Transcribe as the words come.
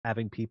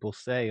having people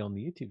say on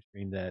the YouTube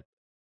stream that,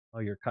 "Oh,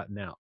 you're cutting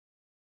out."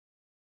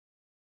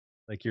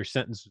 Like your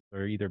sentences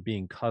are either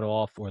being cut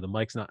off or the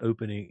mic's not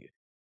opening.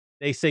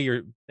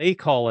 They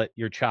call it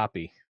you're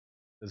choppy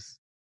because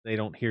they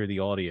don't hear the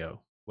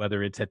audio,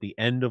 whether it's at the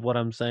end of what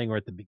I'm saying or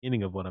at the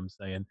beginning of what I'm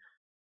saying.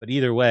 But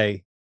either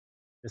way,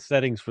 the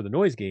settings for the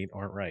noise gate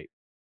aren't right.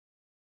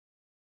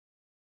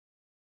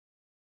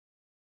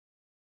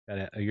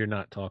 You're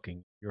not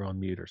talking. You're on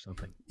mute or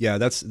something. Yeah,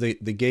 that's the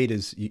gate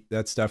is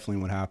that's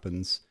definitely what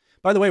happens.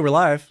 By the way, we're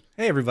live.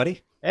 Hey,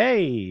 everybody.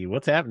 Hey,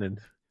 what's happening?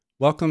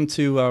 Welcome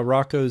to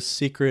Rocco's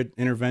Secret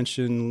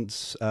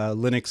Interventions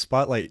Linux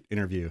Spotlight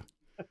interview.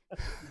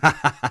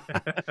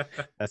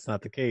 That's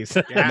not the case.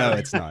 No,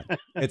 it's not.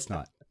 It's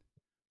not.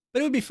 But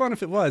it would be fun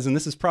if it was, and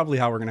this is probably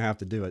how we're going to have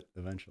to do it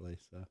eventually.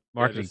 So,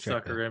 Marketing just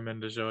check. sucker him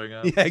into showing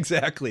up. yeah,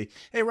 exactly.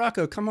 Hey,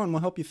 Rocco, come on,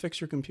 we'll help you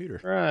fix your computer.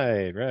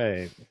 Right,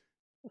 right.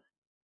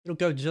 It'll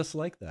go just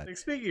like that. Like,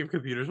 speaking of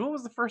computers, what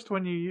was the first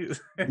one you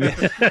used?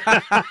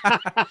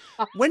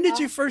 When did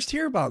you first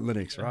hear about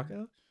Linux,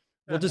 Rocco?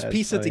 We'll just That's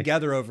piece funny. it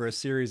together over a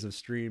series of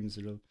streams.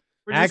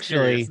 We're just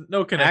curious.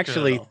 No connection.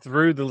 Actually, at all.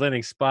 through the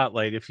Linux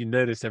Spotlight, if you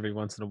notice, every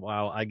once in a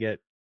while, I get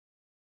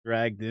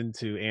dragged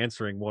into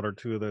answering one or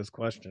two of those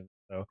questions.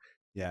 So,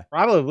 yeah,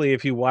 probably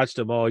if you watched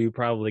them all, you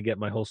probably get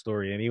my whole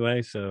story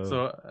anyway.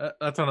 So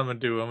that's what I'm gonna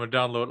do. I'm gonna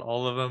download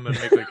all of them and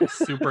make like a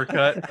super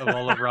cut of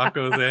all of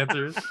Rocco's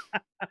answers.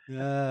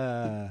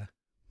 I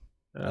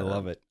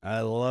love it. I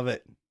love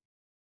it.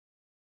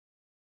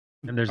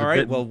 And there's all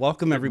right. Well,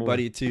 welcome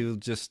everybody to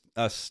just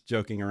us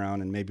joking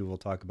around, and maybe we'll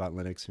talk about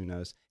Linux. Who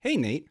knows? Hey,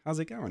 Nate, how's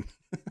it going?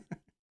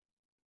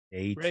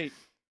 Nate. Great.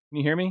 Can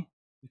you hear me?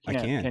 You I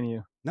can. Can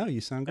you? No,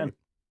 you sound great.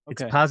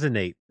 Okay. It's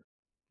Posinate.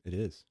 It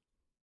is.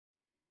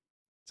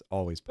 It's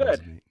always good.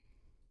 Posinate.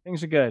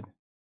 Things are good.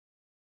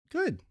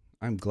 Good.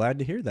 I'm glad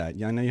to hear that.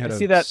 Yeah, I know you had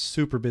a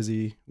super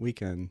busy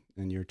weekend,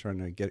 and you're trying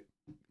to get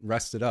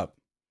rested up.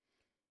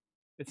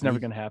 It's never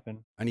going to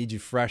happen. I need you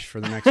fresh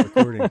for the next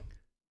recording.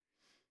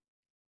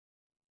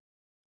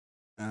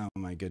 Oh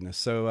my goodness.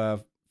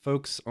 So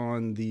folks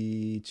on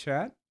the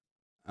chat,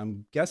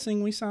 I'm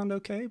guessing we sound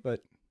okay,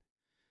 but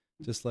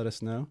just let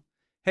us know.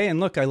 Hey,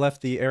 and look, I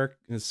left the Eric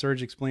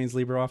Serge Explains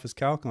LibreOffice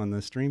Calc on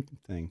the stream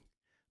thing.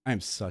 I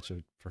am such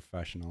a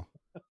professional.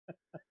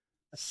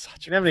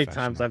 Such you know how many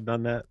times I've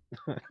done that?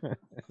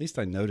 At least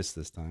I noticed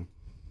this time.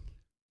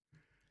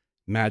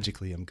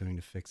 Magically, I'm going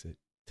to fix it.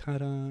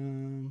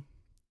 Ta-da!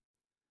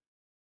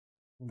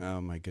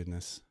 Oh my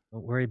goodness.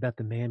 Don't worry about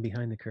the man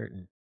behind the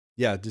curtain.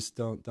 Yeah, just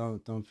don't.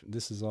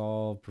 This is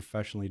all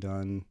professionally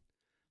done.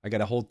 I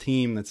got a whole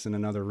team that's in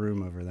another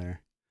room over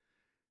there.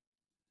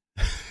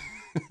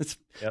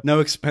 No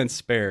expense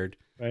spared.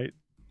 Right.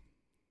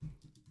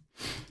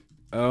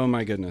 Oh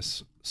my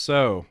goodness.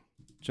 So,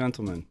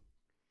 gentlemen,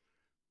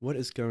 what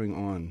is going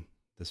on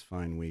this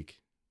fine week?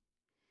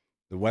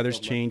 The weather's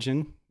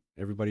changing.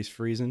 Everybody's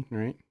freezing,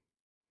 right?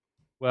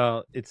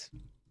 Well, it's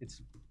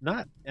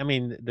not. I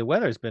mean, the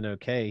weather's been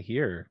okay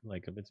here.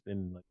 Like it's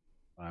been like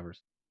 5 or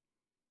 6,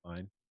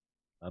 fine,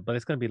 but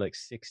it's going to be like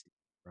 60,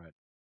 right?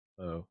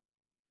 So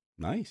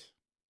nice,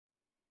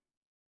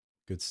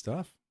 good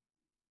stuff.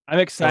 I'm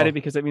excited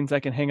because it means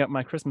I can hang up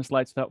my Christmas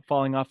lights without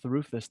falling off the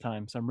roof this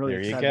time. So I'm really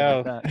excited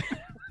about that.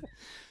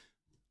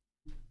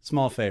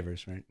 Small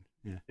favors, right?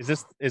 Yeah. Is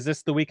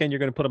this the weekend you're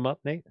going to put them up,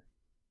 Nate?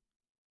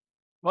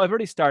 Well, I've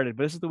already started,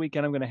 but this is the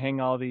weekend I'm going to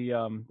hang all the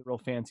real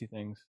fancy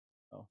things.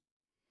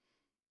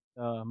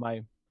 So,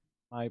 my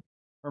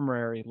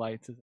primary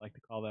lights, as I like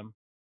to call them.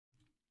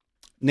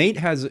 Nate,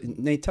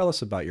 tell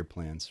us about your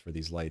plans for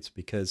these lights,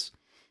 because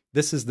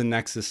this is the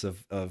nexus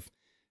of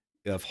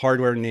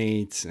hardware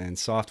Nate and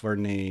software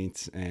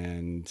Nate,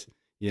 and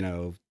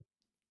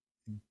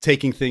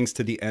taking things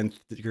to the nth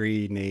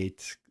degree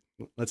Nate.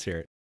 Let's hear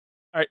it.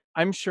 All right,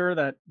 I'm sure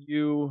that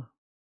you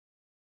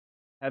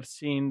have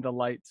seen the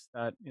lights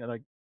that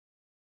like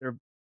they're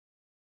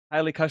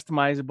highly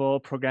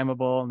customizable,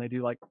 programmable, and they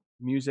do like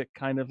music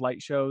kind of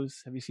light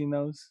shows. Have you seen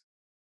those?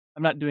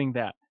 I'm not doing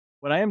that.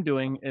 What I am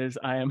doing is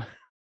I'm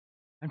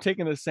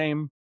taking the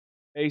same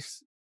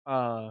base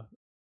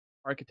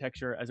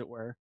architecture, as it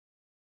were,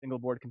 single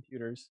board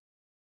computers,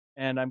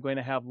 and I'm going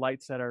to have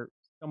lights that are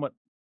somewhat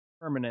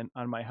permanent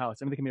on my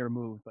house. Everything can be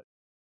removed, but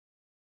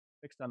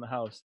fixed on the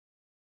house,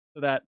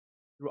 so that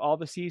through all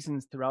the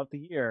seasons throughout the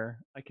year,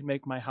 I can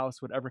make my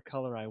house whatever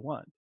color I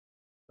want.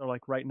 So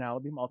like right now, it'll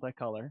be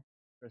multicolor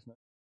Christmas.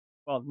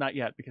 Well, not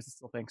yet because it's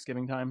still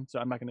Thanksgiving time, so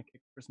I'm not going to kick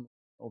Christmas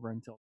over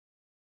until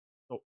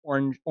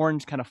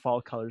orange kind of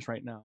fall colors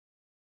right now.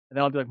 And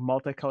then I'll do like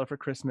multicolor for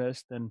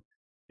Christmas, then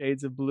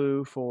shades of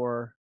blue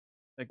for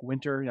like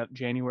winter,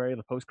 January,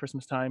 the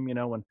post-Christmas time,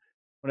 when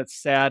it's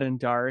sad and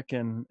dark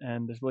and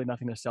there's really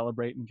nothing to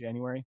celebrate in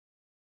January.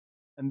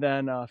 And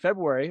then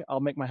February, I'll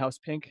make my house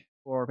pink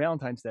for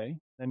Valentine's Day,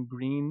 then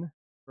green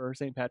for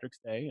St. Patrick's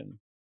Day, and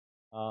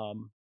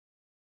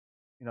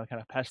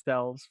kind of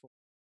pastels for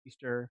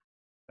Easter,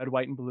 red,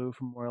 white, and blue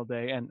for Memorial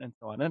Day, and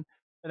so on. And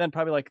then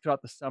probably like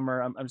throughout the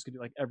summer, I'm just gonna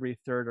do like every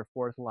third or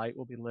fourth light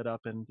will be lit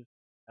up and just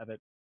have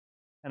it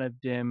kind of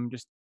dim,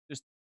 just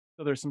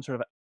so there's some sort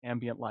of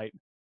ambient light,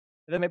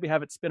 and then maybe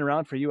have it spin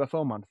around for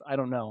UFO month. I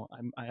don't know.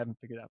 I haven't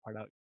figured that part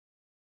out.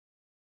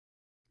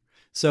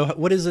 So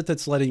what is it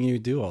that's letting you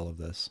do all of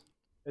this?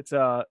 It's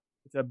a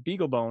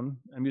Beagle Bone.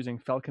 I'm using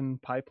Falcon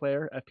Pi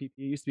Player FPP.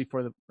 It used to be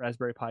for the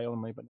Raspberry Pi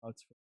only, but now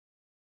it's for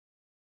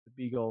the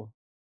Beagle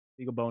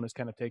Bone has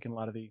kind of taken a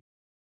lot of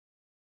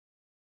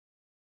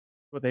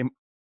what they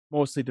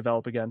mostly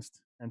develop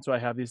against. And so I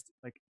have these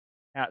like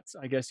hats,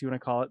 I guess you want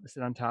to call it, that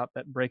sit on top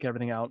that break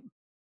everything out.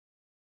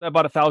 I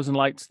bought 1,000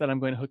 lights that I'm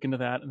going to hook into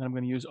that, and then I'm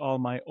going to use all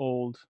my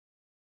old,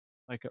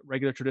 like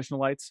regular traditional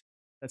lights.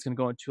 That's going to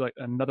go into like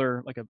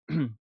another, like a,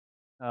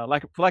 for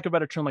lack of a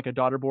better term, like a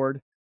daughter board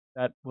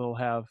that will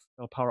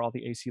power all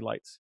the AC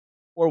lights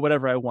or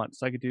whatever I want.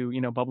 So I could do,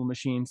 bubble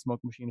machine, smoke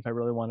machine if I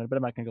really wanted, but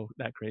I'm not going to go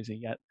that crazy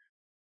yet.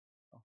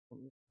 So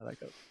how that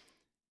goes.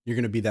 You're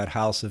going to be that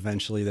house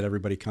eventually that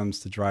everybody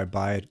comes to drive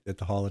by at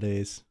the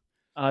holidays.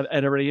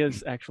 It already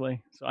is,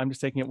 actually. So I'm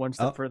just taking it one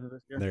step further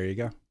this year. There you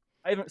go.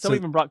 Someone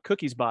even brought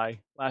cookies by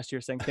last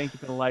year saying, thank you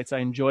for the lights. I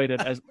enjoyed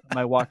it as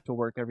my walk to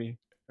work every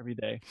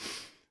day.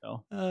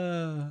 So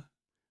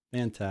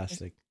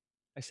fantastic.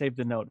 I saved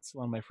the note. It's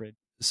on my fridge.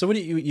 So what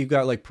do you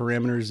got, like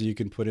parameters you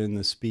can put in,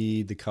 the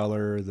speed, the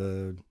color,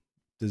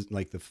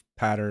 like the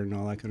pattern,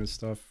 all that kind of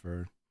stuff?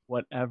 Or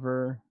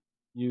whatever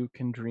you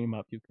can dream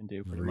up, you can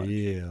do pretty much.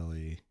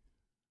 Really?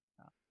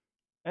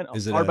 And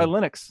powered by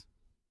Linux.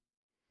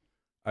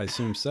 I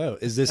assume so.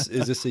 Is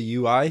this a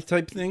UI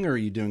type thing, or are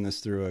you doing this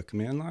through a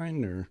command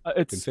line or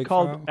it's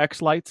called file?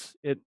 X-Lights.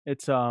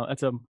 It's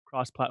a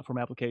cross-platform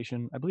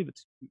application. I believe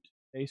it's Qt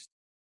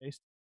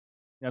based.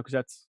 Because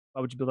that's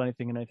why would you build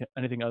anything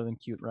other than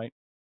Qt, right?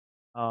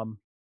 I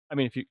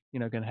mean, if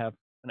you're going to have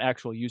an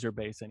actual user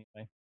base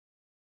anyway.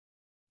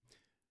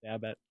 Yeah, I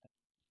bet.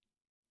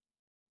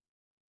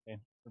 Okay,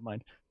 never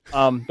mind.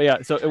 But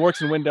yeah, so it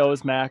works in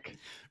Windows, Mac.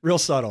 Real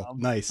subtle,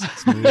 nice,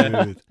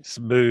 smooth,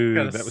 smooth.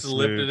 Kind of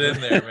slipped it in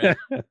there,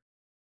 man.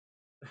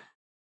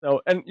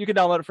 So, and you can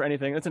download it for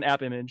anything. It's an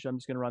app image. I'm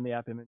just going to run the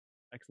app image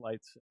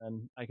X-Lights,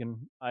 and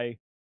I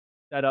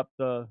set up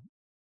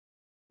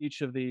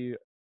each of the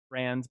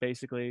brands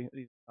basically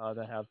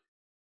that have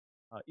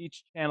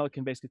each channel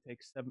can basically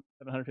take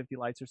 750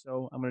 lights or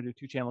so. I'm going to do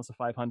 2 channels of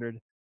 500,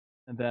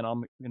 and then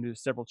I'm going to do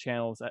several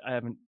channels. I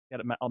haven't got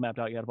it all mapped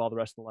out yet of all the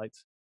rest of the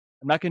lights.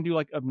 I'm not going to do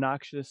like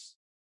obnoxious,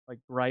 like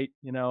bright,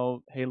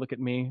 hey, look at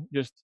me.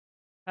 Just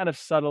kind of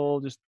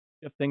subtle, just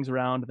shift things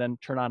around, and then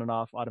turn on and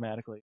off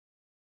automatically.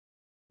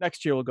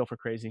 Next year we'll go for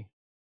crazy.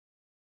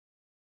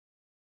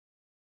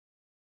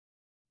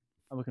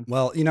 I'm looking.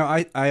 Well,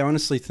 I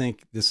honestly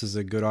think this is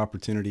a good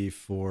opportunity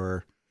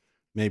for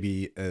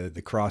maybe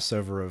the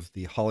crossover of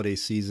the holiday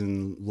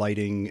season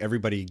lighting.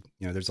 Everybody,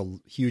 there's a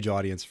huge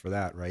audience for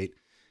that, right?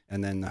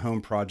 And then the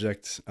home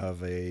project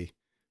of a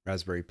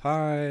Raspberry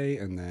Pi,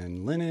 and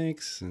then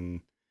Linux,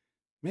 and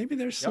maybe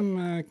there's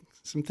some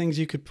things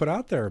you could put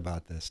out there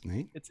about this,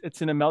 Nate.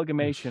 It's an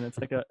amalgamation. It's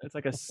like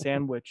a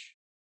sandwich,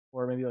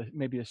 or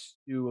maybe a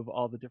stew of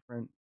all the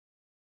different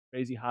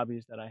crazy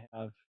hobbies that I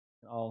have,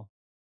 and all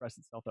express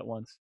itself at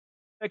once.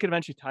 I could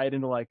eventually tie it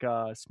into like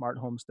smart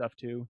home stuff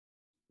too.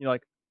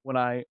 Like when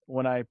I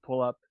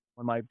pull up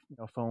on my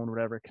phone or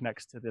whatever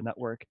connects to the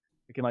network,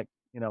 it can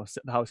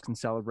the house can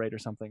celebrate or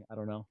something. I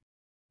don't know.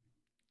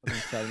 Something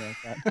exciting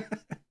like that.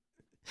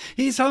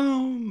 He's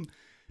home.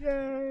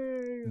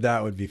 Yay!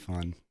 That would be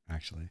fun,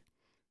 actually.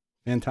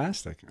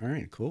 Fantastic. All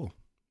right, cool.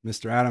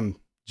 Mr. Adam,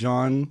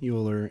 John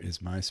Euler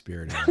is my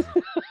spirit animal.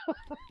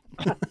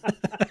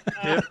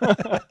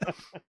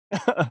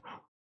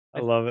 I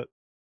love it.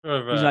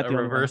 Sort of a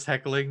reverse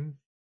heckling.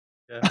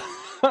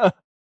 Yeah.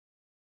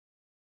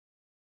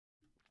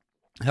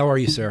 How are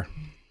you, sir?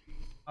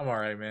 I'm all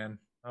right, man.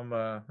 I'm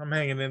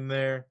hanging in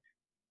there.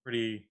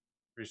 Pretty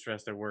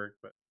stressed at work,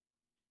 but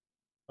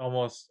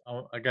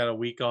I got a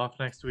week off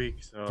next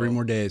week, so 3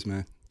 more days,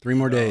 man. 3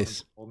 more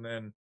days. Holding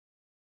in.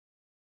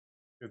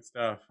 Good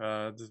stuff.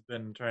 Just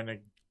been trying to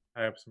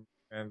tie up some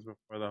plans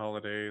before the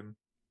holiday, and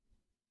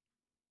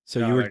so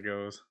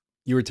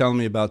you were telling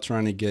me about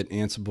trying to get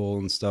Ansible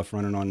and stuff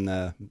running on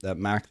that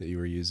Mac that you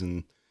were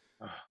using.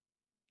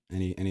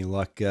 Any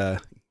luck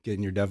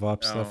getting your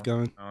DevOps stuff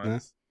going? No,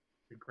 it's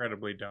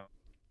incredibly dumb.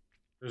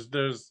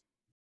 There's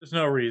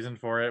no reason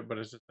for it, but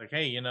it's just like,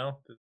 hey, this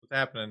is what's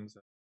happening.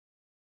 So,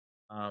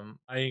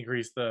 I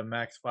increased the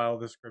max file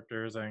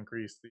descriptors. I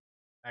increased the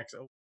max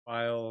open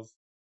files.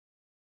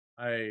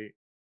 I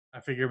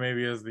figure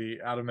maybe it was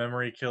the out of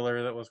memory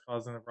killer that was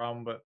causing the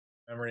problem, but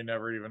memory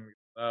never even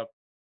goes up.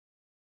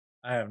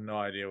 I have no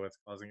idea what's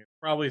causing it.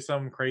 Probably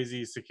some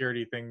crazy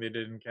security thing they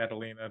did in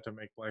Catalina to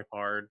make life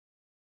hard.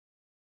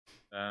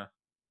 Yeah,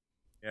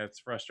 it's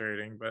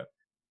frustrating, but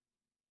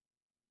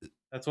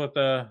that's what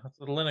the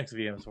Linux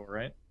VM's for,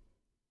 right?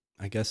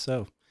 I guess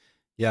so.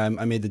 Yeah,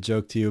 I made the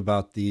joke to you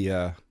about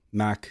the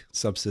Mac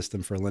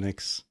subsystem for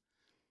Linux.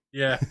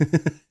 Yeah.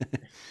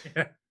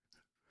 Yeah.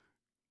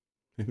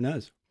 Who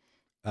knows?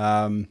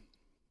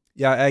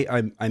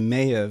 Yeah, I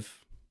may have.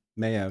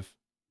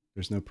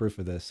 There's no proof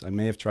of this. I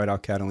may have tried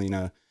out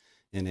Catalina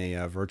in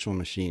a virtual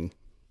machine,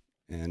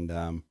 and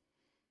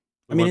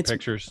I mean, want it's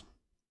pictures.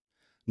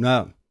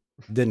 no,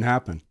 didn't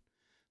happen.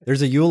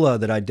 There's a EULA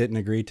that I didn't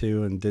agree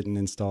to and didn't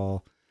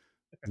install.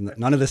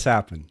 None of this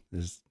happened.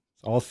 It's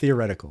all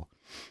theoretical.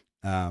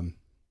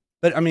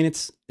 But I mean,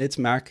 it's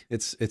Mac.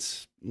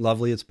 It's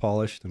lovely. It's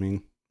polished. I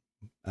mean,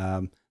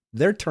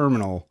 their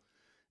terminal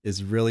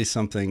is really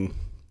something.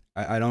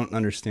 I don't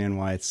understand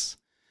why it's.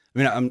 I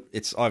mean,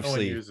 it's No one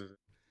obviously. uses it.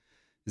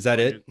 Is that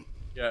it?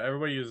 Yeah,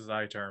 everybody uses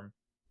iTerm.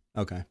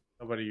 Okay.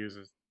 Nobody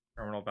uses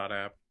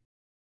terminal.app.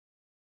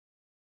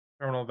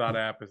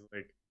 Terminal.app is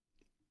like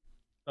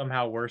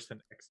somehow worse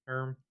than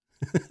Xterm.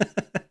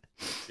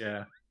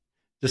 Yeah.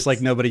 Just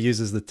like nobody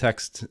uses the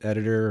text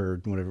editor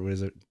or whatever. What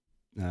is it?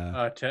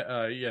 Yeah,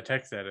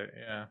 text edit.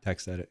 Yeah.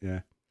 Text edit. Yeah.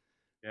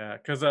 Yeah,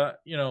 because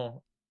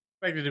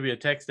expected to be a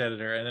text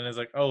editor, and then it's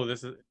like, oh, it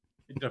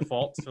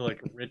defaults to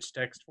like rich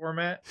text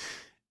format.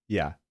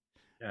 Yeah.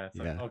 Yeah, it's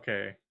like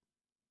okay.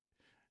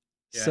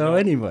 Yeah, So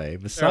anyway, there are a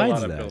besides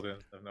lot of that, built-in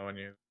stuff no one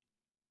uses.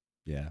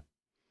 yeah.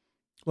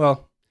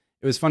 Well,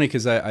 it was funny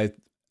because I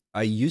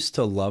used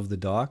to love the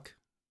dock,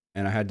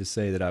 and I had to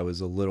say that I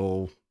was a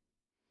little,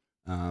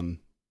 I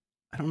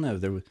don't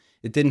know,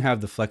 it didn't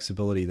have the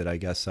flexibility that I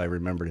guess I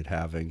remembered it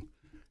having,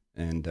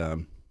 and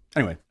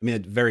anyway, I mean, a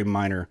very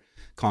minor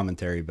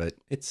commentary, but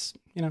it's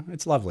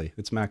it's lovely.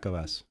 It's Mac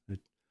OS.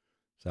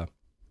 So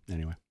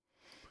anyway,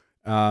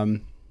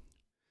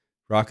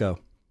 Rocco,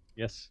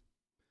 Yes.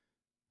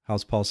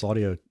 how's Pulse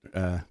Audio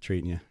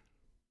treating you?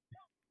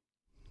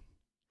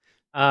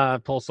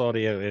 Pulse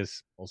audio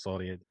is Pulse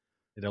audio.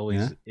 It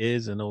always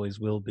is and always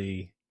will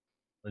be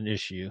an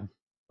issue.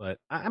 But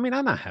I mean,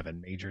 I'm not having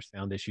major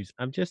sound issues.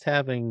 I'm just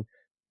having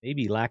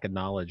maybe lack of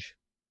knowledge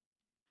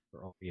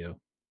for audio.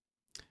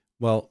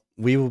 Well,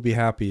 we will be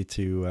happy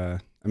to.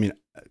 I mean,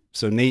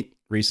 so Nate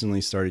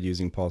recently started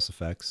using Pulse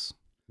Effects,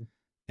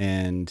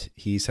 and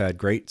he's had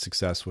great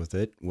success with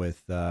it,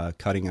 with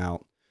cutting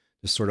out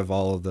just sort of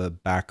all of the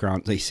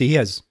background. You see, he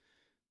has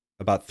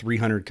about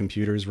 300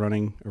 computers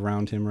running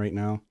around him right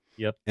now.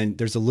 Yep. And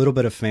there's a little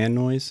bit of fan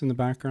noise in the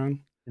background.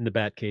 In the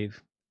Bat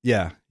Cave.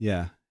 Yeah,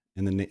 yeah.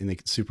 In the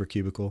super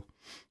cubicle.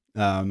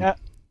 Yeah.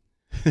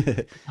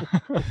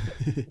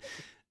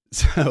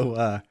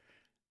 So,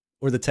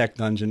 or the tech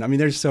dungeon. I mean,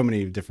 there's so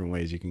many different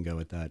ways you can go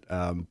with that.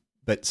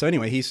 But so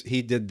anyway,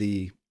 he did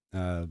the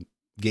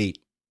gate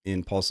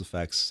in Pulse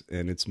Effects,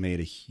 and it's made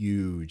a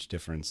huge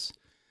difference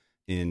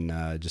in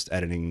just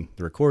editing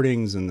the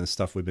recordings and the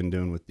stuff we've been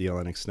doing with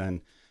DLN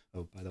Extend.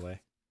 Oh, by the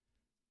way.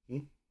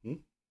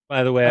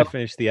 By the way, I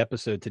finished the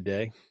episode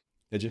today.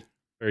 Did you?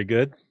 Very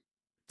good.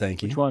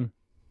 Thank you. Which one?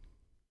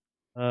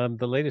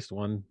 The latest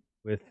one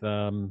with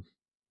were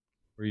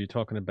you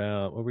talking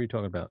about? What were you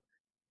talking about?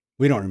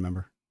 We don't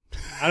remember.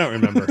 I don't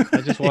remember.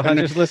 I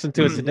just listened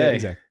to it today. Yeah,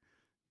 exactly.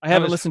 I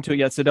haven't listened to it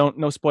yet, so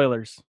no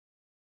spoilers.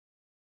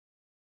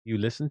 You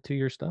listened to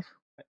your stuff?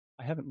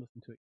 I haven't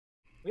listened to it.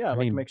 Yeah, I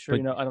like to make sure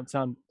I don't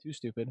sound too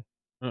stupid.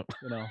 Oh.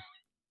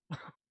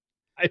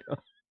 I don't.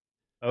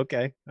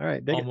 Okay. All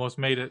right. Almost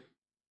made it.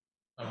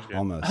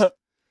 Almost.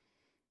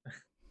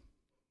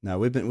 No,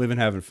 we've been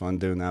having fun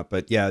doing that,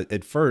 but yeah,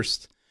 at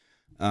first,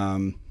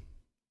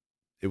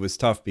 it was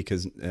tough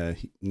because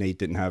Nate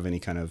didn't have any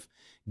kind of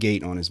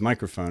gate on his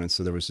microphone, and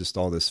so there was just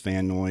all this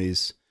fan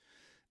noise,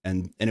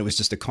 and it was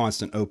just a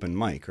constant open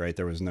mic, right?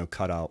 There was no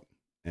cutout,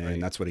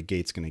 and that's what a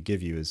gate's going to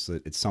give you, is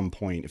that at some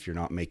point, if you're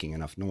not making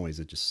enough noise,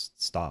 it just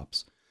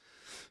stops.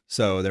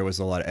 So there was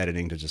a lot of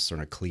editing to just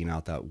sort of clean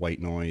out that white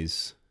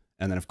noise.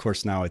 And then, of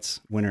course, now it's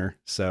winter,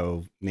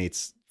 so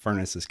Nate's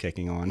furnace is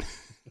kicking on.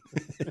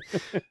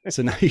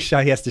 So now he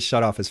has to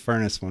shut off his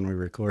furnace when we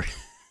record.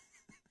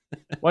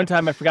 One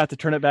time I forgot to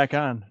turn it back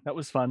on. That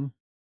was fun.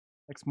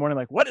 Next morning,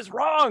 like, what is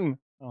wrong?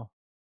 Oh,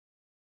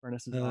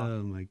 furnace is off.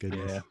 Oh, my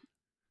goodness.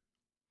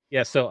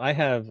 Yeah, so I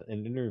have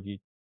an interview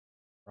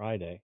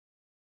Friday,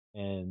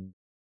 and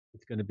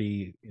it's going to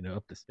be,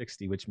 up to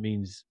 60, which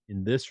means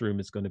in this room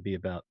it's going to be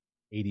about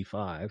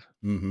 85.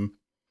 Mm-hmm.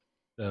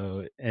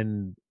 So,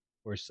 and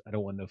of course, I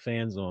don't want no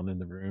fans on in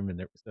the room,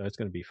 and so it's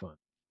going to be fun.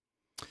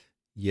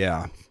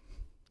 Yeah.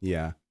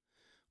 Yeah.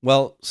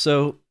 Well,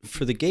 so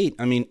for the gate,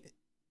 I mean,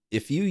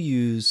 if you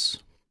use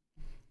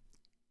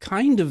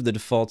kind of the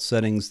default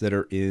settings that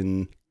are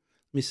in,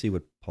 let me see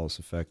what Pulse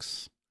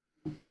Effects.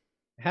 I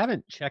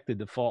haven't checked the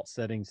default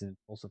settings in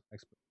Pulse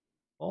Effects, but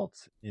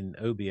defaults in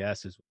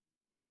OBS is what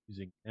I'm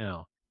using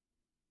now.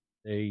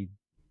 They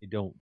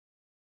don't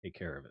take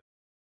care of it.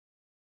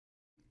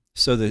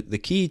 So the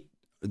key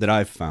that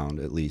I've found,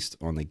 at least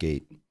on the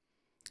gate,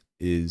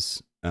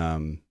 is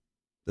the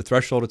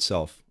threshold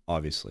itself,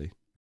 obviously.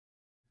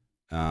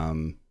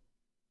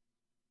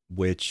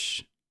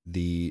 Which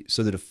the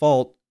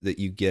default that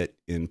you get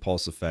in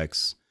Pulse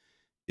Effects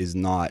is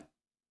not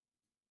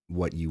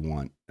what you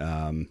want.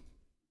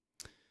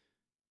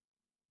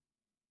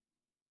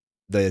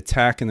 The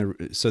attack and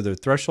the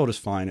threshold is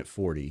fine at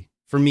 40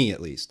 for me, at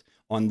least,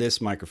 on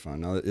this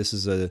microphone. Now, this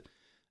is a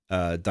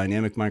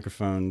dynamic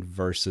microphone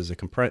versus a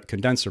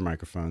condenser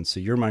microphone. So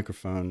your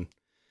microphone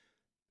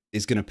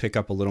is going to pick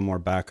up a little more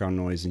background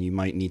noise, and you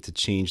might need to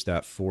change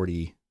that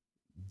 40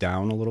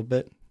 down a little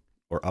bit,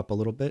 or up a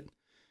little bit.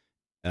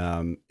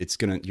 You're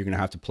gonna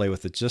have to play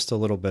with it just a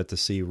little bit to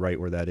see right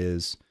where that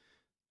is.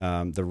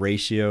 The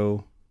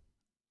ratio,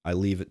 I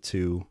leave it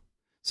to.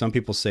 Some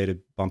people say to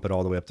bump it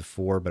all the way up to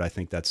 4, but I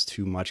think that's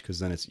too much because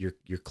then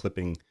you're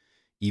clipping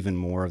even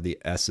more of the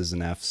S's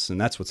and F's,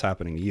 and that's what's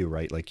happening to you,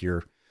 right? Like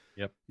Yep.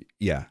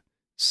 Yeah.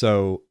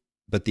 So,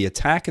 but the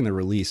attack and the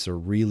release are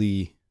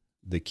really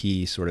the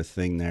key sort of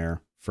thing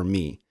there for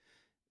me.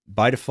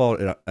 By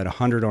default, at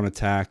 100 on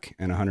attack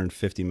and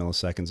 150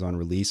 milliseconds on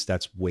release,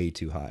 that's way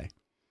too high.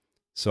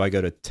 So I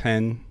go to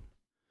 10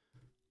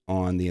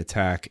 on the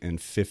attack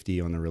and 50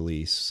 on the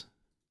release.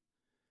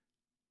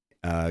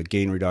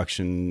 Gain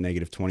reduction,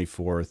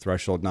 -24.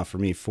 Threshold, not for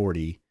me,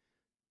 40.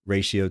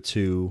 Ratio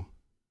 2.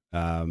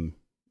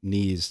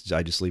 Knees,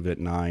 I just leave it at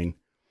 9.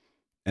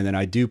 And then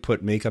I do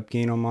put makeup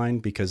gain on mine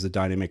because the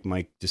dynamic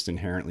mic just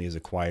inherently is a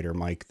quieter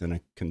mic than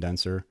a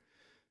condenser.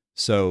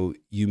 So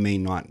you may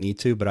not need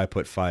to, but I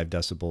put 5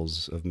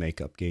 decibels of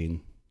makeup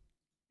gain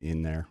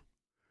in there.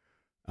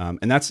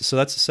 And that's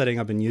the setting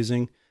I've been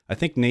using. I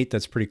think, Nate,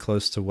 that's pretty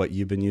close to what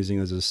you've been using.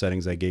 Those are the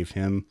settings I gave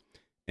him.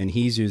 And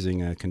he's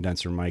using a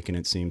condenser mic, and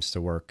it seems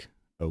to work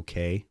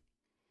okay.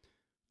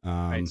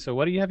 All right, so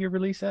what do you have your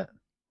release at?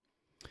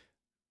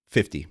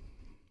 50.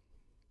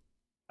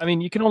 I mean,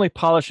 you can only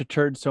polish a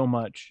turd so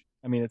much.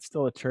 I mean, it's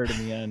still a turd in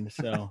the end.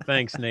 So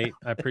Thanks, Nate.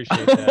 I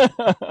appreciate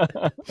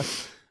that.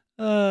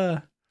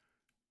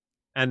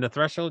 And the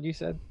threshold, you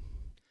said?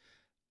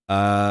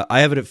 I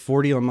have it at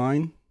 40 on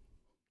mine,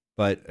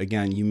 but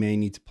again, you may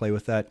need to play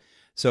with that.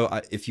 So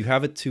if you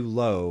have it too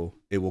low,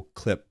 it will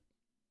clip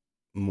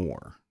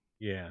more.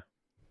 Yeah.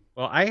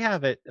 Well, I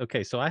have it.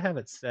 Okay, so I have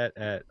it set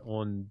at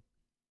on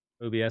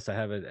OBS. I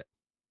have it.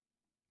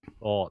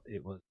 Thought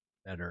it was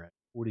better at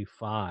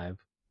 45.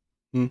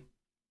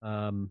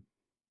 I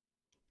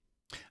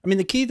mean,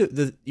 the key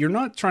that you're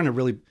not trying to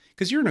really,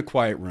 because you're in a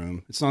quiet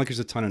room. It's not like there's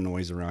a ton of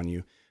noise around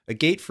you. A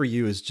gate for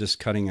you is just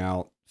cutting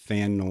out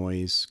fan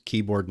noise,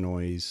 keyboard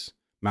noise,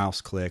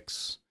 mouse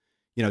clicks,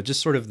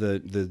 just sort of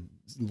the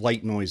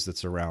light noise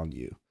that's around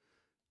you.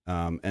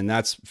 And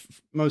that's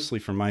mostly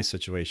for my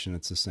situation.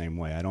 It's the same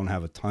way. I don't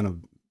have a ton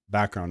of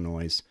background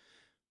noise,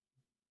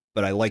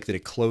 but I like that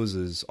it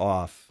closes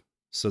off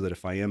so that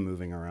if I am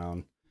moving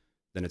around,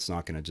 then it's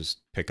not going to just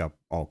pick up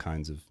all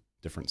kinds of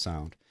different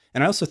sound.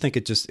 And I also think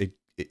it does a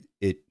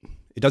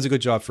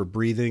good job for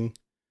breathing.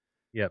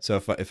 Yeah. So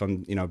if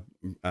I'm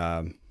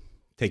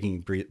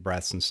taking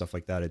breaths and stuff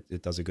like that,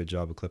 it does a good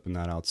job of clipping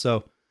that out.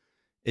 So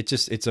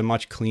it's a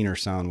much cleaner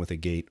sound with a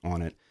gate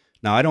on it.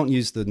 Now, I don't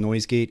use the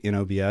noise gate in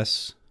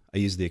OBS. I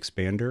use the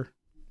expander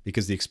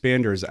because the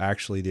expander is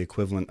actually the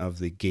equivalent of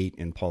the gate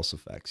in Pulse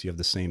Effects. You have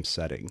the same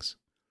settings.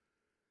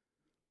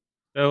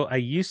 So I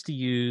used to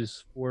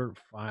use 4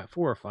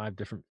 or 5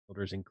 different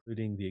filters,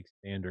 including the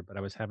expander, but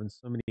I was having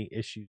so many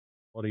issues,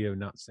 audio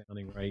not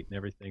sounding right and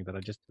everything, that I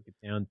just took it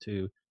down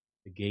to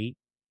the gate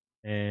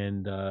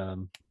and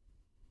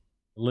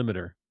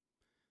limiter.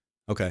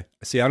 Okay.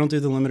 See, I don't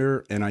do the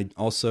limiter, and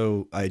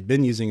I'd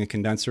been using a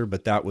condenser,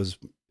 but that was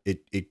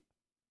it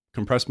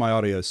compressed my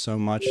audio so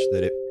much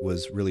that it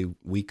was really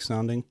weak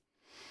sounding.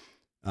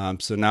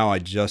 So now I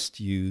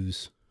just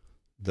use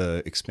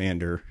the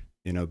expander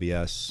in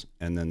OBS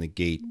and then the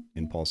gate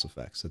in Pulse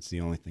Effects. That's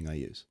the only thing I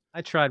use.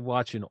 I tried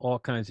watching all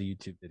kinds of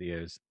YouTube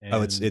videos. And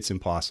it's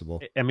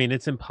impossible. I mean,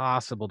 it's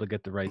impossible to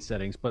get the right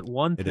settings. But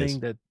one It thing is.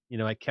 that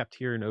I kept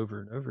hearing over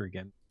and over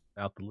again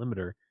about the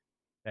limiter,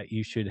 that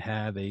you should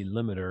have a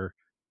limiter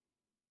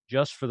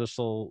just for the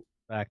sole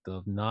fact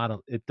of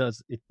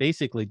it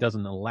basically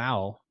doesn't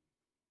allow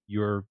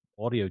your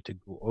audio to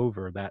go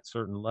over that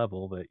certain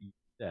level that you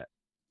set.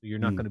 So you're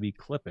not going to be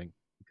clipping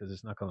because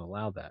it's not going to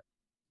allow that.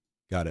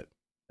 Got it.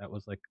 That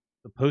was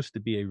supposed to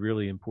be a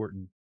really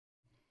important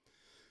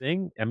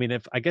thing. I mean,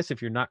 I guess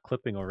if you're not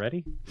clipping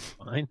already, it's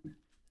fine.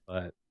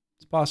 But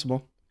it's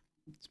possible.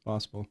 It's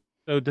possible.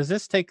 So does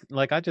this take,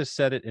 I just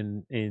set it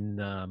in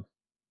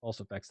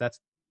Pulse Effects, that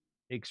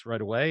takes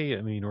right away?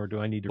 I mean, or do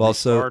I need to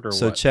restart or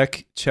so what?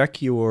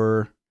 check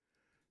your,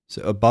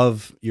 so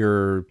above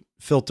your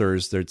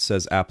filters there, it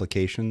says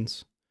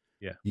applications.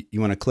 Yeah. You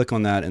want to click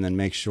on that and then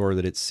make sure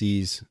that it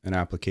sees an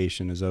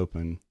application is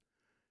open.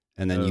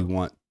 And then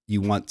you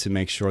want to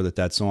make sure that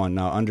that's on.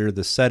 Now, under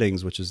the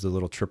settings, which is the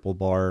little triple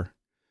bar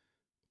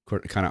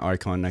kind of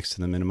icon next to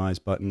the minimize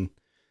button,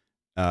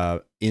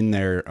 in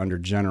there under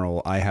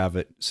general, I have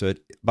it. So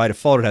by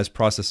default, it has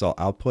process all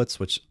outputs,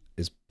 which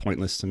is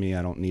pointless to me.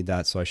 I don't need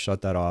that. So I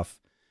shut that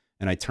off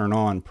and I turn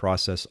on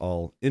process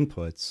all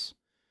inputs,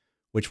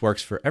 which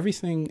works for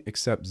everything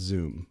except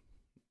Zoom.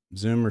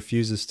 Zoom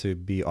refuses to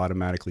be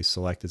automatically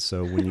selected.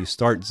 So when you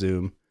start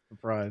Zoom,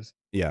 Surprise.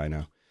 Yeah, I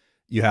know.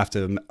 You have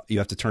to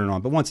turn it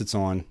on, but once it's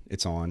on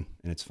and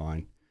it's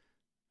fine.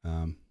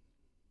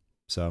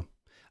 So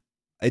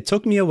it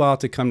took me a while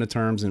to come to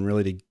terms and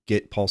really to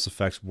get Pulse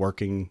Effects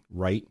working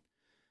right.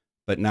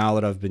 But now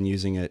that I've been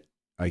using it,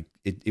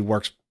 it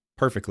works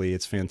perfectly.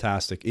 It's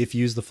fantastic. If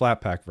you use the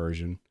Flatpak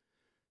version,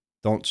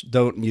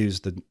 don't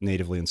use the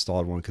natively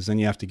installed one, because then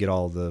you have to get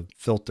all the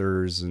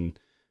filters and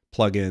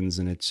plugins,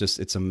 and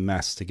it's a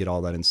mess to get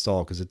all that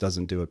installed because it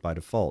doesn't do it by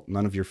default.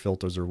 None of your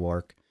filters will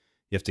work.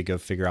 You have to go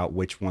figure out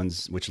which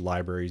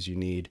libraries you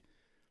need.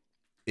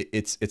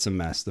 It's a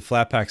mess. The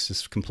Flatpak's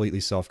just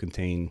completely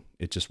self-contained.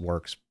 It just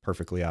works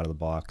perfectly out of the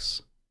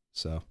box.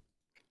 So,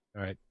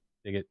 all right,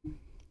 dig it.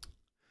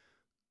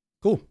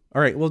 Cool.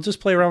 All right, well, just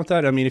play around with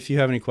that. I mean, if you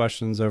have any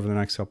questions over the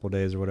next couple of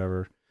days or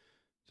whatever,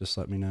 just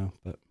let me know.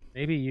 But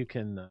maybe you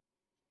can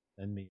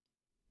send me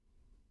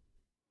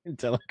in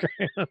Telegram.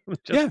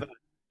 Yeah.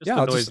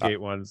 The noise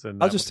gate ones,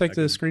 and I'll just take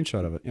the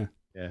screenshot of it. Yeah.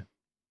 Yeah.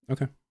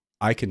 Okay.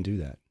 I can do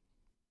that.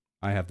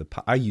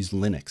 I use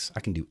Linux. I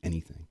can do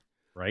anything.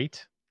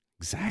 Right.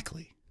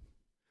 Exactly.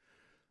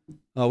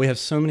 Oh, we have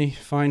so many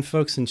fine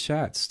folks in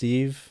chat.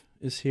 Steve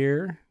is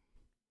here.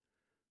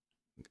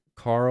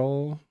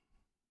 Carl,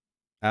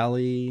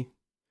 Ali,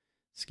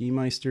 Ski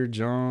Meister,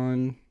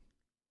 John,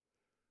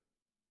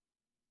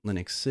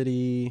 Linux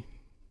City,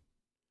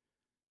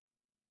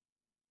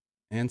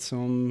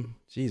 Anselm.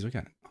 Geez, we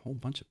got a whole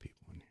bunch of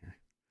people in here.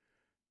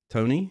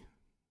 Tony,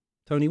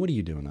 what are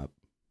you doing up?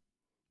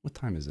 What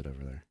time is it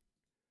over there?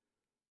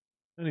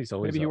 Tony's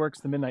always Maybe he up. works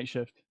the midnight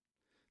shift.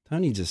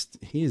 Tony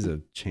he's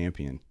a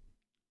champion.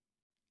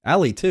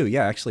 Ali too.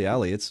 Yeah, actually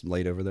Ali, it's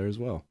late over there as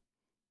well.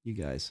 You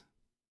guys.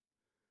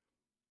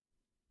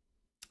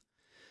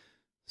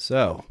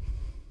 So,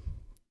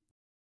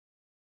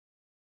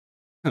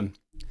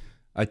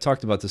 I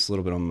talked about this a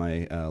little bit on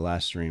my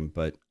last stream,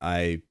 but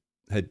I'm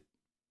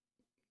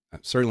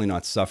certainly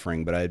not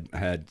suffering, but I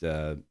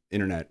had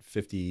internet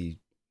 50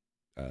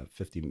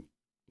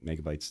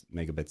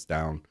 megabits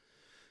down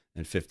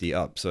and 50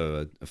 up,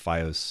 so a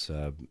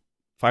Fios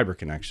fiber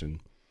connection.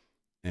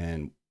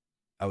 And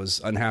I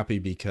was unhappy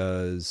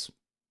because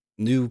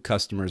new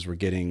customers were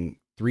getting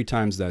 3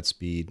 times that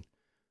speed,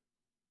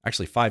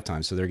 actually 5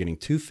 times. So they're getting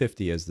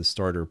 250 as the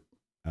starter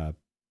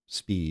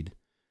speed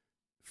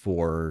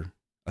for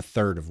a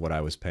third of what I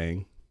was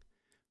paying.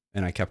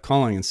 And I kept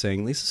calling and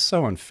saying, this is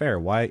so unfair.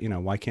 Why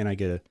can't I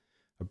get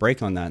a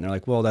break on that? And they're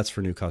like, well, that's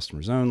for new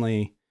customers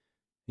only.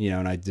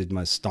 And I did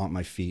stomp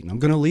my feet and I'm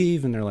going to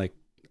leave. And they're like,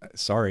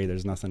 sorry,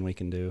 there's nothing we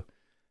can do.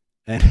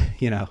 And,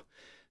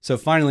 so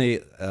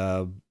finally,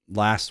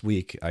 last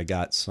week I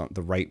got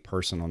the right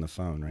person on the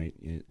phone, right?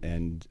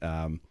 And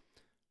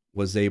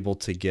was able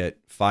to get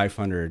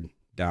 500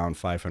 down,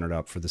 500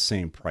 up for the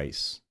same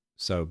price.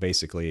 So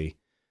basically,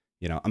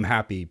 I'm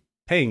happy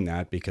paying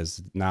that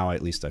because now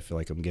at least I feel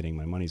like I'm getting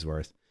my money's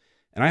worth.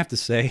 And I have to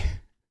say,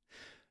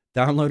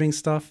 downloading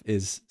stuff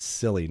is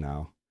silly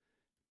now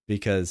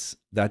because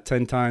that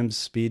 10 times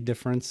speed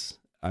difference,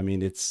 I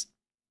mean,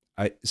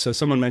 so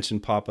someone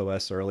mentioned Pop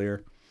OS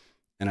earlier,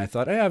 and I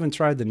thought, hey, I haven't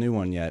tried the new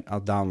one yet. I'll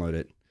download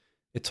it.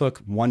 It took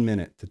 1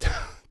 minute to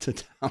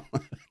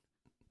download.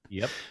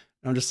 Yep.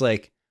 And I'm just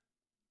like,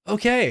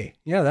 okay,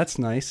 yeah, that's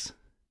nice.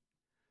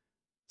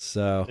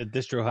 So the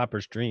distro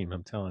hopper's dream,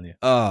 I'm telling you.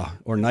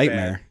 Or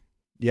nightmare. Bad.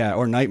 Yeah,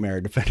 or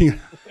nightmare, depending on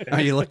how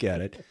you look at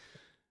it.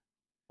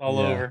 All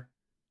over.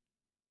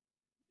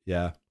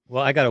 Yeah.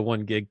 Well, I got a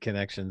 1 gig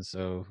connection,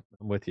 so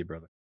I'm with you,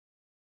 brother.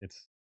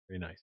 It's very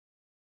nice.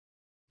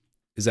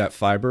 Is that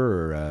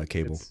fiber or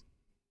cable?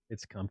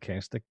 It's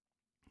Comcastic.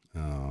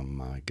 Oh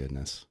my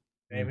goodness.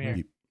 Same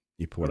here.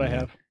 You poor What man. I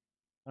have,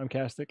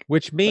 Comcastic.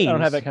 Which means I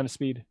don't have that kind of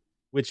speed.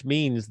 Which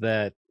means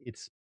that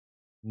it's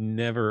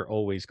never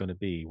always going to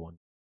be 1.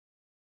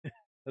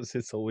 Because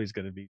it's always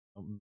going to be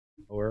something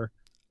or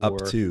up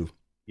to.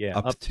 Yeah,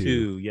 up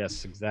to.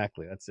 Yes,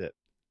 exactly. That's it.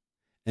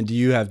 And do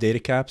you have data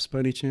caps by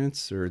any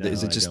chance, or No,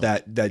 is it just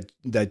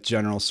that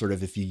general sort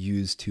of if you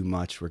use too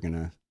much, we're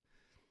gonna?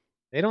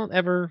 They don't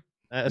ever,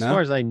 as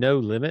far as I know,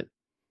 limit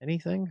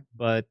anything.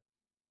 But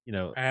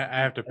I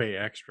have to pay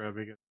extra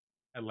because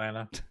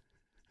Atlanta,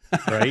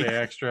 right? pay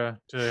extra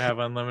to have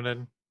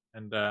unlimited,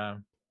 and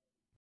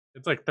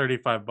it's like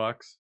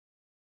 $35.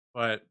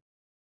 But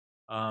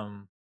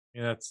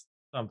that's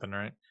something,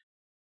 right?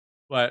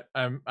 But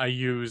I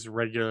use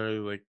regularly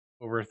like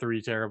over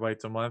 3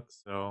 terabytes a month,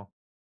 so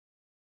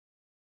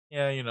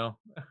yeah,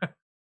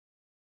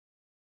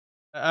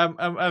 I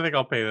think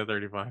I'll pay the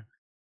 35.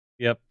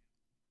 Yep.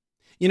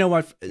 You know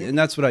what? And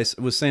that's what I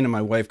was saying to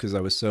my wife because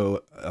I was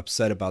so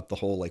upset about the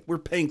whole we're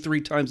paying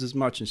 3 times as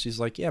much, and she's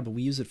like, yeah, but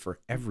we use it for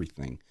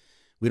everything.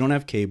 We don't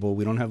have cable,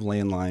 we don't have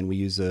landline, we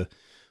use a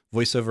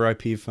voice over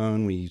IP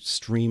phone, we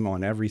stream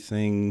on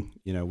everything.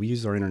 We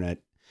use our internet.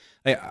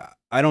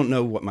 I don't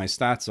know what my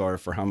stats are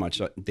for how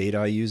much data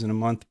I use in a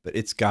month, but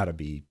it's got to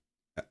be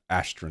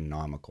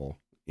astronomical,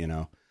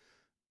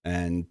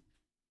 and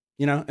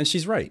and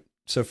she's right.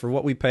 So for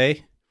what we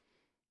pay,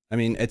 I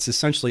mean, it's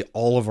essentially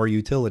all of our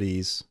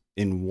utilities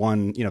in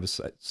one,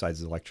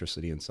 besides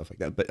electricity and stuff like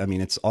that. But I mean,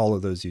 it's all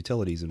of those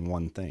utilities in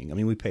one thing. I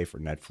mean, we pay for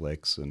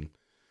Netflix and a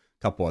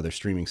couple other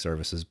streaming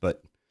services,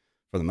 but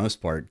for the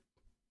most part,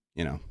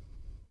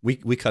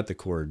 we cut the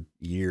cord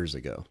years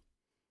ago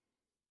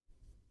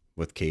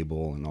with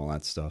cable and all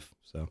that stuff.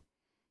 So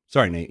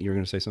sorry, Nate, you were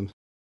going to say something?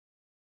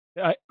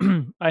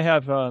 I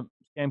have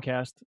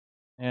Scamcast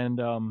and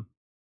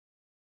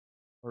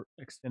or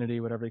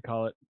Xfinity, whatever you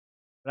call it.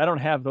 But I don't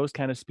have those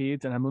kind of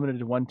speeds, and I'm limited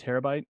to 1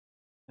 terabyte.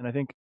 And I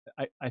think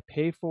I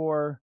pay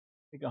for,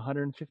 I think,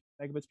 150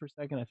 megabits per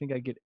second. I think I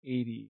get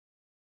 80.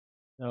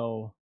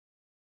 So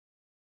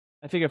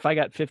I figure if I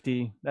got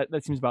 50,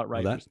 that seems about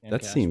right Well, for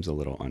that Scamcast. seems a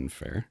little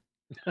unfair.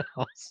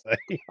 I'll say.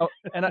 Oh,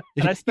 and I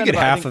You spend get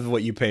about, half of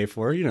what you pay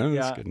for, you know.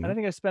 yeah, That's good and enough. I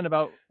think I spend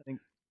about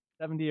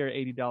 $70 or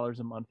 $80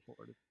 a month for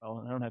it as well.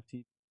 And I don't have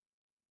TV.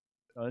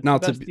 So it's Now,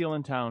 the best deal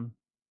in town.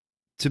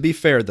 To be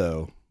fair,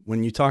 though,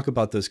 when you talk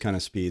about those kind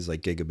of speeds,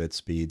 like gigabit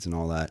speeds and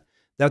all that,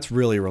 that's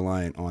really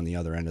reliant on the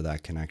other end of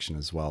that connection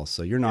as well.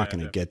 So you're not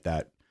going to get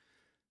that,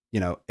 you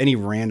know, any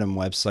random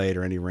website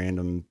or any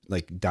random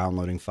like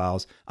downloading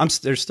files.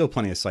 There's still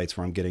plenty of sites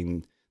where I'm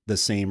getting the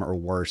same or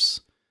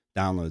worse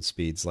download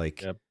speeds.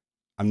 Like,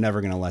 I'm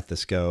never going to let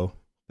this go.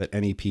 But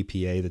any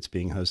PPA that's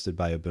being hosted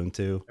by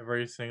Ubuntu,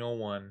 every single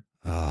one.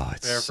 Oh,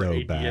 it's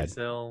so bad.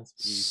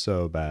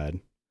 So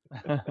bad.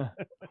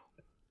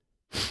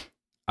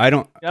 I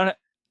don't have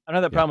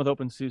that problem with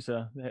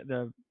OpenSUSE.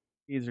 The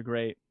feeds are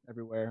great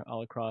everywhere,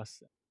 all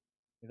across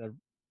the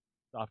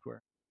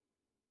software.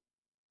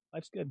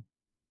 Life's good.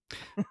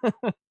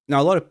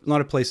 Now, a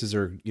lot of places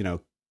are, you know,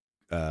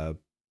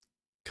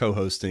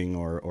 co-hosting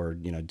or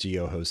you know,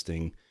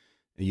 geo-hosting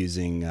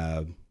using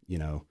you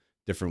know,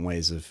 different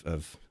ways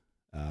of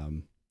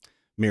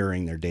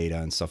mirroring their data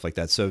and stuff like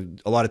that. So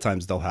a lot of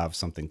times they'll have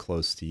something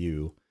close to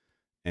you,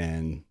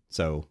 and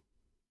so,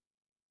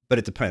 but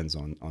it depends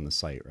on the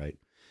site, right?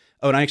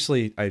 Oh, and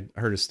I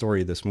heard a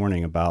story this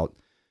morning about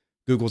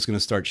Google's going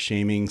to start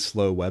shaming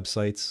slow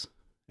websites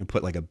and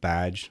put like a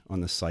badge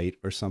on the site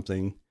or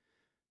something.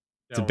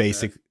 It's a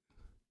basic.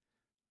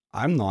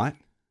 I'm not.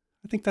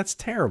 I think that's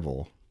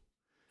terrible.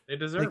 They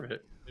deserve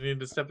it. They need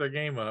to step their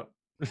game up.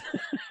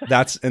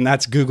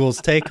 That's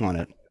Google's take on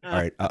it. All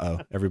right.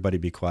 Everybody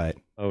be quiet.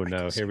 Oh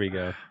no, here we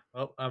go.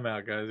 Oh, I'm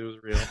out, guys. It was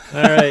real.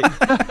 All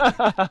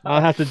right.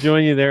 I'll have to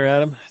join you there,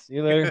 Adam. See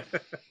you later.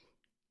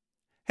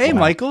 Hey,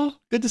 Michael.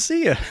 Good to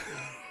see you.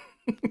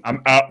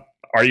 I'm out.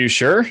 Are you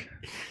sure?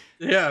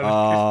 Yeah.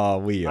 Oh,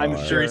 we are.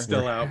 I'm sure he's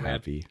still out,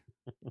 happy.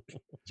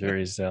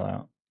 Jury's still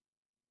out.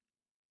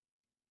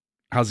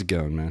 How's it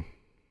going, man?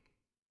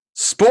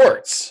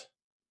 Sports.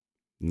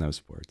 No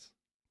sports.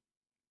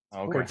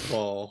 Okay. Sports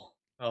ball.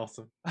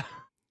 Awesome.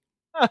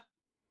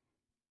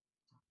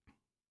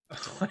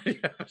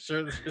 Yeah,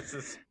 sure this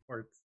is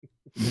sports.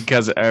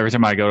 Because every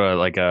time I go to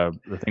like the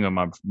thing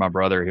with my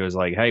brother, he was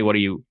like, "Hey, what do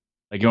you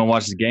like? You want to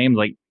watch the game?"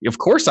 Like, of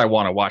course I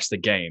want to watch the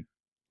game.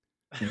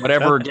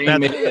 Whatever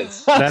game it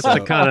is. That's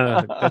the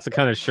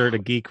kind of shirt a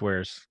geek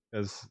wears,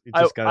 because you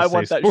just gotta say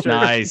want that sports. shirt.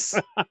 Nice.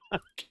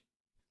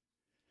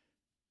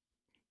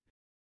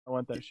 I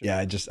want that shirt. Yeah,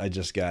 I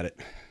just got it.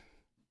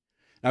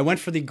 I went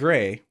for the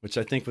gray, which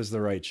I think was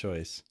the right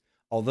choice.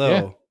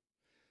 Although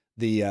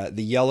the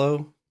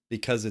yellow,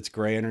 because it's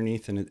gray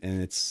underneath and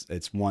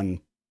it's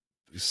one,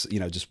 you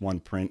know, just one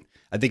print.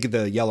 I think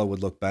the yellow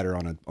would look better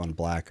on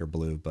black or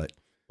blue, but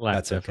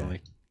that's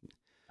definitely.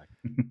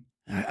 Okay.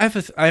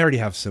 I already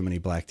have so many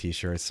black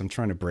t-shirts. I'm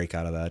trying to break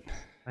out of that.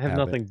 I have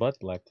nothing but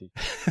black t.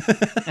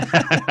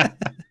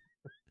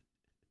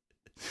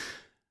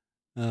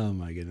 Oh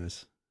my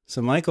goodness.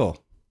 So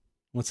Michael,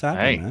 what's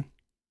happening, man?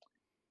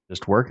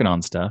 Just working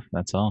on stuff.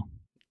 That's all.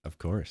 Of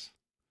course.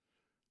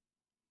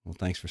 Well,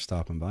 thanks for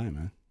stopping by,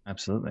 man.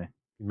 Absolutely.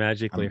 You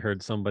magically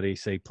heard somebody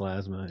say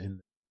plasma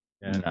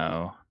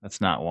No, that's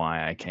not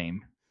why I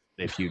came.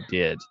 If you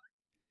did.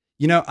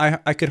 You know,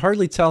 I could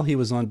hardly tell he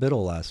was on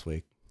Biddle last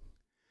week.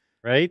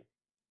 Right?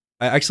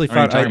 I actually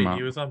found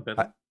He was on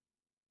Biddle.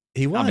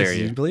 He was. dare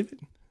you. You believe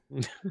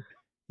it?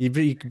 you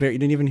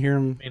didn't even hear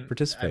him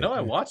participate. I know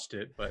I watched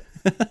it, but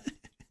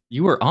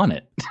You were on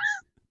it.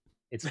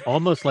 It's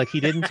almost like he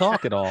didn't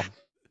talk at all.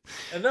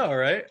 I know,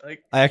 right?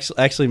 Like, I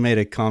actually made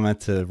a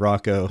comment to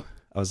Rocco.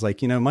 I was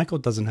like, you know, Michael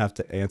doesn't have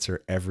to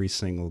answer every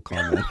single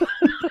comment.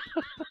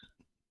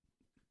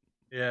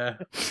 yeah,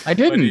 I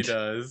didn't. But he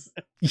does.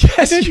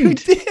 Yes, you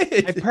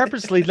did. I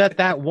purposely let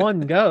that one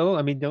go.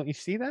 I mean, don't you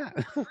see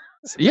that?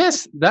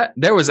 Yes, that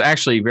there was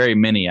actually very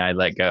many I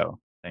let go.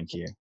 Thank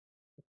you.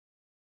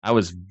 I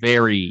was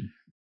very,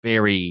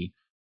 very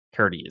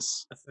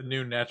courteous. That's the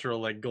new natural,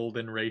 like,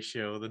 golden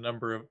ratio. The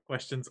number of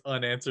questions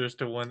unanswered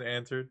to one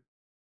answered.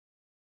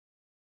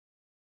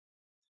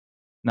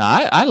 No,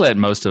 I let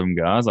most of them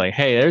go. I was like,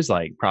 hey, there's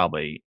like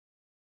probably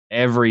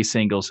every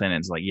single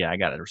sentence. Like, yeah, I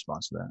got a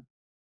response to that.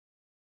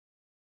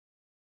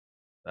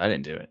 But I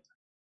didn't do it.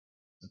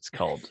 It's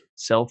called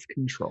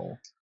self-control.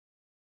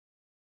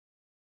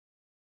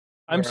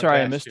 I'm sorry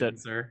I missed it.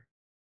 Sir.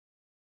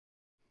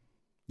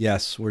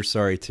 Yes, we're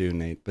sorry too,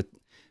 Nate. But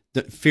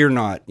fear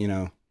not. You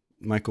know,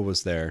 Michael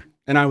was there,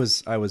 and I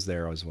was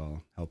there as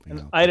well,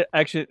 helping out.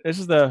 This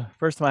is the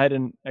first time I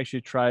didn't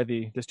actually try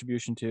the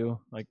distribution too.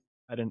 Like,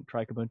 I didn't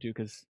try Kubuntu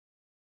because,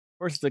 of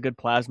course, it's a good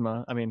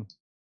plasma. I mean,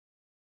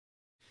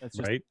 that's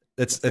just, right.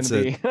 That's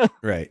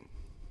right.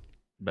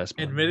 Best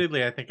part.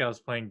 Admittedly, I think I was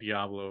playing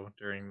Diablo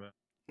during the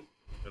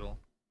middle.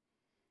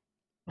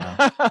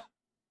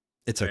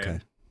 It's okay.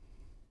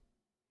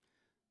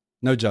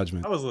 No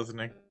judgment. I was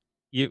listening.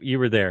 You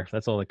were there.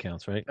 That's all that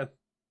counts, right?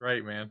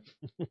 right, man.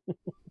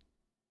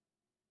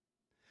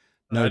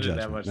 No I didn't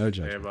have judgment. much No to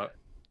say judgment. about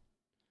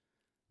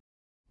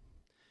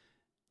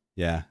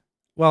Yeah.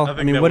 Well, I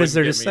nothing mean, that what is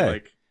wouldn't there to get me say?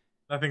 like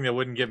nothing that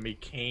wouldn't get me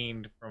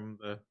caned from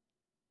the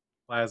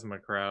plasma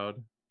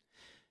crowd.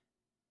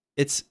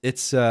 It's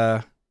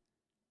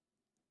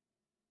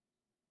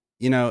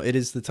you know, it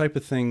is the type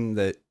of thing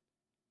that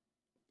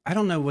I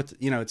don't know what,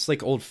 you know, it's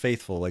like Old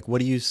Faithful. Like,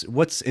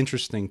 what's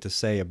interesting to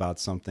say about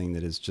something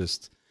that is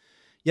just,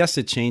 yes,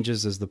 it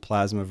changes as the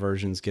plasma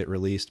versions get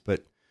released,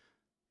 but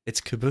it's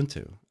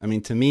Kubuntu. I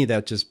mean, to me,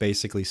 that just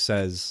basically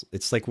says,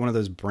 it's like one of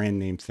those brand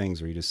name things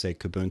where you just say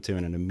Kubuntu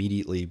and it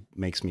immediately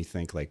makes me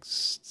think like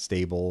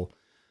stable,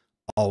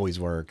 always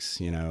works,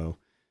 you know,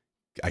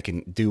 I can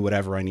do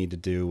whatever I need to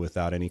do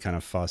without any kind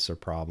of fuss or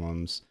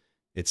problems.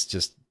 It's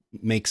just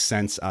makes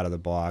sense out of the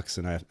box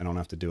and I don't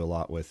have to do a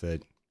lot with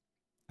it.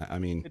 I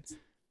mean,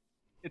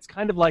 It's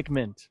kind of like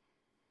Mint.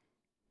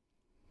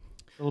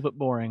 A little bit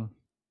boring.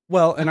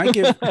 well, and I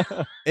give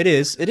it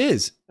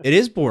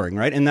is boring,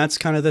 right? And that's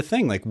kind of the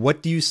thing. Like,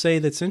 what do you say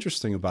that's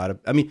interesting about it?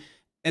 I mean,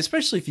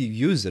 especially if you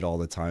use it all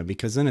the time,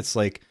 because then it's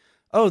like,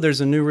 oh, there's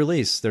a new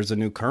release, there's a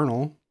new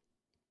kernel,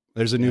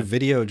 there's a new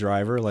video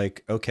driver.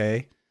 Like,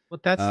 okay, Well,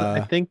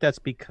 I think that's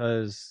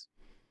because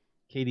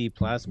KDE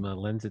Plasma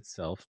lends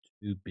itself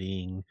to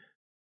being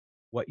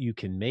what you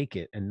can make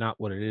it and not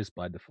what it is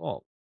by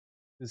default.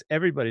 Because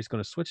everybody's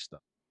going to switch stuff.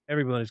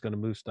 Everybody's going to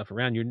move stuff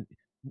around.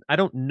 I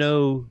don't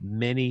know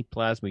many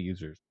Plasma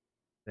users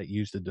that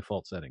use the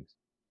default settings.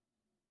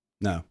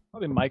 no,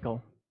 Probably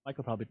Michael.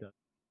 Michael probably does.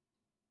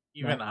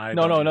 Even No. I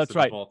No, don't no, use that's the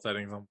right. default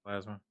settings on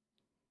plasma.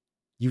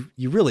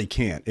 you really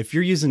can't. If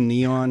you're using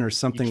Neon or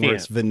something where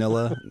it's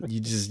vanilla, you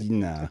just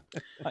nah.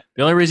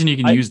 The only reason you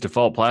can use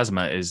default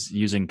Plasma is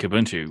using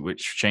Kubuntu,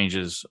 which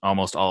changes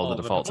almost all the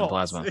defaults in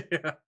Plasma.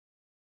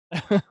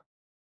 Yeah.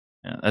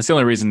 Yeah, that's the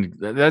only reason.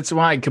 That's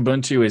why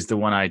Kubuntu is the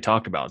one I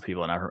talked about with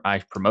people and I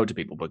promote to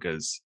people,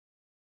 because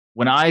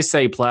when I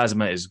say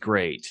Plasma is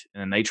great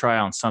and they try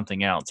on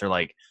something else, they're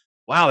like,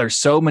 wow, there's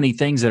so many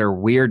things that are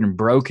weird and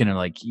broken. And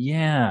like,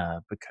 yeah,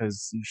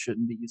 because you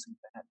shouldn't be using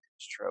that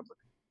distro.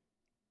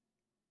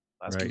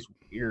 Plasma's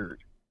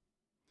weird.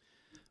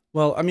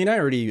 Well, I mean, I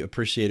already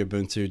appreciate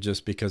Ubuntu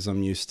just because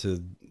I'm used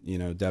to, you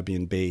know,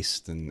 Debian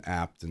based and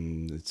apt,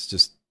 and it's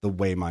just the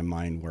way my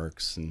mind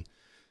works. And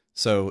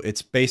so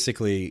it's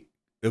basically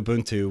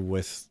Ubuntu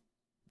with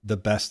the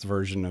best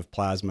version of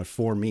Plasma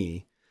for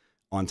me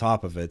on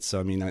top of it. So,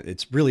 I mean,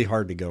 it's really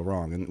hard to go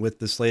wrong. And with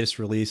this latest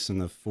release and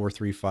the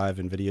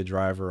 4.3.5 NVIDIA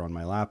driver on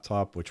my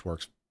laptop, which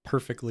works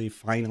perfectly,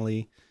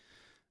 finally,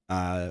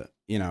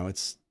 you know,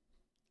 it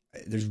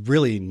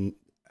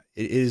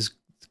is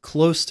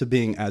close to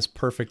being as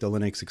perfect a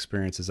Linux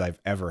experience as I've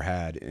ever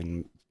had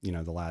in, you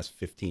know, the last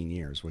 15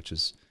 years, which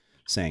is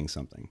saying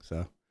something.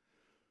 So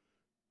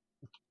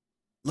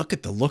look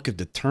at the look of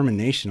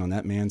determination on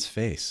that man's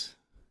face.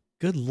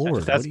 Good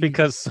Lord. That's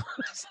because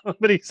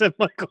somebody said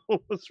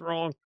Michael was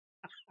wrong.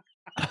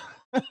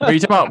 Are you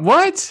talking about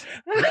what?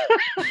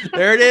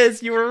 There it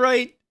is. You were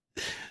right.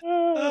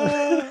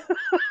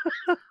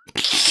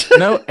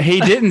 No, he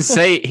didn't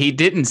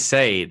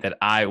say that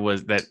I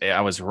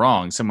was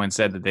wrong. Someone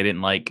said that they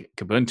didn't like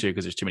Kubuntu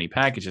because there's too many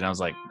packages. And I was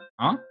like,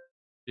 huh?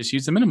 Just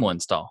use the minimal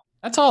install.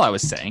 That's all I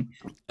was saying.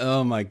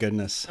 Oh my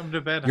goodness. Come to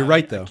bed. You're honey.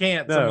 right, though. I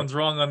can't. No. Someone's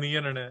wrong on the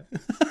internet.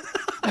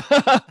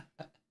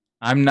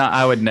 I'm not.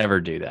 I would never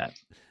do that.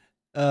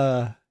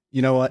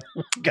 You know what?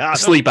 God,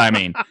 Sleep. I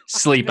mean.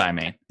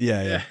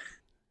 Yeah.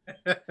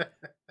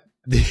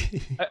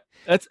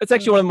 It's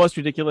actually one of the most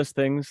ridiculous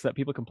things that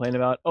people complain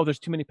about. Oh, there's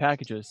too many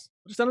packages.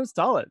 Just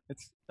uninstall it.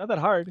 It's not that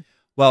hard.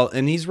 Well,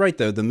 and he's right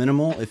though. The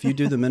minimal, if you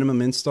do the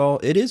minimum install,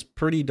 it is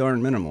pretty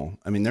darn minimal.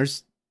 I mean,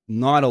 there's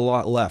not a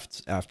lot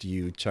left after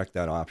you check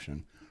that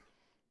option.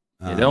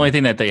 Yeah, the only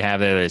thing that they have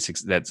there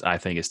that's I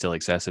think is still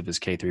excessive is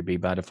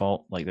K3B by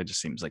default. Like that just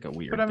seems like a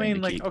weird. But I thing mean,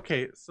 to like, keep.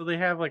 okay, so they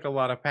have like a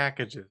lot of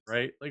packages,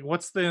 right? Like,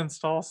 what's the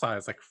install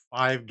size? Like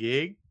 5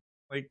 gig?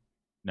 Like,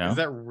 No, is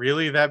that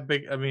really that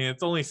big? I mean,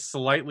 it's only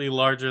slightly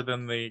larger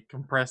than the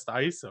compressed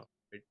ISO.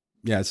 Like,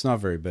 Yeah, it's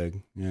not very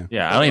big. Yeah.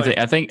 yeah, I but don't even like- think.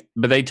 I think,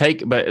 but they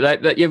take, but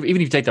even if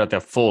you take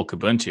the full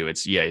Kubuntu,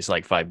 it's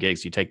like 5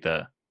 gigs. You take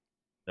the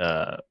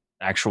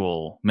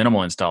actual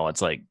minimal install,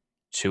 it's like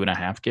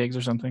 2.5 gigs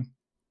or something.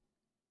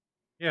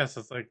 yeah, so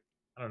it's like,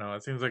 I don't know.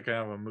 It seems like kind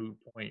of a moot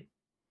point.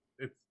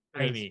 It's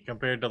tiny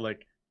compared to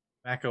like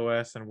Mac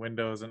OS and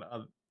Windows and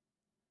other.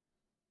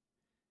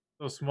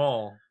 So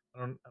small. I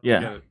don't Yeah.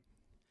 get it.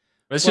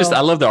 But it's just I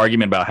love the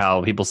argument about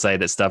how people say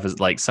that stuff is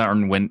like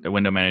certain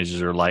window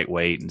managers are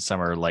lightweight and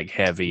some are like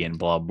heavy and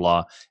blah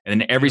blah, and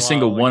then every Meanwhile,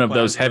 single like, one of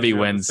those Plasma's heavy got the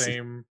ones,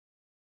 same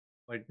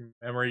like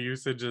memory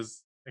usage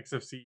as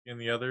XFCE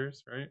and the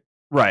others, right?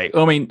 right?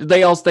 I mean,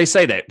 they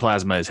say that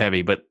Plasma is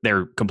heavy, but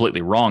they're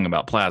completely wrong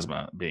about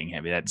Plasma being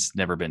heavy. That's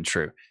never been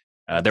true.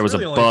 There was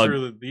It's a really only bug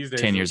true these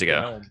days 10 with years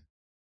ago. GNOME.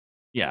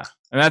 Yeah,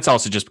 and that's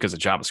also just because of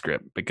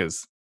JavaScript,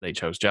 because they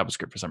chose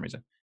JavaScript for some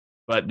reason.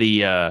 But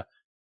the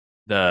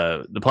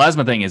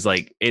Plasma thing is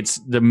like, it's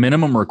the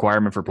minimum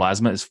requirement for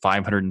Plasma is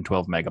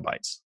 512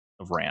 megabytes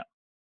of RAM.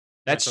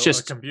 That's a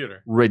just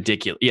computer.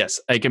 ridiculous. Yes,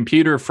 a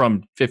computer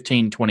from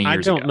 15, 20 I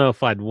years don't ago. know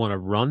if I'd want to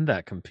run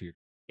that computer.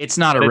 It's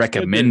not But a it's good that-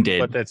 recommended.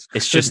 but that's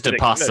It's good just that a it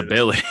could.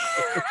 possibility.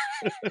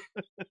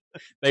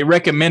 They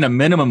recommend a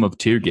minimum of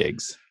 2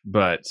 gigs,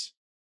 but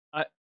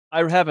I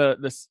have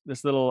this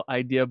little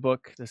idea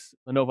book, this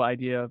Lenovo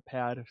Idea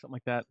Pad or something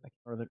like that. I can't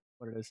remember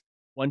what it is.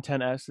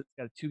 110S. It's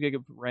got a 2 gig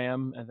of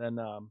RAM and then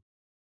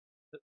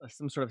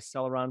some sort of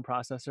Celeron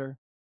processor,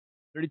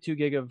 32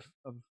 gig of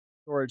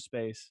storage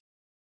space,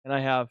 and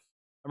I'm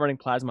running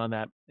Plasma on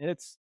that, and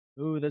it's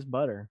smooth as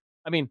butter.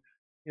 I mean,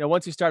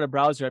 once you start a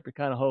browser up, you're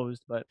kind of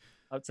hosed, but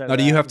outside Now, of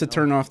do you that, have to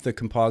turn off the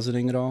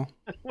compositing at all?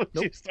 Once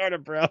you start a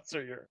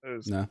browser, you're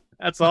host. No.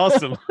 That's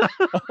awesome.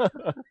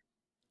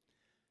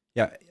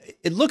 Yeah,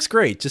 it looks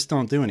great. Just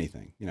don't do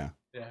anything. Yeah.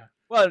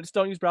 Well, just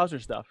don't use browser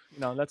stuff.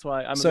 That's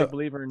why I'm a big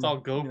believer in. It's all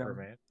Gopher,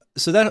 man.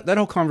 So that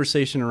whole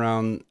conversation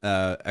around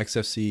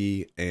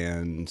XFC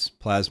and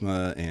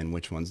Plasma and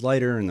which one's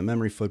lighter and the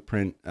memory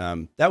footprint,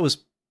 that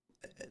was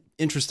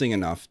interesting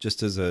enough,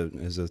 just as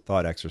a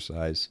thought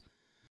exercise.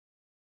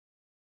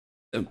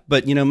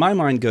 But my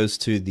mind goes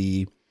to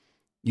the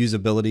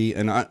usability,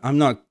 and I'm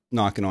not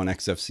knocking on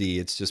XFC.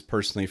 It's just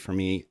personally for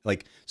me,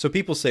 so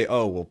people say,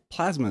 oh, well,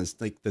 Plasma is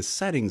like the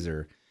settings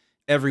are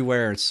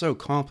everywhere. It's so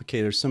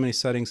complicated. There's so many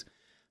settings.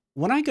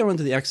 When I go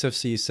into the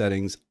XFC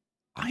settings,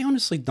 I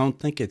honestly don't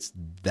think it's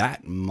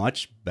that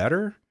much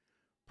better.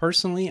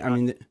 Personally, I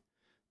mean,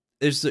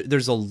 there's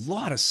a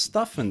lot of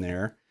stuff in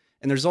there,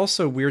 and there's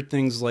also weird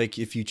things like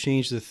if you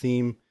change the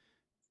theme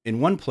in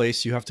one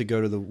place, you have to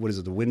go to the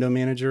window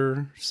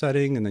manager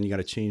setting, and then you got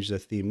to change the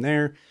theme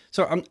there.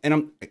 So I'm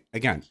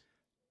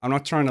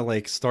not trying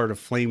to start a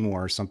flame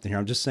war or something here.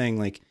 I'm just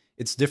saying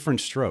it's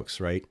different strokes,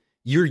 right?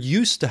 You're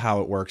used to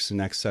how it works in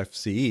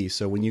XFCE.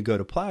 So when you go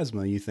to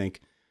Plasma, you think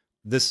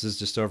this is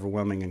just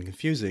overwhelming and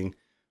confusing.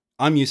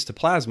 I'm used to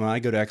Plasma. I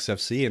go to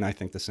XFCE and I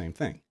think the same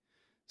thing.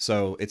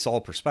 So it's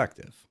all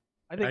perspective.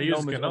 I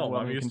use GNOME.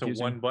 I'm used to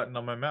one button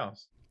on my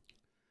mouse.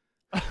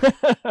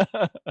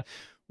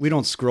 We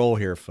don't scroll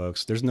here,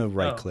 folks. There's no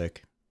right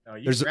click. No,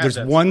 there's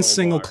one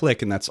single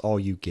click, and that's all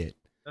you get.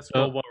 That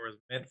scroll bar is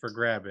meant for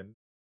grabbing.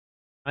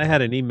 I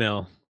had an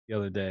email the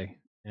other day,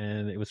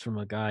 and it was from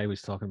a guy who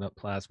was talking about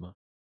Plasma,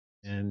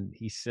 and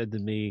he said to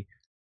me,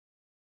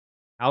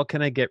 "How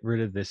can I get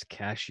rid of this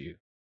cashew?"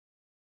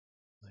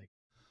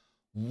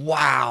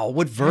 Wow,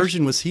 what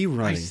version was he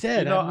running? I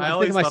said, I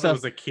always thought it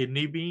was a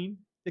kidney bean.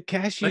 The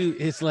cashew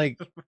is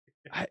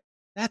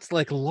that's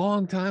a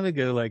long time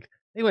ago.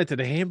 They went to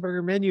the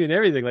hamburger menu and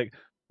everything.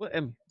 What?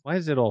 And why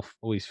is it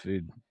always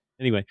food?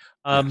 Anyway,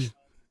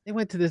 they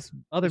went to this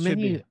other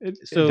menu. It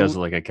does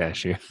look like a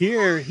cashew.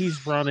 Here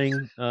he's running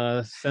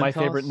CentOS, my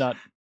favorite nut.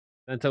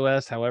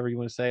 CentOS, however you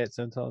want to say it,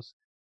 CentOS.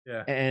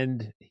 Yeah.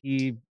 And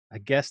I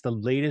guess the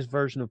latest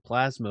version of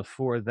Plasma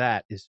for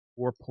that is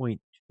 4.2.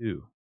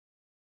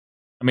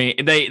 I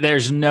mean,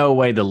 there's no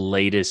way the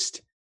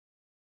latest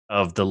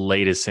of the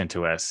latest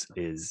CentOS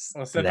is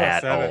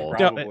that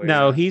old.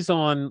 No, he's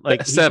on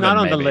he's 7, not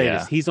on the maybe,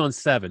 latest. Yeah. He's on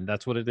 7.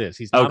 That's what it is.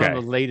 He's not on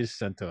the latest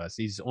CentOS.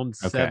 He's on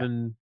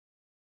 7,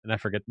 and I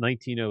forget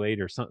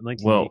 1908 or something.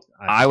 Well,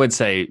 I would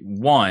say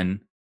 1.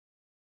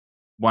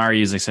 Why are you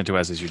using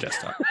CentOS as your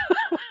desktop?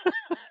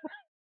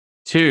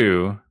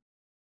 2.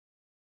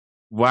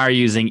 Why are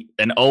you using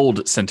an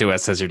old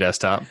CentOS as your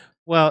desktop?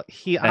 Well,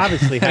 he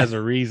obviously has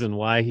a reason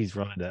why he's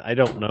running it. I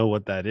don't know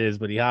what that is,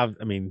 but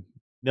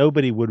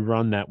nobody would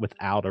run that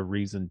without a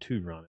reason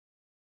to run it.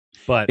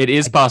 But it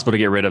is possible to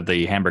get rid of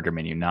the hamburger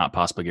menu, not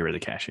possible to get rid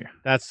of the cashier.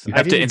 You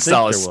have to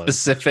install a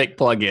specific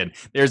plugin.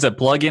 There's a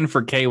plugin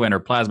for KWin or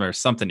Plasma or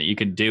something that you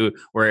can do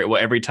where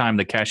every time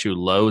the cashew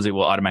loads, it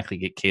will automatically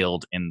get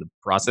killed in the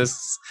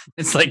process.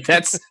 It's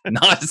that's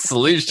not a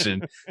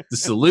solution. The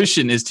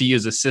solution is to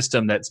use a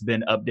system that's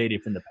been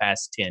updated from the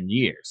past 10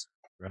 years.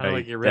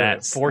 Right.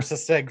 That's force a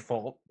seg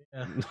fault.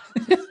 Yeah.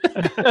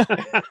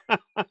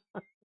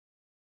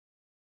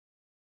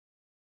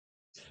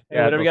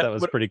 Yeah, I thought that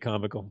was pretty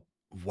comical.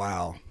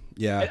 Wow.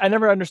 Yeah. I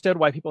never understood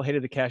why people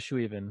hated the cashew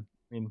even.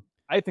 I mean,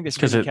 I think it's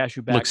because the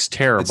cashew back. Looks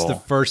terrible. It's the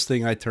first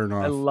thing I turn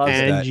off. I love it.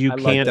 And you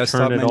can't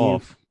turn it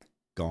off.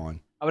 Gone.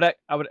 I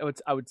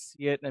would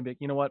see it and I'd be like,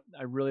 you know what?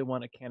 I really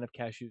want a can of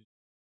cashews.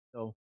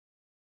 So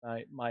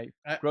my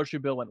grocery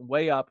bill went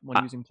way up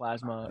when using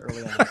Plasma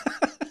early on.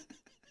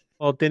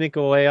 Well, didn't it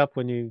go way up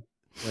when you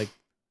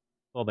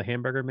saw the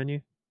hamburger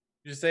menu?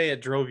 Did you say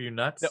it drove you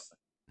nuts? No.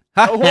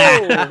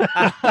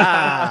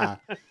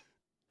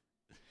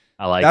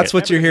 I like That's it.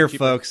 what you're here,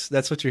 folks.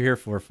 That's what you're here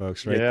for,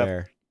 folks. Right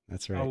there.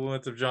 That's right.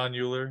 Compliments of John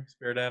Euler,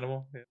 spirit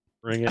animal. Yeah.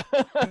 Bring it.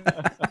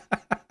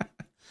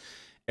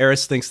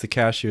 Eris thinks the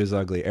cashew is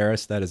ugly.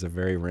 Eris, that is a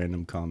very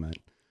random comment.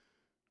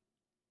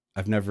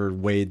 I've never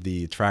weighed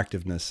the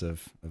attractiveness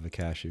of a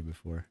cashew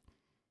before.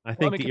 I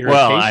think the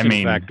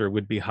irritation factor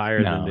would be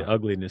higher than the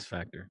ugliness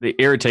factor. The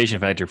irritation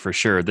factor for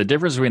sure. The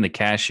difference between the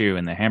cashew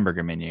and the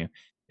hamburger menu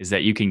is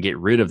that you can get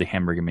rid of the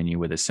hamburger menu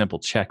with a simple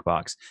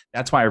checkbox.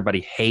 That's why everybody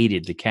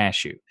hated the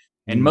cashew.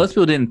 And most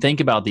people didn't think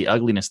about the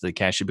ugliness of the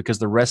cache because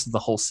the rest of the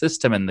whole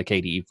system in the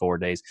KDE 4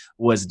 days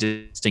was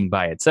distinct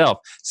by itself.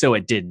 So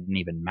it didn't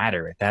even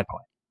matter at that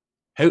point.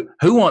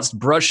 Who wants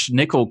brushed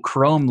nickel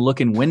chrome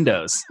looking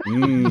windows?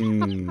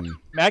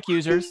 Mac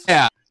users.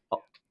 Yeah.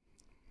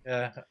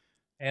 Yeah.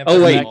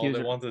 Oh, wait. All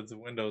that wants its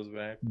Windows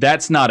back.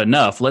 That's not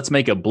enough. Let's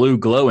make a blue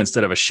glow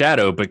instead of a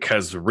shadow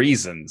because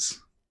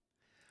reasons.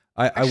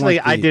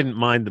 I didn't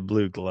mind the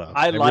blue glow.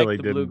 I like really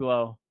the didn't. blue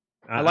glow.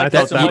 I like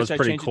thought that so that much was I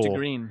pretty changed cool. it to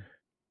green.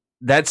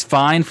 That's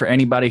fine for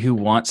anybody who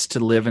wants to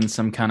live in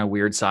some kind of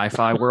weird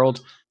sci-fi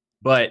world,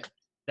 but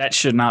that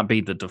should not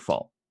be the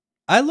default.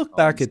 I look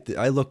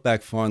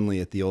back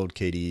fondly at the old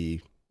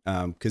KDE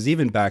because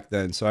even back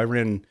then, so I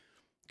ran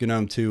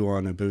GNOME 2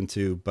 on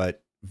Ubuntu,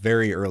 but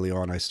very early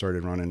on I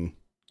started running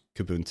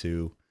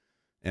Kubuntu,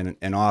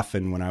 and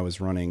often when I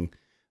was running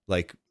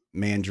like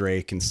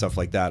Mandrake and stuff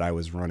like that, I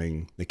was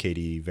running the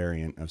KDE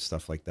variant of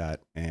stuff like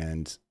that.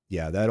 And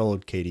yeah, that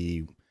old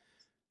KDE,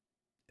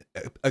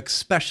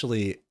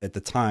 especially at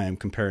the time,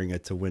 comparing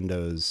it to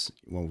Windows,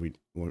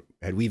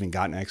 had we even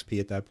gotten XP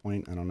at that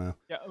point? I don't know.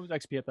 Yeah, it was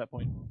XP at that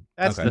point.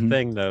 That's the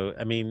thing, though.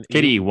 I mean,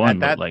 KDE 1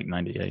 looked like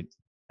 98.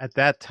 At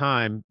that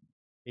time,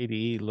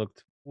 KDE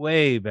looked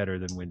way better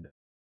than Windows.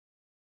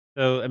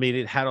 So, I mean,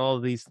 it had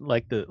all these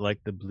like the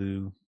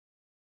blue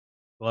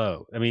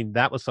glow. I mean,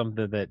 that was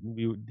something that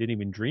we didn't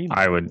even dream of.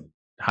 I would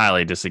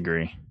highly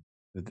disagree.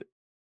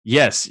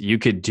 Yes, you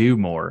could do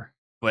more,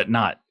 but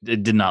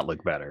it did not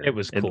look better. It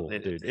was cool,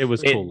 dude. It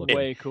was cool looking.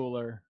 Way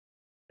cooler.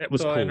 It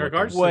was cool. In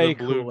regards way to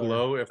the blue cooler.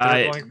 glow, if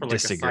they're going for like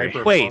disagree. a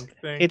cyberpunk Wait,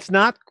 thing, it's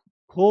not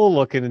cool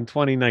looking in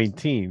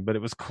 2019, but it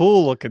was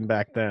cool looking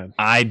back then.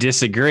 I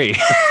disagree.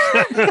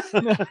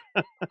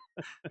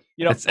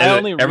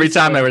 Every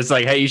time I was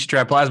like, "Hey, you should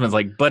try plasma," it's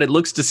like, "But it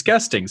looks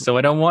disgusting, so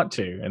I don't want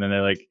to." And then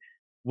they're like,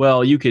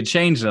 "Well, you could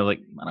change it." I'm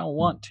like, "I don't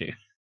want to."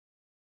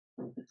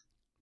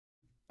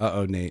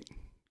 Uh-oh, Nate.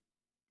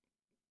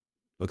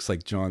 Looks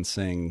like John's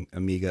saying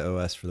Amiga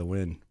OS for the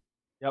win.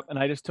 Yep, and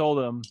I just told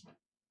him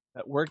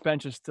that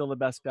Workbench is still the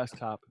best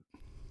desktop.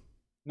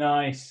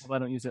 Nice. Well, I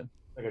don't use it.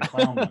 Like a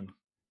clown one.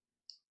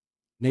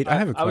 Nate, I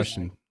have a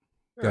question.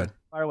 Sure, Go ahead.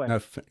 fire away. No,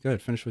 go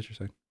ahead. Finish what you're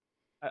saying.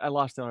 I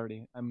lost it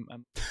already. I'm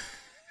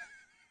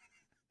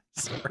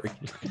Sorry.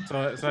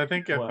 So I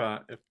think if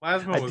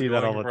Plasma was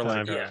going for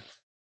like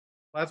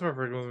Plasma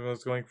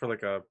was going for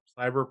like a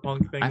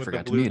cyberpunk thing with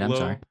the blue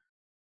glow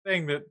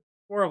thing, that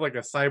more of like a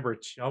cyber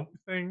chump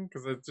thing,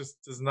 because it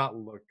just does not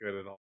look good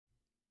at all.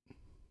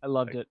 I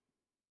loved it.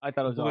 I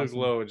thought it was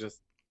blue awesome.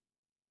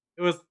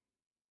 glow.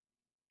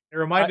 It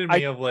reminded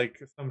me of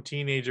like some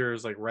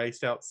teenagers like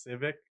riced out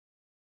Civic.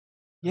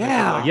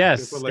 Yeah.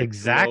 Yes,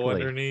 exactly.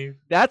 Underneath.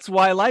 That's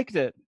why I liked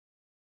it.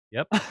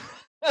 Yep.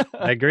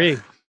 I agree.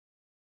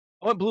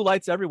 I want blue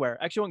lights everywhere.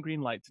 Actually, I want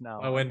green lights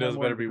now. My windows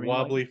better be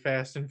wobbly,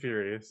 fast, and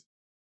furious.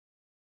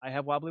 I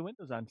have wobbly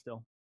windows on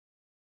still.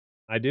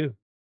 I do.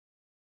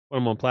 Put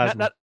them on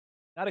plasma.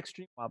 Not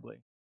extreme wobbly.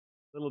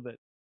 A little bit.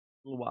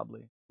 A little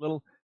wobbly.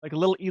 Like a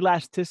little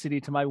elasticity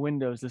to my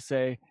windows to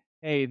say,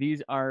 hey,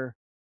 these are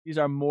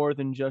more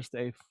than just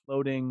a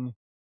floating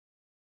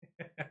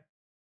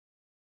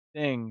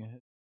thing.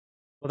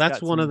 Well,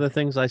 that's one of the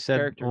things I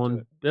said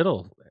on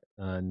Biddle,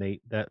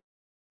 Nate, that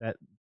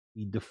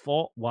the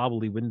default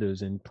wobbly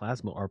windows in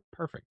Plasma are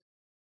perfect.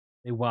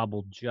 They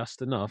wobble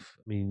just enough,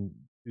 I mean,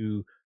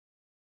 to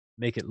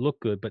make it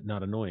look good, but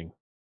not annoying.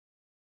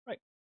 Right.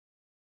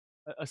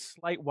 A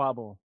slight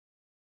wobble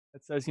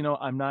that says,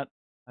 I'm not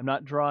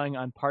drawing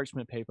on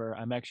parchment paper.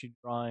 I'm actually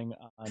drawing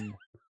on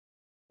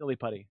silly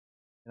putty.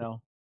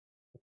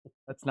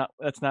 That's not.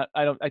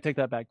 I take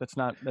that back.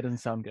 That doesn't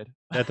sound good.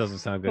 That doesn't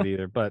sound good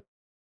either. But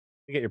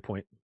I get your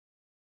point.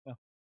 Yeah.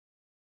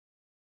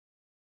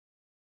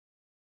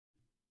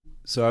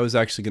 So I was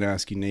actually going to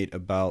ask you, Nate,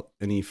 about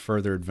any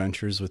further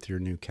adventures with your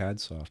new CAD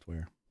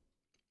software.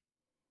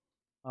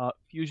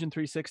 Fusion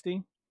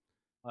 360.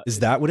 Is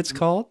that what it's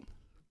called?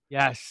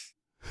 Yes.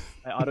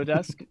 My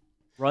Autodesk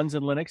runs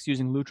in Linux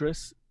using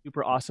Lutris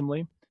super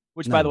awesomely.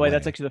 Which, by the way,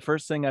 that's actually the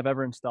first thing I've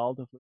ever installed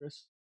with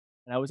Lutris.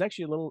 And I was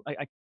actually a little.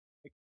 I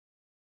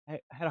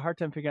had a hard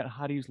time figuring out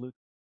how to use Lutris.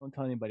 Don't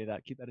tell anybody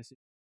that. Keep that a secret.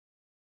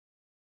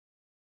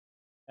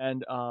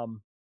 And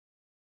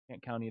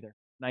can't count either.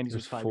 90s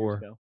was 5 years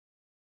ago.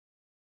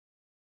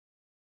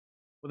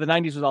 Well, the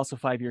 90s was also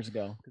 5 years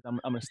ago, because I'm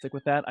going to stick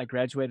with that. I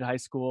graduated high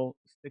school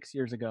 6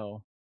 years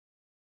ago.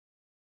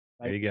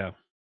 Right? There you go.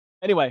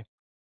 Anyway,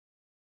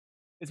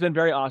 it's been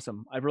very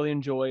awesome. I've really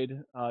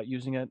enjoyed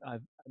using it.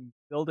 I'm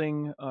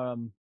building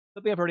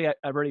something I've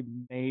already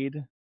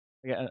made,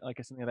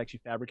 like something I've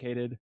actually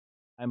fabricated.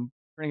 I'm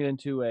turning it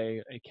into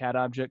a CAD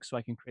object so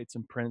I can create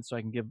some prints, so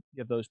I can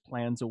give those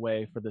plans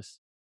away for this.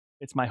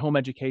 It's my home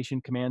education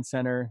command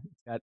center.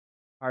 It's got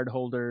card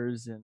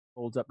holders and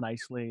folds up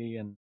nicely.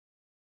 And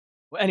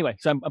well, anyway,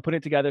 so I'm putting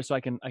it together so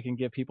I can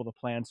give people the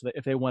plan, so that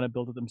if they want to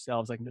build it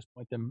themselves, I can just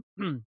point them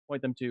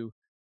to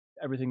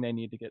everything they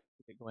need to get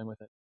going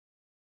with it.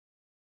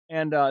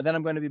 And then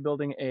I'm going to be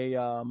building a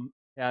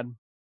CAD,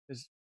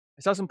 because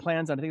I saw some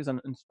plans on, I think it was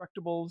on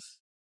Instructables,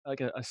 like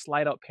a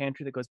slide out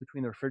pantry that goes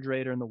between the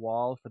refrigerator and the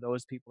wall for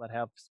those people that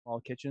have small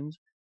kitchens.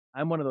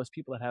 I'm one of those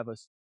people that have a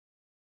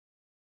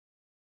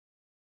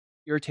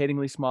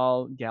irritatingly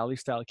small galley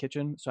style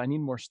kitchen, so I need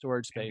more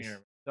storage space.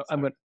 So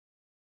I'm going.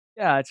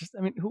 Yeah, it's just.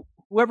 I mean,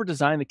 whoever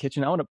designed the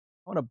kitchen, I want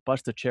to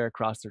bust a chair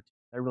across their teeth.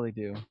 I really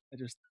do. I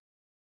just.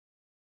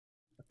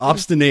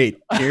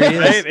 Obstinate. Here he is.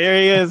 Right,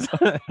 there he is.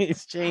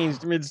 He's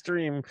changed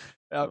midstream.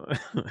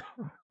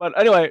 But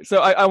anyway,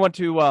 so I want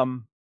to.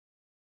 I'm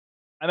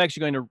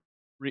actually going to.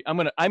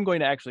 I'm going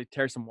to actually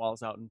tear some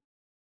walls out,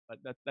 but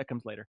that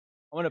comes later.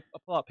 I want to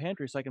pull out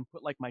pantry so I can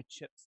put like my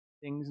chips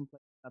things in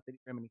place. Not that you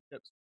very many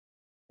chips.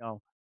 You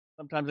know,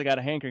 sometimes I got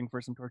a hankering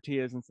for some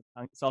tortillas and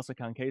some salsa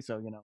con queso.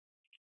 You know.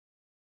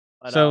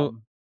 But, So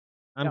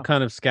I'm yeah.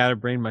 kind of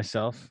scatterbrained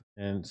myself,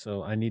 and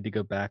so I need to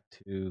go back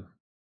to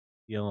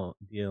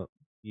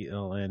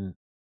DLN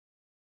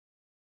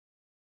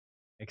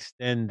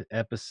extend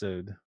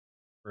episode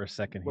for a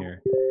second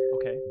here.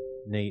 Okay.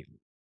 Nate,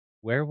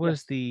 where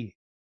was the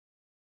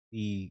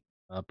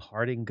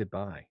parting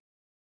goodbye?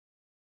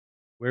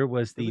 Where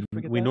was Did we the?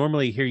 forget We that?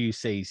 normally hear you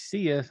say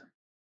 "see ya,"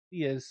 "see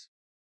yas."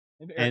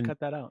 Maybe Eric And cut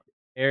that out.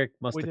 Eric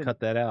must We have didn't. cut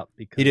that out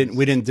because He didn't.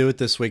 We didn't do it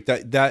this week.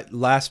 That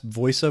last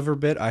voiceover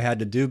bit I had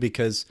to do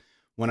because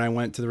when I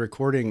went to the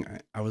recording,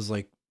 I was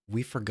like,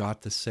 we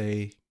forgot to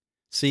say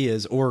 "see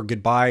yas" or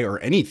 "goodbye" or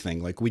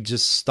anything. Like we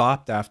just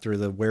stopped after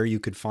the "where you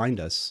could find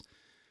us,"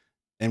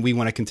 and we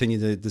want to continue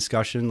the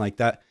discussion like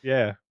that.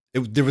 Yeah.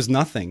 There was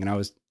nothing, and I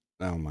was,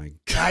 oh my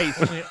god.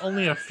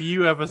 Only a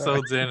few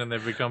episodes in, and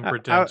they've become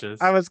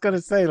pretentious. I was gonna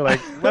say, like,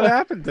 what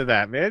happened to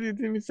that, man? You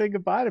didn't even say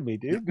goodbye to me,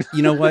 dude.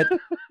 You know what? It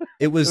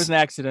It was was an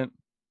accident.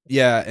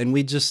 Yeah, and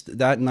we just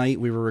that night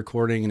we were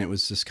recording, and it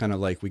was just kind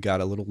of like we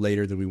got a little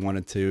later than we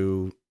wanted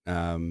to.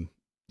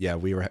 Yeah,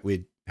 we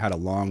had a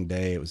long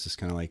day. It was just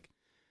kind of like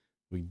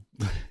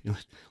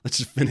let's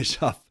just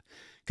finish up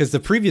because the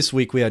previous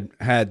week we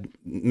had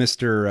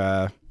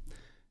Mr.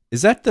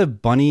 Is that the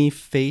bunny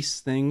face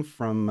thing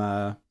from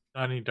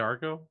Donnie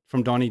Darko?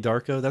 From Donnie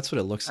Darko? That's what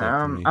it looks like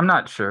to me. I'm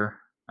not sure.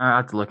 I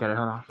have to look at it.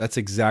 Hold on. That's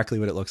exactly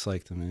what it looks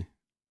like to me.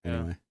 Yeah.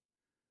 Anyway,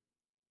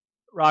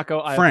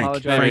 Rocco, I Frank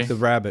apologize. the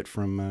rabbit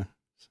from.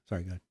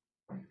 Sorry, go ahead.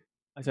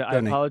 I said Go I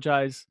ahead, Nate.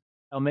 apologize.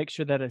 I'll make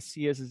sure that a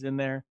CS is in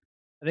there.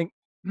 I think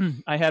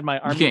I had my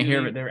army. You can't hear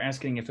duty- it. They were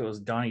asking if it was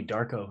Donnie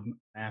Darko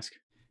mask.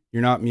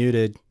 You're not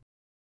muted.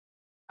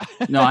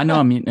 No, I know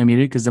I'm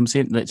muted because I'm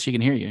saying that she can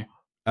hear you.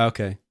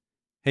 Okay.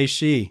 Hey,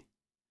 she.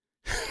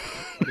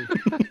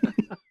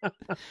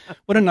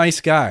 What a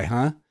nice guy,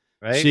 huh?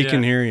 Right? She Yeah.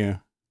 can hear you.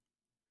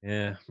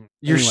 Yeah.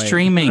 You're Anyway.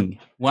 streaming.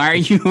 Why are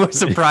you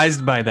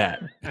surprised by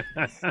that?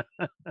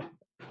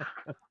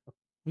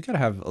 We got to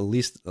have at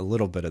least a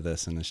little bit of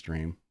this in the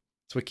stream.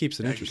 That's what keeps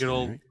it Yeah, interesting, good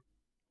old right?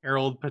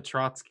 Harold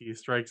Petrotsky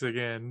strikes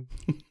again.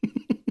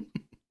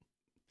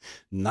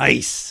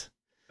 Nice.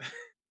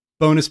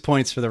 Bonus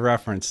points for the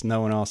reference.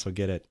 No one else will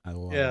get it. I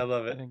love Yeah, I it.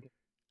 love I it. think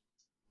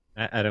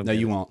No, I don't. get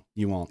you it. won't.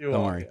 You won't. You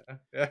Don't won't, worry.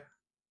 Yeah.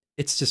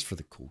 It's just for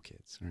the cool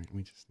kids, all right?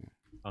 We just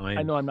Fine.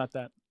 I know I'm not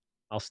that.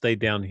 I'll stay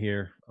down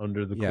here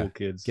under the Yeah, cool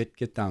kids.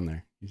 get down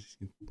there. This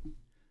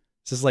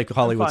is like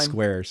Hollywood fine.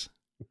 Squares.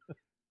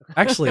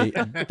 Actually,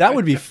 that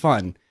would be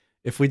fun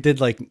if we did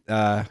like.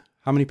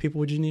 How many people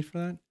would you need for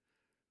that?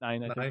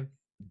 9. I think.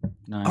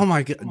 9. No. Oh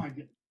my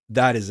god,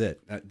 that is it.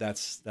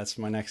 That's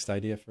my next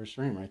idea for a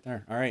stream right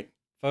there. All right,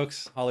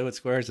 folks, Hollywood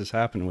Squares is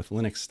happening with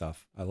Linux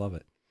stuff. I love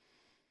it.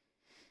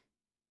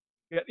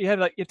 You have you have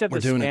to have We're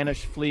the doing it.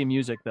 Spanish flea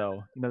music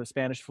though. You know the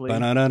Spanish flea.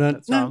 Ba-na-na-na,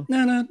 that song?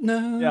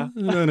 na-na-na,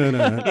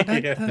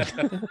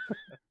 na-na-na.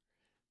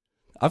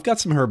 I've got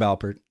some Herb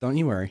Alpert. Don't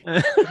you worry.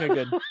 Okay,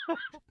 good.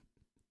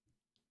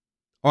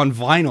 On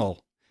vinyl.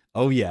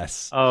 Oh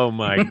yes. Oh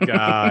my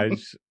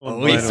gosh.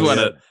 Oh, He's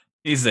vinyl,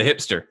 he's a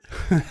hipster.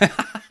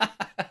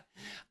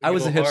 I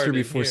was a Go hard hipster in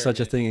before here. such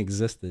a thing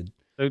existed.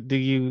 So do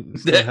you?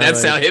 still have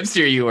That's a- how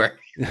hipster you were.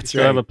 That's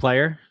Still have right. a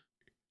player?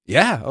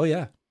 Yeah. Oh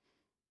yeah.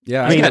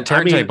 Yeah. I I mean, got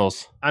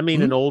turntables. I mean,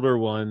 Hmm? an older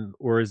one,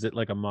 or is it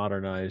like a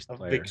modernized A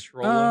player? big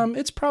Stroller.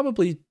 It's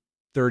probably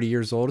 30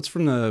 years old. It's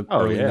from the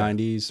Oh, early yeah.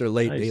 90s or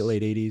late Nice.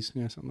 80s.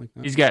 Yeah, something like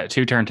that. He's got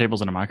 2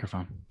 turntables and a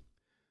microphone.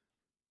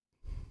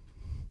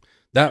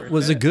 That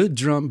was a good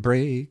drum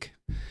break.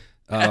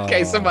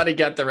 Okay, Oh, somebody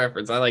got the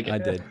reference. I like it. I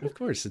did. Of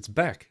course, it's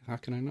Beck. How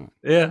can I not?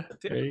 Yeah.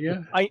 There you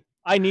go.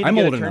 I need to I'm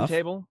get old a enough.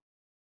 turntable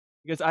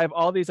because I have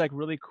all these like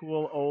really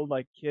cool old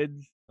like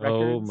kids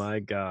records Oh my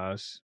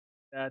gosh.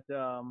 that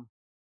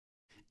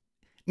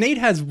Nate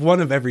has one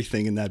of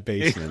everything in that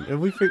basement. Have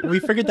we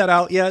figured that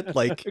out yet?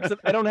 Like,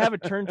 except I don't have a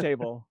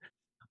turntable.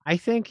 I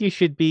think you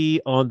should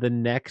be on the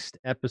next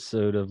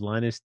episode of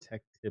Linus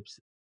Tech Tips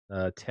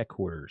Tech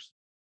Hoarders.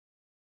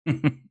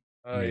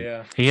 Oh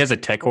yeah. He has a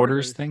tech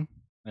orders thing.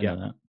 I know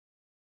that.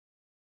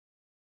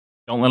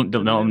 Don't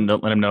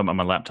let him know about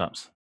my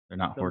laptops. They're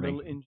not The hoarding.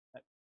 little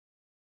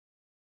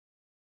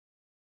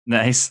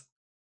Nice.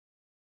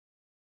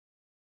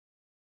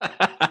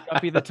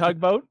 Scuffy the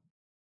tugboat.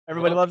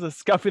 Everybody loves a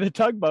Scuffy the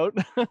tugboat.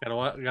 Gotta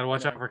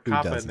watch out for Who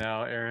Kappa doesn't?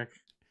 now, Eric.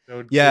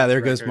 yeah,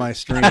 there goes my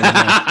stream. All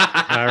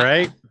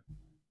right.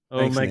 Oh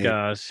Thanks, my Nate.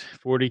 gosh,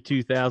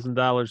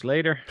 $42,000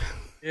 later.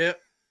 Yep.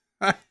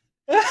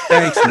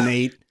 Thanks,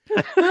 Nate.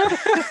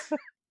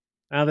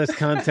 Now this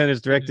content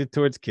is directed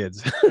towards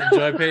kids.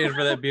 Enjoy paying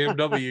for that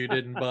BMW you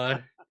didn't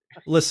buy.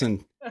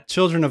 Listen,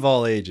 children of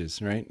all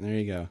ages, right? There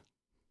you go.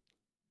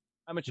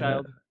 I'm a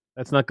child.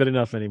 That's not good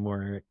enough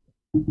anymore, Eric.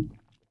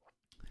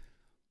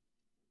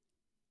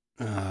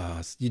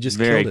 You just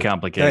Very killed it.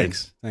 complicated.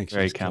 Thanks.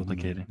 Very You just killed it.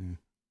 complicated. Yeah.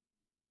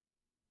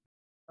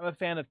 I'm a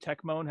fan of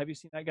Techmoan. Have you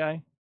seen that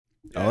guy?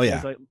 Oh He's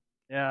yeah, like,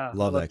 yeah,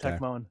 Love I that guy.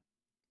 Techmoan.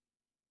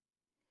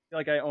 I feel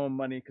like I owe him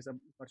money because as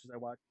much as I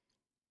watch,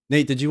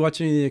 Nate, did you watch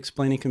any of the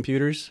Explaining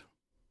Computers?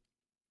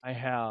 I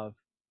have.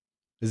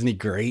 Isn't he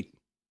great?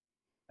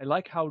 I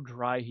like how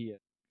dry he is.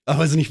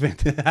 Oh, isn't he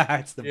fantastic?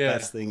 It's the Yeah.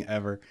 best thing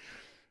ever.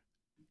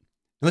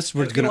 Unless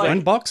we're I going to feel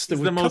like unbox He's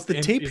we the cut most,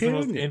 the tape he's here. the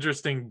most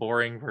interesting,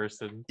 boring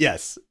person.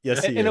 Yes, he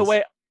is. In a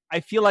way, I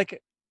feel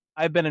like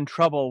I've been in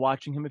trouble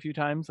watching him a few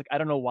times. Like I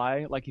don't know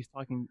why. Like he's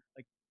talking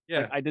like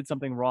Yeah, I did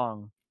something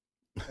wrong.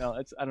 You know,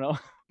 it's I don't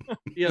know.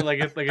 yeah, like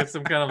it's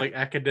some kind of like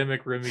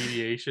academic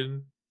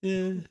remediation.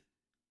 Yeah.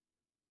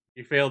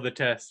 You failed the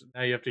test.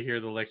 Now you have to hear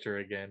the lecture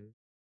again.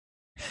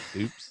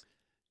 Oops.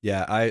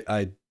 Yeah,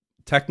 I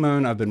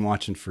Techmoan I've been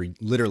watching for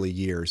literally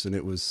years, and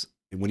it was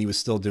when he was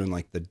still doing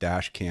like the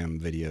dash cam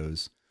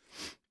videos.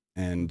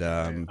 And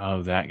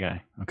Oh, that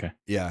guy. Okay.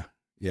 yeah.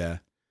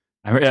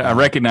 I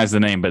recognize the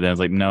name, but then I was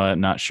like, no,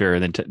 I'm not sure.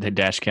 Then the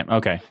dash cam.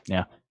 Okay.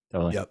 Yeah,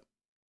 totally. Yep.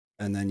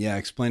 And then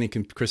Explaining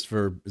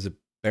Christopher, is it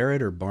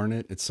Barrett or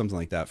Barnett? It's something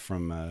like that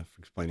from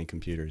Explaining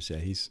Computers. Yeah,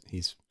 he's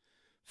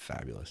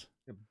fabulous.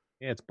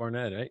 Yeah, it's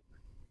Barnett, right?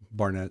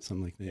 Barnett,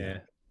 something like that. Yeah.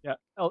 Yeah,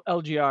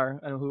 LGR.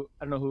 I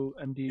don't know who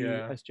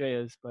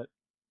MDSJ is, but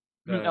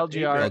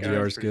LGR.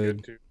 LGR is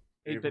good. too.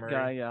 8-bit Murray.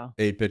 guy. Yeah.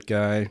 8-bit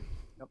guy.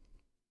 Yep.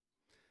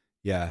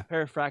 Yeah.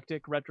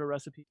 Paraphractic retro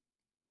recipe.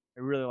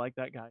 I really like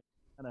that guy.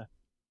 Kind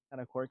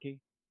of quirky.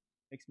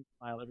 Makes me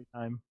smile every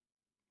time.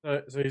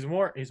 So he's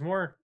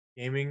more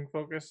gaming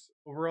focused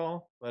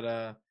overall,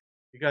 but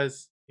you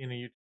guys in a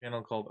YouTube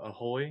channel called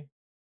Ahoy.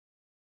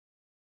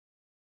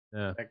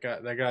 Yeah.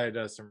 That guy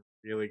does some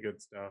really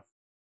good stuff.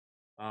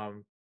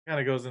 Kind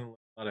of goes into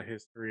a lot of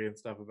history and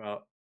stuff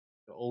about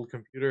the old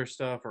computer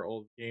stuff or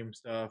old game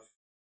stuff.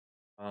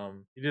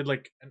 He did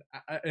like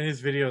and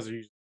his videos are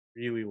usually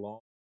really long.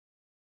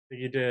 I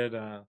think he did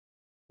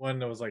one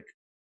that was like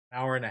an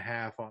hour and a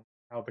half on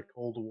how the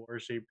Cold War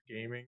shaped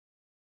gaming.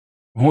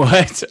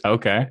 What?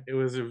 Okay. It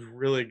was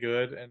really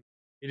good, and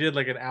he did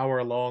like an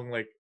hour long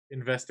like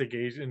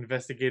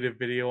investigative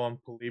video on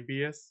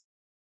Polybius.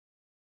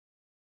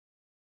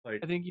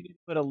 Like I think you need to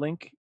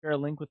share a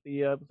link with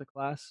the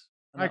class.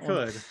 on I that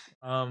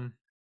one.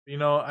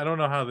 could, I don't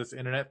know how this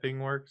internet thing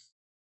works.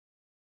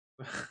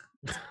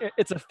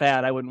 It's a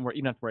fad. I wouldn't worry.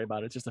 You don't have to worry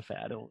about it. It's just a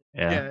fad.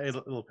 Yeah.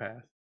 It'll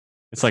pass.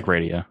 It's like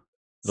radio.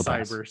 It'll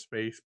pass.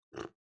 Cyberspace.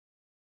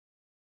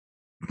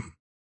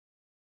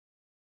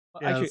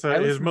 Well, Yeah, actually, so I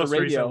his listened to most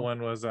radio. recent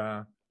one was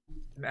an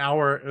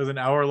hour. It was an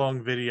hour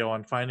long video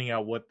on finding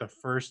out what the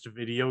first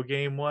video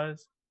game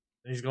was.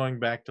 And he's going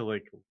back to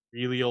like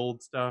really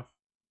old stuff.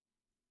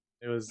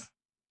 It was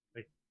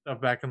like stuff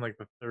back in like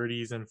the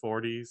 30s and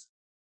 40s.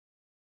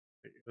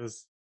 It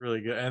was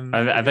really good, and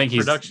I think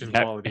his production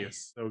quality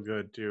is so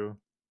good too.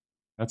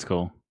 That's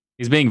cool.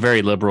 He's being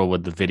very liberal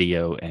with the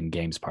video and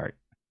games part.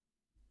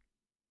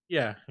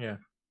 Yeah.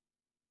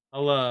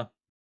 I'll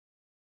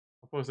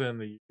post it in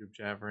the YouTube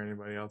chat for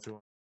anybody else who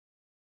wants.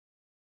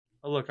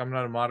 Oh look, I'm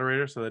not a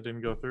moderator, so that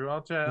didn't go through.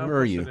 I'll chat. I'll Where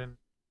are post you? it in.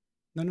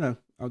 No.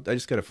 I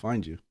just got to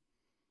find you.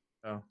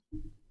 Oh.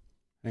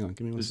 Hang on,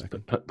 give me one Just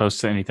second.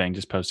 post anything.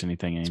 Just post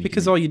anything. It's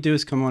because all you do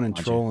is come on and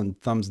Watch troll and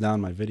thumbs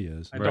down my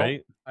videos.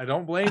 I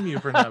don't blame you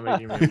for not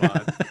making me a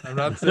mod. I'm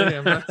not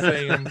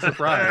saying I'm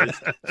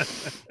surprised.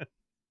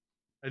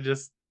 I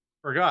just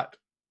forgot.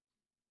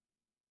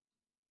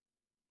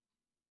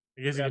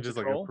 I guess you can just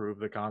like troll? approve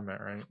the comment,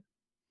 right?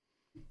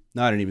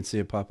 No, I didn't even see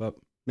it pop up.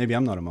 Maybe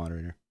I'm not a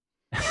moderator.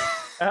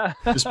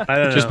 Just I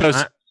don't just know.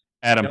 post.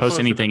 Adam, Yeah, post post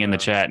it anything in in the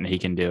the- chat, and he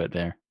can do it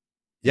there.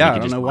 Yeah, He I can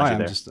don't just know mod why. you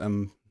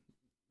there.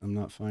 I'm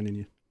not finding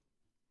you.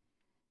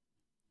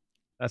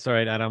 That's all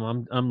right,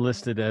 Adam. I'm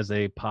listed as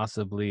a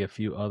possibly a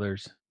few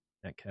others in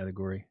that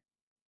category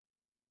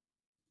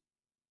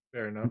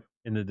Fair enough.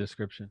 in the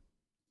description.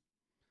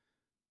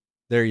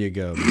 There you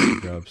go, Mr.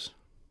 Grubbs.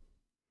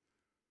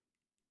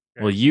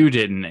 Okay. Well, you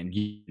didn't, and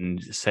you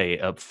didn't say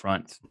up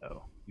front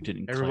though. You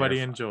didn't. Everybody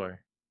clarify. enjoy.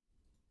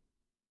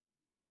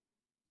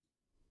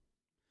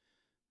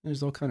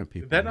 There's all kind of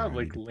people. Did that in there not I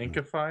like need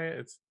to put. linkify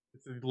it?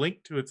 It's a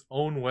link to its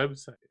own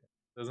website.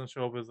 It doesn't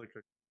show up as like a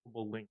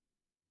clickable link.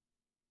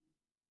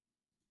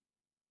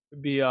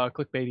 It'd be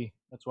clickbaity.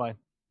 That's why.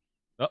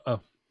 Uh-oh.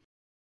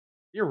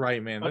 You're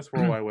right, man. This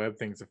World Wide Web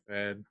thing's a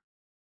fad.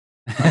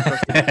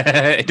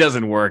 It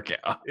doesn't work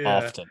Yeah.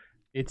 often.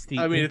 It's the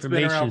I mean, it's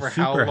been around information for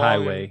how long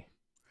superhighway.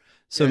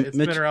 So It's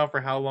Mitch, been around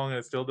for how long and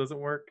it still doesn't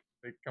work?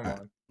 Like, come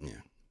on.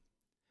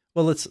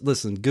 well, let's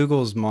listen.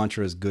 Google's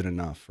mantra is good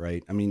enough,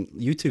 right? I mean,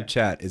 YouTube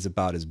chat is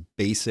about as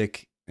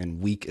basic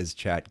and weak as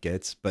chat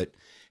gets. But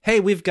hey,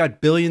 we've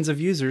got billions of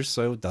users,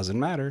 so it doesn't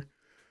matter.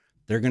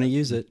 They're going to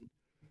use it.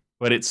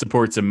 But it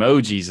supports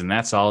emojis, and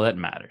that's all that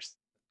matters.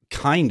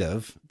 Kind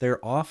of.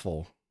 They're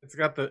awful. It's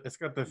got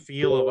the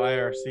feel of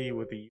IRC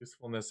with the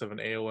usefulness of an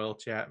AOL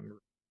chat.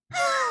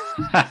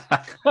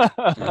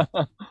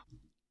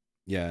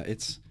 Yeah,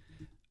 it's.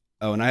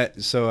 Oh, and I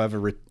have a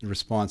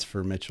response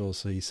for Mitchell.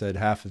 So he said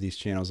half of these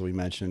channels that we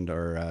mentioned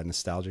are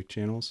nostalgic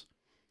channels.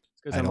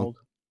 Because I'm old.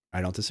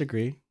 I don't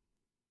disagree.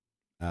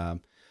 But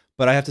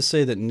I have to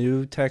say that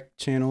new tech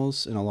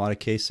channels, in a lot of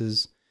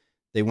cases,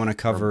 they want to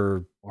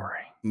cover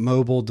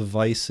mobile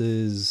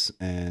devices,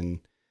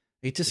 and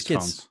it just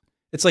gets.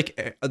 It's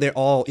like they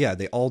all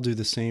do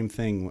the same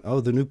thing.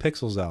 Oh, the new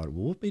Pixel's out.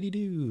 Whoopity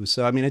doo.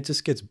 So I mean, it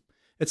just gets.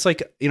 It's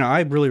like, you know,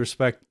 I really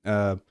respect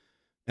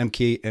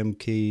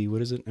MK.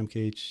 What is it?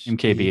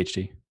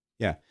 MKBHD.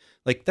 Yeah,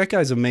 like that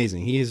guy's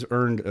amazing. He has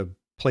earned a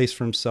place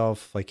for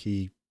himself. Like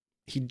he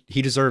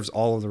deserves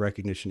all of the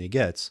recognition he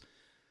gets.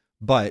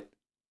 But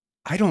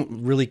I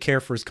don't really care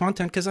for his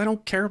content because I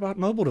don't care about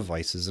mobile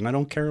devices, and I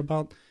don't care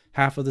about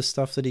half of the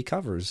stuff that he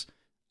covers.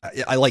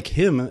 I like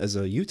him as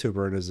a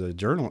YouTuber and as a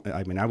journalist.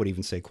 I mean, I would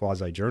even say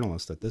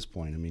quasi-journalist at this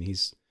point. I mean,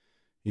 he's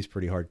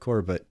pretty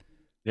hardcore, but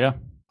yeah,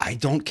 I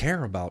don't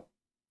care about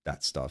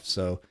that stuff.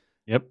 So,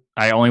 yep,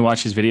 I only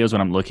watch his videos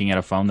when I'm looking at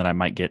a phone that I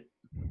might get.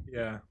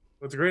 Yeah,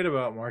 what's great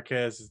about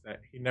Marquez is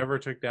that he never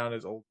took down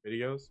his old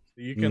videos,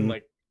 so you can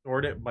like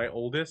sort it by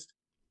oldest.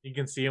 You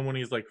can see him when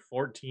he's like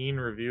 14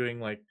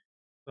 reviewing like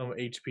some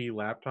HP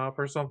laptop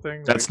or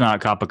something. That's not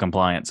COPPA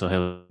compliant, so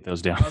he'll take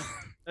those down.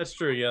 That's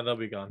true. Yeah, they'll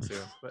be gone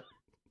soon, but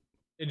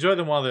enjoy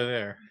them while they're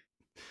there.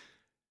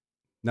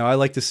 No, I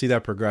like to see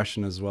that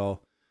progression as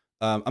well.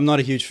 I'm not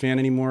a huge fan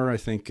anymore. I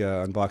think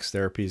Unbox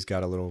Therapy's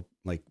got a little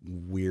like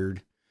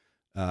weird.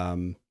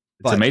 It's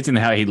amazing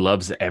how he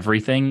loves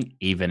everything,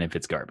 even if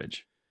it's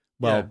garbage.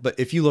 Well, Yeah. But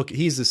if you look,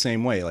 he's the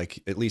same way.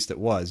 Like, at least it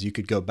was. You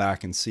could go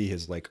back and see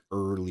his like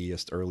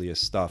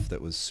earliest stuff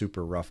that was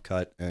super rough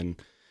cut, and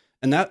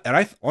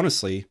I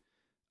honestly,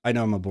 I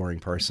know I'm a boring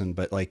person,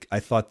 but like I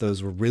thought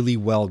those were really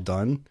well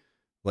done.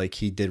 Like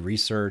he did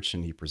research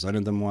and he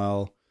presented them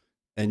well,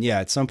 and yeah,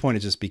 at some point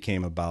it just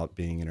became about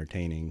being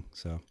entertaining.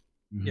 So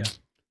Yeah.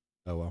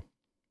 Oh well.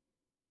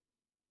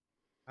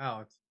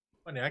 Wow, it's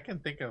funny. I can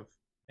think of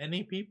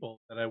many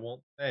people that I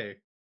won't say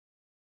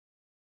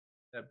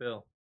that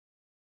bill.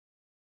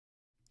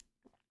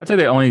 I'd say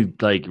the only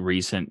like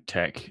recent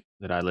tech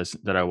that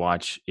I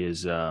watch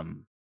is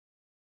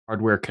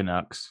Hardware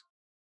Canucks.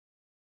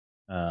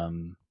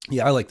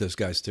 Yeah, I like those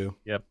guys too.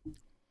 Yep.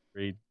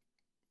 Agreed.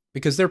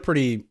 Because they're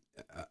pretty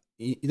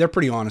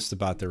honest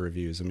about their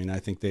reviews. I mean, I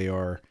think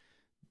they're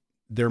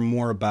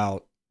more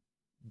about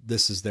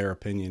this is their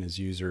opinion as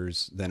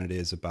users than it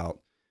is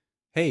about,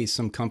 hey,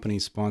 some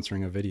company's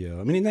sponsoring a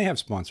video. I mean, they have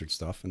sponsored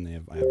stuff and they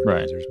have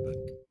advertisers, but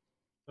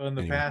So in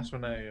the anyway. past,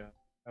 when I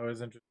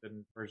was interested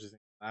in purchasing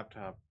a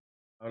laptop,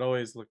 I would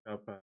always look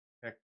up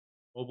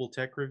mobile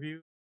tech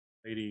review.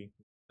 Lady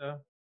Lisa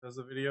does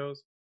the videos.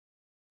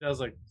 She does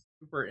like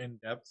super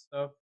in-depth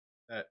stuff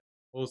that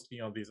most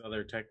these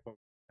other tech folks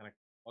kind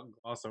of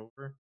gloss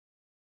over.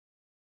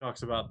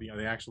 Talks about the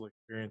actual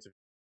experience of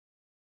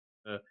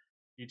the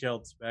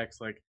detailed specs,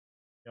 like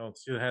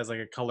she has like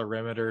a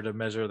colorimeter to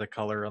measure the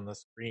color on the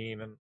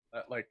screen, and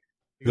that like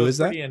it Who goes is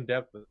that? pretty in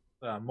depth.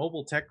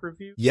 Mobile tech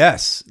review.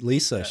 Yes,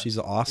 Lisa. Yeah. She's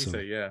awesome.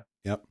 Lisa, yeah.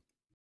 Yep.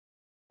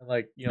 And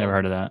like never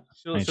heard of that.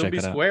 she'll be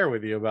square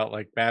with you about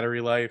like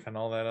battery life and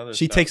all that other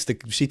She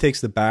stuff.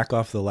 takes the back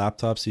off the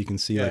laptop so you can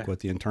see like what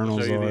the She'll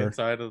internals show you the are.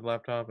 inside of the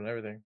laptop and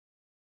everything.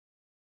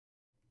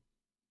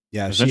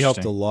 Yeah, That's she helped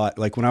a interesting. lot.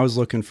 Like when I was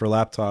looking for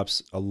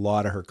laptops, a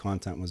lot of her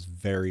content was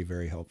very,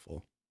 very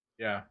helpful.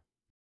 Yeah.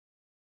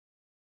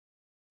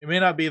 It may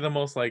not be the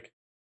most like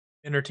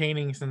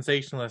entertaining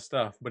sensationalist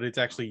stuff, but it's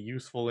actually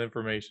useful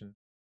information.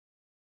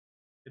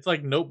 It's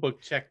like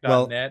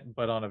notebookcheck.net,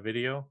 but on a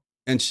video.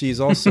 And she's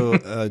also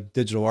a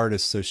digital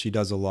artist, so she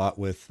does a lot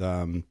with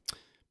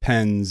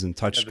pens and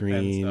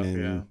touchscreen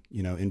and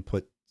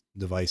input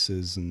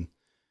devices, and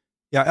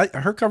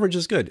her coverage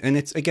is good. And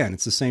it's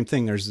the same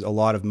thing. There's a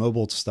lot of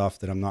mobile stuff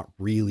that I'm not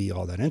really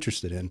all that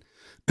interested in,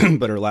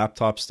 but her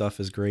laptop stuff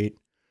is great.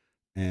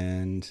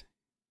 And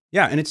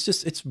yeah, and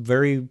it's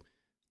very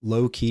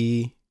low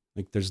key.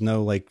 Like there's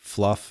no like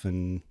fluff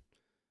and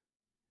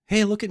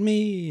hey, look at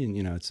me, and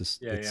it's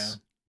just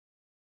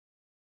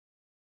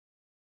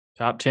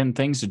Top 10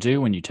 things to do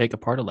when you take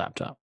apart a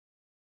laptop.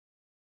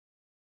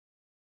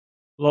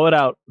 Blow it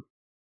out.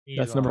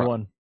 That's Ease number on.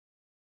 one.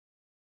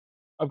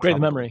 Upgrade the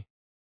memory.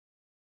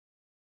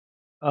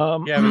 Yeah,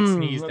 if it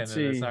sneezed in let's it,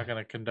 see. it's not going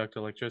to conduct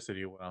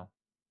electricity well.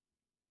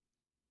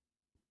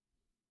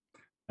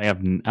 I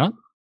don't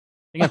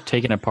think I've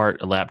taken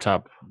apart a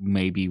laptop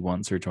maybe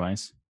once or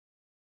twice.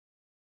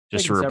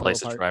 Just to Taken replace a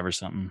several apart. drive or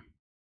something.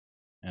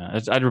 Yeah,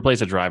 I'd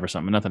replace a drive or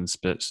something. Nothing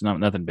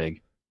nothing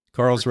big.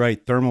 Carl's right.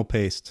 Thermal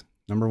paste,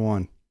 number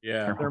one.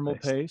 Yeah. Thermal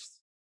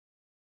paste.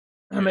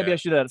 Yeah. Maybe I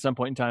should do that at some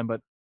point in time,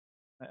 but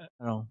I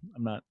don't know.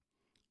 I'm not.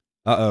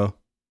 Uh-oh.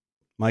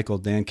 Michael,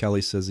 Dan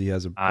Kelly says he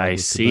has a bug I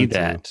with see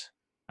Kubuntu.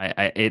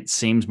 that. It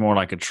seems more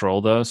like a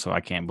troll though, so I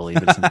can't believe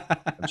it's in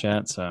the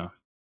chat. So,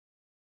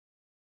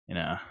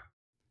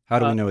 How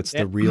do we know it's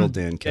the real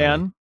Dan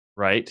Kelly?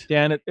 right?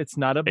 Dan, it's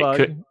not a bug.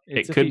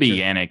 It's It a could be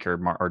feature. Yannick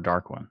or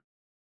Dark One.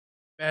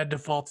 Bad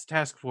defaults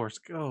task force,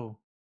 go.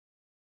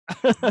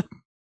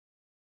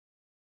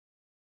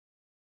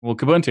 Well,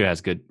 Kubuntu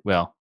has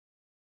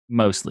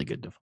mostly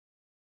good defaults.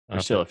 There's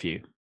Okay. still a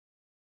few.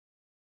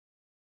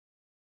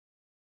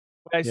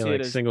 I see like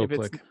it as single if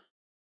it's- click. if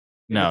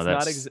No, it's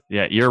not that's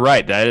yeah. You're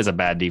right. That is a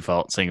bad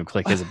default. Single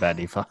click is a bad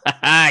default.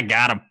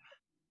 Got him.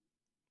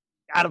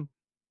 Got him.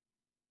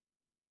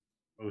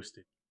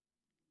 Posted.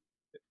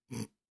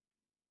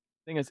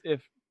 Thing is,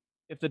 if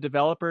the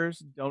developers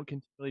don't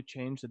continually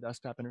change the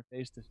desktop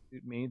interface to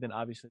suit me, then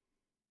obviously,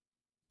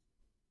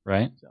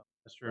 Right. so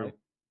That's true. Right.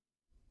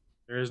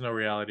 There is no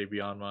reality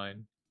beyond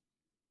mine.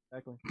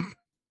 exactly.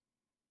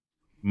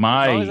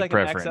 My long as I can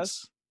preference.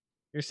 access-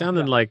 You're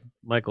sounding Yeah. like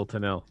Michael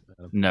Tunnell.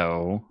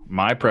 No,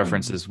 my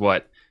preference is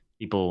what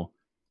people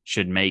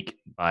should make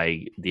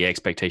by the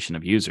expectation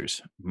of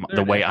users. there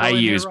The an way echo I in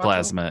here, use Rocco?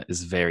 Plasma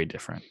is very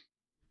different.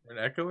 An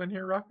echo in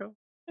here, Rocco?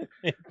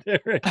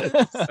 There it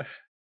is.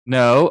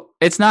 No,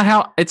 it's not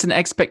how. It's an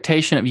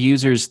expectation of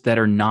users that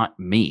are not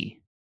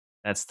me.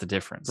 That's the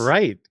difference.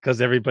 Right, because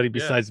everybody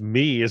besides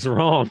me is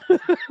wrong.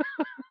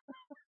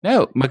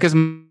 No, because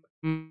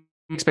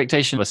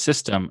expectation of a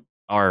system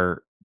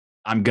are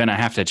I'm gonna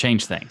have to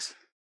change things.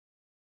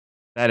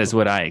 That is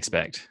what I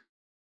expect.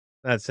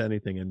 That's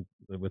anything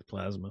with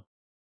Plasma.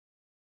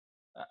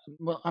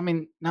 Well, I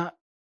mean, not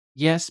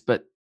yes,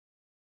 but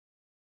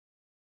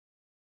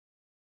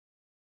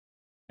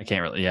I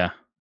can't really. Yeah,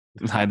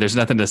 there's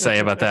nothing to say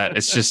about that.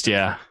 It's just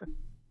There's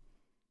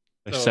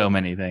so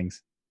many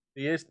things.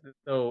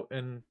 So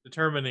in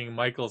determining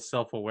Michael's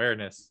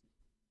self-awareness,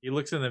 he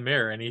looks in the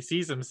mirror and he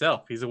sees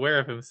himself. He's aware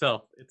of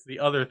himself. It's the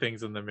other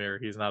things in the mirror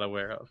he's not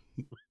aware of.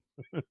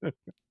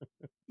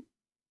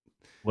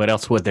 What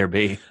else would there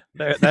be?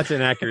 That's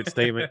an accurate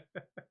statement.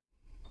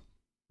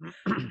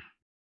 I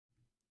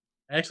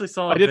actually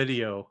saw a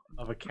video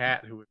of a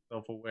cat who was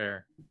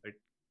self-aware, like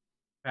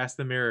passed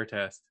the mirror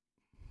test.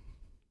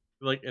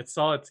 Like it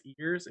saw its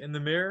ears in the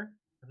mirror,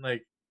 and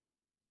like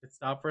it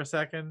stopped for a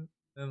second,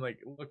 and like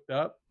looked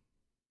up,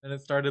 and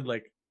it started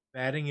like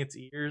batting its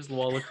ears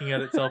while looking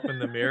at itself in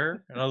the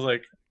mirror, and I was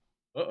like,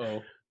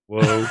 "Uh-oh,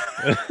 Whoa."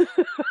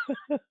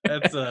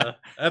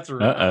 that's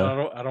rude.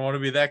 I don't want to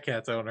be that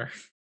cat's owner."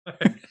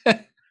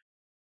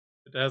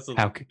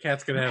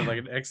 Cat's gonna have like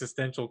an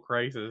existential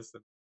crisis.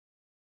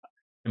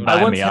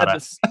 I once had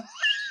this.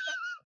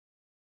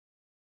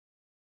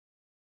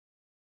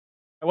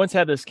 I once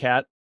had this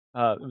cat.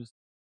 It was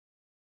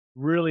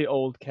really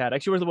old cat.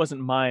 Actually, it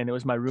wasn't mine. It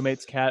was my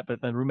roommate's cat,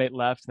 but the roommate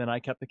left, and then I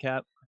kept the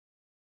cat.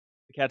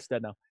 The cat's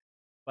dead now.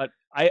 But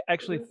I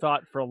actually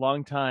thought for a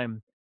long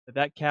time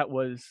that cat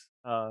was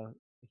a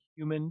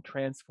human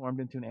transformed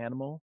into an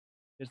animal.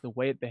 Just the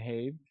way it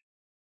behaved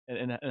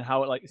and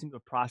how it like seemed to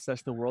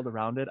process the world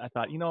around it. I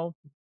thought, I'm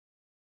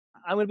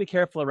gonna be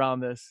careful around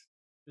this,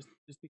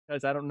 just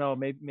because I don't know.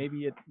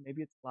 Maybe it's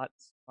a lot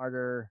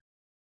smarter.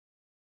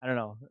 I don't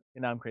know.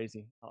 And now I'm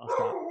crazy. I'll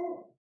stop.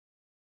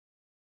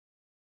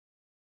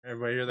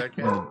 Everybody hear that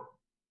cat?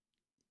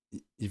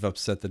 You've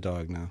upset the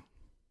dog now.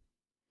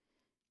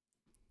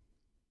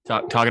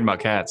 Talking about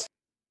cats.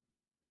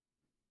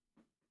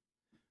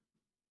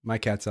 My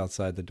cat's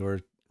outside the door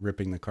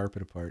ripping the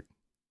carpet apart.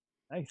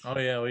 Nice. Oh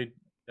yeah, we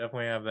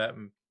definitely have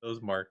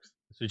those marks.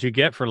 That's what you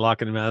get for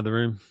locking him out of the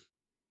room.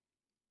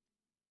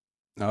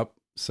 Oh,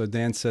 so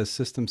Dan says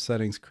system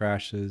settings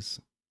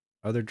crashes,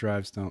 other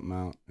drives don't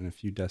mount, and a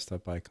few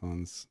desktop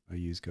icons I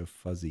use go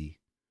fuzzy.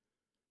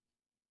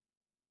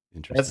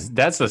 Interesting.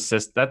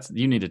 That's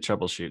you need a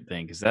troubleshoot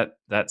thing because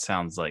that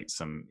sounds like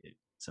some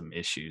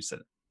issues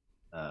that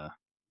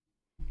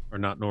Are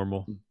not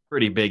normal.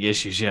 pretty big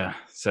issues. Yeah,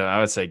 so I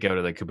would say go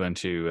to the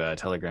Kubuntu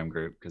Telegram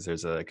group because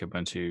there's a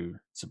Kubuntu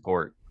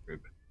support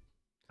group.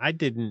 I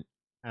didn't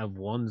have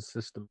one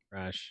system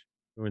crash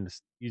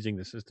using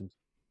the system.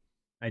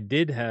 I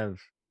did have.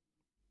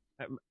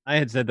 I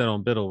had said that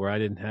on Biddle where I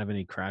didn't have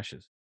any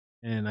crashes,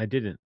 and I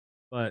didn't.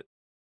 But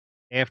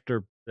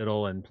after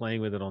Biddle and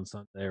playing with it on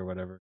Sunday or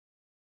whatever,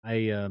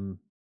 I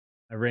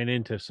ran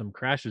into some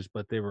crashes,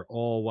 but they were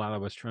all while I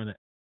was trying to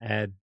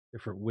add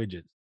different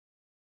widgets.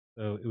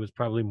 So it was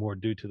probably more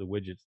due to the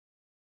widgets.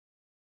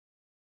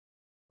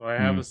 So I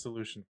have a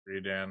solution for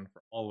you, Dan,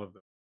 for all of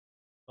them.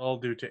 It's all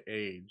due to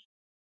age.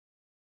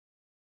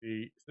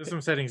 The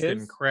system settings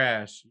didn't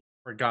crash. You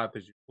forgot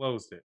that you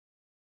closed it.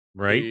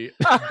 Right?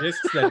 The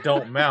discs that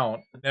don't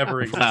mount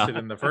never existed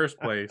in the first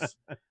place.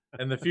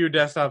 And the few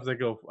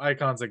desktops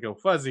icons that go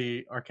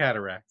fuzzy are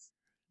cataracts.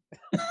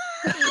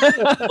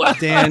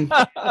 Dan,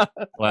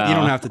 Wow. you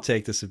don't have to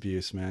take this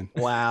abuse, man.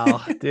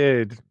 Wow,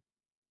 dude.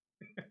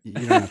 You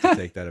don't have to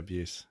take that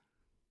abuse.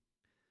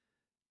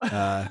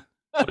 Much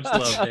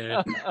love,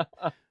 Dan.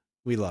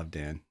 We love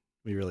Dan.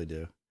 We really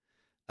do.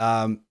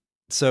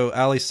 So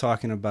Ali's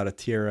talking about a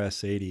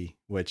TRS-80,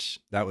 which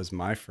that was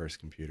my first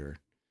computer.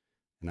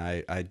 and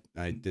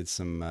I did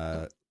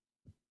some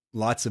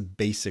lots of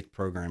basic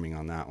programming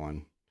on that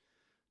one.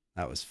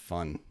 That was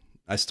fun.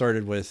 I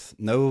started with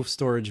no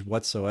storage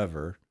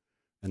whatsoever,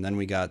 and then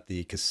we got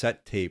the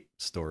cassette tape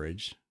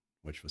storage,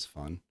 which was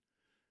fun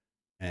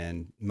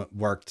and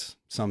worked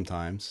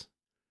sometimes.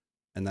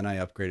 And then I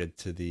upgraded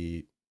to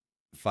the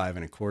 5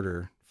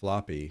 1/4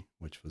 floppy,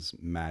 which was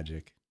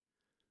magic.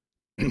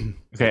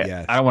 Okay,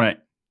 yeah,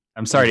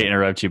 I'm sorry to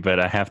interrupt you, but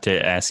I have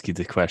to ask you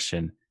the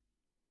question.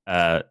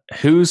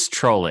 Who's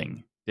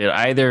trolling?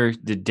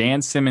 Did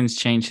Dan Simmons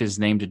change his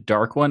name to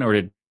Dark One, or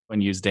did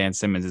one use Dan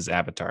Simmons'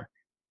 avatar?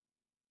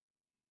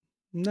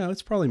 no,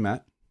 it's probably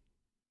Matt.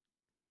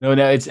 No,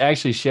 it's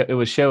actually it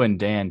was showing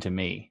Dan to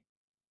me.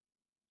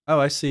 Oh,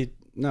 I see.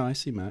 No, I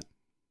see Matt.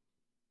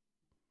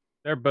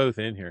 They're both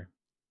in here.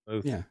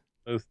 Yeah.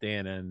 Both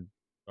Dan and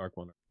Dark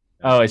One.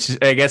 Oh, it's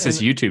just, I guess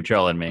it's YouTube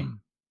trolling me.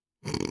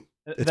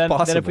 It's then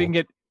possible. if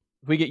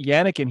we get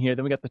Yannick in here,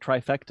 then we got the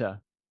trifecta.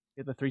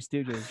 Get the Three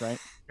Stooges, right?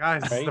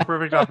 Guys, this is the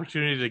perfect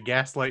opportunity to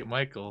gaslight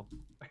Michael.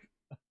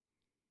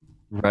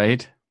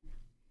 Right?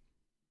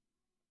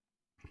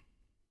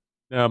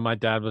 No, my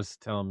dad was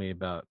telling me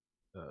about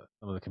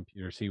some of the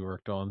computers he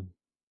worked on.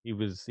 He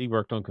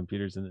worked on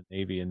computers in the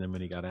Navy, and then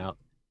when he got out,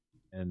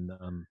 and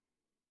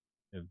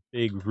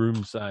big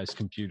room-sized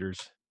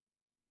computers,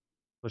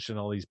 pushing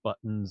all these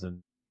buttons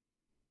and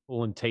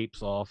pulling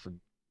tapes off and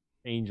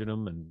changing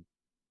them, and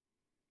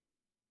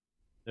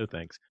no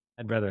thanks.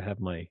 I'd rather have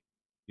my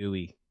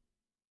GUI.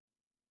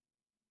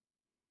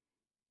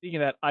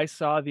 Speaking of that, I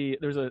saw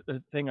there's a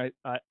thing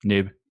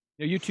Noob.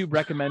 YouTube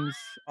recommends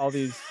all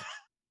these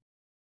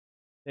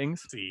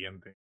things.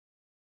 And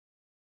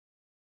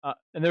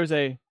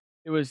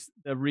it was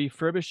the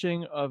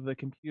refurbishing of the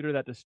computer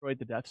that destroyed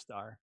the Death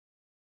Star.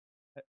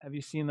 Have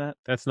you seen that?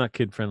 That's not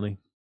kid friendly.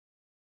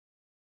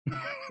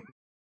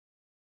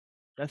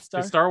 Death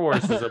Star? Star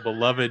Wars is a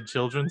beloved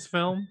children's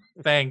film.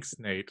 Thanks,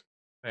 Nate.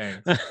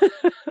 Thanks.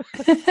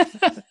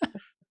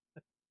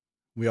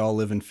 We all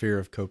live in fear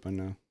of Copa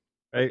now.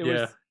 Right?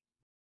 It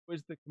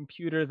was the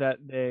computer that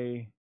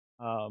they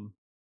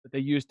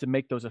used to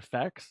make those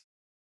effects,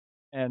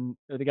 and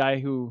the guy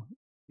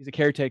he's a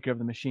caretaker of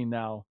the machine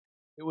now.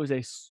 It was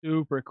a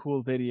super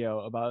cool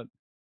video about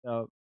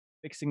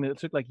fixing it. It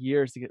took like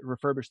years to get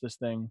refurbish this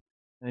thing,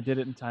 and they did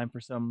it in time for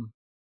some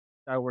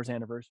Star Wars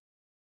anniversary.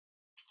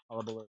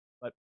 Horrible,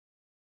 but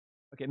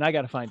okay, now I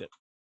got to find it.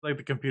 Like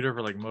the computer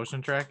for like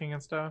motion tracking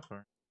and stuff,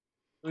 or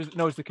it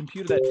was the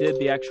computer that did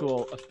the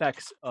actual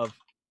effects of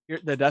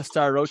the Death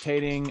Star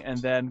rotating and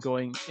then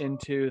going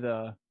into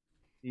the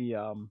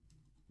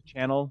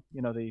channel,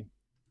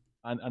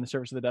 on the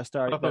surface of the Death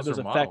Star. Those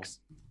effects.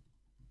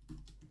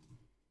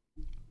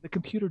 The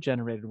computer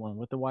generated one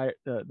with the wire,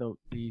 the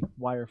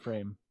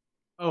wireframe.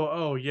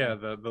 Oh yeah,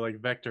 the like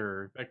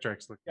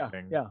Vectrex looking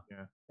thing. Yeah.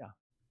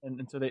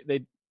 And so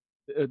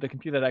the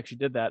computer that actually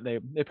did that, they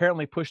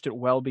apparently pushed it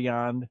well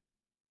beyond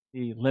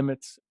the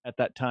limits at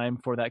that time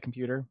for that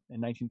computer in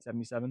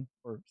 1977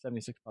 or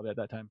 76 probably at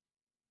that time.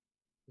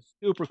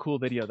 Super cool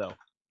video though.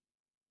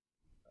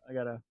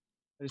 I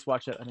just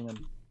watched that I think on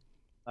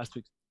last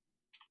week's.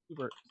 It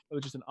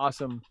was just an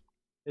awesome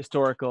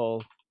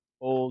historical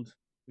old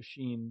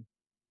machine.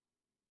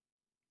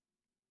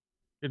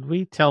 Did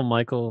we tell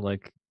Michael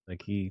like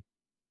he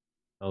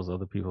tells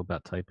other people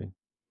about typing?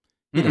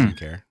 He doesn't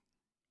care.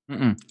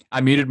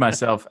 I muted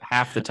myself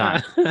half the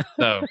time.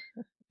 So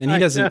and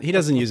he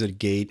doesn't use a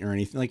gate or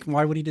anything. Like,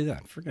 why would he do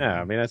that? Forget it.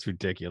 I mean that's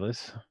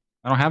ridiculous.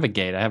 I don't have a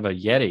gate. I have a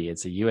Yeti.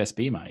 It's a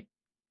USB mic.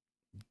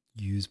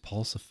 Use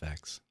pulse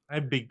effects. I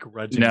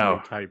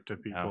begrudgingly type to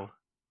people. No.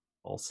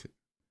 Pulse.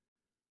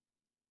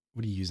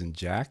 What are you using,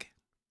 Jack?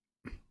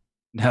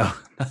 No.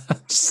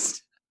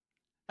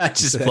 I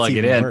just plug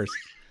it in. Worse.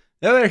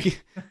 Oh, there you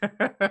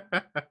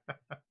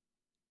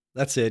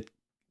That's it.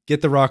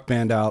 Get the Rock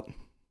Band out.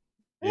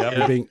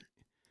 Yeah.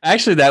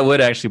 Actually, that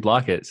would actually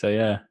block it. So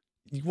yeah.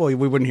 Well,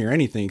 we wouldn't hear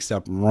anything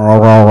except.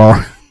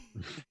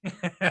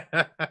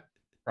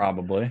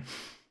 Probably.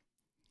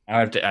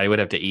 I would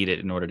have to eat it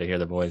in order to hear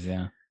the voice.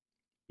 Yeah.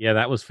 Yeah,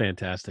 that was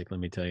fantastic. Let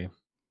me tell you.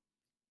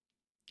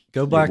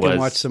 Go back and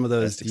watch some of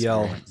those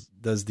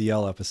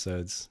DL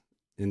episodes.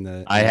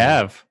 I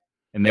have,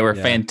 and they were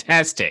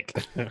fantastic.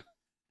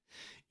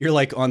 You're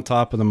like on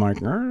top of the mic.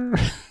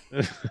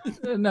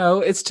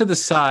 No, it's to the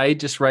side,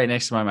 just right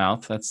next to my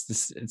mouth.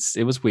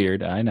 It was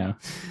weird. I know.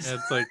 Yeah,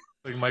 it's like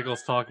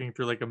Michael's talking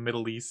through like a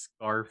Middle East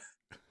scarf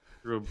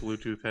through a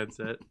Bluetooth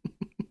headset.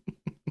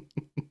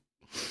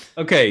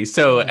 Okay,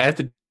 so at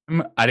the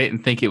time, I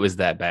didn't think it was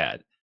that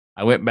bad.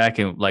 I went back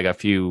and like a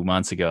few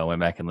months ago, I went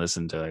back and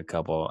listened to a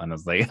couple, and I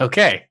was like,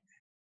 okay,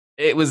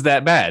 it was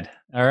that bad.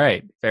 All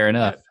right, fair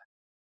enough.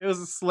 It was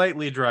a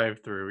slightly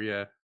drive-through,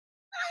 yeah.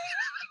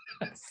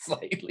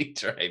 Slightly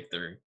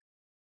drive-through.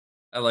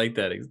 I like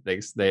that.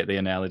 The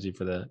analogy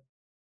for that.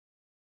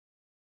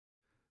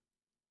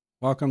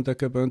 Welcome to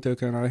Kubuntu.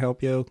 Can I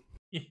help you?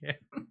 Yeah.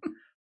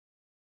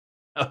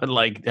 I would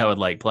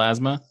like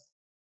plasma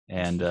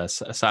and a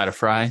side of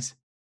fries.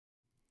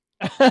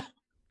 I'll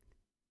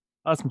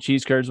have some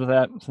cheese curds with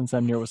that since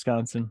I'm near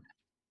Wisconsin.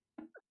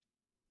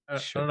 I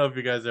don't know if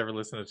you guys ever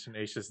listen to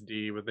Tenacious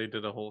D, but they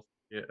did a whole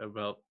skit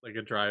about like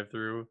a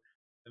drive-through,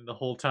 and the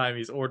whole time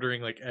he's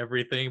ordering like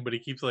everything, but he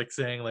keeps like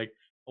saying like,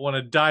 "I want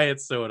a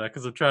diet soda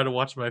because I'm trying to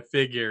watch my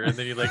figure," and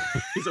then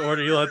he's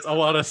ordering, I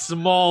want a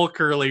small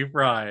curly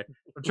fry.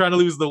 I'm trying to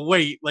lose the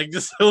weight, like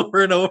just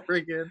over and over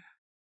again.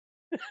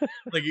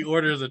 Like he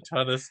orders a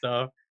ton of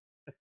stuff.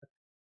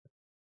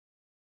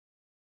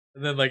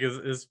 And then like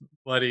his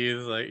buddy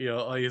is like,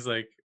 he's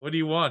like, "What do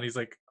you want?" He's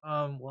like,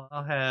 well,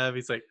 I'll have.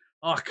 He's like,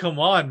 "Oh, come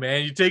on,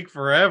 man, you take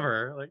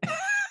forever." Like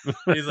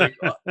he's like,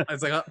 I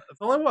was like, "That's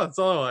all I want. That's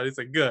all I want." He's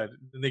like, "Good."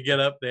 And they get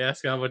up, they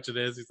ask how much it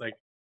is. He's like,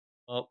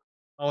 "Well,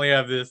 I only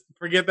have this.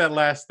 Forget that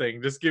last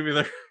thing. Just give me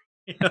the."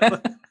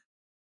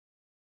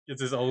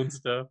 Gets his own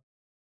stuff.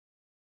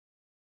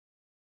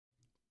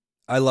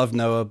 I love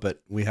Noah,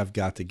 but we have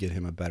got to get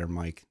him a better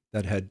mic.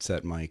 That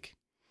headset mic.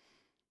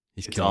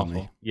 He's It's killing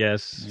awful. me.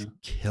 Yes. He's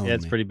killing Yeah,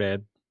 it's me. pretty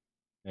bad.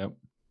 Yep.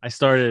 I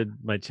started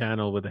my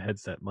channel with a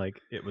headset mic.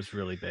 It was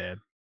really bad.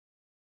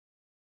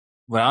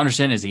 What I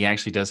understand is he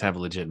actually does have a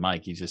legit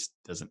mic. He just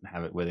doesn't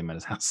have it with him at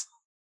his house.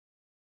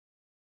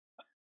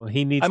 Well,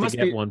 he needs I to must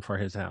get be- one for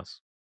his house.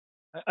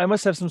 I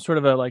must have some sort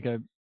of a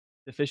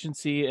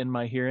deficiency in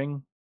my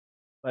hearing,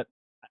 but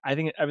I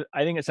think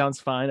it sounds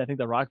fine. I think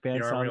the Rock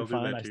Band The army will sounded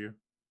do fine. that to you.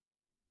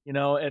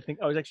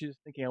 I was actually just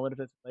thinking, I wonder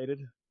if it's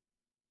related.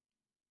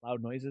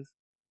 Loud noises.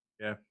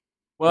 Yeah.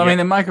 Well, I Yeah. mean,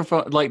 the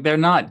microphone, like they're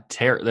not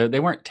they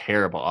weren't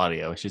terrible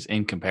audio. It's just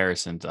in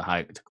comparison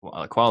to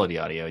quality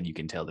audio, and you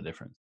can tell the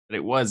difference. But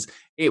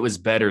it was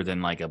better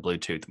than like a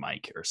Bluetooth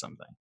mic or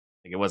something.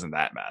 Like it wasn't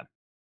that bad.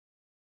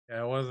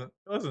 Yeah, it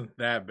wasn't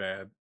that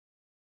bad.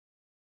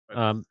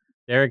 But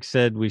Derek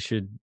said we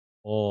should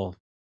all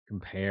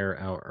compare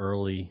our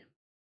early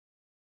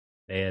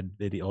bad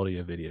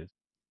audio videos.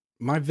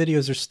 My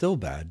videos are still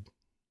bad.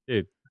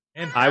 Dude,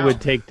 and I how? would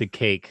take the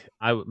cake.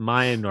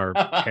 Mine are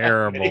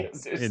terrible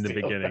Videos are in the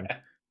still beginning.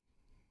 bad.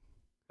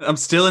 I'm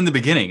still in the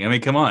beginning. I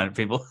mean, come on,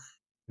 people.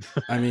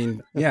 I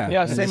mean, yeah.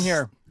 Yeah, and same it's-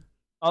 here.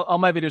 All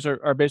my videos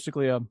are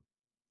basically a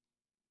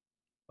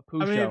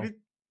poo I mean, show.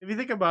 if you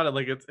think about it,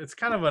 like it's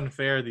kind of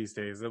unfair these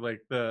days that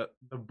like the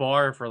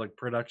bar for like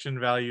production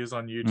values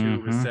on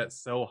YouTube is Mhm. set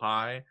so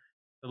high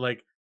that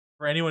like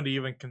for anyone to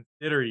even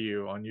consider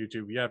you on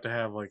YouTube, you have to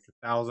have like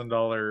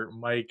 $1,000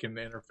 mic and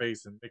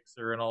interface and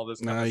mixer and all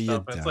this kind No, of you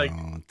stuff. And it's like,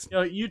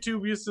 don't.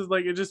 YouTube used to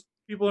like it just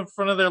people in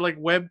front of their like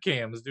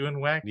webcams doing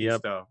wacky Yep.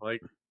 stuff.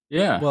 Like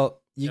Yeah. Well,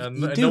 you and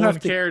do no have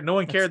one to. cared. No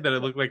one cared that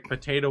it looked like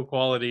potato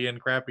quality and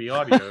crappy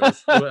audio,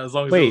 as long as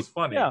it Wait, was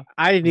funny. yeah.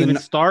 I didn't The even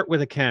n- start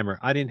with a camera.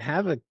 I didn't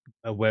have a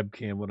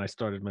webcam when I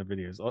started my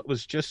videos. It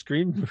was just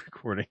screen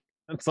recording.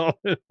 That's all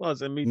it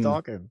was, and me Mm.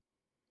 talking.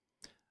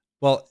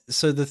 Well,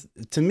 so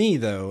to me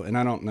though, and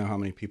I don't know how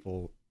many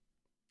people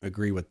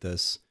agree with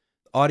this,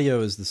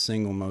 audio is the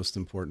single most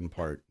important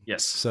part.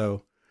 Yes.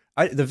 So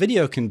the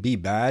video can be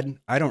bad.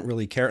 I don't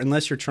really care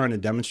unless you're trying to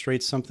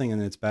demonstrate something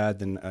and it's bad.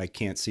 Then I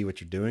can't see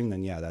what you're doing.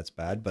 Then yeah, that's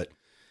bad. But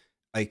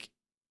like,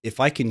 if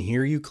I can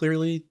hear you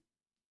clearly,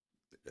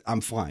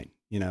 I'm fine.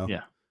 You know.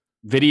 Yeah.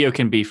 Video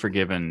can be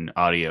forgiven.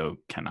 Audio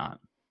cannot.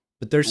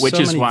 But there's Which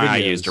so is many why videos. I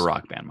used a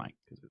Rock Band mic.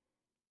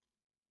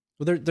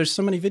 Well, there's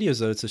so many videos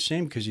though. It's a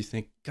shame because you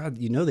think, God,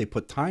 they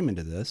put time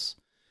into this,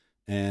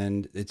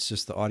 and it's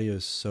just the audio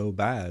is so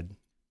bad.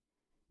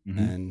 Mhm.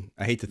 And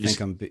I hate to think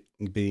I'm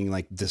being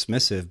like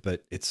dismissive,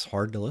 but it's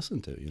hard to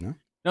listen to. You know.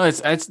 No,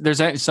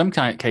 there's some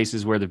kind of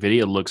cases where the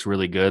video looks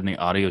really good and the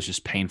audio is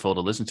just painful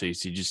to listen to.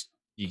 So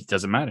it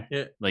doesn't matter.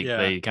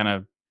 They kind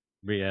of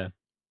Yeah.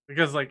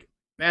 Because like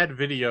bad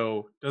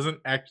video doesn't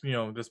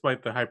actually,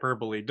 despite the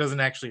hyperbole, doesn't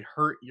actually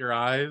hurt your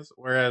eyes,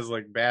 whereas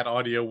like bad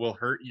audio will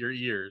hurt your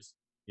ears.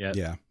 Yeah.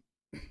 Yeah.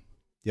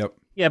 Yep.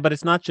 Yeah, but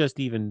it's not just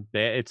even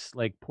bad. It's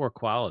like poor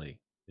quality.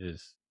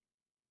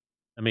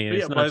 I mean, But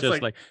it's yeah, but not it's just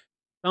like- like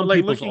But some like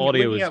people's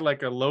audio looking is. at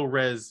like a low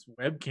res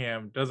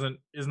webcam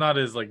is not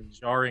as like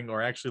jarring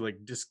or actually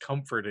like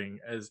discomforting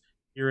as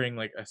hearing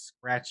like a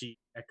scratchy,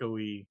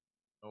 echoey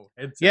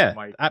headset Yeah,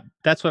 mic.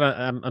 that's what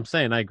I'm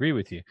saying. I agree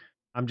with you.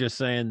 I'm just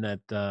saying that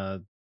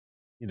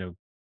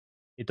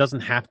it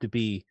doesn't have to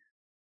be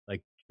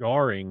like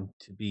jarring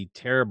to be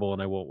terrible,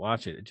 and I won't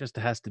watch it. It just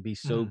has to be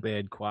so Mhm.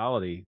 bad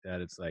quality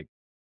that it's like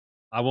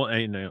I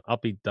won't. I'll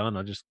be done.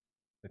 I'll just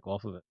click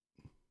off of it.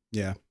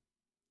 Yeah.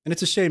 And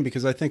it's a shame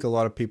because I think a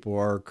lot of people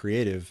are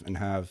creative and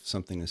have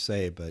something to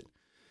say, but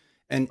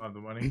On the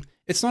money.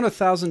 it's not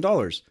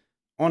 $1,000.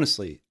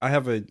 Honestly, I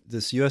have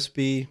this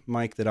USB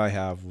mic that I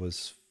have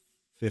was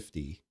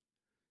 $50,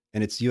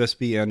 and it's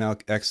USB and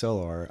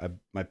XLR.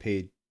 I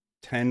paid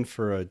 $10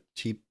 for a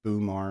cheap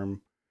boom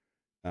arm.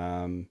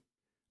 I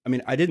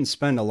mean, I didn't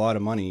spend a lot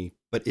of money,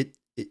 but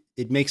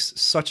it makes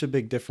such a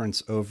big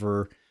difference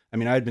over. I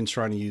mean, I had been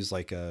trying to use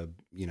like a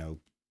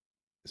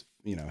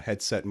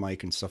headset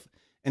mic and stuff,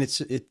 and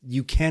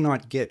you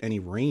cannot get any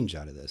range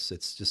out of this.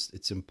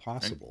 It's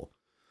impossible. Right.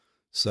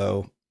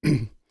 So, I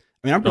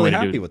mean, I'm really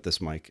happy with this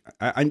mic.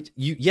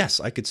 Yes,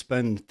 I could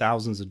spend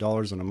thousands of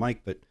dollars on a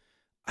mic, but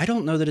I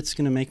don't know that it's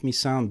going to make me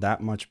sound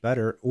that much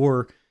better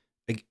or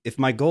if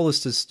my goal is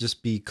to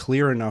just be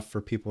clear enough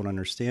for people to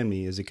understand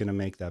me, is it going to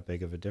make that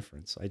big of a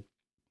difference?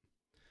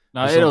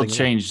 No, There's it'll something wrong.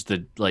 change the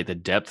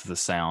depth of the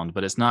sound,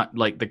 but it's not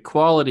like the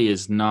quality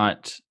is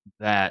not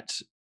that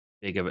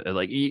big of it.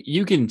 Like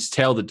you can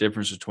tell the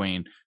difference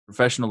between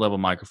professional level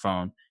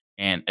microphone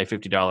and a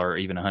 $50 or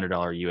even $100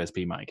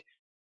 USB mic,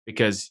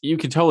 because you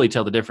can totally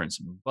tell the difference.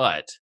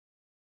 But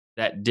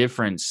that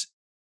difference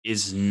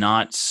is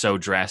not so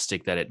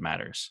drastic that it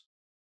matters.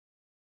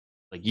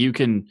 Like you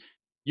can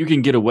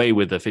get away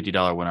with a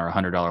 $50 one or a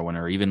 $100 one,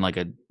 or even like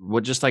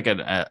just like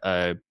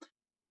a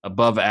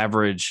above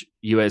average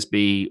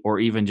USB, or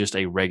even just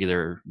a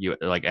regular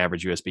like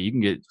average USB. You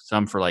can get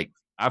some for like,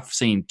 I've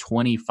seen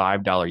 $25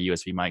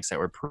 USB mics that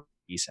were pretty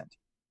decent,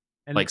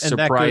 like and that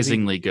goes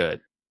surprisingly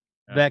good.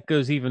 that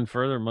goes even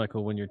further,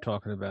 Michael, when you're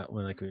talking about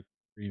when like a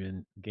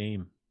streaming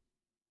game.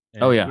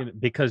 And, Oh, yeah.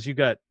 because you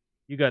got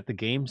the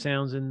game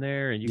sounds in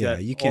there, and you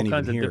got you all can't even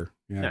kinds of hear.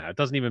 Yeah. No, it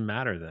doesn't even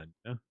matter then.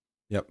 Yeah?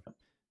 Yep.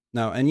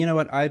 No, and you know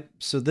what?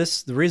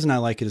 The reason I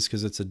like it is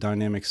because it's a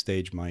dynamic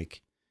stage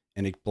mic,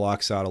 and it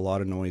blocks out a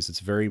lot of noise. It's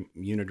very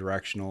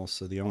unidirectional,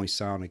 so the only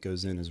sound that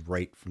goes in is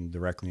right from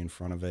directly in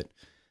front of it.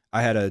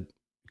 I had a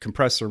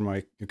condenser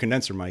mic,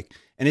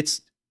 and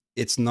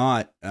it's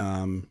not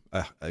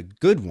a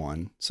good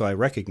one, so I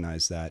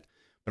recognize that.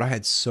 But I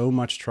had so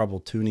much trouble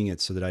tuning it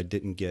so that I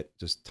didn't get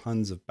just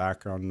tons of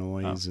background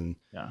noise, and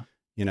Yeah.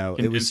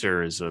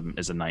 Condenser is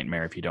a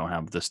nightmare if you don't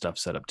have the stuff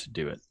set up to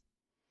do it.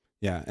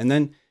 Yeah, and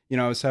then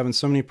I was having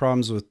so many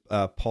problems with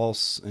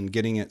Pulse and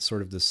getting it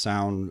sort of the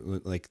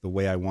sound like the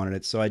way I wanted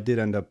it. So I did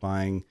end up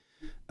buying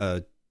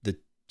the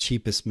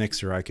cheapest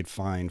mixer I could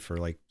find for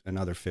like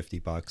another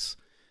 $50.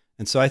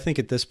 And so I think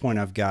at this point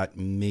I've got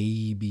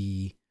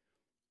maybe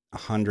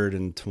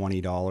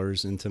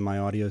 $120 into my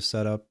audio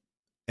setup,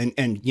 and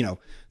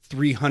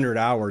 300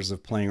 hours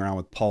of playing around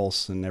with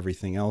Pulse and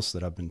everything else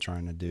that I've been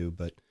trying to do.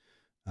 But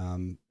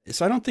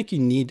so I don't think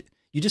you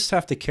just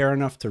have to care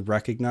enough to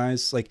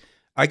recognize, like,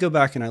 I go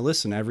back and I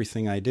listen to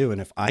everything I do,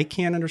 and if I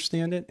can't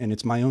understand it and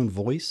it's my own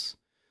voice,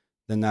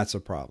 then that's a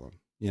problem,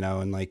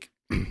 and like,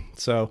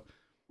 so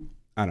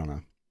I don't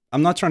know.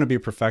 I'm not trying to be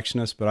a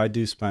perfectionist, but I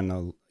do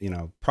spend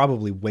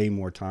probably way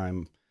more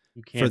time.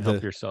 You can't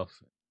help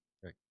yourself.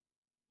 Right.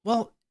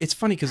 Well, it's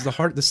funny because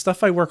the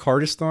stuff I work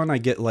hardest on, I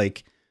get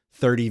like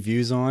 30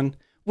 views on,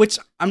 which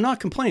I'm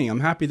not complaining. I'm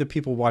happy that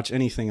people watch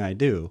anything I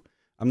do.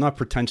 I'm not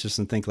pretentious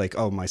and think like,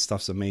 oh, my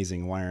stuff's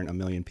amazing. Why aren't a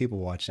million people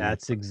watching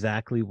That's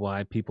exactly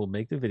why people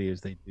make the videos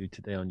they do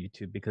today on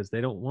YouTube, because they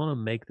don't want to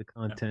make the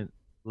content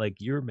like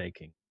you're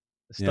making,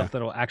 the stuff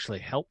that'll actually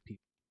help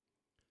people.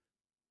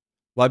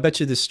 Well, I bet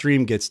you the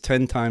stream gets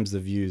 10 times the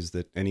views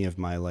that any of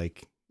my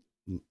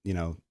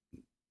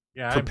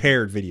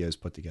prepared videos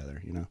put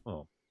together,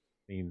 Oh,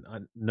 I mean,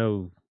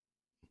 no.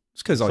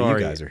 It's because all you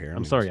guys are here.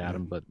 I'm sorry,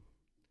 Adam, but.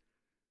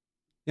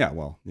 Yeah,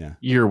 well, yeah.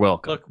 You're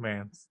welcome. Look,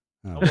 man.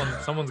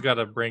 Someone's got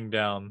to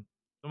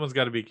someone's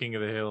got to be king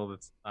of the hill.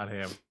 That's not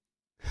him.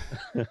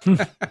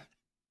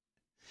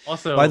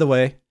 Also, by the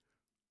way,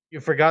 you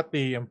forgot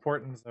the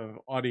importance of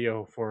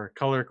audio for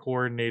color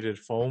coordinated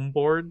foam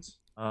boards.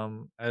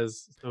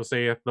 As so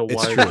saith the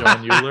wise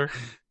John Euler.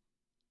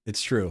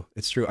 It's true.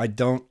 I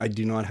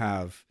do not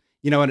have.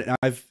 And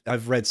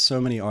I've read so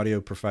many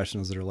audio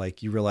professionals that are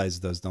like, you realize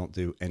those don't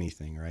do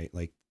anything, right?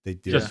 Like they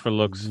do just for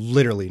looks,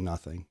 literally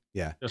nothing.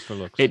 Yeah, just for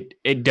looks.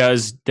 It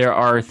does. There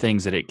are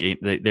things that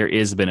there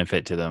is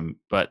benefit to them,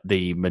 but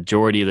the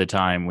majority of the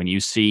time, when you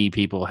see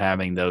people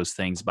having those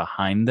things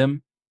behind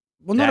them,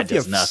 well, not if you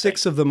have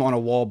 6 of them on a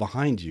wall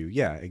behind you.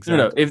 Yeah, exactly.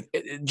 No,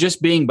 if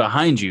just being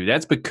behind you,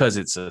 that's because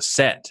it's a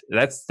set.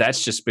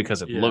 That's just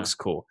because it looks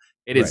cool.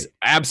 It is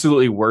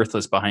absolutely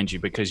worthless behind you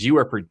because you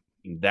are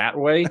projecting that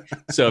way.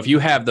 So if you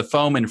have the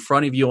foam in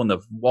front of you on the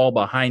wall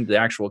behind the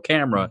actual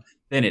camera,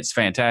 then it's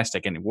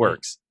fantastic and it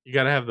works. You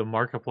got to have the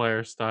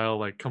Markiplier style,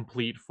 like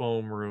complete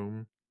foam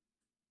room.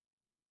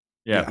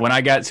 Yeah. When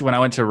I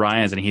went to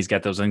Ryan's and he's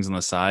got those things on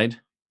the side,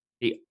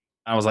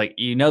 I was like,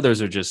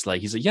 those are just like,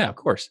 he's like, yeah, of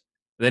course.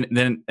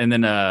 Then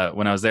when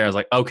I was there, I was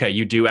like, okay,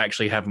 you do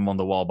actually have them on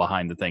the wall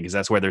behind the thing because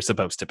that's where they're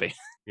supposed to be.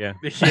 Yeah.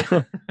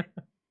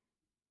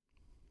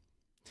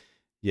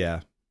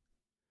 Yeah.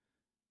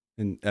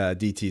 And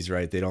DT's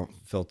right. They don't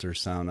filter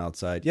sound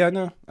outside. Yeah,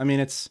 no. I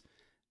mean, it's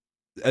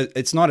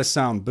not a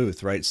sound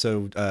booth, right?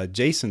 So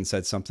Jason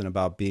said something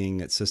about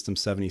being at System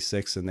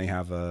 76 and they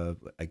have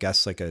I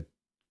guess like a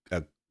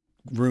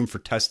room for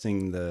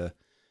testing the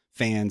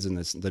fans and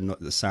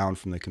the sound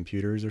from the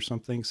computers or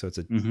something. So it's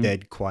a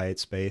dead quiet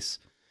space.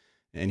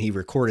 And he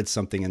recorded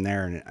something in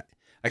there, and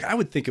I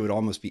would think it would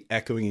almost be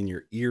echoing in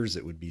your ears.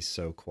 It would be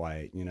so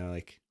quiet,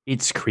 like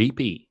it's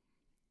creepy.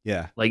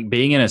 Yeah, like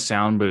being in a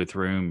sound booth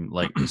room,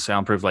 like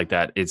soundproof like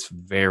that. It's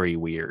very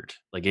weird.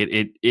 Like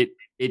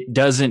it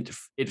doesn't.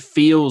 It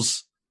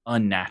feels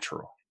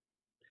unnatural.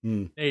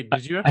 Hey,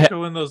 did you have to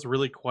go in those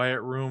really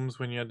quiet rooms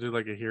when you had to do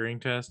like a hearing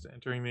test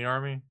entering the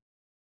Army?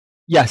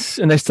 Yes,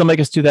 and they still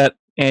make us do that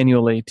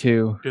annually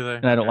too. Do they?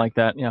 And I don't like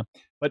that. Yeah,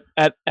 but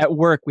at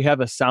work we have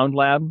a sound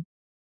lab.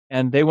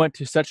 And they went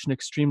to such an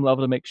extreme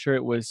level to make sure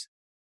it was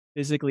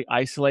physically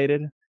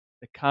isolated.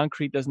 The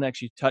concrete doesn't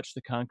actually touch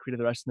the concrete of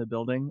the rest of the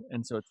building,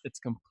 and so it's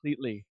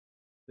completely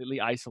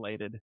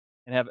isolated,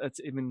 and it's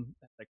even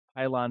like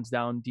pylons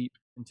down deep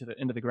into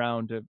the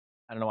ground.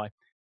 I don't know why,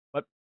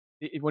 but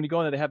when you go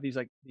in there, they have these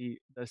like the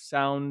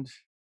sound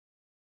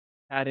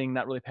padding,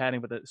 not really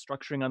padding, but the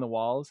structuring on the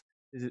walls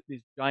is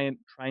these giant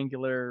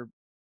triangular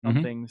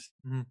somethings,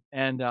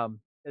 and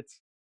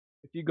it's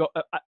if you go,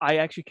 I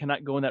actually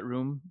cannot go in that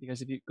room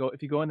because if you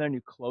go in there and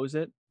you close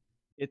it,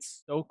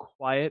 it's so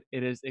quiet.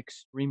 It is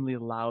extremely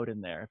loud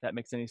in there. If that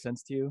makes any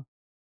sense to you,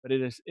 but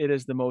it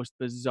is the most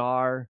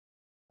bizarre.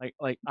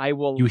 Like I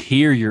will. You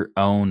hear your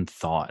own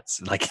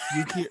thoughts. Like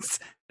You hear.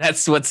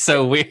 that's what's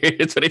so weird.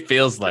 It's what it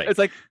feels like. It's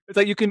like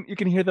you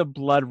can hear the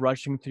blood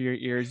rushing through your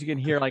ears. You can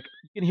hear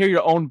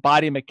your own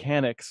body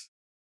mechanics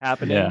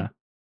happening. Yeah.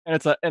 And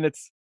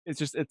it's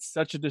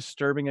such a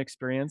disturbing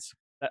experience.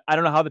 I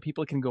don't know how the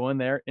people can go in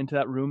there into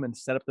that room and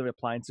set up the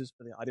appliances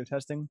for the audio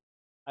testing.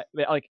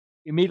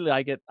 Immediately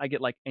I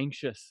get like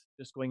anxious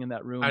just going in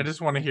that room. I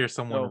just want to hear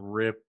someone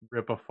rip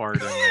a fart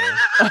in there.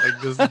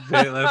 Like this,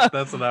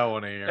 that's what I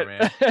want to hear,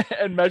 man.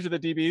 And measure the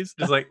dBs.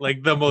 Just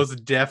like the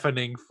most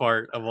deafening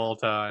fart of all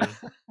time.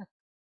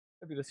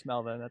 That'd be the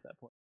smell then at that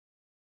point.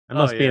 I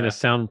must be in a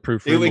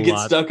soundproof room. It would a get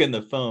lot. stuck in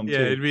the foam. Yeah,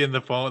 too. it'd be in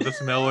the foam. The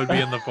smell would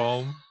be in the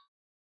foam.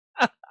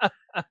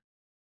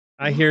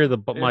 I hear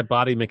my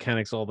body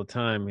mechanics all the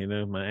time. You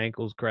know, my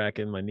ankles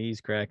cracking, my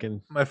knees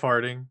cracking. My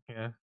farting,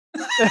 yeah.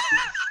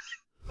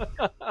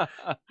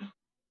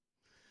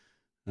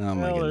 Oh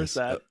my goodness.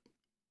 That.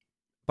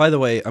 By the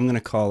way, I'm going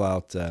to call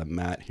out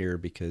Matt here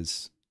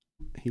because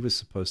he was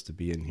supposed to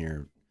be in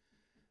here.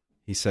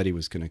 He said he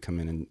was going to come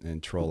in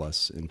and troll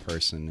us in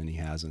person, and he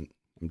hasn't.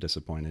 I'm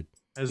disappointed.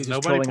 Has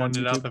nobody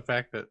pointed out the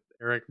fact that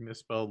Eric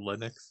misspelled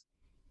Linux?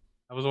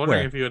 I was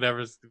wondering if he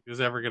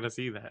was ever going to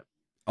see that.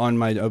 On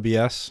my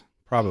OBS?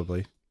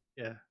 Probably.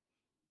 Yeah.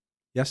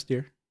 Yes,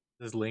 dear?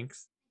 There's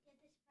links.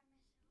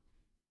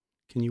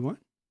 Can you what?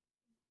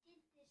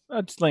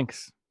 Just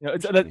links. You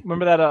know,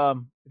 remember that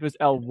it was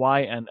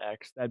LYNX.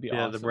 That'd be awesome.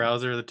 Yeah, the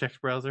browser, the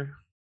text browser.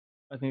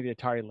 I think the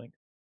Atari link.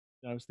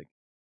 I was thinking.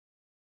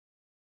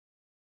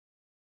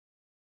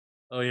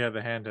 Oh yeah, the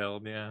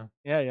handheld. Yeah.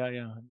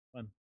 Yeah.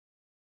 Fun.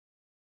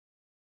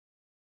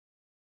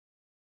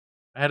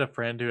 I had a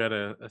friend who had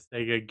a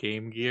Sega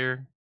Game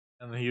Gear,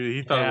 and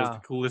he thought it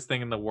was the coolest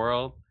thing in the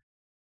world.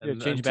 And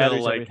change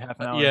batteries every half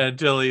an hour. Yeah,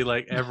 until he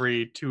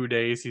every 2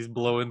 days he's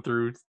blowing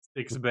through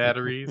 6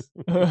 batteries.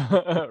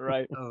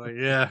 Right. I was like,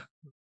 yeah,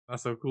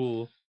 that's so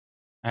cool.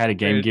 I had a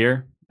Game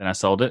Gear, then I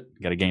sold it,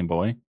 got a Game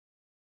Boy.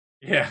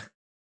 Yeah.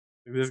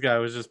 This guy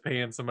was just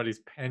paying somebody's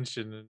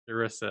pension in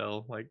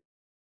Duracell.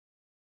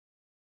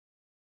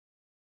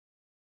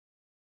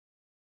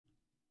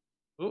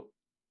 Oh,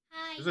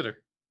 hi.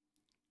 Visitor.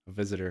 A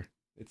visitor.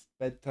 It's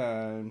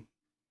bedtime.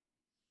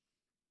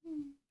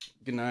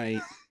 Good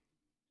night.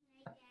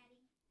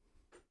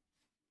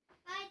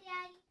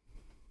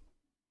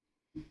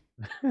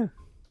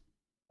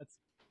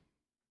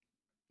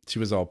 She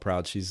was all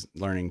proud. She's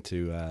learning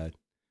to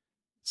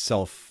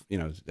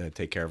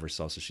take care of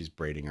herself. So she's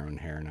braiding her own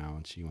hair now,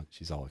 and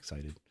she's all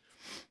excited.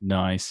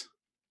 Nice.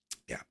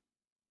 Yeah,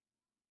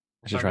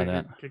 I should try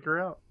that. Kick her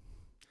out.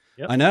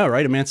 Yep. I know,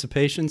 right?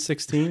 Emancipation,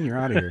 16. You're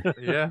out of here.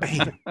 Yeah,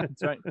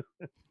 that's right.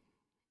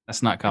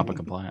 That's not COPPA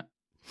compliant.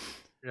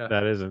 Yeah,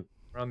 that isn't.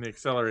 We're on the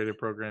accelerated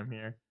program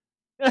here.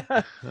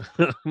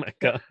 Oh my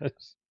gosh.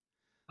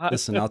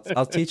 Listen,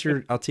 I'll teach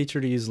her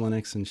to use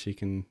Linux, and she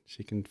can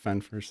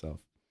fend for herself.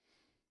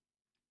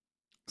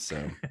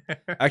 So,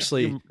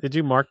 actually, did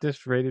you mark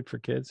this rated for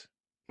kids?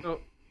 So,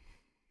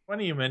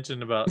 funny you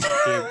mentioned about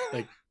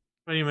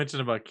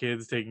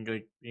kids taking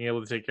being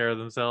able to take care of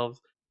themselves.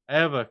 I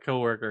have a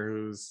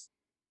coworker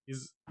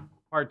he's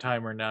part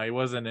timer now. He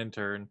was an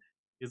intern.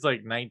 He's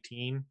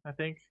 19, I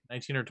think,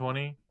 19 or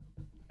 20,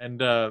 and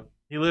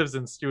he lives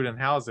in student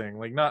housing,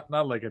 not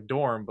like a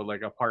dorm, but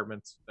like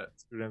apartments that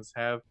students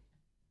have.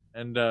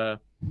 And the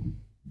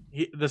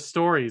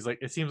stories,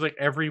 it seems like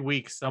every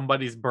week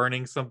somebody's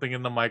burning something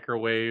in the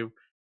microwave,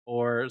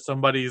 or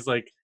somebody's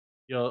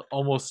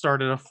almost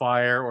started a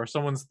fire, or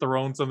someone's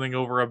thrown something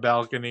over a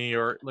balcony,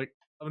 or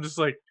I'm just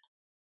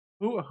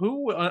who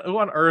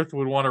on earth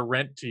would want to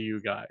rent to you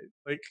guys?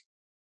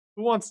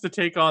 Who wants to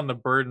take on the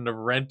burden of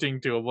renting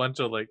to a bunch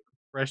of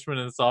freshmen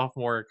and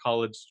sophomore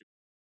college students?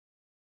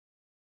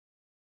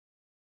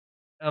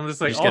 And I'm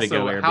just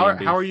also,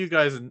 how are you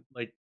guys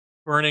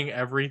burning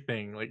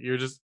everything? You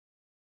just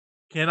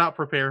cannot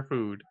prepare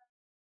food.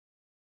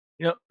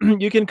 You know,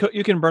 you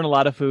can burn a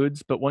lot of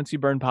foods, but once you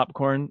burn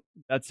popcorn,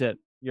 that's it.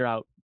 You're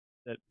out.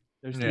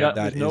 There's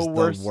no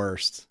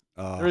worst.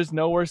 There is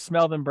no worse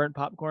smell than burnt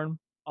popcorn.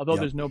 Although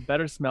there's no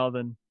better smell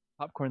than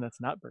popcorn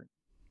that's not burnt.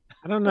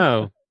 I don't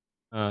know.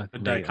 The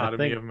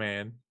dichotomy of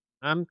man.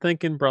 I'm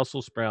thinking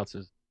Brussels sprouts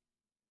is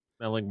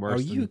smelling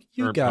worse. You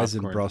guys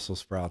popcorn. In Brussels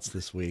sprouts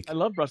this week. I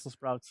love Brussels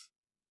sprouts.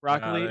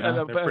 Broccoli.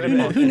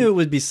 Who knew it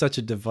would be such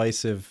a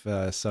divisive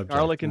subject?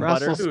 Garlic and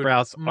Brussels butter.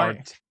 sprouts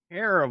are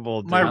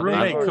terrible, dude. My Not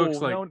roommate bad. cooks No,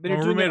 like no, my they're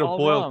doing roommate it will all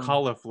boil wrong.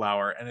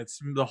 cauliflower, and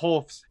the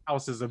whole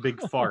house is a big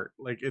fart.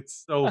 Like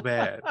it's so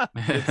bad.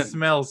 It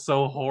smells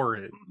so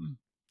horrid.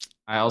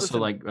 I also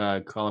Listen.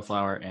 like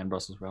cauliflower and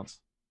Brussels sprouts.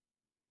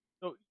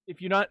 So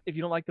if you don't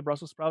like the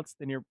Brussels sprouts,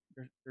 then you're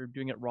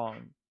doing it wrong.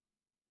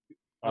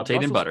 Saute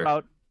and butter.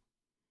 Sprout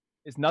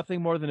is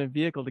nothing more than a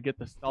vehicle to get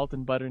the salt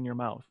and butter in your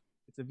mouth.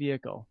 It's a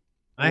vehicle.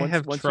 I Once-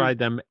 have once tried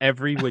them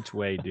every which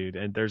way, dude,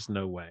 and there's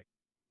no way.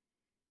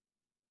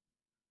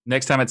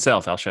 Next time it's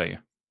South, I'll show you.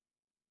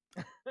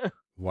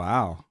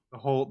 Wow. The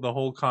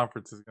whole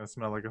conference is gonna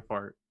smell like a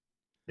fart.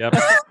 Yep.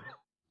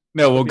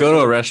 No, we'll go to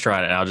a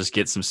restaurant and I'll just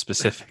get some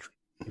specific.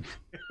 Do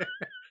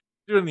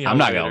it in the I'm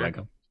not elevator. gonna make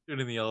them. Do it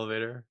in the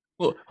elevator.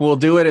 We'll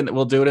do it in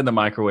the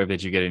microwave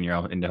that you get in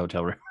the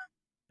hotel room.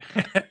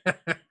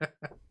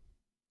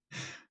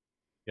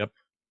 Yep.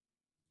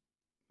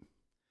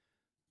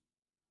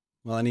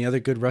 Well, any other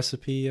good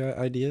recipe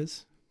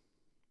ideas?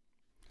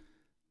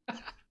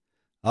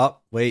 Oh,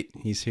 wait,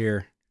 he's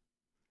here.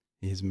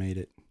 He's made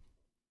it.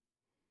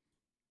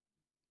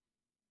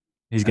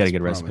 He's got a As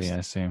good promised. recipe, I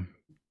assume.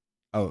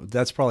 Oh,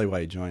 that's probably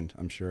why he joined,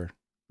 I'm sure.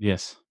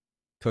 Yes.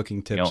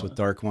 Cooking tips with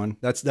Dark One.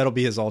 That'll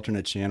be his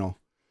alternate channel.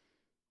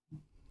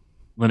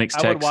 Linux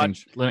I would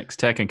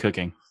tech and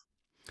cooking.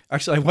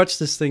 Actually, I watched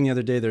this thing the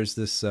other day. There's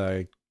this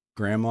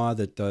grandma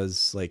that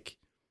does like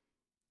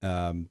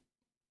obscene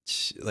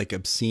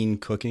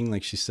cooking.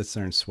 Like she sits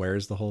there and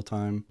swears the whole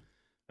time.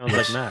 Sounds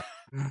like Matt.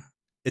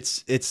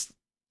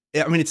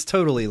 I mean, it's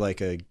totally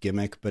like a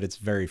gimmick, but it's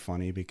very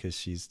funny because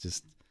she's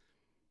just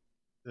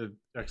The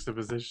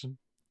juxtaposition.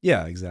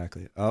 yeah,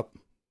 exactly. Up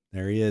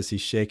there he is.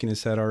 He's shaking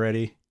his head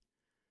already.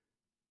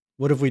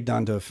 What have we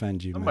done to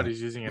offend you,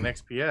 Somebody's using an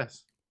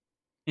XPS.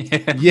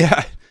 Matt?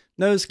 Yeah,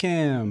 nose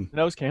cam.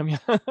 Nose cam, yeah.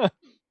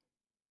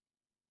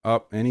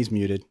 Up and he's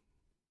muted.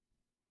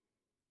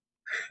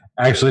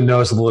 Actually,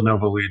 no, it's the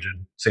Lenovo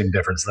Legion. Same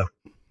difference, though.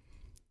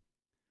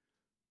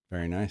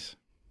 Very nice.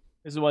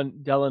 This is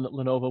when Dell and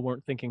Lenovo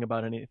weren't thinking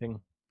about anything.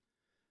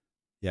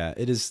 Yeah,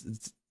 it is.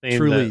 It's Same,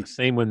 truly.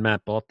 same when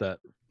Matt bought that.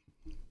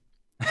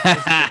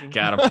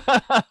 Got him.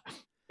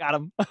 Got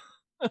him.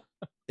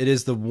 It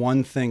is the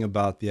one thing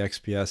about the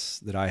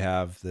XPS that I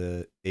have,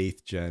 the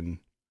 8th gen,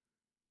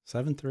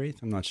 7th or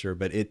 8th, I'm not sure,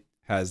 but it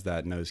has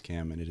that nose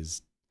cam, and it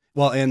is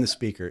well, and the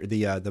speaker,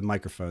 the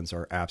microphones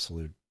are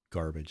absolute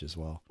garbage as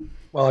well.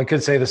 Well, I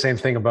could say the same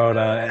thing about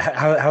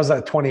how's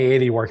that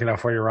 2080 working out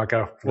for you,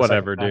 Rocco? For the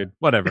Whatever, second time? dude.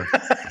 Whatever.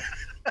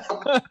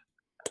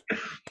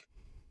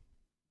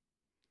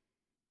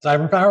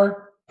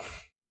 Cyberpower?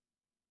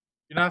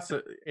 You're not.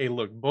 Hey,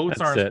 look, boats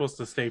That's aren't it. supposed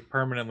to stay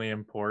permanently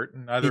in port,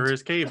 and neither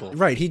is cable.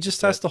 Right, he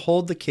just has to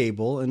hold the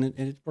cable, and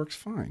it works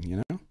fine,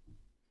 you know?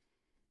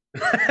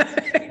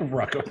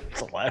 Rocco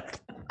left.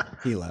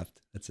 He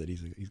left. That's it.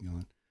 He's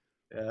gone.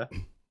 Yeah.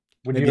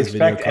 Would Maybe you his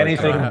video expect card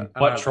anything I don't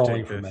but have to trolling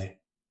take from this. me?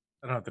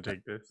 I don't have to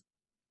take this.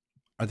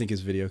 I think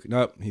his video.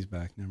 Nope, he's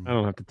back. Never I mind.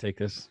 don't have to take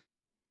this.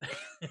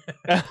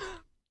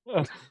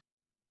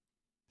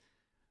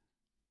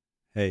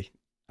 Hey,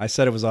 I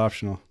said it was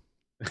optional.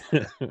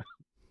 The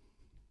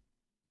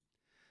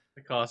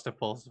cost of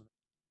pulse.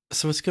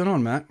 So what's going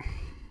on, Matt?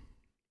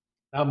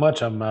 Not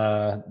much. I'm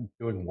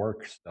doing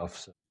work stuff.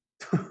 So.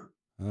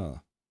 Oh,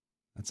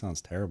 that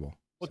sounds terrible.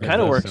 What That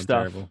kind of does work sound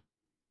stuff? terrible.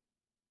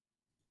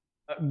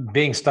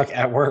 Being stuck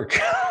at work.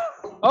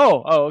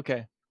 Oh,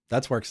 okay.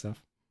 That's work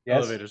stuff. Yes.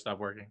 Elevator stopped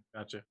working.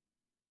 Gotcha.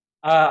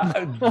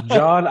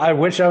 John, I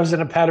wish I was in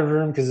a padded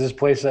room because this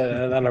place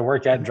that I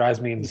work at drives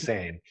me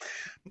insane.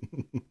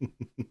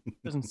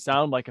 Doesn't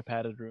sound like a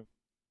padded room.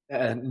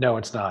 No,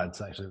 it's not.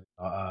 It's actually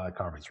a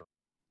conference room.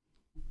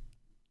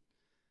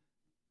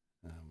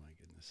 Oh my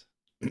goodness.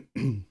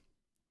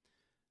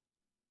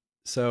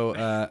 So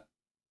I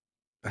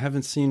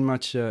haven't seen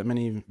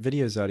many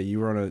videos out of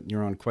you.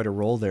 You're on quite a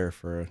roll there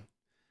for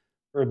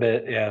For a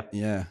bit, yeah.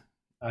 yeah.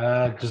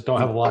 Just don't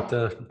have a lot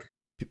to.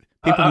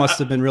 People must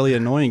have been really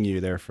annoying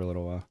you there for a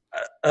little while.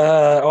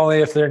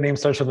 Only if their name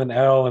starts with an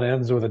L and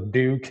ends with a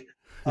Duke.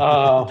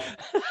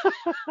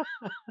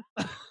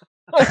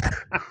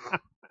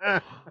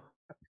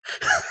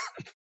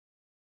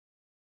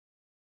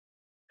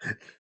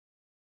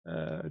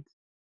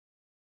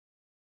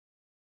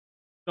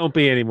 Don't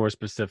be any more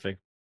specific.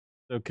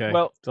 Okay.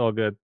 Well- it's all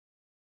good.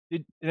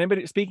 Did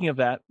anybody? Speaking of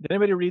that, did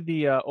anybody read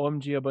the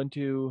OMG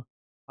Ubuntu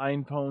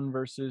iPhone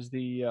versus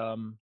the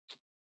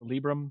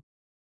Librem?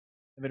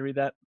 Anybody read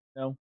that?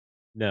 No.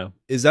 No.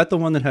 Is that the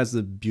one that has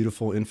the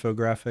beautiful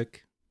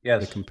infographic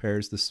Yes. that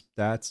compares the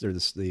stats or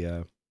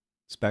the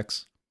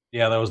specs?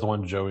 Yeah, that was the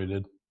one Joey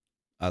did.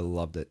 I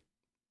loved it.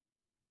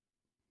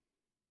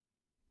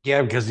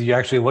 Yeah, because you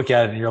actually look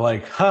at it and you're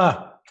like,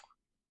 huh.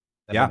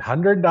 Yeah.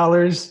 $100,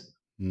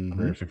 Mhm.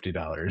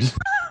 $150.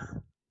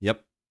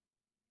 Yep.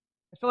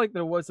 I feel like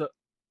there was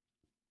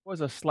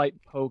a slight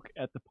poke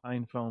at the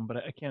Pine phone, but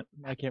I can't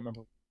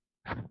remember.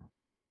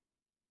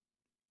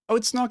 Oh,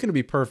 it's not going to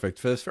be perfect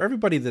for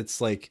everybody that's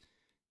like,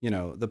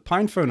 the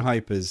PinePhone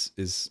hype is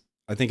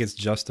I think it's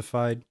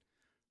justified,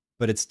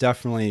 but it's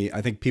definitely,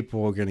 I think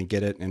people are going to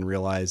get it and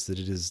realize that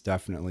it is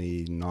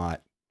definitely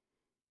not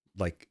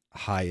like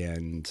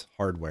high-end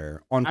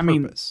hardware on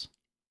purpose.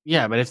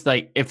 Yeah, but it's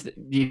like if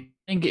you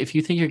think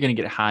you're going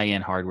to get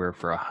high-end hardware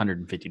for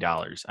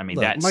 $150, I mean,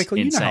 Look, that's Michael,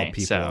 insane. you know how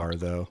people are,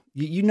 though.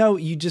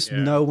 You just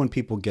know when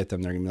people get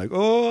them, they're gonna be like,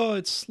 "Oh,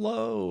 it's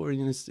slow," or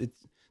it's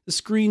the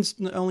screen's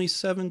only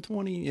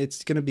 720.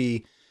 It's gonna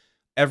be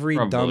every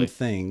dumb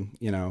thing,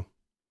 That's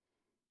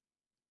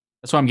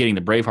why I'm getting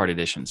the Braveheart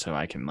edition, so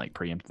I can like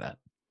preempt that.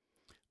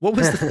 What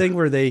was the thing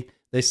where they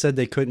said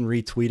they couldn't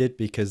retweet it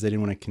because they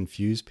didn't want to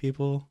confuse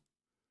people?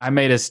 I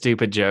made a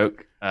stupid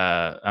joke.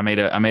 I made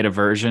a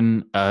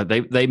version.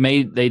 They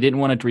didn't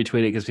want to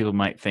retweet it because people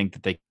might think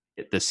that they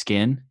get the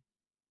skin.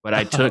 But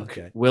I took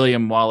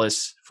William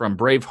Wallace from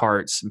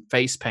Braveheart's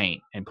face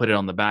paint and put it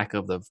on the back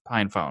of the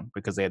Pine phone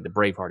because they had the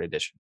Braveheart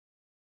edition.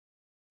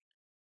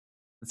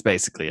 That's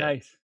basically it.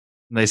 Nice.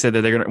 And they said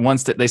that they're gonna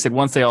once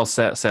they all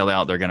sell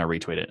out, they're gonna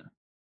retweet it.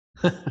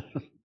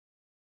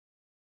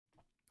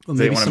 Well,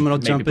 maybe someone will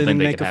jump in and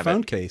make a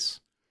phone case.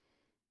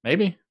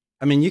 Maybe.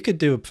 I mean, you could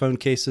do phone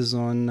cases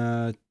on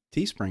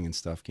Teespring and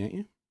stuff, can't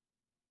you?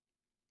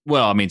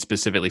 Well, I mean,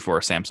 specifically for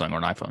a Samsung or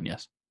an iPhone,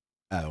 yes.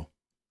 Oh,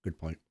 good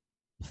point.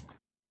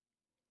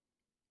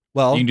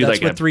 Well, you can do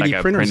that's like what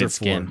 3D printers are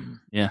skin.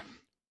 for. Yeah.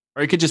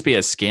 Or it could just be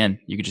a skin.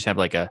 You could just have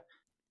like a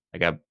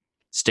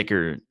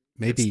sticker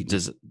maybe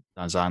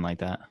design like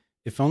that.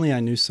 If only I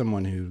knew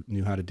someone who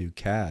knew how to do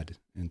CAD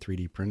and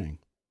 3D printing.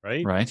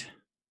 Right.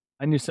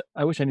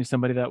 I wish I knew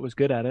somebody that was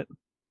good at it.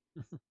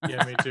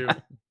 Yeah, me too.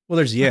 Well,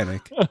 there's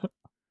Yannick.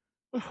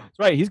 That's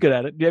right. He's good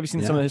at it. Have you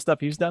seen some of his stuff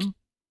he's done?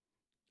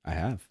 I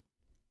have.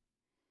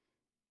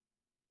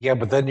 Yeah,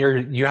 but then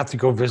you have to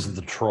go visit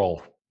the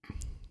troll.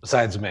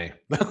 Besides me.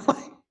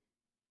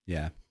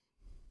 Yeah.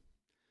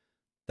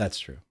 That's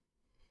true.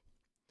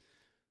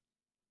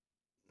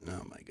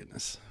 Oh my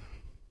goodness.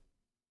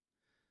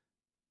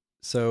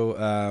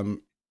 So,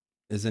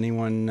 has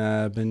anyone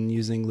been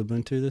using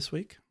Lubuntu this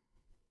week?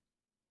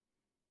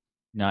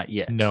 Not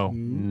yet. No.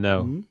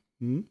 No.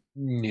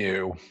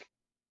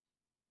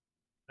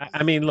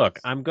 I mean, look,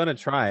 I'm gonna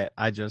try it.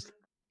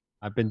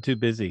 I've been too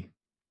busy,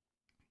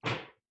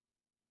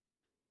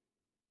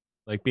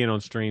 like being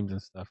on streams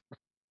and stuff.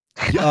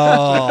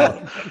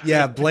 Oh,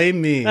 yeah.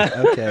 Blame me.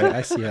 Okay,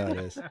 I see how it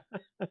is.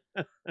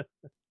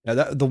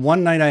 Yeah, the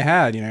one night I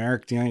had,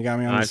 Eric, you got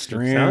me on the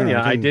stream.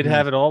 Yeah, I did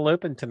have it all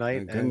open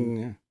tonight. And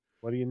yeah.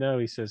 What do you know?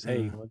 He says,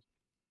 "Hey,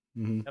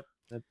 Yep,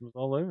 that was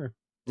all over."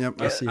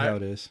 Yep, I see how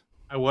it is.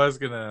 I was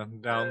gonna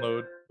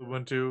download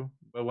Ubuntu,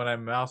 but when I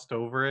moused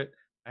over it,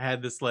 I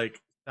had this like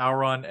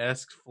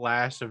Sauron-esque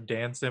flash of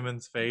Dan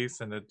Simmons'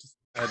 face, and I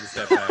had to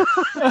step back.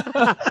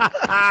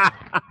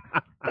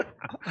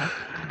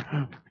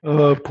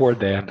 Oh, poor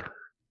Dan.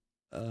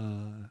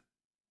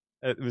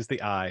 It was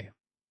the eye.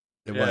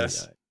 It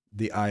was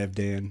the eye of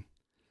Dan.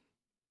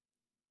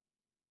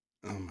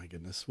 Oh my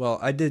goodness. Well,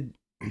 I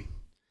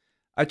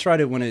tried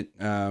it when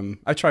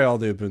I try all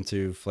the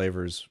Ubuntu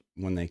flavors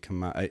when they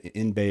come out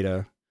in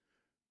beta,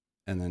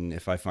 and then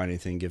if I find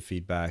anything, give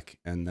feedback,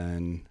 and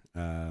then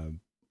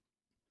and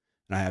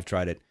I have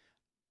tried it.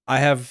 I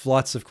have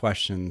lots of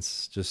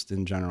questions just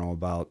in general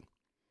about.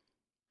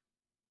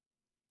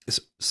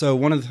 So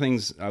one of the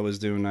things I was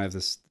doing, I have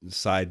this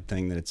side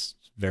thing that it's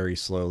very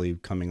slowly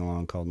coming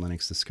along called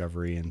Linux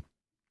Discovery, and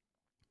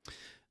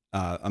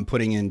I'm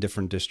putting in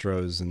different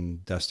distros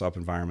and desktop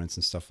environments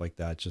and stuff like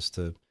that just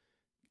to.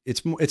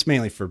 It's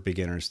mainly for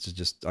beginners to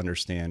just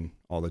understand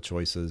all the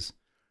choices.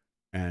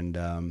 And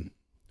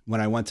when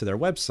I went to their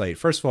website,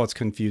 first of all, it's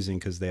confusing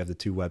because they have the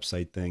two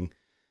website thing.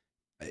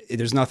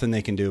 There's nothing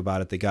they can do about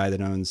it. The guy that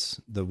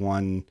owns the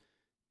one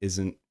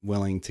isn't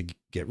willing to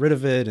get rid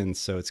of it, and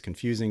so it's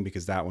confusing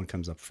because that one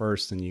comes up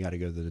first, and you got to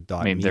go to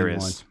the .me there one.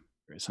 is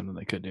something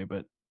they could do,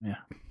 but yeah.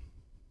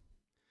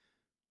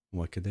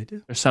 What could they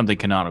do? There's something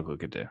Canonical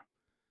could do.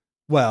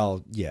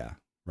 Well, yeah,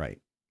 right.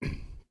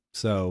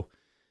 So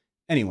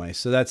anyway,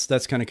 so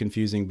that's kind of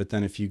confusing. But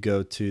then if you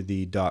go to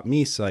the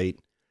 .me site,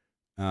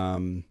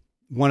 one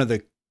of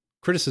the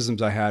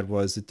criticisms I had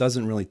was it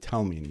doesn't really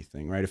tell me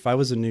anything, right? If I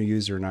was a new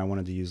user and I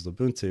wanted to use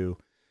Lubuntu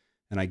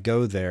and I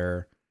go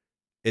there,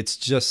 it's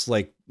just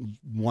like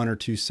one or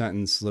two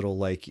sentence little,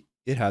 like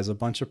it has a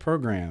bunch of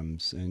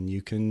programs and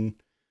you can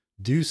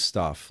do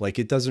stuff. Like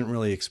it doesn't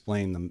really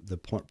explain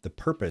the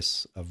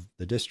purpose of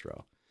the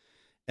distro.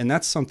 And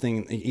that's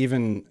something,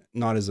 even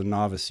not as a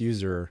novice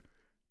user,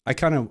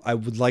 I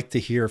would like to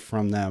hear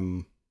from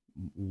them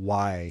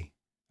why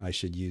I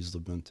should use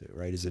Lubuntu,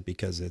 right? Is it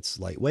because it's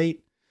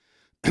lightweight?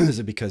 Is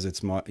it because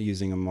it's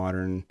using a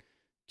modern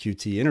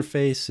Qt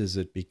interface? Is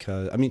it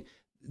because,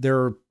 there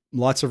are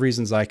lots of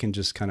reasons I can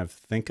just kind of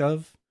think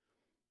of,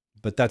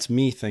 but that's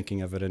me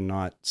thinking of it and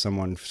not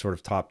someone sort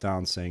of top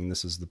down saying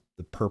this is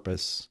the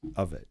purpose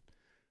of it.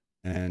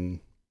 And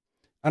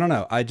I don't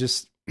know. I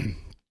just,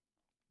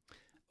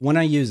 when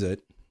I use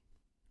it,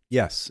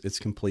 yes, it's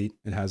complete.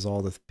 It has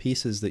all the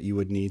pieces that you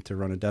would need to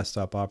run a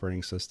desktop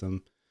operating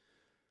system.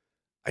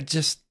 I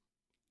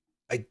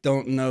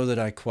don't know that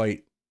I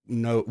quite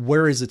know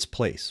where is its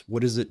place.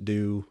 What does it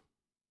do?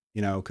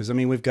 You know, because I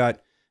mean, we've got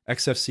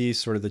XFC,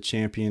 sort of the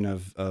champion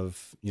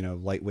of you know,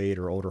 lightweight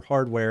or older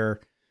hardware,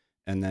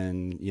 and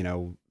then you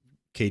know,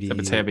 KDE. Except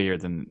it's heavier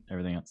than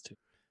everything else too.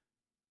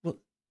 Well,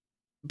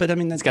 but I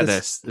mean, It's got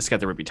this. It's got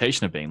the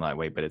reputation of being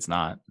lightweight, but it's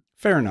not.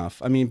 Fair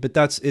enough. I mean, but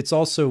it's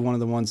also one of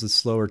the ones that's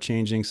slower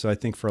changing. So I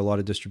think for a lot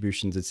of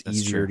distributions, it's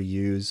easier to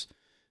use,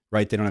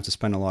 right? They don't have to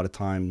spend a lot of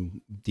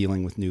time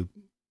dealing with new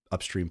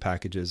upstream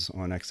packages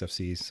on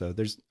XFCs. So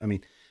there's, I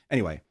mean,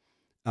 anyway.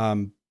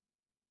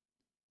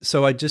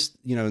 So I just,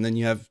 you know, and then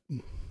you have,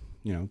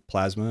 you know,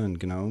 Plasma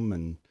and GNOME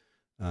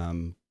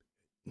and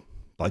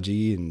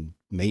Budgie and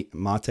Mate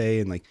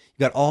and like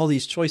you got all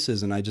these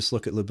choices. And I just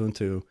look at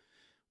Lubuntu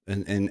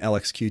and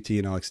LXQT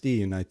and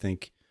LXD, and I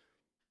think,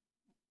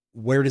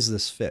 where does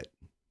this fit?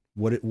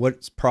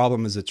 What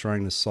problem is it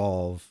trying to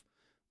solve?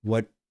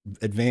 What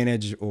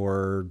advantage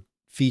or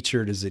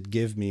feature does it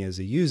give me as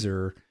a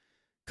user?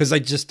 Because I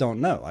just don't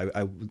know.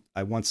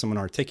 I want someone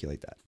to articulate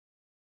that.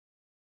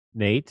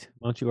 Nate,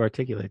 why don't you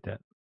articulate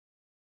that?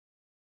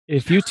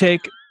 If you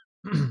take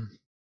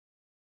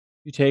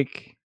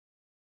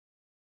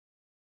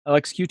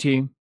LXQT,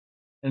 and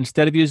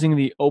instead of using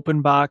the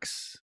open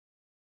box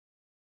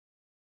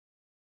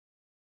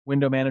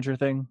window manager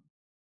thing,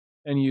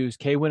 and use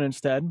KWin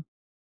instead,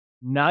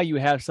 now you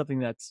have something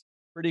that's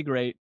pretty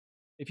great.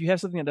 If you have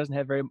something that doesn't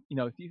have very, you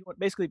know, if you want,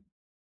 basically, if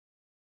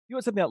you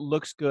want something that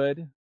looks good,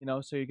 you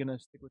know, so you're gonna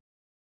stick with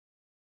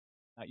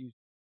not use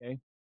K,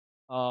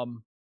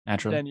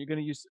 Naturally. then you're gonna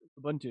use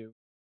Ubuntu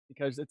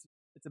because it's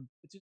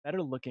just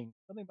better looking.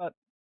 Something about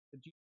the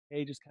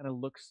GK just kind of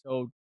looks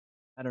so,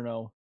 I don't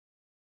know.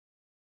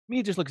 To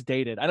me, it just looks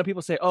dated. I know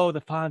people say, "Oh, the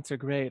fonts are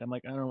great." I'm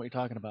like, I don't know what you're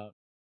talking about.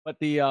 But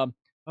the oh,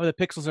 the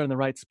pixels are in the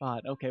right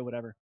spot. Okay,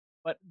 whatever.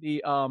 But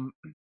the no,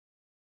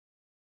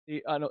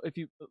 if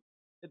you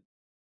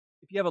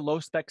have a low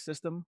spec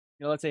system,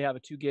 you know, let's say you have a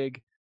 2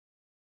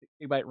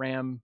 gigabyte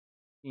RAM,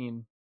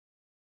 then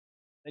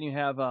you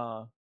have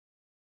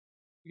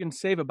you can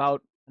save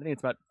about, I think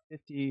it's about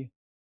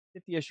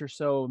 50-ish or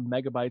so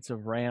megabytes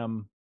of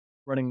RAM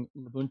running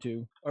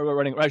Ubuntu,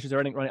 or I should say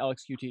running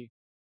LXQT,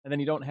 and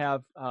then you don't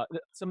have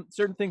some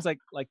certain things like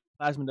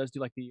Plasma does do,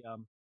 like the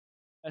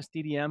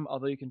SDDM,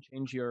 although you can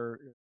change your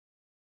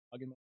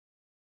plugin.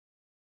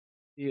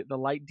 The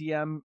light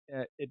DM,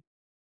 you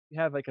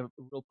have like a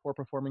real poor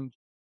performing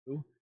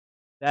GPU.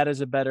 That is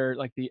a better,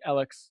 like the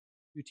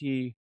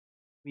LXQT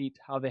Suite,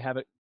 how they have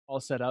it all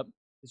set up.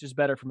 It's just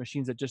better for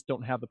machines that just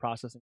don't have the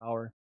processing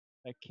power,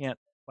 that can't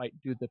quite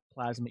do the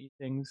Plasma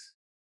things.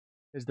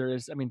 Because there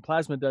is, I mean,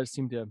 Plasma does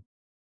seem to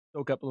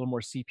soak up a little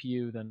more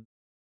CPU than,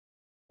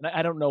 and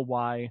I don't know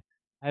why.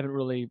 I haven't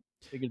really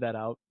figured that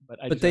out, but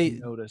I just haven't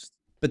noticed.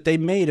 But they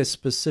made a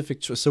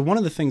specific choice. So one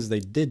of the things they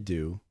did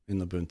do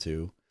in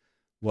Ubuntu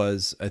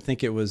was, I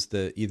think it was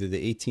either the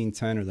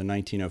 1810 or the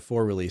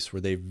 1904 release,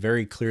 where they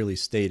very clearly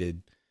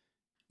stated,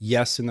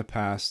 yes, in the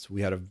past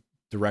we had a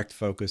direct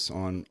focus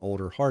on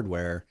older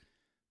hardware,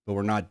 but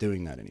we're not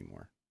doing that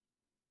anymore.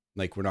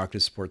 Like, we're not going to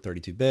support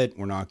 32-bit.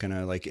 We're not going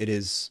to, like, it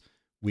is,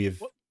 we're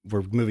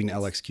moving to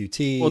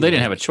LXQT. Well, they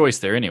didn't have a choice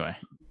there anyway.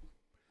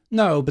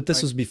 No, but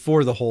this was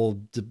before the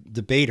whole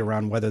debate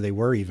around whether they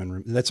were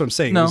even. That's what I'm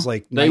saying. No, it was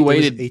like they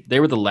waited. They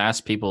were the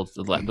last people.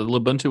 The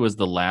Ubuntu was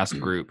the last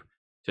group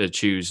to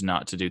choose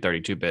not to do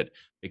 32-bit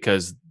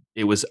because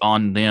it was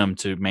on them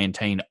to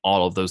maintain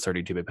all of those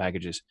 32-bit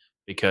packages.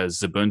 Because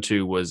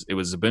Ubuntu was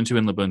Ubuntu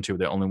and Lubuntu were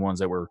the only ones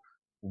that were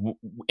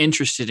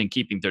interested in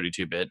keeping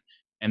 32-bit.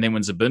 And then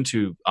when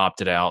Ubuntu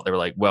opted out, they were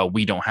like, "Well,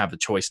 we don't have the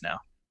choice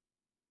now."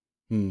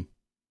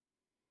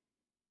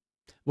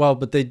 Well,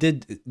 but they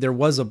did. There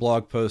was a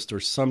blog post or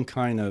some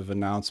kind of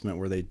announcement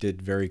where they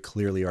did very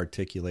clearly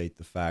articulate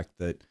the fact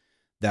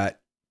that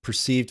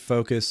perceived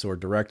focus or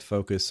direct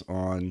focus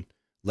on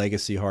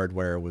legacy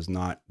hardware was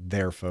not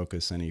their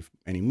focus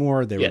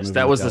anymore. Yes,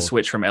 that was the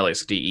switch from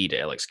LXDE to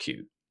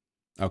LXQ.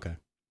 Okay.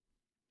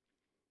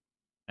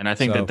 And I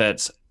think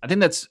that's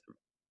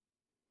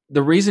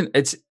the reason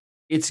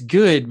it's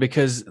good,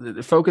 because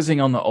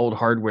focusing on the old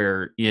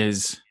hardware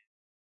is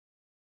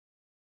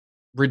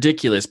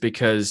ridiculous,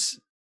 because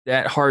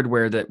that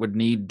hardware that would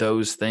need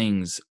those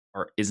things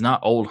is not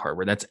old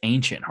hardware. That's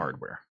ancient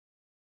hardware.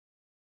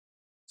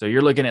 So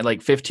you're looking at like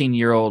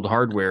 15-year-old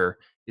hardware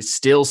is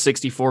still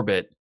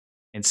 64-bit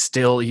and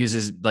still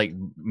uses like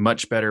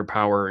much better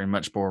power and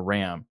much more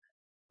RAM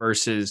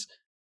versus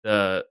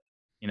the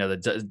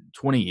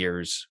 20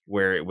 years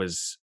where it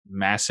was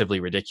massively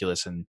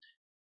ridiculous. And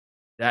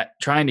that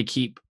trying to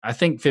keep, I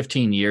think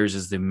 15 years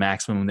is the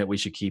maximum that we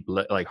should keep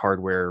like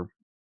hardware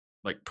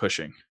like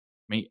pushing.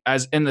 I mean,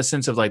 as in the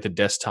sense of like the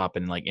desktop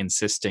and like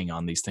insisting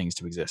on these things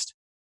to exist.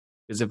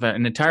 Because if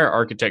an entire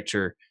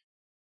architecture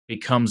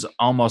becomes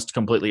almost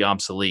completely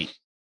obsolete,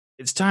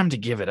 it's time to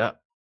give it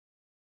up.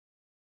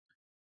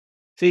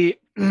 See,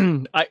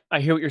 I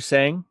hear what you're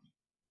saying.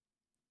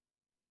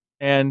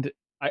 And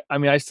I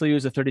mean, I still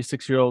use a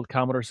 36-year-old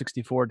Commodore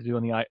 64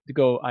 to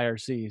go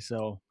IRC.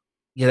 So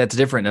yeah, that's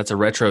different. That's a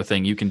retro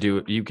thing. You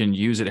can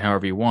use it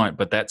however you want,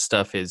 but that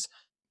stuff is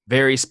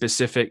very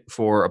specific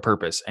for a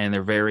purpose, and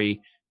they're very,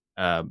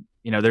 they're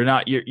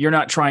not. You're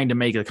not trying to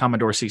make a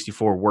Commodore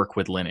 64 work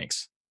with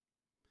Linux.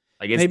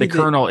 Like the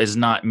kernel is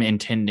not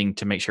intending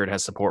to make sure it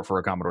has support for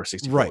a Commodore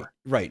 64.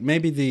 Right.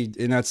 Maybe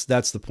and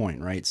that's the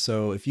point, right?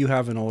 So if you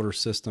have an older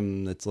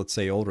system that's, let's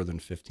say, older than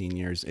 15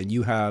 years, and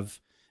you have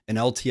an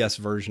LTS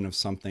version of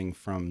something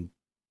from,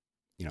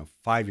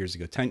 5 years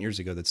ago, 10 years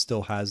ago that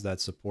still has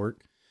that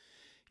support,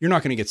 you're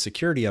not going to get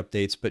security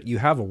updates, but you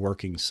have a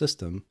working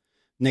system.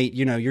 Nate,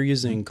 you're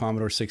using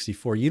Commodore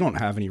 64. You don't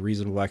have any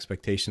reasonable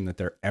expectation that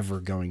they're ever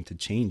going to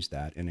change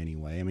that in any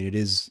way. I mean,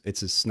 it's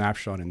a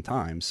snapshot in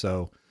time.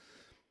 So,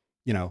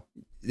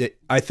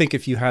 I think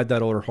if you had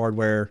that older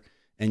hardware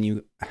and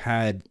you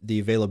had the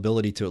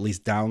availability to at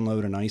least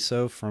download an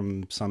ISO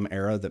from some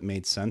era that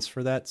made sense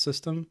for that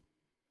system,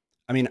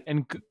 I mean,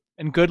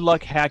 and good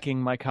luck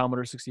hacking my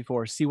Commodore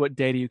 64. See what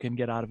data you can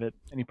get out of it.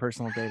 Any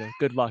personal data.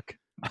 Good luck.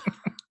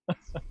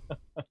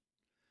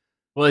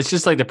 Well, it's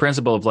just like the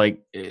principle of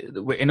like,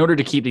 in order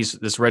to keep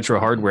this retro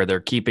hardware, they're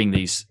keeping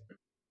these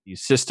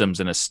systems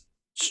in a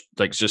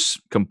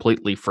just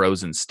completely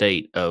frozen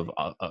state of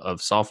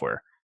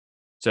software,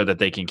 so that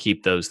they can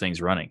keep those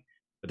things running.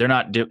 But they're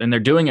not, and they're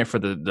doing it for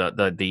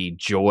the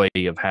joy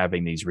of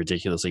having these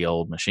ridiculously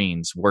old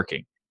machines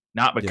working,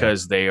 not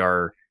because they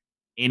are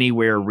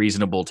anywhere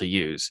reasonable to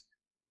use.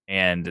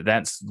 And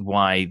that's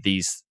why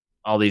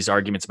all these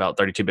arguments about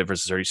 32-bit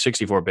versus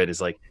 64-bit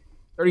is like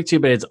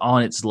 32-bit is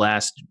on its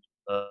last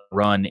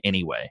run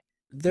anyway.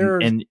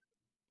 There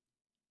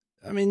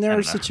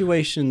are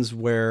situations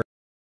where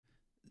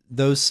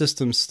those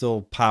systems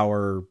still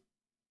power,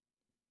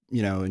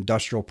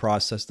 industrial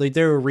process.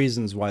 There are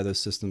reasons why those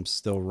systems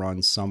still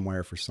run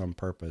somewhere for some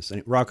purpose.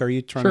 And Rock, are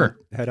you trying to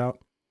head out?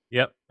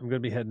 Yep, I'm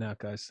going to be heading out,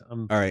 guys.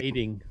 I'm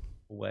fading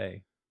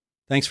away.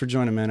 Thanks for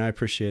joining, man. I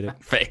appreciate it.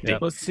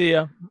 Yep. Let's see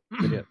ya.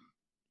 All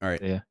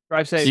right. Yeah.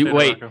 Drive safe.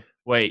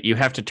 Wait. You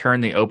have to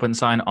turn the open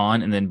sign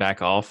on and then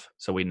back off,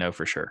 so we know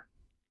for sure.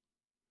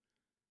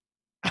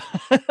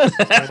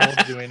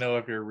 How do we know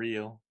if you're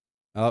real?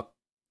 Oh.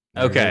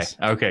 Okay.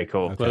 Okay.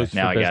 Cool. Okay.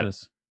 Now I got it.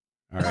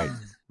 All right.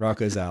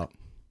 Rocco's out.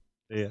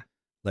 Yeah.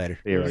 Later.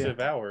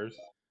 Hours.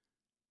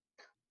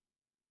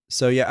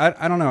 So yeah,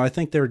 I don't know. I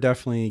think there are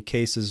definitely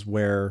cases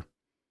where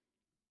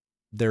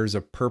there's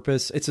a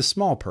purpose. It's a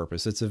small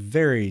purpose. It's a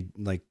very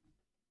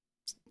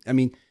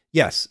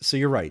yes. So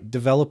you're right.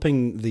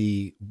 Developing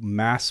the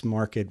mass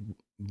market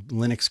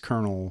Linux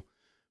kernel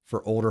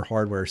for older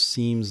hardware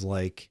seems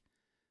like,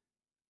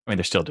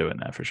 they're still doing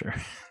that for sure.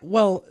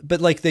 Well, but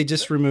they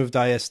just removed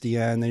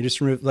ISDN. They just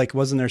removed,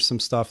 wasn't there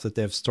some stuff that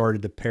they've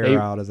started to pair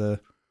out of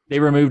the... They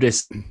removed a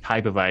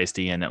type of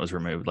ISDN that was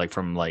removed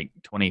from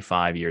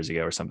 25 years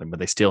ago or something, but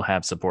they still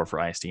have support for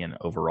ISDN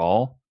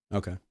overall.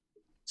 Okay.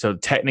 So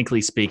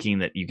technically speaking,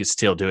 that you could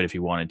still do it if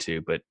you wanted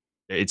to, but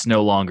it's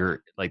no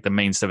longer, the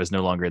main stuff is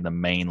no longer in the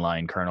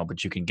mainline kernel,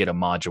 but you can get a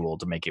module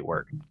to make it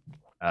work.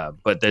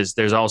 But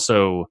there's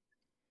also,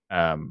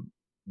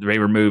 they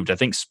removed, I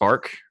think,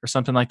 Spark or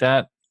something like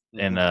that.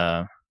 And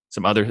and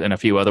a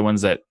few other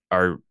ones that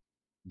the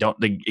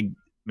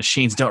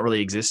machines don't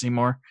really exist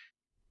anymore,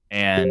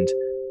 and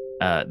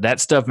that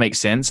stuff makes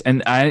sense.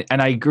 And I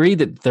agree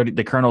that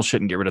the kernel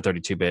shouldn't get rid of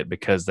 32-bit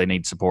because they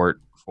need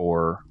support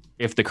for.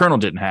 If the kernel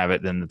didn't have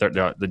it, then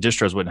the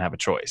distros wouldn't have a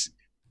choice,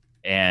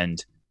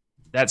 and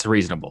that's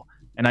reasonable.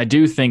 And I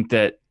do think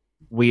that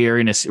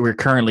we're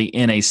currently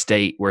in a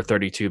state where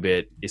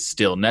 32-bit is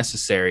still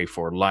necessary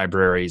for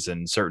libraries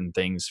and certain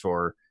things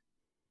for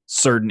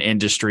certain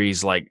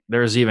industries.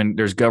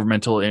 There's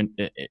governmental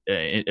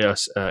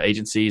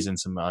agencies and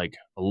some a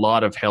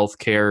lot of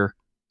healthcare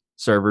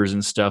servers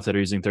and stuff that are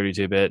using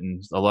 32-bit,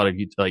 and a lot of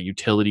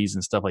utilities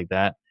and stuff like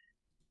that.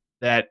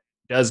 That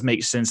does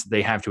make sense that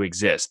they have to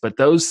exist, but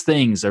those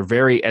things are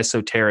very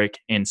esoteric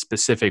and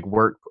specific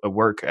work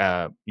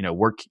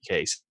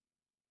case.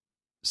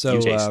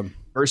 So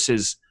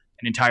versus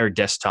an entire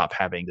desktop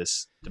having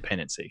this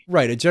dependency,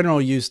 right? A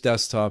general use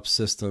desktop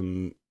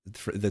system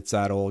that's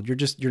that old.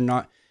 You're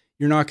not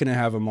going to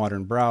have a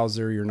modern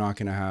browser. You're not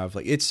going to have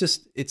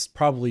it's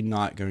probably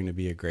not going to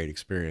be a great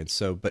experience.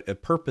 So, but a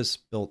purpose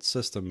built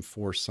system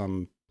for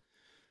some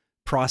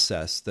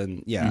process,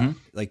 then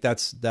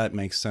that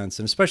makes sense.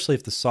 And especially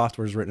if the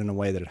software is written in a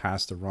way that it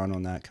has to run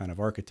on that kind of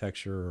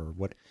architecture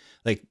or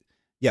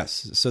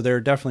yes. So there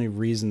are definitely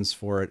reasons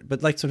for it,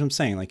 but that's what I'm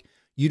saying.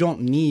 You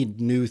don't need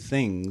new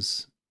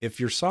things. If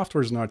your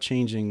software is not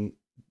changing,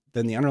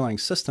 then the underlying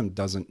system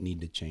doesn't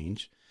need to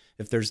change.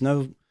 If there's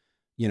no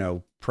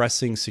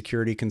pressing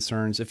security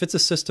concerns, if it's a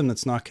system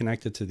that's not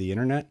connected to the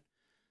internet,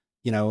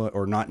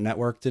 or not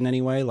networked in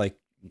any way,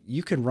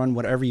 you can run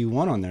whatever you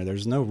want on there.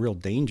 There's no real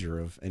danger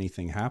of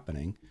anything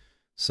happening.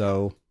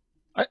 So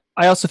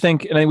I also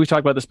think, and we've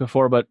talked about this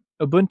before, but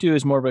Ubuntu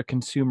is more of a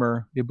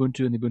consumer, the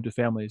Ubuntu and the Ubuntu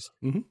families.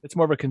 Mm-hmm. It's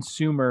more of a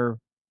consumer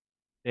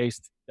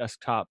based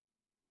desktop,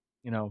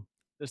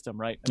 system,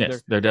 right?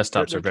 Yes, their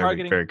desktops are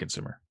very, very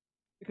consumer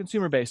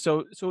based.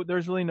 So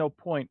there's really no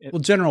point.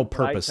 General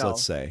purpose,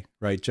 let's say,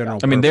 right? General.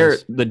 I mean,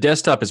 the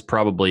desktop is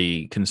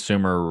probably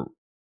consumer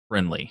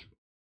friendly.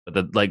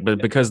 But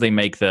because they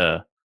make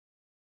the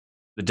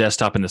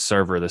desktop and the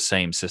server the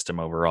same system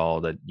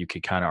overall, that you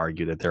could kind of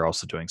argue that they're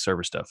also doing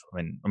server stuff.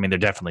 I mean, they're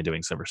definitely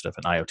doing server stuff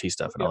and IoT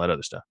stuff and all that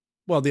other stuff.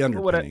 Well, the But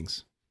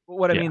underpinnings.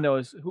 what I Yeah. mean though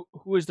is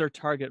who is their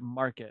target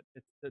market?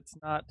 It's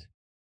not,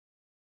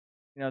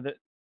 that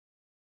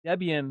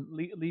Debian,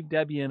 leave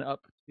Debian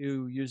up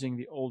to using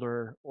the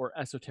older or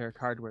esoteric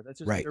hardware. That's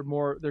just Right.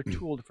 they're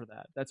tooled for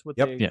that. That's what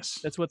Yep.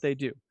 that's what they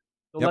do.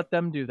 So Yep. let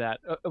them do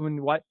that. I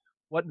mean, what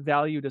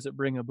value does it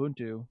bring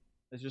Ubuntu?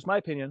 That's just my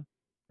opinion.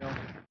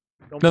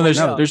 Don't No, blow me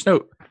up. there's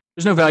no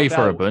value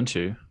for value.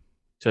 Ubuntu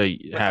to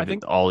have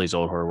think- all these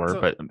old hardware,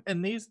 So- but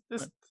And this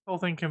whole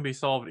thing can be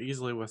solved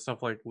easily with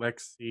stuff like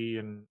Lexi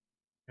and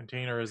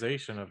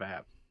containerization of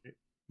apps.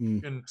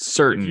 Mm. And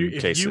certain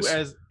if cases.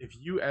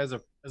 you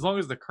as long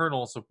as the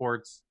kernel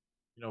supports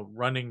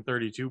running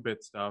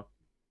 32-bit stuff,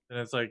 then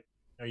it's like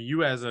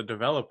you as a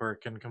developer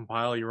can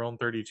compile your own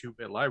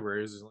 32-bit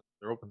libraries.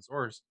 They're open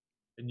source,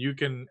 and you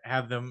can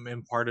have them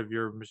in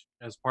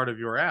as part of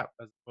your app,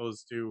 as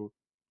opposed to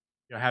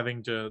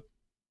having to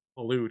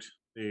pollute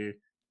the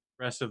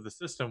rest of the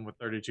system with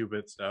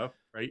 32-bit stuff,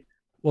 right?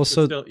 Well, But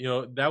so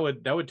still,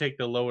 that would take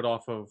the load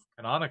off of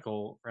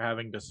Canonical for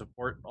having to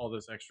support all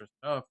this extra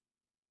stuff,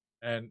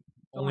 and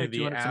only the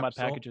 200 some odd apps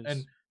packages.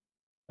 and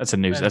That's a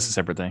and-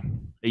 separate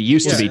thing. It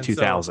used to Yeah, be and so-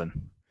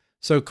 2000.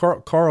 So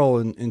Carl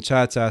in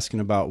chat's asking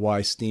about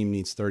why Steam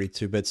needs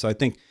 32 bits. So I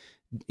think,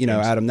 Games.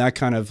 Adam, that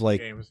kind of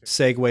like games.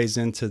 segues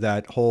into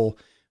that whole,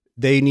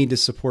 they need to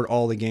support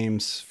all the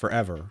games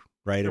forever,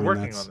 right? They're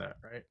working on that,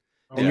 right?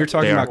 And you're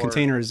talking They about are.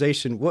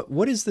 containerization.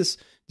 What is this?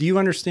 Do you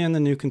understand the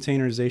new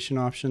containerization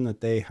option that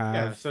they have?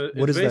 Yeah, so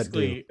what does that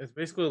do? It's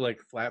basically like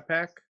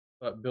Flatpak,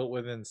 but built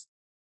within.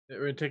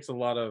 It takes a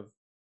lot of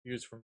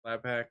use from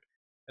Flatpak,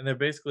 and they're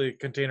basically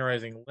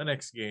containerizing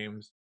Linux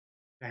games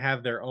to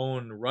have their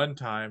own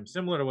runtime,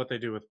 similar to what they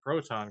do with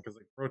Proton, because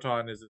like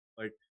Proton is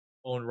like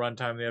own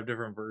runtime. They have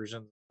different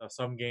versions.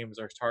 Some games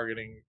are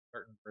targeting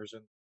certain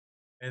versions,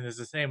 and it's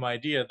the same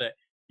idea that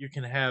you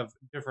can have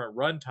different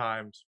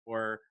runtimes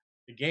for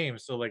the game.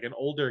 So like an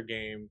older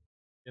game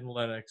in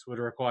Linux would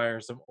require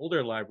some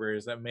older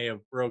libraries that may have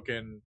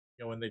broken,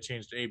 when they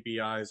changed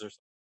APIs or something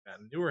like that,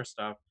 newer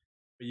stuff.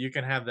 But you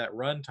can have that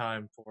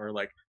runtime for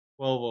like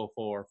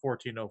 1204,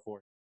 1404,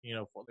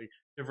 1504, like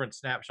different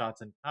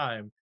snapshots in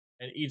time,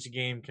 and each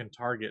game can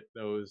target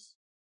those,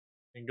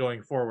 and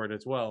going forward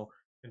as well,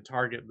 can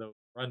target those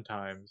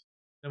runtimes,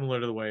 similar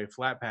to the way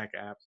Flatpak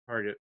apps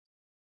target.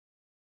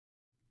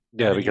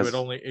 Yeah, And because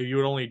you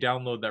would only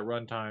download that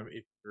runtime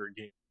if you're a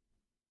game.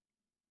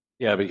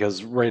 yeah,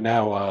 because right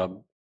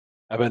now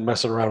I've been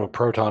messing around with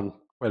Proton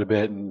quite a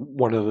bit, and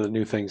one of the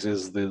new things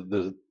is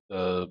the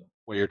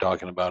what you're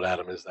talking about,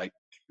 Adam, is like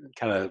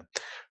kind of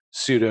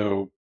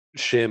pseudo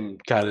shim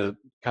kind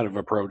of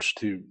approach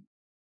to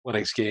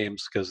Linux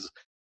games, because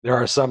there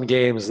are some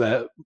games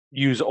that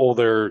use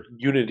older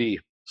Unity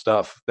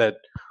stuff that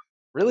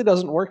really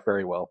doesn't work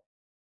very well.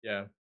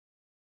 Yeah,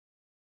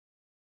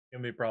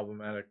 can be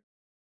problematic.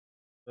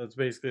 So it's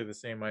basically the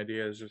same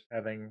idea as just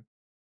having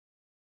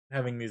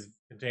these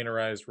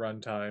containerized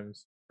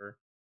runtimes for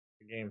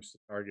the games to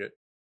target.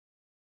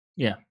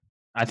 Yeah,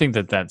 I think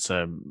that's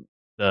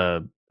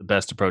the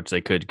best approach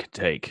they could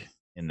take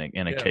in a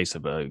Yeah. case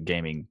of a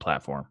gaming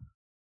platform.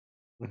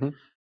 Mhm.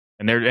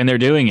 And they're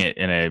doing it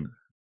in a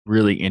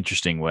really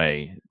interesting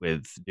way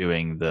with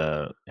having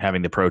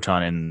the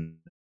Proton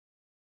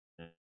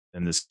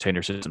in this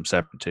container system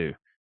separate too.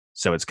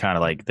 So it's kind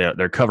of like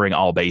they're covering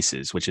all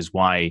bases, which is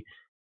why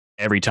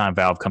every time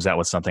Valve comes out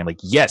with something like,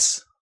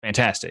 yes,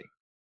 fantastic.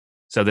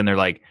 So then they're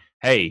like,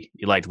 hey,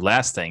 you liked the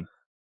last thing,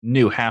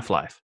 new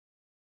Half-Life.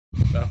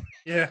 So,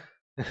 yeah.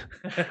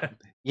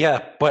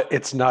 Yeah, but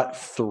it's not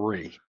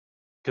 3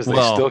 because they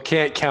Well- still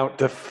can't count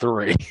to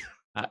 3.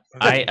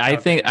 I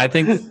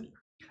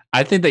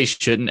think they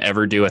shouldn't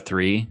ever do a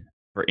 3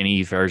 for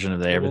any version of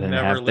They will everything they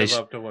never have. They live sh-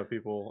 up to what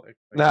people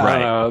expect. No, Right.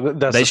 no,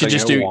 that's they the should thing,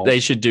 just it do won't. they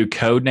should do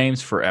code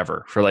names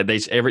forever for like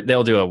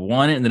they'll do a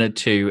 1 and then a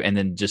 2 and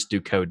then just do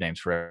code names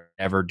forever.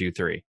 Never do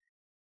 3,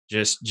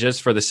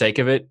 just for the sake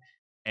of it.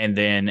 And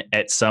then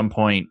at some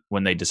point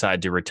when they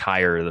decide to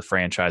retire the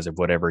franchise of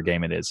whatever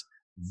game it is,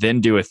 then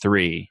do a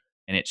 3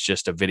 and it's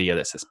just a video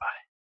that says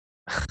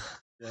bye.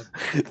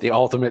 The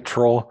ultimate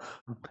troll.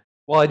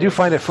 Well, I do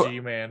find it.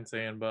 G-Man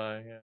saying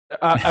bye. Yeah.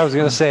 I was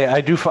gonna say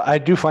I do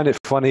find it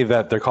funny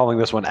that they're calling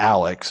this one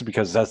Alex,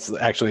 because that's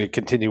actually a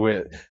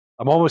continuation.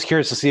 I'm almost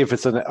curious to see if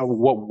it's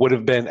what would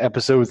have been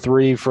episode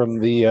 3 from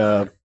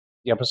the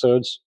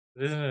episodes.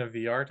 Isn't it a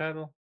VR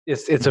title?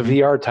 It's a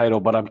VR title,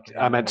 but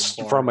Yeah, I'm at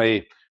boring. from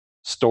a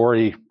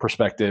story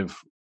perspective,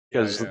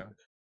 Yeah, because yeah.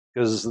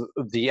 because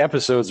the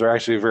episodes are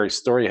actually very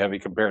story heavy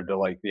compared to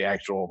like the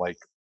actual like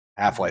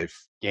Half-Life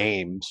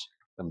games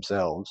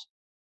themselves.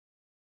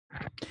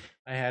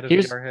 I had a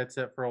Here's- VR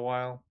headset for a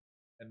while,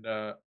 and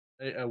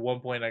at one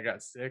point I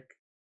got sick.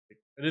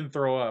 I didn't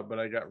throw up, but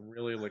I got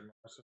really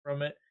nauseous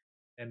from it.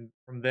 And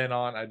from then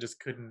on, I just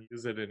couldn't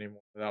use it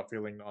anymore without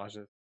feeling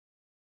nauseous.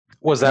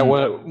 Was that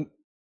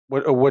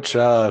which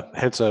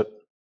headset?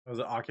 Was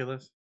it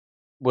Oculus?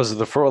 Was it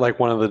the for like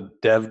one of the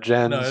dev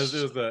gens? No,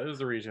 it was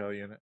the retail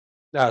unit.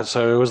 No,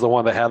 so it was the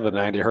one that had the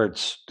 90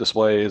 hertz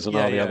displays and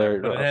all the other.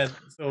 But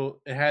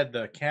it had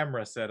the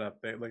camera set up,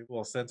 like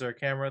little sensor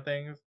camera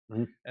things,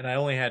 and I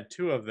only had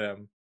 2 of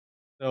them.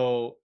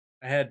 So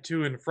I had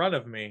 2 in front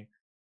of me.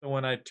 So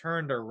when I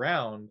turned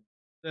around,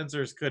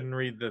 sensors couldn't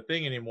read the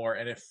thing anymore,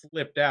 and it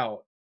flipped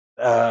out.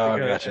 Oh,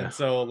 gotcha. And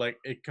so like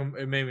it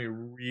made me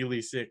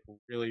really sick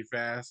really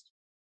fast.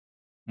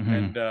 Mm-hmm.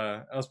 And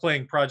I was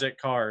playing Project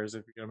Cars,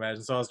 if you can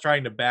imagine. So I was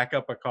trying to back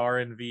up a car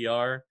in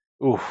VR.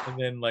 Oof. And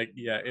then like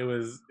it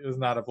was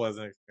not a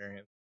pleasant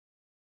experience.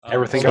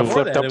 Everything got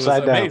flipped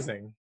upside down.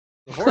 Amazing.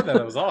 Before that,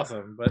 it was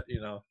awesome, but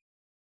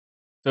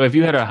So if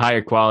you had a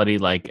higher quality,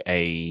 like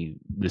the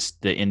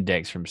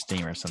index from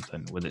Steam or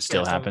something, would it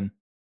still happen?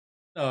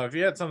 No, if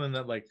you had something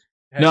that like.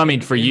 No, I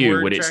mean for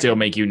you, would it still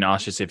make you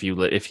nauseous if you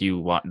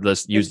want?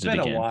 Let's use it again.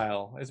 It's been a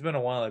while. It's been a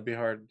while. It'd be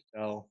hard to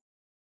tell.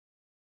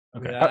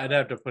 Okay, I mean, I'd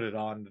have to put it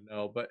on to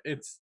know, but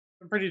it's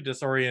a pretty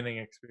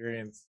disorienting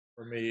experience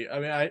for me. I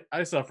mean,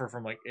 I suffer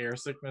from like air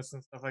sickness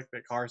and stuff like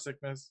that, car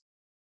sickness,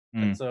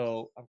 and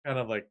so I'm kind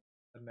of like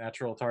a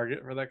natural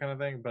target for that kind of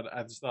thing. But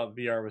I just thought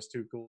VR was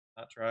too cool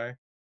to not try.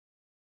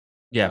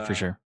 Yeah, for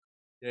sure.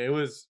 Yeah, it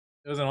was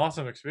an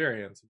awesome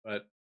experience,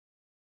 but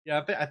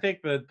yeah, I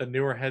think that the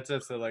newer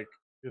headsets that like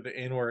do the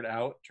inward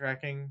out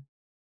tracking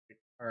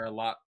are a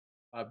lot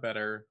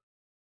better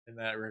in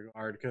that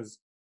regard because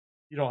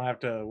you don't have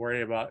to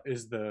worry about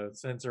is the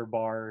sensor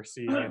bar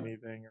seeing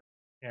anything or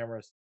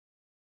cameras.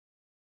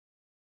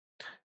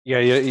 Yeah,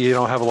 you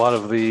don't have a lot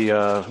of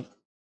the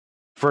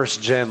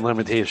first gen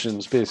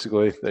limitations,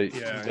 basically.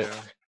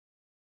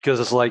 Because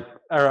it's like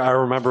I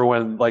remember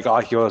when like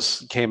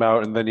Oculus came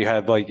out, and then you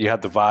had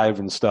the Vive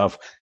and stuff.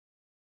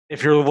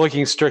 If you're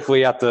looking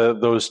strictly at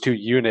those 2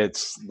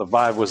 units, the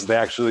Vive was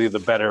actually the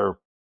better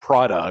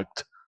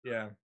product.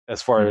 Yeah.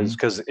 As far as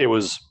because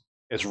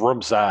it's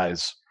room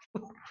size.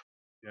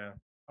 Yeah,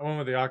 I went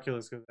with the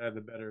Oculus because I had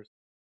the better,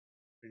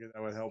 because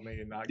that would help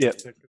me not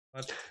get sick as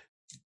much.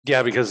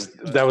 Yeah, because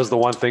that was the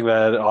one thing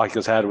that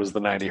Oculus had was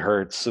the 90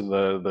 hertz and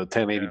the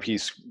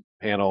 1080p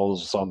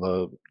panels on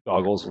the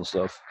goggles and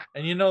stuff.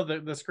 And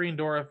the screen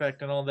door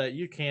effect and all that,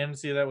 you can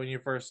see that when you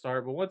first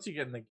start, but once you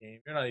get in the game,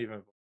 you're not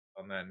even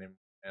on that anymore.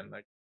 And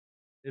like,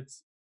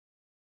 it's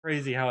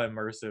crazy how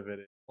immersive it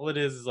is. All it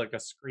is like a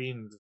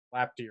screen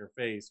slapped to your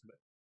face, but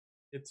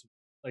it's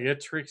like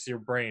it tricks your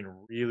brain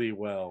really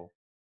well.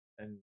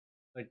 And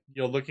like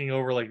you're looking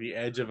over like the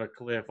edge of a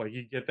cliff, like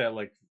you get that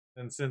like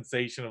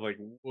sensation of like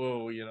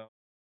whoa,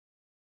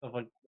 stuff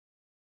like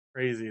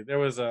crazy. There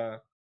was the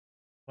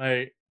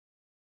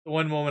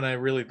one moment I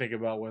really think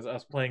about was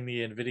us playing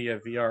the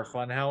NVIDIA VR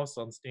Funhouse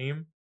on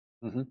Steam,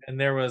 and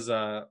there was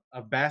a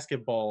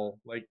basketball,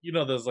 like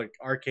those like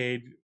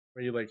arcade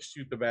where you like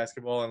shoot the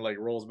basketball and like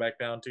rolls back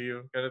down to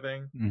you kind of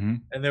thing.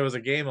 And there was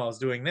a game I was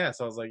doing that,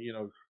 so I was like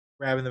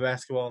grabbing the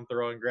basketball and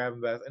throwing,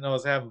 grabbing the and I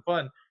was having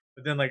fun.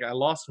 But then like I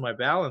lost my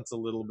balance a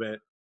little bit,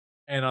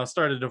 and I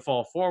started to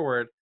fall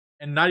forward.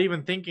 And not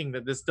even thinking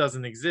that this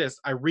doesn't exist,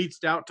 I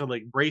reached out to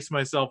like brace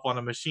myself on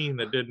a machine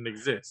that didn't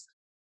exist,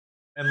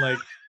 and like.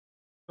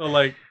 So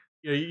like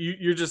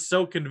you're just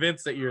so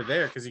convinced that you're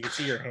there because you can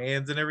see your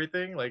hands and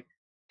everything. Like,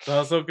 so I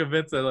was so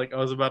convinced that like I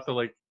was about to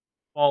like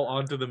fall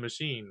onto the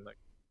machine. Like,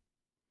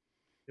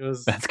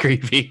 that's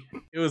creepy.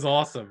 It was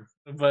awesome,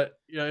 but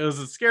it was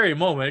a scary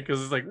moment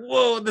because it's like,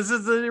 whoa, this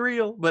isn't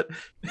real. But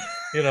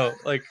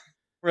like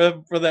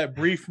for that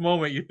brief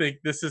moment, you think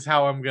this is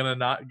how I'm gonna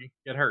not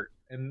get hurt,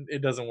 and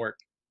it doesn't work.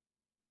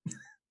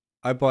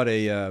 I bought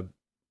a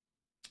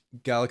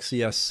Galaxy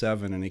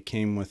S7, and it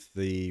came with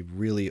the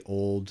really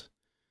old.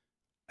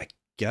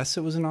 Guess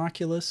it was an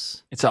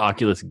Oculus. It's an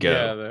Oculus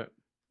Go.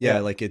 Yeah,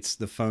 like it's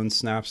the phone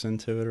snaps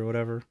into it or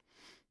whatever.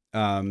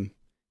 And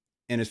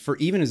it's for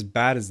even as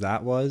bad as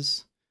that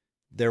was,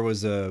 there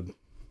was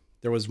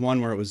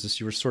one where it was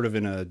just you were sort of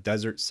in a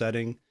desert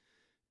setting,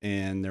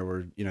 and there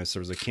were so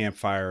there was a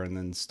campfire and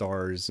then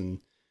stars and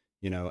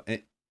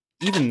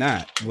even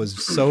that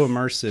was so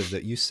immersive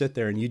that you sit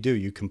there and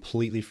you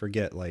completely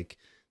forget like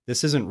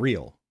this isn't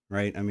real,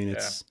 right? I mean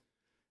it's.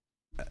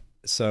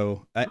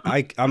 So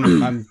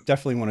I'm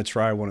definitely want to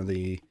try one of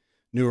the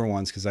newer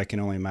ones because I can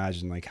only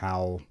imagine like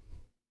how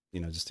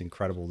just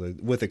incredible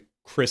with a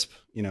crisp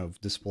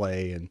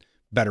display and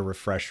better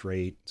refresh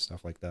rate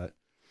stuff like that.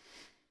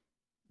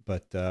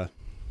 But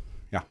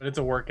yeah, but it's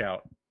a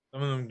workout.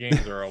 Some of them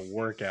games are a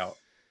workout.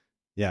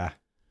 Yeah,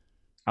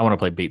 I want to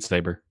play Beat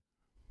Saber.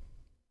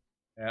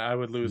 Yeah, I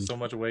would lose so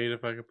much weight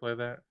if I could play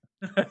that.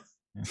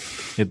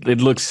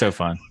 It looks so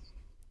fun.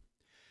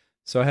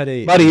 So I had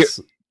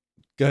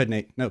Go ahead,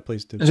 Nate. No,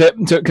 please do.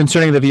 So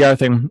concerning the VR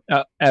thing,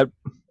 at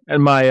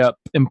my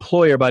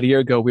employer about a year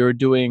ago, we were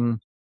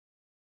doing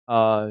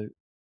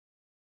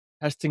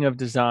testing of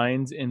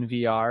designs in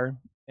VR,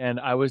 and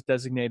I was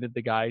designated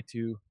the guy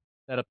to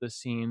set up the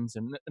scenes,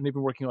 and they've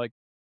been working like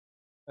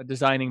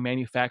designing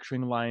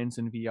manufacturing lines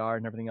in VR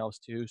and everything else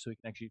too, so we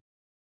can actually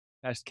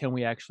test, can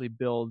we actually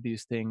build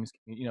these things,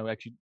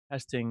 actually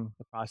testing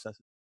the process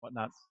and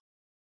whatnot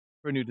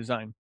for a new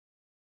design.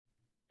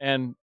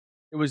 and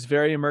it was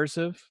very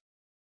immersive.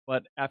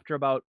 But after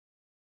about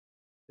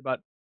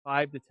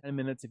 5 to 10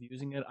 minutes of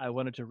using it, I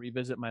wanted to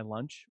revisit my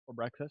lunch or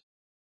breakfast,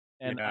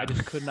 and Yeah. I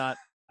just could not.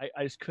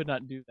 I just could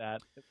not do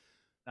that. It was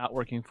not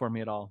working for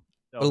me at all.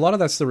 But a lot of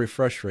that's the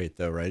refresh rate,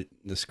 though, right?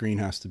 The screen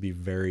has to be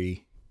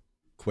very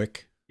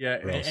quick. Yeah,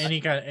 Or else-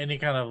 any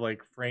kind of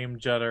like frame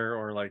jutter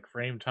or like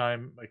frame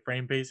time, like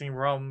frame pacing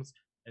problems,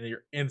 and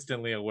you're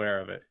instantly aware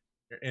of it.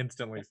 You're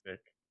instantly sick.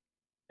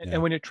 And, Yeah.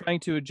 and when you're trying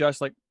to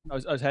adjust, like I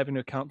was having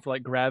to account for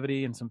like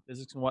gravity and some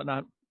physics and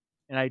whatnot,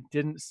 and I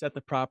didn't set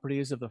the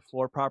properties of the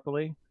floor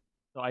properly,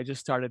 so I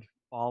just started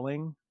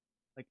falling,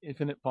 like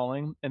infinite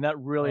falling, and that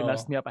really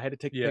messed Oh, me up. I had to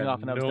take the yeah, thing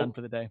off, and I was done nope.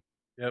 for the day.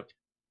 Yep.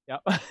 Yeah,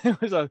 it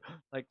was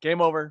like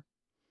game over.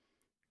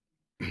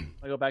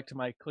 I go back to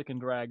my click and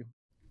drag.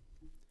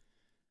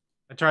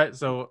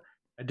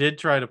 I did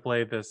try to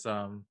play this.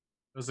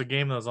 It was a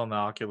game that was on the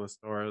Oculus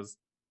Store. It was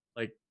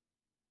like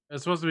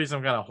it's supposed to be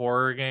some kind of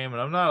horror game,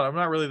 and I'm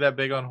not really that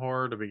big on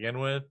horror to begin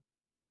with.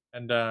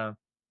 And it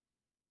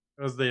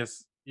was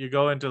this. You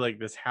go into like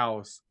this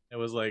house. It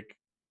was like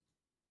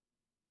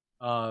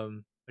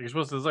you're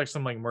supposed to. It's like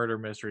some like murder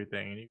mystery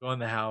thing, and you go in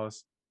the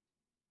house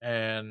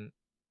and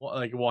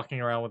like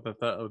walking around with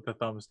the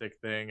thumbstick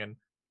thing, and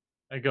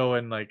I go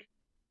and like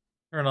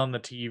turn on the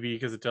TV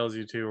because it tells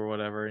you to or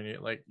whatever, and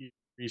you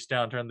reach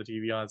down, turn the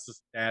TV on, it's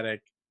just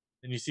static.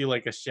 And you see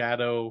like a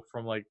shadow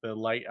from like the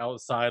light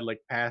outside like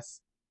pass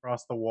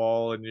across the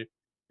wall, and you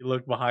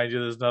look behind you,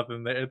 there's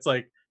nothing there. It's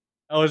like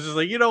I was just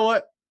like, you know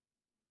what?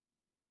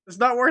 It's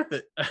not worth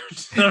it.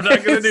 I'm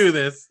not gonna do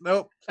this.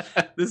 Nope.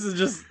 This is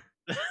just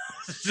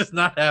it's just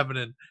not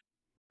happening.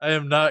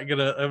 I'm not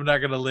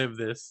gonna live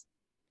this.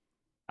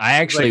 I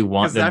actually Like,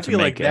 want 'cause them I to feel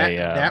make like that a.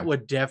 that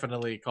would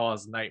definitely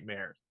cause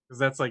nightmares because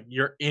that's like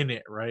you're in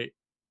it, right?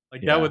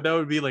 Like Yeah. that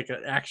would be like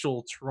an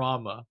actual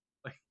trauma.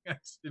 Like I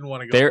just didn't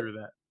want to go There- through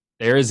that.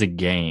 There is a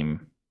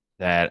game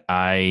that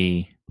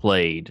I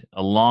played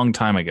a long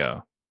time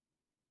ago,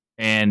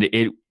 and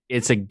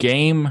it's a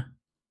game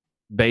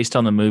based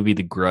on the movie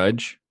The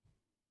Grudge,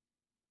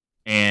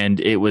 and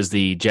it was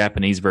the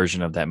Japanese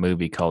version of that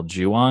movie called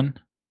Ju-on,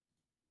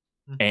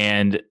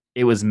 and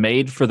it was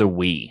made for the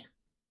Wii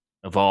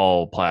of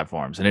all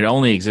platforms, and it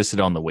only existed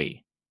on the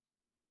Wii.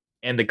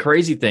 And the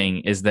crazy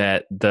thing is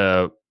that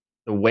the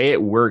way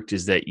it worked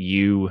is that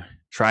you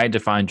tried to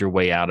find your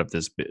way out of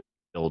this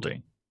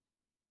building,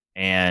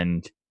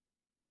 and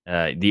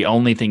the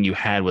only thing you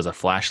had was a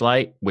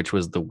flashlight, which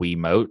was the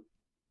Wiimote.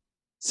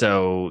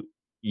 So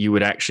you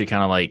would actually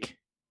kind of like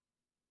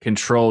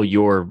control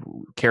your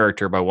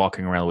character by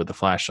walking around with the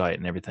flashlight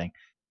and everything.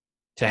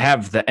 To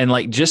have that, and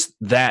like just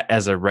that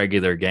as a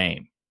regular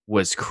game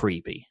was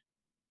creepy.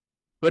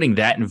 Putting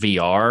that in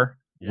VR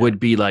would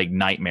be like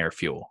nightmare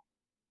fuel.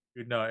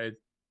 Dude, no, it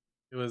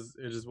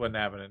just wasn't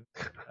happening.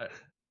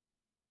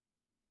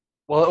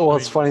 Well,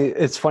 it's funny.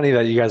 It's funny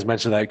that you guys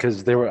mentioned that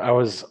because I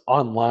was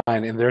online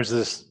and there's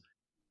this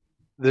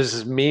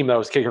meme that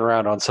was kicking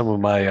around on some of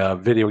my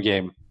video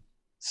game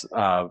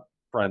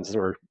friends that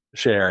were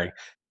sharing.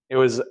 It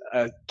was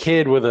a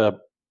kid with a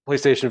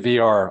PlayStation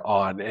VR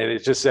on, and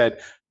it just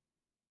said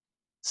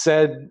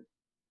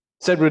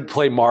would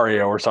play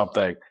Mario or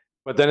something.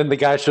 But then the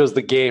guy shows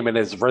the game and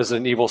it's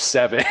Resident Evil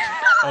 7.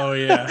 Oh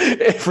yeah,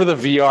 for the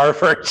VR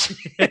version.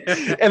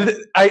 And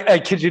I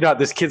kid you not,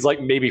 this kid's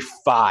like maybe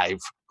 5.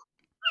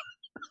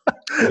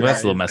 Well,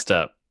 that's a little messed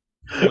up.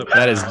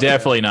 That is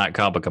definitely not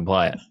COPPA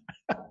compliant.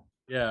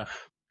 Yeah,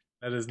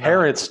 that is.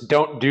 Parents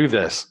don't do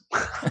this.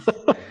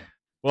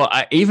 Well,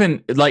 I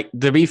even like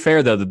to be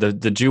fair though,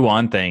 the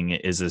Ju-on thing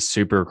is a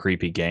super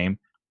creepy game,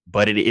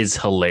 but it is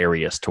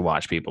hilarious to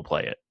watch people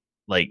play it.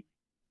 Like,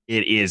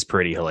 it is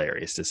pretty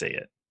hilarious to see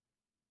it.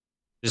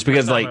 Just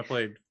because, like, I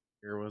played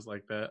here was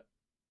like that.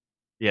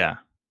 Yeah.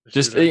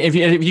 Just if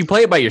you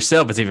play it by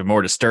yourself, it's even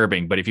more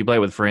disturbing. But if you play it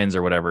with friends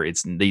or whatever,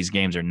 these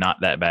games are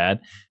not that bad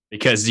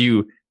because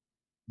you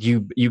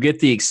get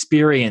the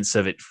experience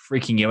of it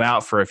freaking you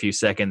out for a few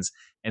seconds,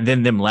 and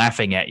then them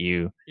laughing at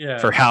you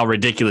for how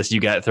ridiculous you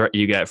got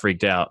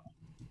freaked out.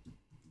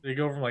 They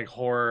go from like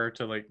horror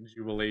to like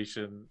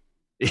jubilation,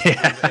 in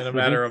a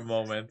matter of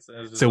moments.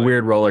 It's a like,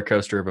 weird roller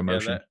coaster of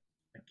emotion.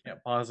 That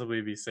can't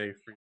possibly be safe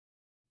for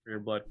your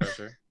blood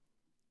pressure.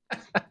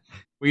 Well,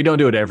 you don't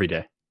do it every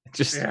day.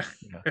 Just,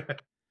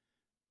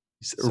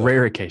 just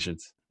rare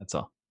occasions. That's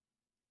all.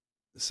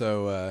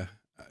 So,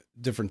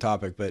 different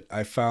topic, but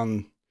I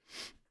found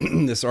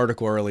this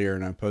article earlier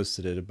and I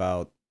posted it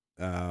about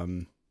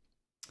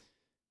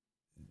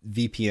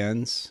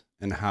VPNs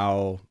and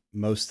how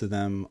most of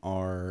them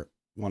are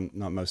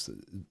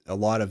a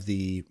lot of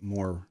the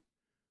more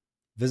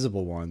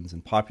visible ones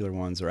and popular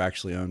ones are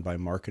actually owned by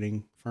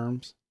marketing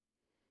firms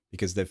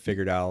because they've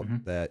figured out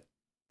that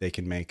they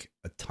can make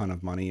a ton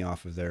of money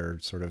off of their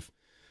sort of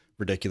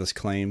ridiculous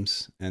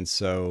claims. And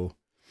so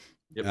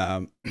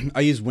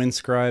I use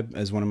Windscribe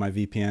as one of my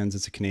VPNs.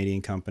 It's a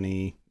Canadian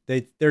company.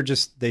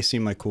 They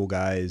seem like cool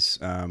guys.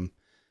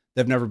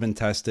 They've never been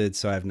tested,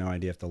 so I have no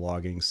idea if the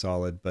logging's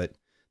solid, but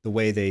the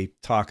way they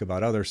talk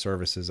about other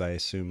services, I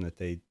assume that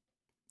they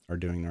are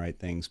doing the right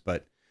things.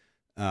 But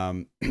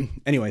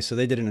Anyway, so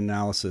they did an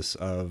analysis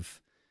of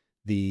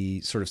the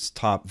sort of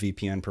top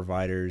VPN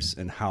providers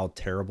and how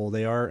terrible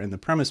they are. And the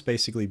premise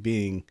basically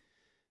being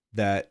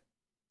that,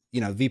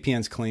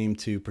 VPNs claim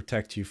to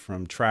protect you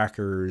from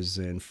trackers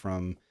and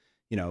from,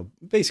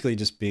 basically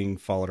just being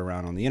followed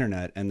around on the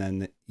internet. And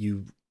then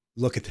you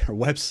look at their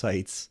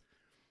websites.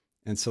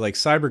 And so like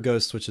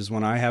CyberGhost, which is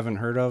one I haven't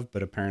heard of,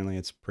 but apparently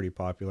it's pretty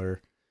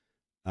popular.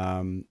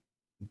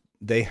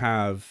 They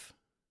have,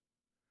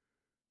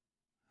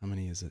 how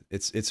many is it?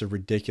 It's a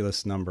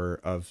ridiculous number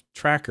of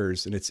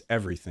trackers, and it's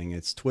everything.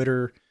 It's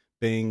Twitter,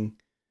 Bing,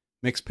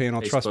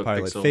 Mixpanel, Facebook,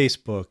 Trustpilot, Pixel.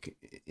 Facebook,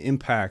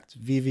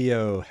 Impact,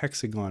 VVO,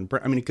 Hexagon.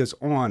 I mean, it goes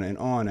on and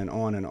on and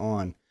on and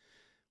on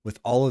with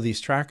all of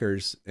these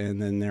trackers,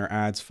 and then their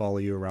ads follow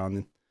you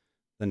around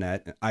the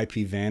net.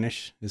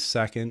 IPVanish is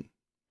second.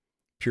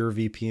 Pure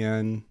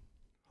VPN,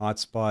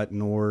 Hotspot,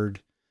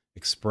 Nord,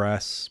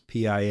 Express,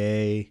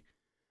 PIA.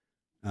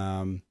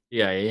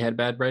 PIA had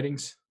bad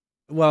ratings.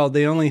 Well,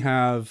 they only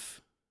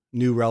have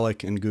New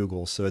Relic and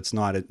Google, so it's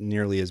not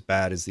nearly as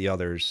bad as the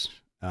others.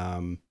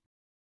 Well,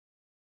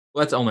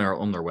 that's only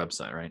on their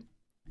website, right?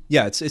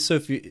 Yeah, it's so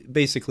if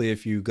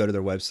you go to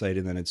their website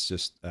and then it's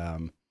just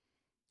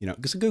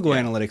because Google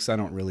Analytics, I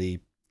don't really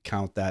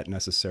count that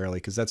necessarily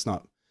because that's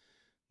not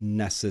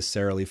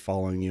necessarily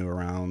following you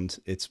around.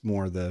 It's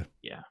more the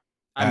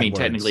I mean, AdWords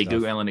technically, stuff.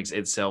 Google Analytics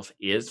itself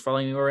is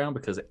following you around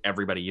because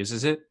everybody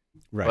uses it,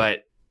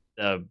 right.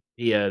 but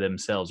PIA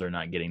themselves are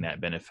not getting that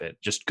benefit.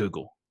 Just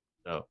Google.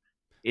 So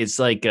it's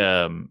like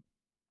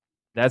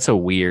that's a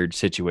weird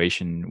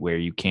situation where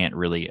you can't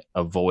really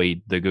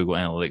avoid the Google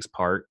Analytics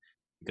part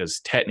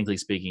because technically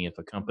speaking, if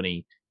a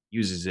company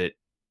uses it,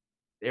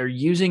 they're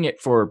using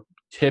it for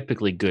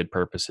typically good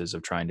purposes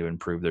of trying to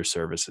improve their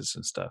services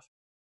and stuff.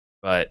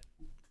 But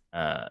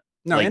No,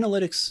 like,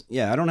 analytics.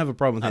 Yeah, I don't have a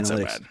problem with not so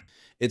analytics. bad.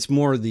 It's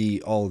more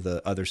all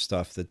the other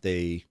stuff that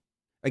they,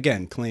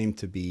 again, claim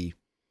to be.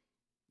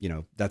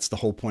 That's the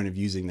whole point of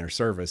using their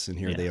service, and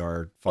here they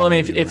are. Well, I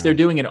mean, following if they're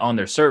doing it on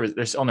their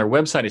service, on their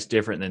website, it's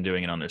different than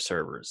doing it on their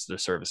servers, their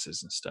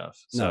services and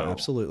stuff. So, no,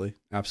 absolutely.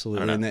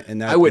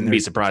 I wouldn't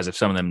be surprised if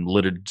some of them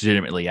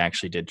legitimately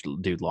actually did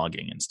do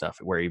logging and stuff,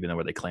 even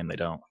though they claim they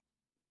don't.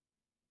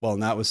 Well,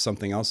 and that was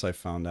something else I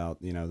found out.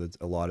 That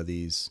a lot of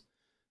these.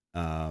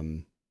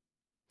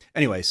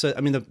 Anyway, so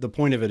I mean, the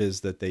point of it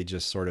is that they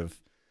just sort of,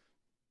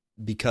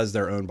 because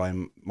they're owned by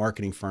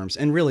marketing firms,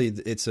 and really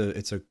it's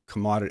a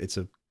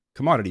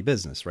commodity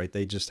business, right?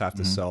 They just have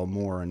to sell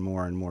more and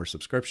more and more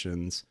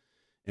subscriptions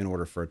in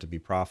order for it to be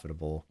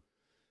profitable.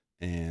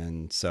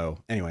 And so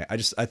anyway,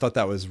 I thought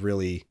that was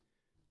really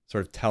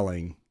sort of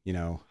telling,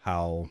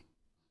 how,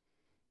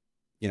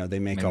 they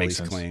make all these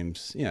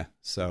claims. Yeah.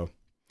 So,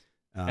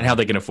 and how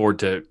they can afford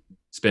to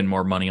spend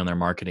more money on their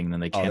marketing than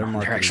they can on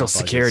their actual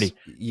security.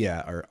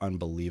 Yeah. Are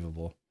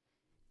unbelievable.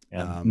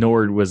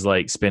 Nord was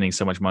like spending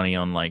so much money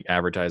on like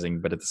advertising,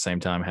 but at the same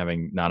time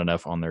having not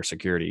enough on their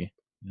security.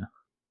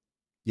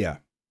 Yeah,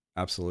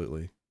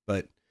 absolutely.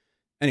 But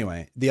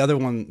anyway, the other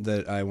one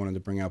that I wanted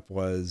to bring up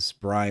was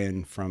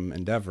Brian from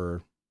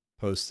Endeavor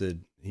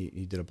posted,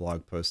 he did a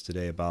blog post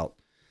today about,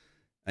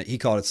 he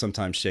called it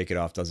 "Sometimes Shake It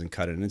Off Doesn't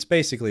Cut It." And it's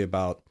basically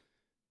about,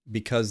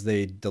 because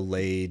they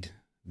delayed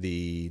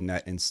the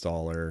net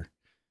installer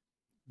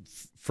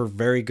for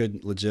very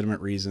good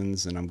legitimate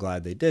reasons. And I'm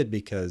glad they did,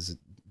 because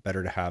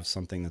better to have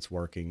something that's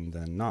working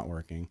than not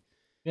working.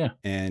 Yeah.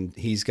 And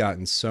he's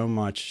gotten so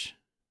much,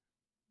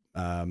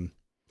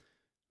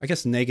 I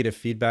guess, negative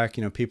feedback,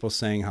 people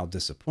saying how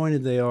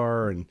disappointed they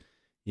are, and,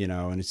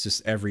 and it's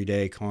just every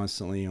day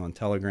constantly on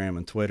Telegram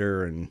and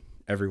Twitter and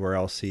everywhere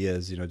else he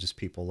is, just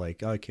people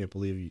like, "Oh, I can't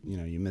believe,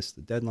 you missed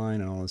the deadline,"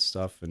 and all this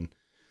stuff, and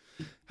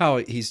how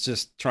he's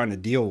just trying to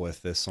deal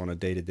with this on a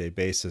day-to-day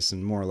basis,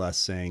 and more or less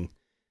saying,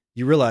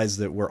 you realize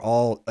that we're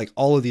all, like,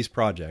 all of these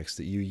projects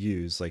that you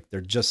use, like, they're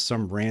just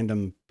some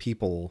random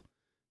people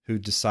who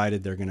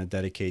decided they're going to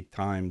dedicate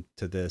time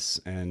to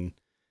this, and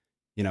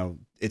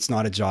it's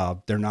not a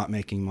job. They're not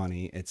making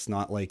money. It's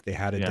not like they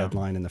had a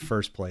deadline in the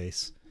first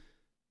place.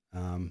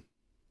 But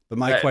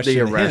my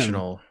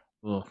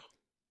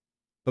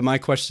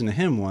question to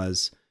him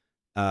was,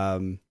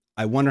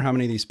 I wonder how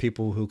many of these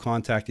people who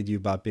contacted you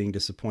about being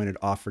disappointed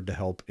offered to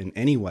help in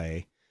any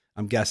way.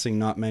 I'm guessing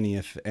not many,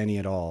 if any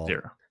at all.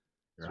 Zero.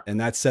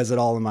 And that says it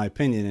all, in my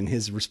opinion. And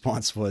his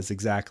response was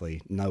exactly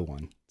no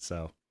one.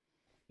 So,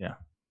 yeah,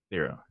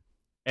 zero.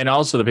 And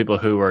also the people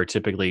who are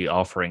typically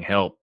offering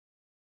help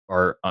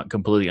are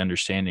completely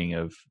understanding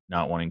of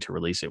not wanting to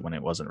release it when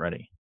it wasn't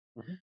ready.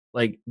 Mm-hmm.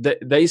 Like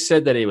they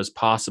said that it was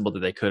possible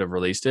that they could have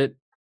released it,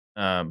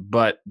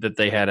 but that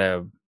they had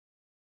I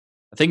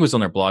think it was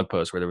on their blog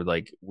post where they were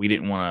like, we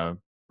didn't want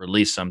to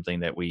release something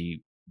that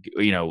we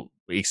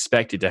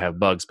expected to have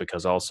bugs,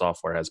 because all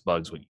software has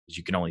bugs.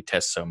 You can only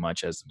test so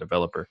much as a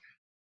developer,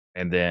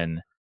 and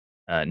then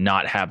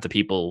not have the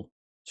people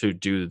to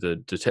do the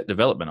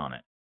development on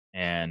it.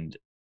 And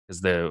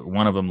because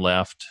one of them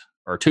left,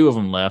 or two of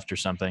them left or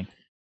something.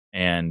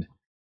 And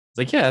it's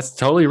like, yeah, that's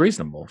totally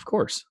reasonable. Of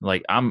course.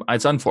 Like I'm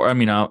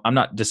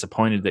not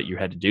disappointed that you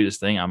had to do this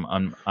thing.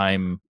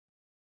 I'm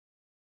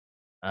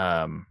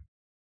it's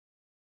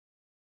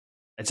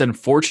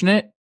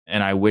unfortunate,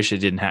 and I wish it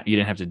didn't you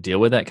didn't have to deal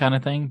with that kind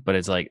of thing. But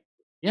it's like,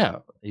 yeah,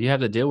 you have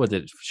to deal with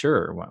it.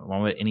 Sure, why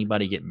would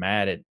anybody get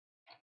mad at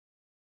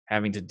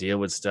having to deal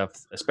with stuff,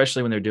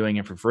 especially when they're doing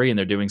it for free and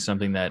they're doing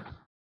something that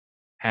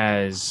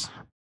has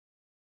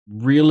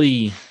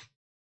really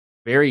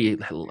very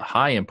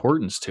high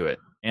importance to it,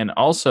 and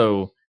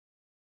also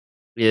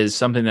is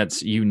something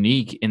that's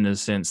unique in the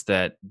sense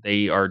that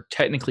they are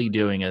technically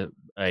doing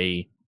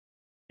a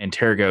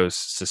Interrogos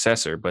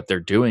successor, but they're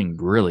doing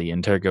really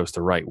Interrogos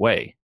the right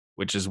way,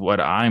 which is what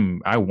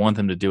I want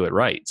them to do it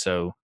right.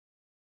 So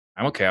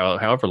I'm okay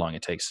however long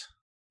it takes.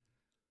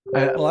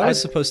 Well, I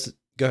was supposed to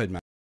go ahead,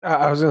 Matt.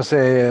 I was going to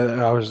say,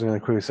 I was going to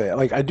quickly say,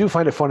 like, I do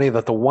find it funny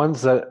that the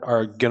ones that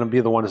are going to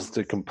be the ones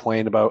to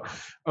complain about,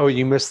 oh,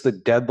 you missed the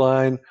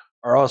deadline,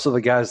 are also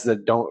the guys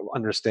that don't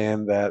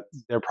understand that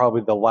they're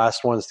probably the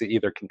last ones to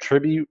either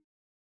contribute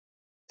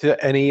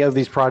to any of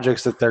these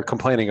projects that they're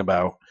complaining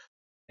about,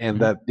 and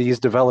that these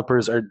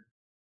developers are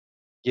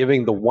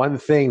giving the one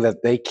thing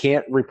that they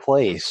can't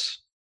replace,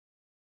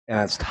 and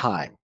that's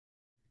time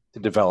to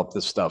develop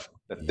this stuff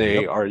that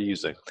they are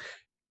using.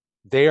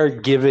 They are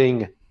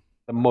giving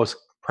the most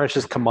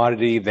precious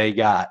commodity they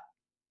got.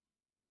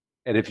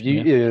 And if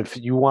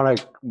you want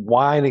to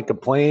whine and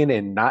complain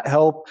and not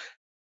help,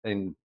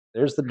 then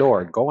there's the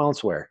door. Go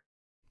elsewhere.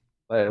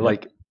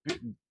 Like,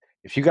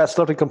 if you got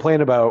stuff to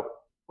complain about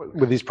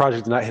with these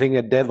projects not hitting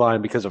a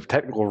deadline because of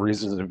technical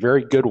reasons and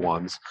very good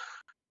ones,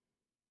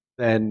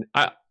 then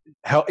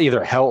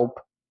either help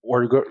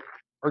or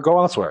go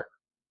elsewhere.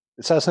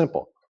 It's that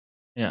simple.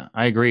 Yeah,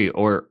 I agree.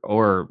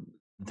 Or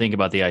think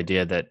about the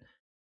idea that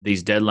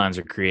these deadlines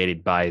are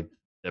created by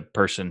the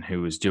person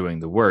who is doing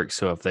the work.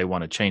 So if they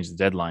want to change the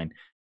deadline,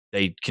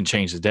 they can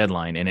change the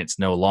deadline, and it's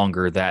no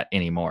longer that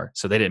anymore.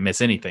 So they didn't miss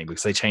anything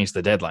because they changed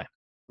the deadline.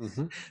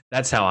 Mm-hmm.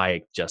 That's how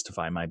I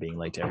justify my being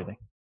late to everything.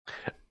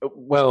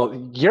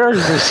 Well, yours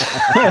is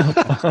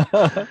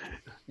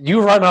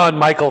you run on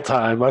Michael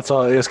time. That's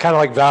all. It's kind of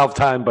like Valve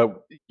time,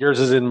 but yours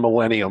is in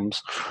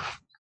millenniums.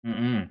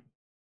 Mm-mm.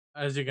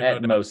 As you can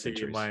At notice, most see,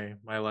 centuries.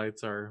 my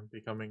lights are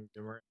becoming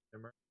dimmer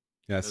and dimmer.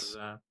 Yes.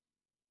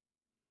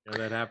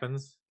 That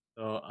happens.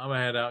 So I'm gonna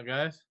head out,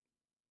 guys.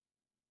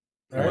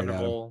 All right,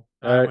 Wonderful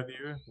All time right. with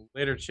you.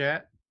 Later,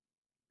 chat.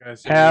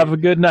 Guys, Have a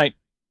good night.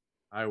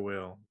 I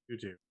will. You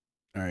too.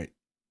 All right.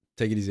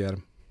 Take it easy,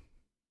 Adam.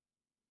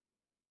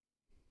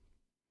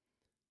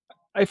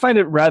 I find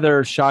it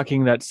rather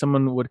shocking that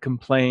someone would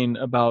complain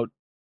about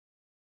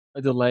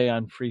a delay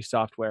on free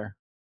software.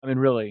 I mean,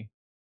 really.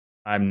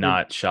 I'm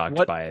not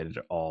shocked by it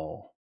at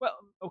all. Well,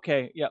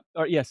 okay, yeah,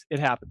 or yes, it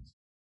happens.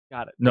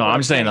 Got it. No, But what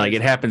I'm saying like is,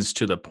 it happens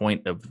to the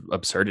point of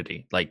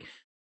absurdity. Like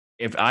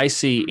if I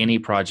see any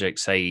project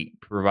say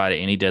provide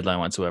any deadline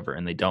whatsoever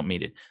and they don't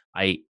meet it,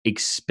 I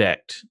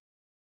expect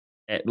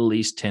at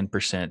least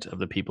 10% of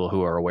the people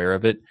who are aware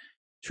of it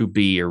to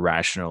be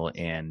irrational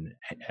and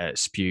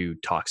spew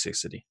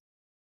toxicity.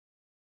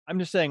 I'm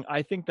just saying,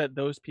 I think that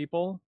those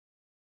people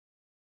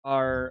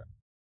are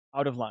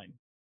out of line.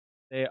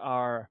 They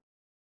are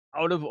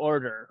out of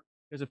order,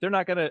 because if they're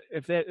not gonna,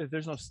 if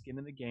there's no skin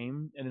in the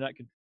game and they're not,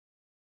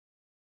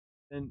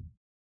 then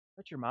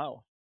shut your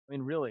mouth. I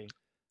mean, really.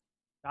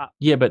 Stop.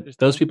 Yeah, but Just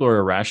those don't. people are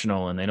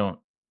irrational and they don't.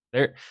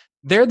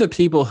 They're the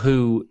people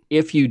who,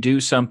 if you do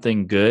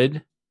something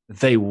good,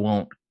 they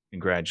won't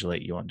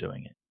congratulate you on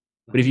doing it.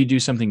 But if you do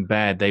something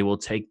bad, they will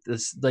take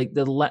this like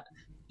the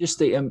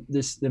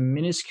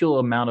minuscule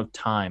amount of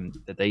time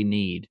that they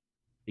need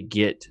to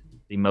get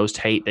the most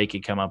hate they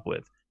could come up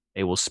with.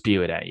 They will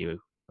spew it at you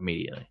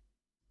immediately.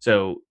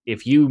 So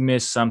if you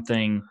miss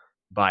something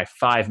by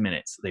 5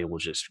 minutes, they will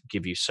just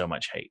give you so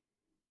much hate.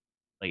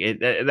 Like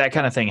that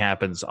kind of thing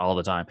happens all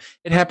the time.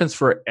 It happens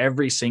for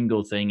every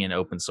single thing in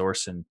open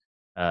source and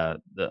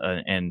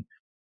and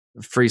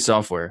free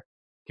software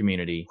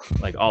community,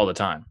 like all the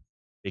time,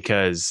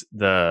 because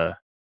and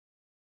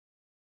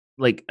a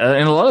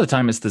lot of the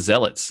time it's the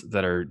zealots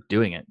that are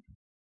doing it,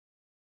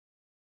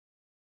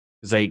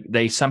 because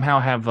they somehow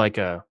have like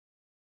a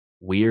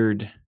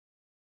weird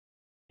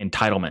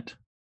entitlement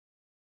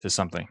to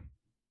something.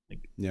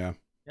 Yeah,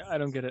 I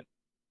don't get it.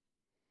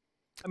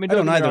 I mean, I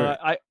don't get me either.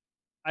 wrong,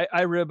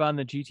 I rib on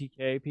the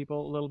GTK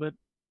people a little bit,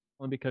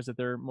 only because that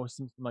they're most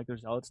seem like they're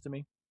zealots to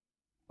me.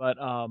 But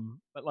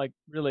like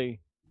really,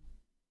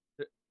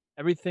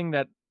 everything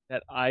that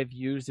I've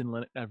used in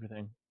Linux,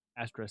 everything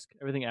asterisk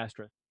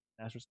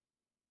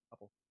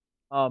couple,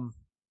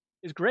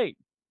 is great.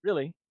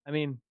 Really, I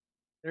mean,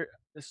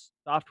 this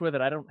software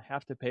that I don't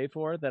have to pay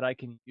for, that I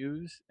can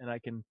use and I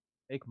can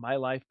make my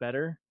life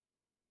better.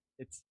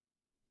 It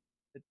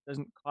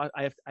doesn't cost.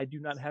 I do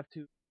not have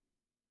to,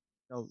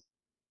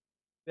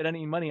 spend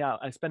any money out.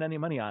 I spend any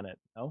money on it.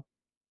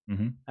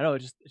 Mm-hmm. I know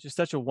it's just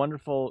such a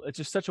wonderful. It's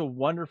just such a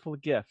wonderful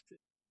gift.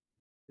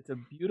 It's a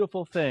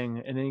beautiful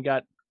thing, and then you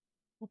got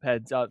poop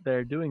heads out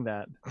there doing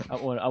that. I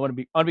want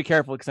to be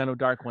careful, because I know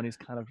Dark One. He's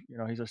kind of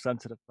he's a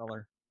sensitive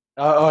feller.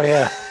 Oh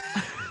yeah.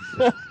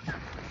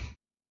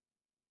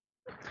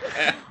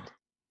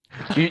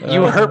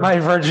 You hurt my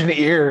virgin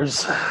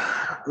ears.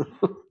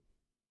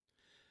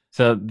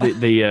 So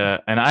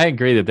the and I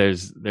agree that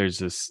there's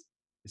this,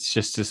 it's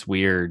just this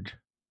weird,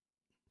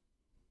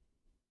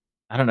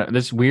 I don't know,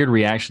 this weird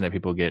reaction that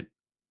people get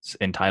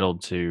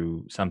entitled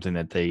to something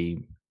that they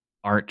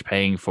aren't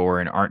paying for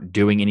and aren't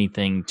doing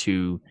anything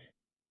to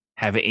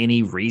have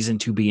any reason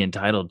to be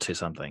entitled to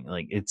something.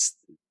 Like it's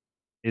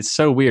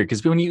so weird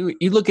because when you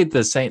look at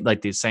the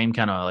same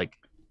kind of like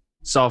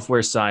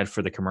software side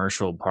for the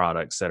commercial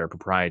products that are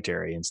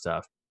proprietary and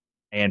stuff,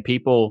 and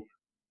people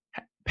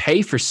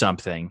pay for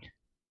something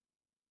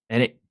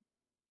and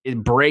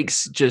it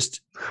breaks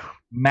just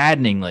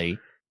maddeningly,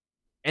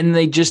 and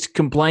they just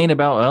complain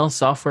about, well,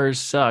 software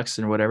sucks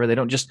and whatever. They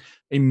don't just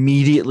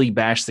immediately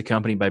bash the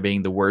company by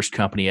being the worst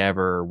company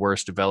ever or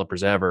worst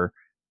developers ever.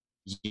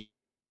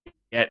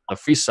 Yet a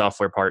free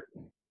software part,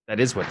 that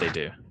is what they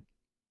do.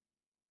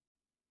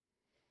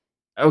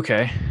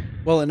 Okay.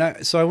 Well, and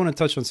I want to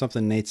touch on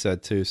something Nate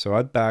said too. So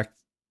I backed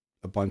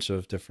a bunch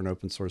of different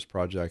open source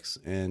projects,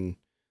 and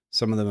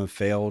some of them have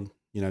failed,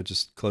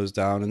 just closed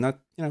down, and that,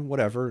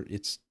 whatever.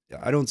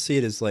 I don't see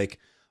it as like,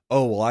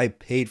 oh, well, I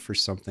paid for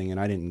something and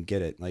I didn't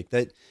get it. Like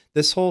that,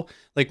 this whole,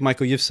 like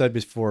Michael, you've said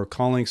before,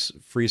 calling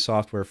free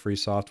software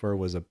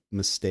was a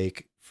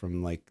mistake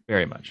from like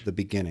very much the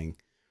beginning,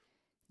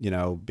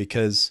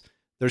 because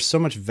there's so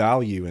much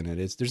value in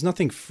it. There's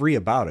nothing free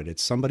about it.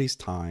 It's somebody's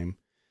time.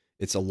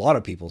 It's a lot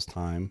of people's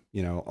time,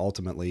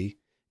 ultimately,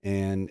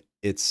 and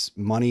it's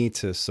money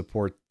to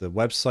support the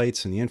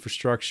websites and the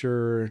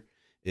infrastructure.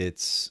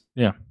 It's,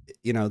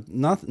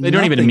 nothing. They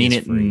don't even mean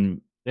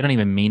it. They don't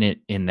even mean it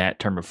in that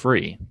term of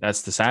free.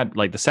 That's the sad.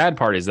 Like the sad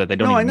part is that they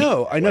don't.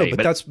 No, I know,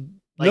 but that's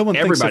no one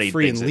thinks of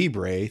free in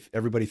Libre.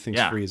 Everybody thinks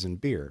free is in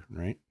beer,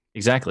 right?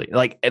 Exactly.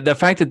 Like the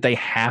fact that they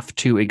have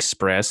to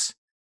express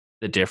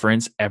the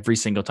difference every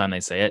single time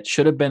they say it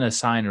should have been a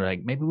sign.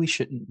 Like maybe we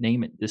shouldn't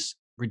name it this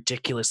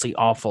ridiculously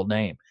awful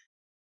name,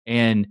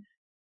 and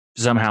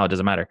somehow it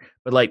doesn't matter.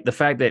 But like the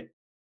fact that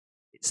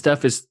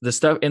the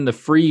stuff in the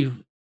free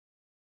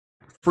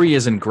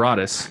isn't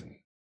gratis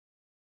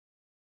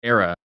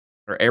era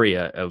or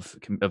area of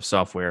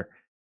software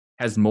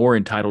has more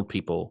entitled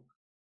people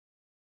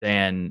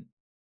than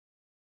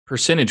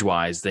percentage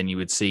wise than you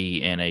would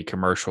see in a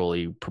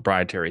commercially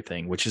proprietary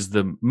thing, which is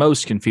the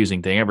most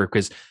confusing thing ever,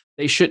 because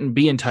they shouldn't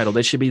be entitled.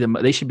 They should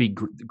be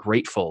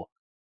grateful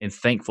and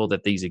thankful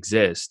that these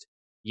exist.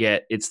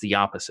 Yet it's the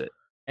opposite.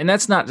 And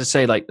that's not to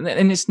say like,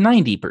 and it's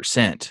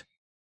 90%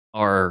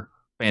 are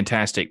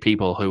fantastic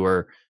people who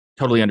are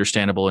totally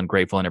understandable and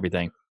grateful and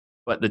everything.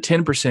 But the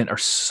 10% are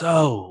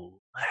so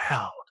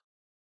loud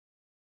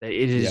that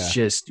it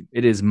is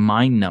it is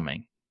mind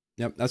numbing.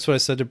 Yep. That's what I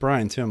said to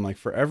Brian too. I'm like,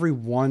 for every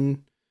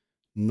one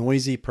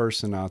noisy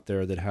person out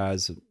there that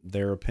has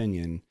their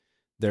opinion,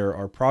 there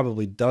are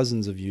probably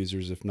dozens of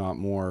users, if not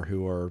more,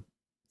 who are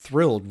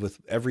thrilled with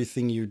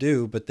everything you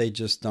do, but they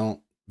just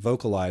don't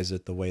vocalize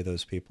it the way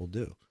those people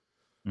do.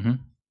 Mm-hmm.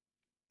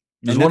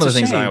 And one of the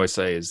things I always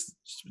say is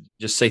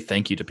just say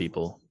thank you to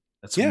people.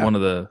 That's one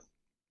of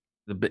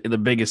the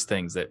biggest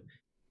things, that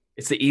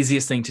it's the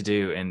easiest thing to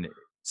do and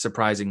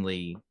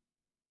surprisingly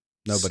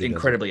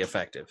incredibly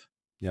effective.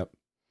 Yep.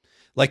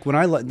 Like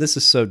when this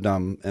is so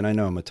dumb, and I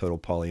know I'm a total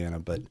Pollyanna,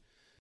 but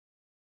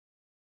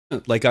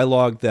like I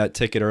logged that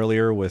ticket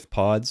earlier with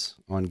pods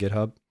on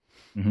GitHub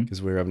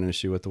because we were having an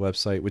issue with the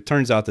website. It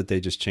turns out that they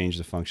just changed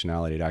the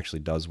functionality. It actually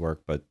does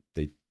work, but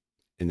they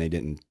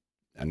didn't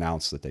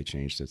announce that they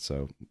changed it.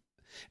 So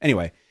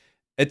anyway,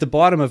 at the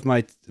bottom of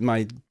my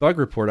bug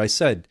report, I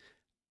said,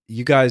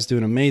 you guys do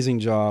an amazing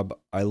job.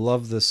 I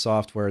love this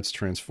software. It's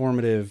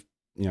transformative.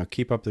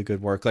 Keep up the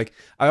good work. Like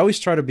I always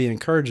try to be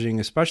encouraging,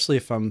 especially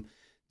if I'm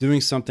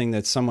doing something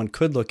that someone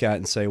could look at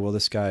and say, well,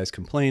 this guy is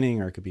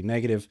complaining, or it could be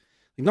negative.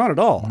 Like, not at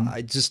all.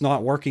 I just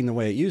not working the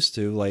way it used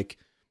to. Like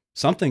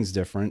something's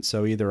different.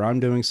 So either I'm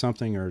doing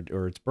something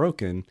or it's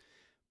broken,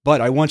 but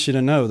I want you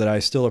to know that I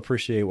still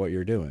appreciate what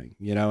you're doing,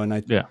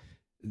 and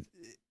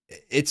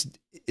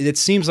it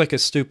seems like a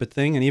stupid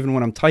thing. And even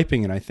when I'm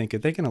typing it, I think, are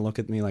they going to look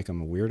at me like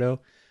I'm a weirdo?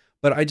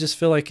 But I just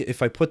feel like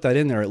if I put that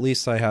in there, at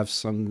least I have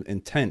some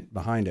intent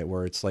behind it,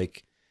 where it's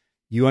like,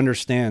 you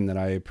understand that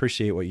I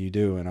appreciate what you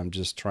do, and I'm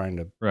just trying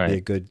to be a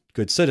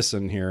good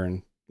citizen here.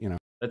 And,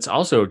 that's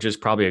also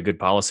just probably a good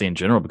policy in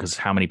general, because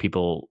how many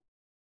people,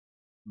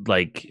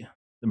 like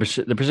the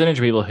percentage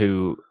of people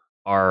who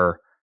are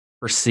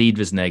perceived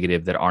as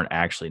negative that aren't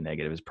actually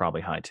negative is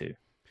probably high too.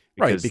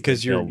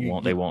 Because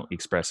they won't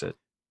express it.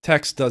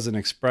 Text doesn't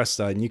express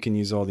that, and you can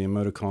use all the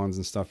emoticons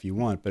and stuff you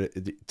want, but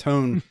the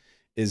tone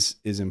is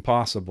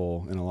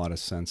impossible in a lot of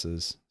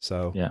senses.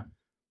 So yeah,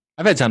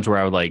 I've had times where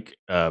I would like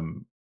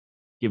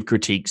give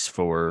critiques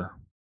for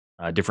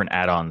different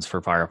add-ons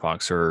for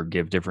Firefox, or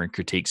give different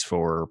critiques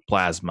for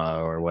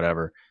Plasma or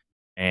whatever,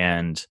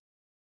 and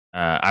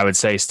I would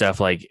say stuff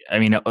like, I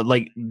mean,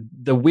 like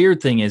the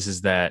weird thing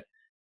is that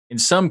in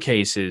some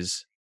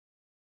cases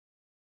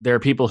there are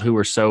people who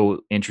are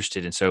so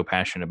interested and so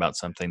passionate about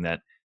something that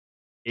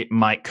it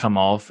might come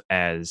off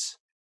as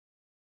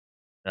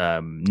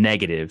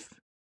negative,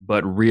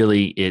 but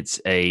really it's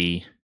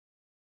a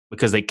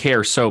because they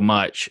care so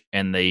much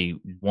and they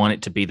want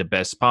it to be the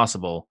best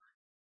possible.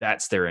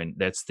 That's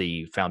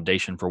the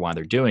foundation for why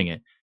they're doing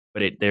it,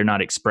 but they're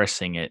not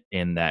expressing it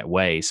in that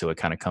way, so it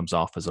kind of comes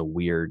off as a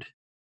weird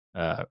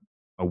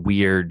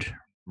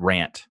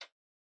rant,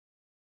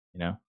 you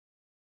know.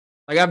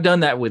 Like I've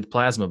done that with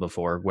Plasma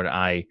before, when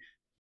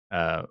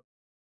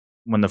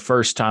the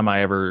first time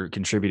I ever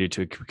contributed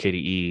to a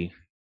KDE,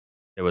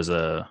 there was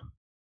a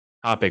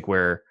topic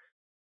where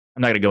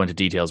I'm not going to go into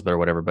details, but or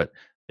whatever, but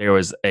there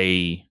was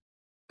a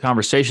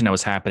conversation that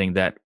was happening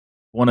that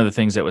one of the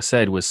things that was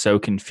said was so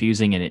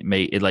confusing, and it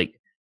made it like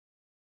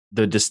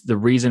the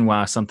reason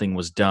why something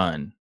was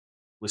done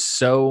was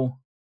so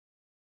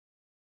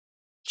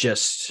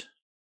just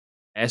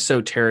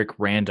esoteric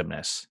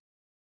randomness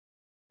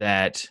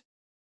that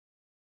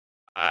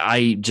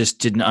I just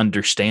didn't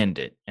understand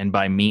it. And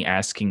by me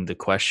asking the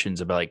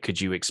questions about, like,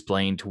 could you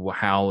explain to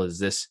how is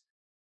this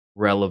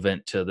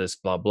relevant to this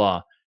blah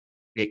blah,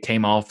 it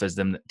came off as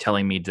them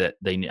telling me that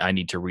I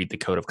need to read the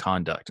code of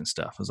conduct and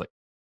stuff. I was like,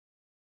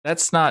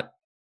 that's not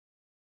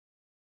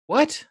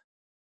what?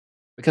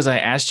 Because I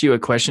asked you a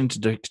question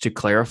to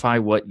clarify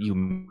what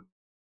you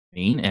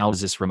mean and how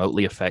does this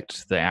remotely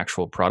affect the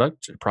actual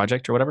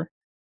project or whatever.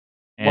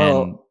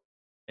 And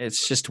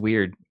it's just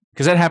weird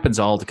because that happens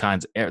all the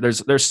kinds.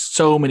 There's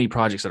so many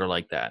projects that are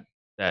like that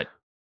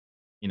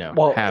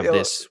have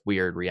this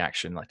weird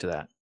reaction like to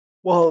that.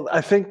 Well, I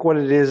think what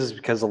it is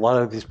because a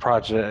lot of these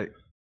projects,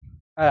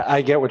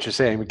 I get what you're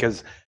saying,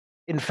 because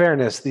in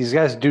fairness, these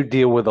guys do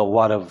deal with a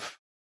lot of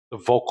the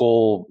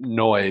vocal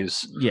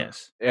noise.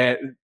 Yes.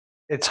 And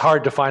it's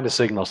hard to find a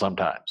signal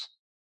sometimes.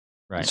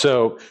 Right.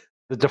 So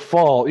the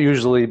default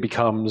usually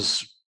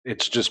becomes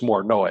it's just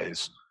more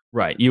noise.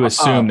 Right. You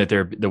assume that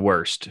they're the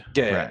worst.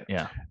 Yeah. Right.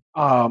 Yeah.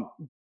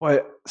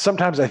 But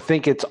sometimes I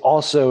think it's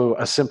also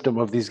a symptom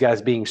of these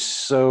guys being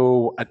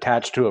so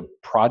attached to a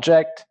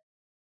project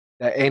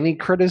that any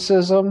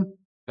criticism,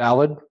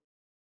 valid,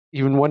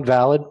 even one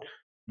valid,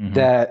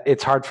 that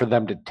it's hard for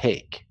them to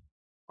take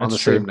on the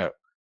same note.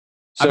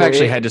 So I've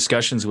actually had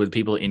discussions with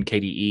people in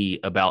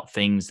KDE about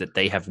things that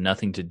they have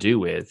nothing to do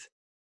with,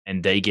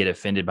 and they get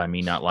offended by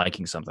me not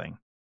liking something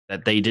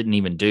that they didn't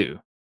even do.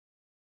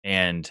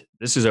 And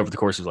this is over the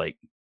course of like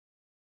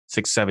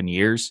 6-7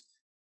 years.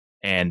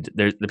 And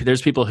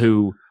there's people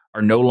who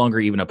are no longer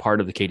even a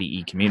part of the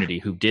KDE community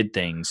who did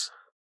things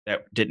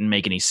that didn't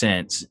make any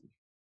sense.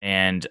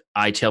 And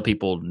I tell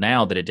people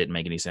now that it didn't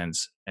make any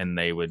sense, and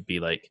they would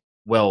be like,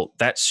 well,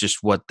 that's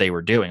just what they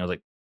were doing. I was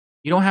like,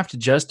 you don't have to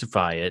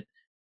justify it.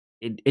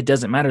 It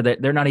doesn't matter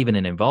that they're not even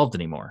involved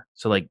anymore.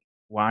 So like,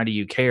 why do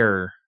you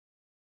care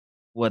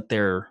what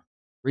their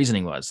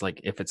reasoning was?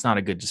 Like, if it's not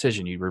a good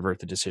decision, you revert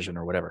the decision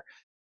or whatever.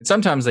 And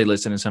sometimes they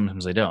listen and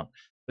sometimes they don't.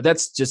 But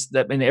that's just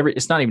that. And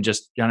it's not even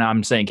just.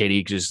 I'm saying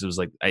KDE because it was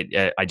like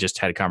I just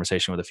had a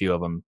conversation with a few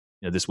of them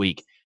this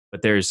week.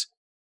 But there's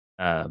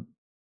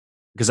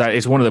because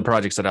it's one of the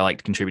projects that I like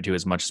to contribute to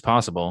as much as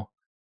possible.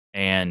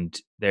 And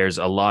there's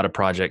a lot of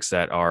projects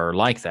that are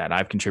like that.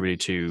 I've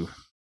contributed to,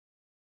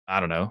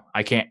 I don't know,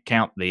 I can't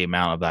count the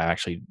amount of that I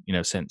actually,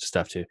 sent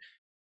stuff to,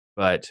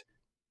 but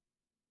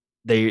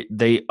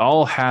they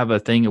all have a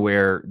thing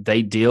where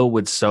they deal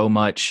with so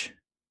much,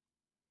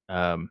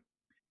 not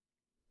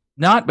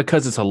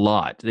because it's a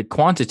lot. The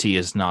quantity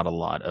is not a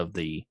lot of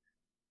the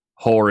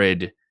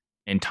horrid,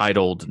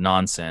 entitled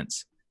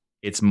nonsense.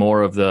 It's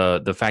more of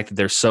the fact that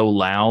they're so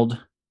loud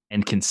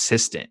and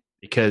consistent,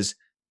 because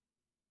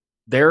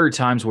there are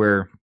times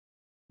where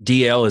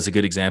DL is a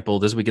good example.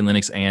 This Week in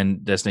Linux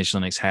and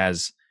Destination Linux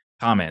has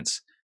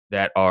comments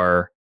that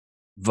are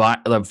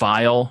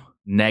vile,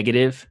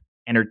 negative,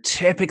 and are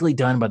typically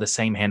done by the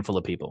same handful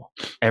of people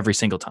every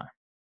single time.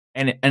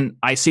 And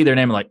I see their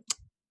name and like,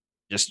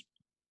 just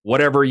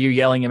whatever you're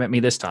yelling at me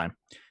this time.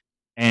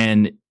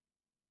 And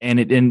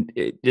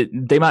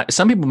they might,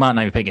 some people might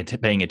not be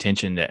paying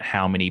attention to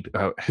how many,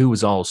 who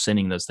was all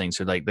sending those things.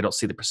 So like, they don't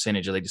see the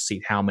percentage, or they just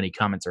see how many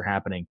comments are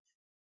happening.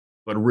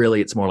 But really,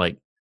 it's more like,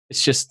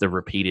 it's just the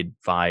repeated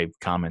 5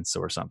 comments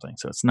or something.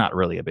 So it's not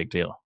really a big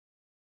deal.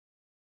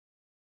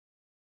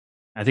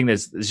 I think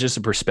it's just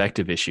a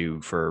perspective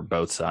issue for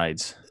both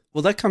sides.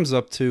 Well, that comes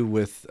up too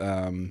with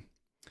the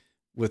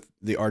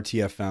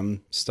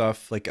RTFM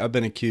stuff. Like, I've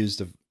been accused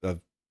of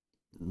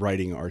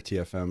writing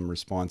RTFM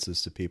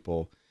responses to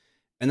people,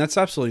 and that's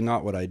absolutely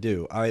not what I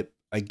do. I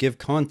give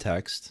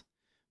context,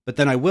 but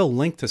then I will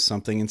link to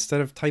something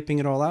instead of typing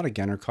it all out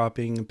again or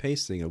copying and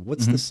pasting it.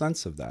 What's the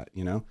sense of that,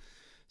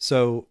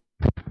 So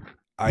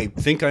I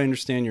think I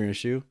understand your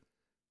issue.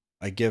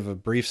 I give a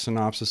brief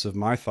synopsis of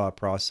my thought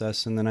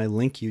process, and then I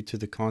link you to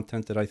the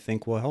content that I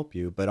think will help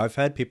you. But I've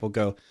had people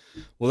go,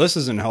 well, this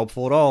isn't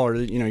helpful at all, or,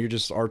 you're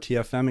just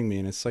RTFMing me.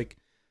 And it's like,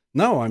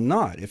 no, I'm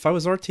not. If I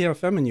was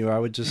RTFMing you, I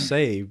would just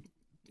say,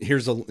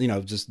 here's a,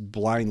 just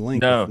blind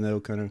link. No,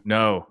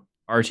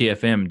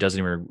 RTFM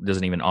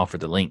doesn't even offer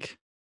the link.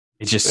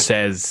 It just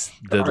says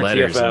the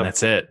letters, and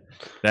that's it.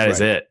 That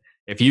is it.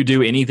 If you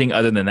do anything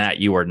other than that,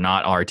 you are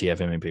not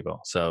RTFMing people.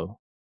 So,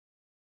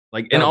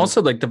 like, and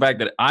also like the fact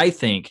that I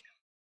think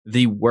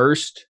the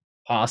worst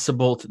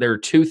possible. There are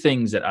two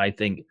things that I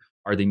think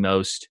are the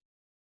most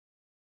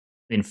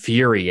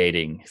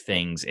infuriating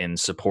things in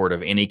support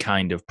of any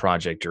kind of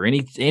project or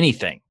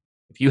anything.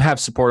 If you have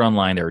support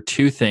online, there are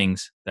two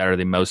things that are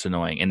the most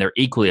annoying, and they're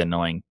equally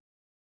annoying.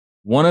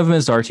 One of them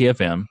is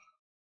RTFM.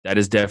 That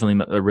is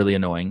definitely really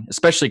annoying,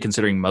 especially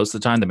considering most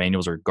of the time the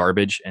manuals are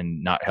garbage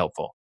and not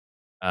helpful.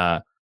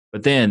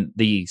 But then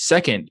the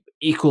second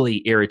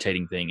equally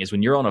irritating thing is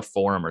when you're on a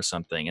forum or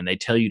something and they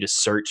tell you to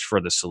search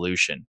for the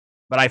solution.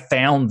 But I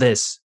found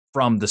this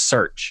from the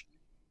search.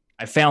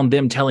 I found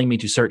them telling me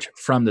to search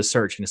from the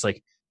search. And it's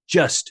like,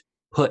 just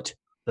put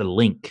the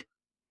link.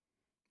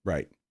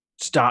 Right.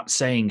 Stop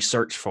saying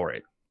search for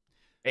it.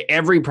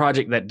 Every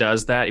project that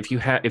does that, if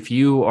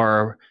you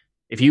are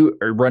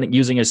running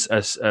using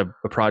a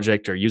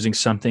project or using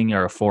something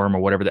or a forum or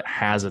whatever that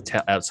has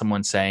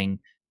someone saying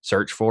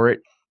search for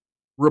it,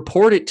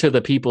 report it to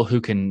the people who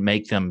can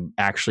make them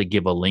actually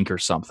give a link or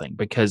something,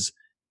 because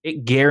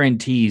it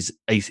guarantees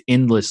a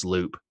endless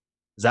loop.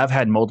 Because I've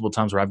had multiple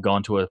times where I've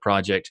gone to a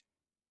project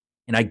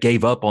and I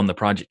gave up on the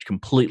project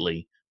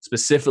completely,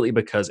 specifically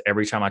because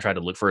every time I tried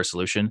to look for a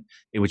solution,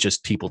 it was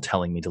just people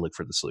telling me to look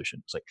for the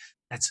solution. It's like,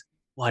 that's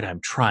what I'm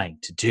trying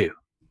to do.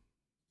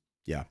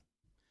 Yeah.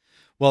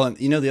 Well, and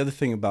the other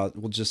thing about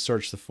we'll just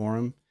search the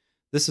forum.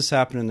 This is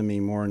happening to me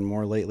more and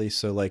more lately.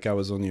 So like I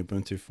was on the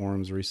Ubuntu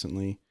forums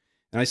recently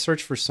and I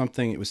searched for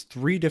something. It was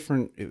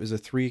a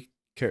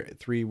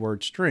three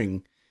word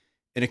string,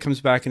 and it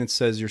comes back and it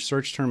says your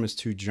search term is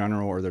too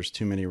general or there's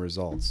too many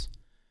results.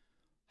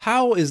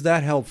 How is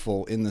that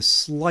helpful in the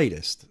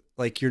slightest?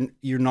 Like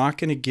you're not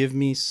going to give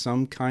me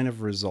some kind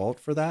of result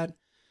for that.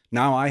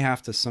 Now I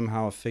have to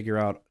somehow figure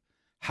out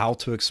how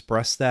to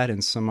express that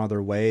in some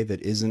other way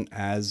that isn't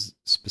as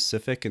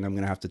specific, and I'm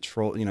going to have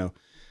to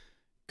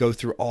go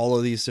through all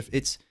of these.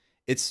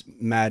 It's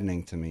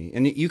maddening to me.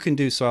 And you can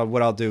do so.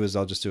 What I'll do is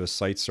I'll just do a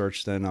site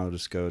search. Then I'll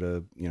just go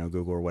to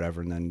Google or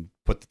whatever, and then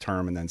put the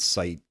term and then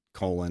site :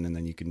 and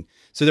then you can.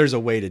 So there's a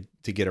way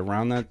to get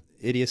around that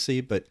idiocy,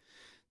 but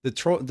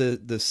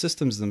the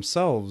systems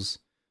themselves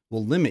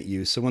will limit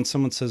you. So when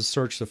someone says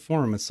search the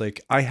forum, it's like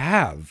I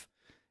have.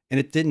 And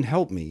it didn't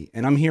help me.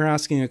 And I'm here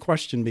asking a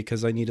question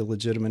because I need a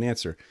legitimate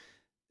answer.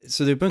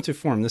 So the Ubuntu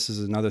forum, this is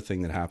another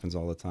thing that happens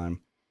all the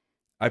time.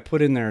 I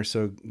put in there,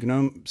 so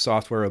GNOME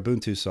software,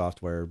 Ubuntu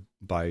software,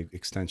 by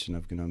extension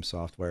of GNOME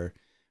software,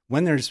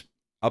 when there's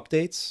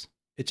updates,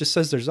 it just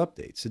says there's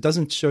updates. It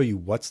doesn't show you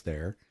what's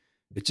there.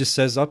 It just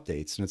says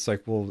updates. And it's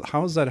like, well,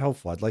 how is that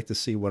helpful? I'd like to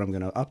see what I'm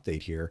going to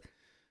update here.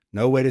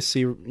 No way to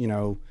see,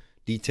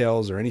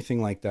 details or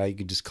anything like that. You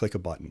can just click a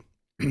button.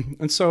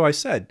 And so I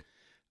said,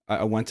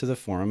 I went to the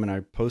forum and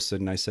I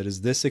posted and I said, is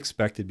this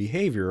expected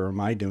behavior or am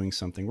I doing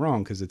something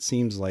wrong? Because it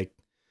seems like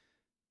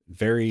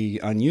very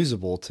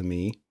unusable to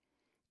me.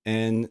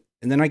 And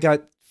then I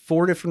got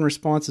 4 different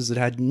responses that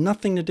had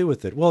nothing to do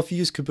with it. Well, if you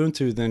use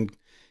Kubuntu, then,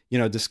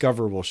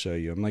 Discover will show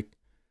you. I'm like,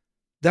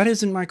 that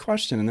isn't my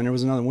question. And then there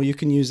was another, well, you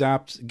can use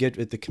apt get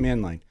at the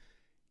command line.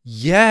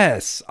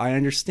 Yes, I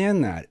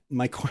understand that.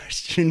 My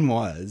question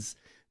was,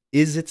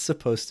 is it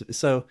supposed to?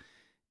 So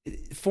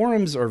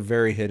forums are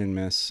very hit and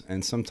miss,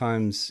 and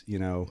sometimes,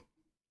 I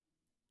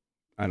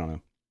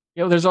don't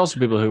know. There's also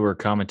people who are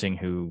commenting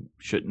who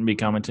shouldn't be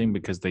commenting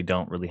because they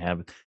don't really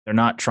have. They're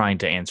not trying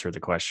to answer the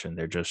question.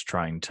 They're just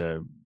trying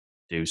to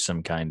do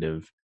some kind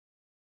of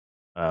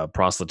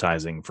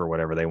proselytizing for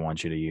whatever they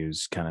want you to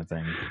use, kind of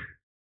thing.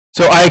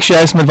 So I actually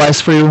have some advice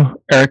for you,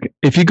 Eric.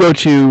 If you go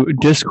to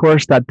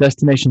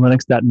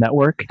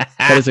discourse.destinationlinux.network,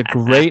 that's a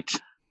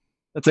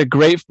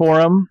great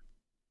forum.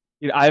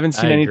 I haven't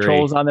seen any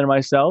trolls on there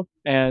myself,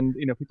 and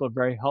people are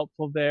very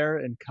helpful there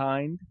and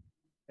kind,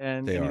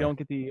 and you don't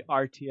get the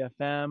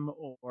RTFM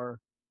or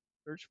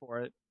search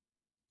for it.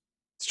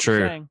 It's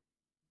true.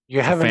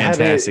 You haven't had a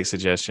fantastic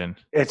suggestion.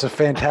 It's a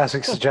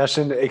fantastic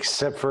suggestion,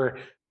 except for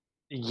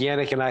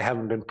Yannick and I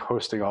haven't been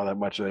posting all that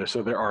much there,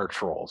 so there are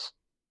trolls.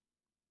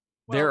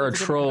 There are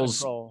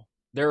trolls.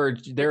 There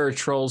are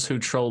trolls who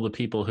troll the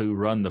people who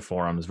run the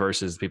forums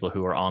versus people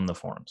who are on the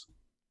forums.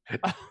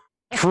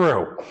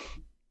 True.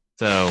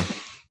 So,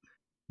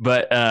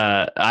 but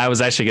I was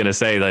actually going to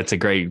say that's a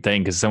great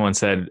thing because someone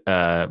said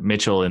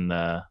Mitchell in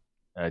the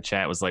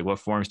chat was like, "What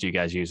forums do you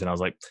guys use?" And I was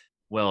like,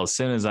 "Well, as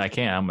soon as I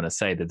can, I'm going to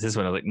say that this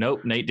one." I was like,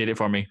 "Nope, Nate did it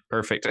for me.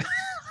 Perfect."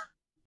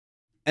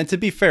 And to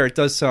be fair, it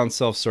does sound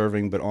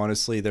self-serving, but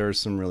honestly, there are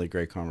some really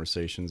great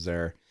conversations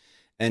there.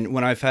 And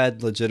when I've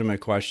had legitimate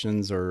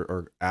questions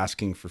or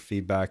asking for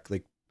feedback,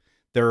 like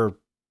there are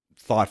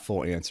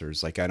thoughtful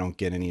answers. Like I don't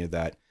get any of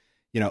that.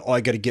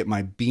 I got to get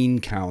my bean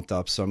count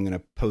up, so I'm going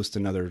to post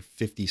another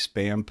 50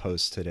 spam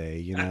posts today.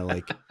 Yeah,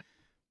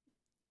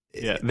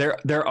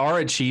 there are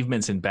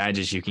achievements and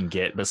badges you can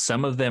get, but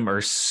some of them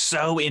are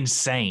so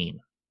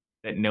insane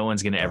that no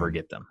one's going to ever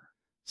get them.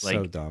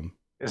 So dumb.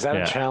 Is that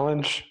a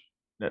challenge?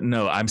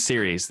 No, I'm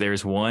serious.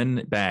 There's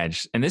one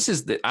badge, and this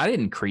is I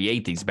didn't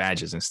create these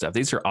badges and stuff.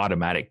 These are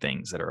automatic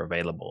things that are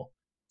available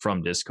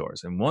from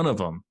Discourse, and one of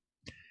them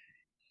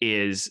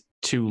is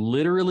to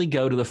literally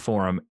go to the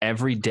forum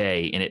every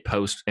day and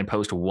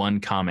post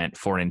one comment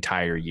for an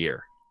entire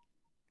year.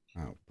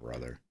 Oh,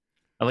 brother.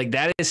 Like,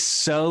 that is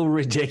so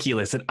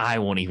ridiculous that I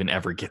won't even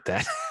ever get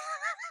that.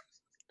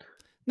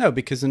 No,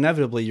 because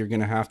inevitably you're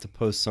going to have to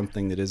post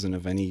something that isn't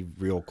of any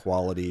real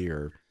quality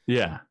or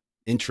Yeah.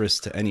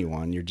 interest to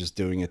anyone. You're just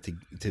doing it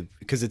to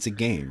because it's a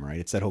game, right?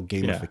 It's that whole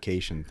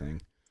gamification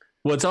thing.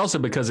 Well, it's also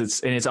because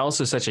it's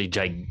also such a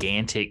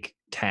gigantic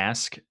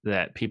task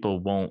that people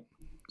won't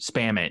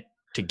spam it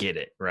to get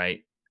it,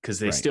 right? Because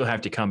they still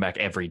have to come back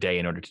every day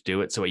in order to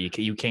do it. So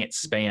you can't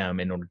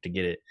spam in order to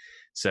get it.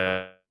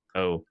 So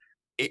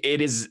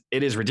it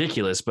is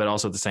ridiculous, but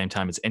also at the same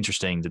time, it's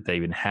interesting that they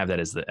even have that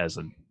as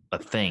a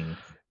thing.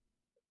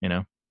 You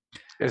know,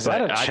 is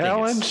that a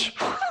challenge?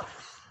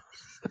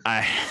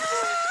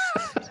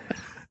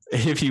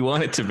 If you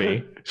want it to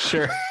be,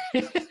 sure.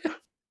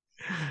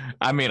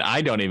 I mean,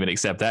 I don't even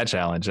accept that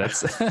challenge.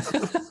 That's.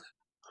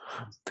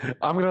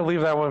 I'm gonna leave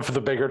that one for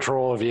the bigger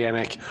troll of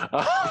Yannick.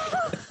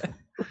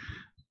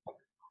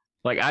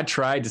 Like, I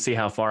tried to see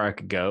how far I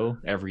could go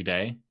every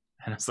day,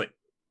 and I was like,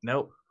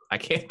 nope, I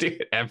can't do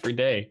it every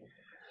day.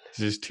 It's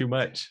just too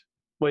much.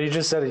 Well, you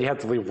just said you have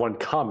to leave one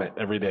comment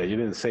every day. You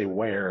didn't say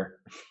where.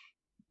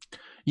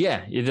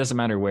 Yeah, it doesn't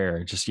matter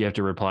where. Just you have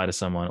to reply to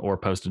someone or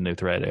post a new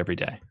thread every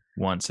day,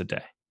 once a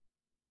day,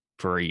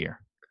 for a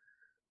year.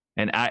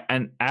 And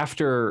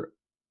after,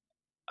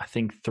 I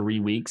think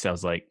 3 weeks, I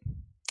was like,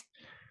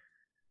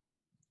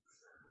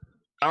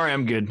 all right,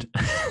 I'm good.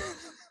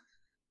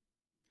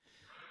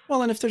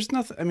 Well, and if there's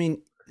nothing, I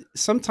mean,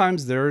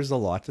 sometimes there's a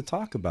lot to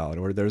talk about,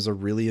 or there's a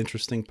really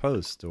interesting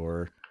post,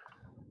 or,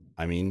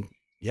 I mean,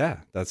 yeah,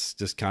 that's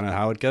just kind of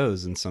how it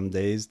goes. And some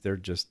days there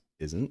just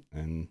isn't.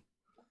 And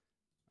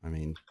I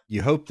mean,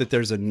 you hope that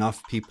there's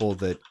enough people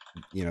that,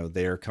 you know,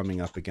 they're coming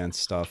up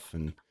against stuff.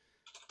 And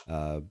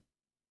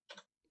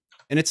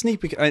it's neat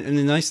because, and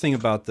the nice thing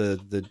about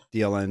the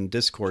DLN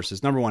discourse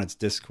is, number one, it's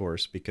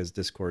discourse, because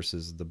discourse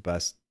is the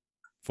best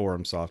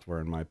forum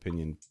software, in my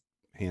opinion,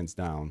 hands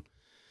down.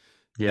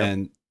 Yeah.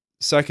 And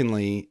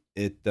secondly,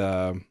 it,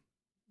 you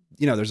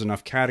know, there's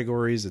enough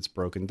categories. It's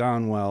broken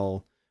down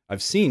well.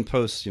 I've seen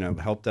posts, you know,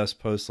 help desk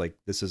posts like,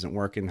 this isn't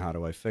working. How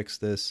do I fix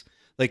this?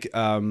 Like,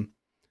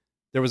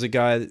 there was a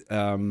guy,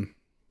 Mr.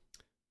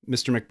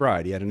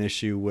 McBride. He had an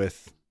issue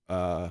with,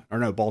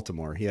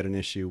 Baltimore. He had an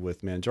issue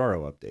with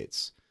Manjaro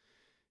updates.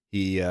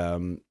 He,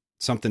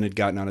 something had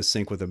gotten out of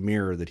sync with a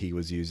mirror that he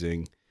was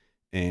using.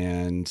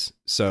 And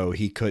so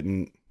he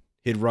couldn't,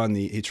 he'd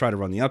try to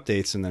run the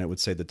updates, and then it would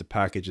say that the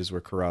packages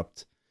were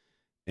corrupt,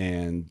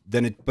 and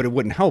then but it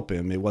wouldn't help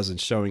him. It wasn't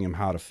showing him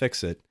how to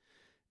fix it.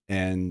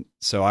 And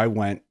so I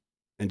went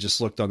and just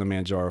looked on the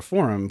Manjaro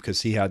forum,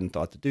 because he hadn't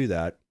thought to do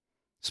that.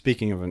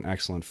 Speaking of an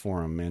excellent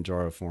forum,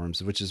 Manjaro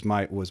forums, which is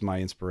was my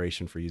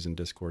inspiration for using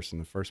Discourse in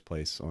the first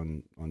place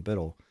on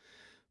Biddle.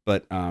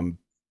 But,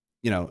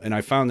 you know, and I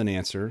found an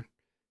answer,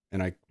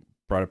 and I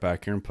brought it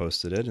back here and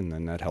posted it, and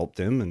then that helped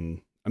him.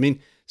 And I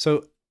mean,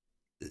 so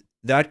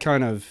that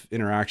kind of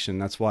interaction,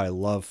 that's why I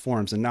love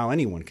forums. And now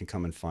anyone can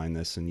come and find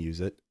this and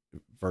use it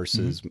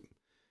versus,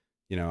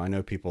 you know, I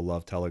know people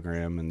love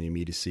Telegram and the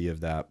immediacy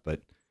of that,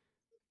 but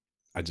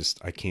I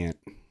can't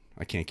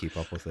keep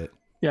up with it.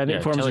 Yeah, I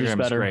think forums are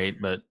better.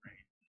 Great, but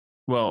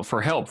well,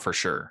 for help, for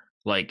sure.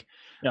 Like,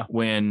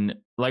 when,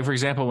 like, for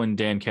example, when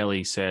Dan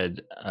Kelly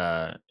said,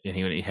 and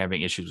he was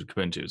having issues with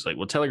Kubuntu, it's like,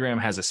 well, Telegram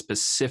has a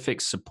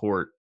specific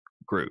support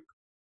group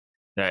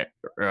that,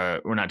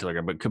 or not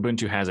Telegram, but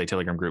Kubuntu has a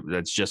Telegram group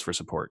that's just for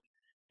support.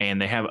 And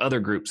they have other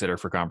groups that are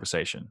for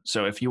conversation.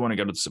 So if you want to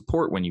go to the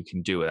support one, you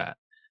can do that.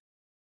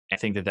 I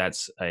think that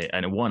that's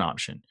a one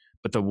option.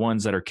 But the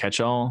ones that are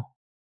catch-all,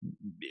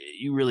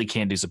 you really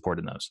can't do support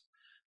in those.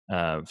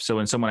 So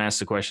when someone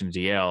asks a question to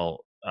DL,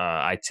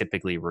 I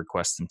typically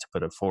request them to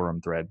put a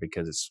forum thread,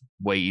 because it's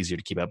way easier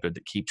to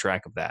keep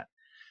track of that.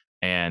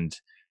 And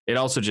it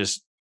also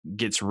just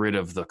gets rid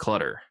of the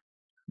clutter,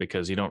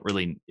 because you don't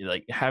really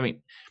like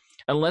having,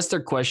 unless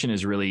their question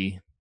is really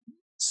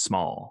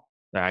small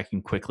that I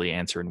can quickly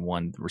answer in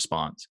one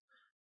response,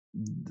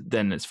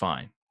 then it's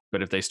fine.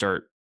 But if they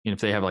start, if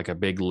they have like a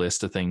big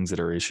list of things that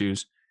are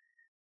issues,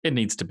 it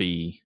needs to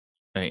be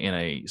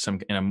in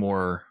a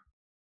more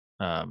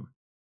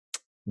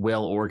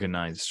well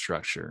organized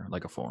structure,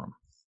 like a forum.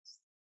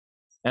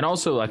 And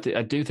also, I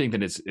do think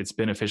that it's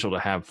beneficial to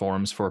have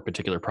forums for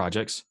particular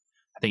projects.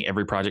 I think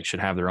every project should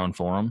have their own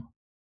forum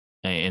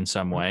in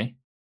some way,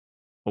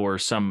 or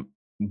some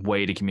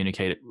way to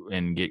communicate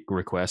and get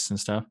requests and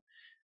stuff.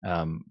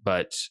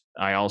 But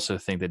I also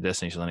think that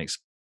Destination Linux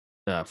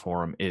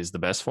forum is the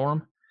best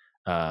forum,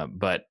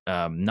 but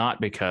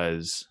not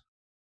because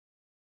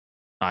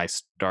I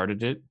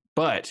started it,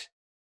 but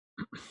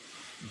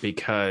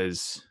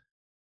because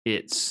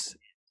it's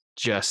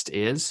just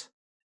is.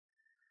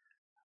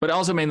 But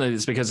also mainly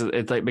it's because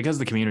because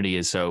the community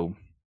is so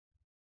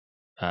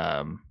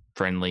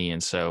friendly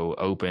and so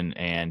open,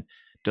 and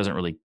doesn't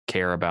really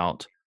care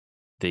about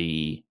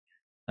the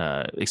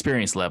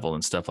experience level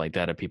and stuff like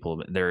that of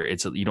people.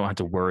 You don't have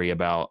to worry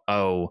about,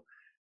 I'm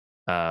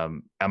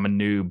a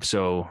noob,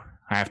 so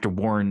I have to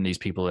warn these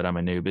people that I'm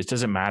a noob. It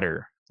doesn't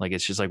matter. Like,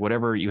 it's just like,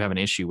 whatever you have an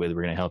issue with,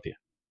 we're going to help you.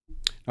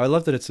 I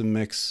love that it's a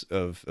mix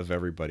of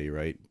everybody,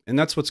 right? And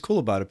that's what's cool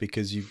about it,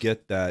 because you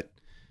get that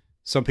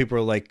some people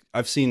are like,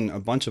 I've seen a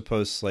bunch of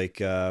posts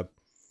like,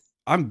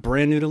 I'm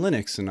brand new to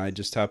Linux and I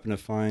just happen to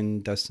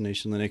find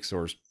Destination Linux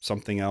or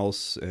something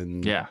else.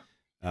 And, Yeah.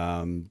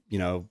 you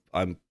know,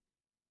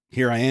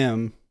 here I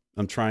am,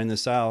 I'm trying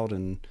this out,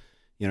 and,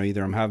 you know,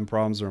 either I'm having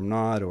problems or I'm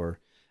not,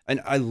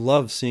 and I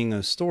love seeing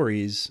those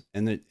stories,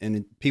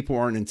 and people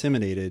aren't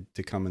intimidated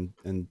to come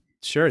and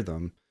share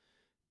them.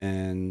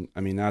 And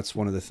I mean, that's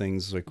one of the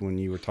things, like when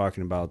you were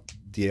talking about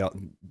the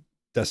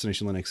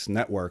Destination Linux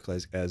network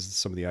as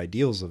some of the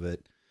ideals of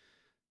it,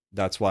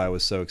 that's why I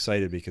was so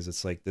excited, because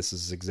it's like, this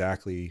is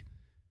exactly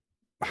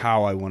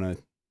how I want to,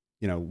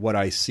 you know, what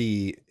I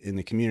see in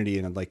the community.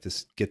 And I'd like to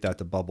get that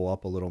to bubble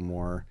up a little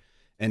more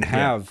and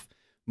have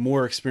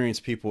more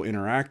experienced people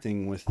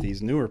interacting with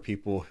these newer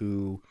people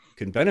who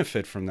can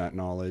benefit from that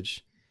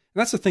knowledge.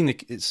 And that's the thing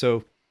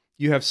so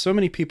you have so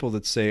many people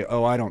that say,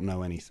 oh, I don't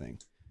know anything.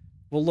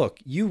 Well, look,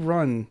 you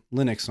run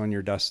Linux on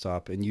your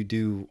desktop and you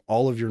do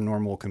all of your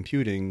normal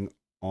computing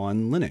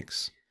on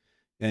Linux.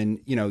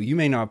 And, you know, you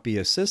may not be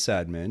a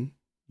sysadmin,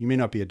 you may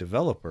not be a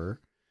developer,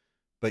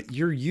 but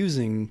you're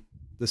using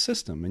the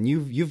system, and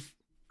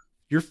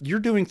you're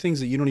doing things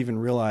that you don't even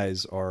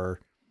realize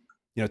are,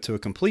 you know, to a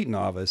complete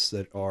novice,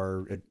 that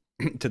are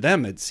to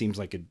them it seems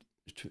like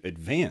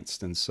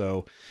advanced. And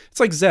so it's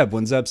like Zeb,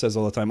 when Zeb says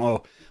all the time,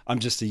 oh, I'm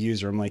just a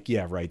user. I'm like,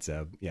 yeah, right,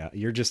 Zeb. Yeah,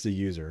 you're just a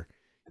user.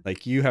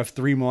 Like, you have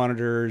 3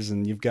 monitors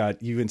and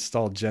you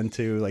installed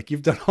Gentoo, like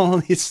you've done all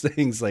these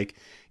things. Like,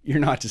 you're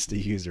not just a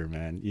user,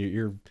 man.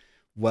 You're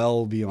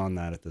well beyond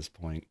that at this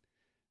point.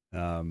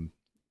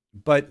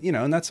 But, you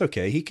know, and that's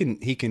okay. He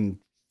can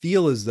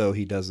feel as though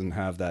he doesn't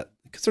have that,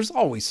 because there's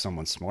always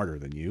someone smarter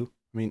than you.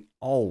 I mean,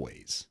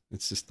 always.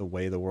 It's just the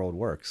way the world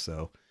works.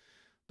 So,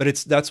 but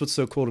that's what's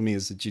so cool to me,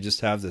 is that you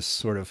just have this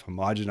sort of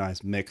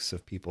homogenized mix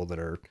of people that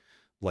are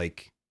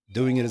like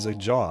doing it as a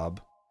job,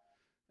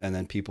 and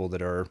then people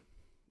that are,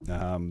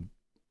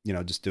 you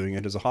know, just doing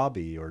it as a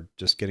hobby or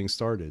just getting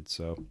started.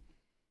 So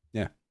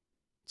yeah,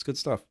 it's good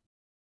stuff.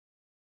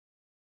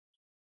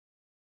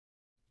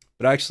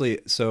 But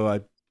actually, so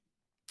I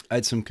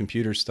had some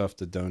computer stuff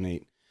to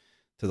donate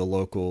to the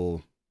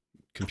local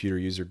computer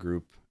user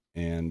group.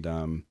 And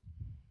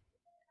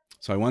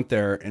so I went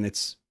there, and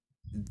it's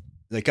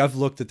like, I've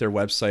looked at their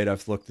website,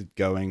 I've looked at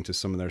going to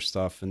some of their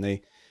stuff,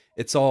 and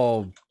it's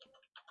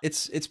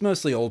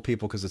mostly old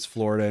people, because it's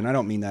Florida. And I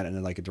don't mean that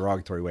in like a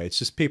derogatory way. It's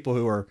just people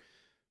who are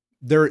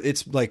there.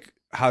 It's like,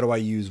 how do I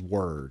use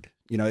Word?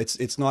 You know,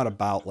 it's not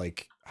about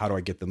like, how do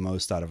I get the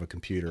most out of a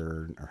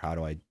computer, or how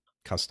do I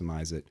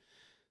customize it?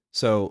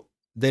 So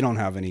they don't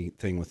have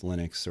anything with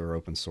Linux or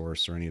open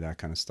source or any of that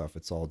kind of stuff.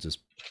 It's all just,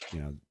 you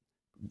know,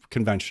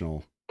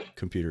 conventional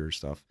computer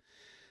stuff.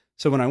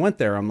 So when I went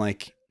there, I'm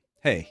like,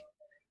 hey,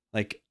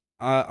 like,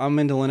 I'm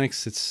into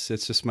Linux. It's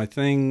just my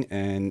thing.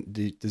 And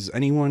does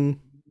anyone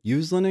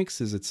use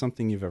Linux? Is it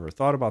something you've ever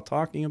thought about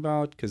talking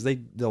about? Because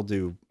they'll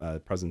do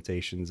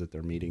presentations at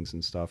their meetings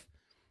and stuff.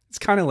 It's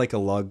kind of like a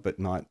lug, but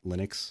not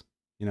Linux,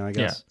 you know, I guess.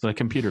 Yeah, it's a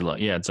computer lug.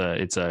 Yeah,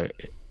 it's a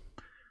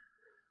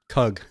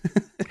Cug.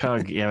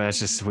 Cug. Yeah, that's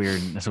just weird.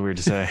 That's weird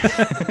to say.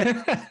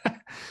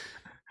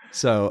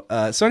 So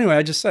anyway,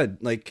 I just said,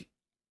 like,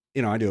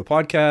 you know, I do a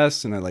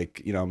podcast, and I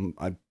like, you know,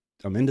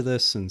 I'm into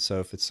this. And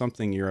so if it's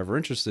something you're ever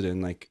interested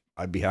in, like,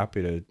 I'd be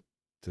happy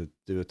to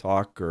do a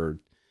talk, or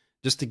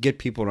just to get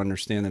people to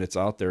understand that it's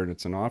out there and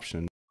it's an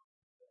option.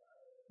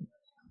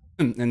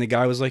 And the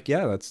guy was like,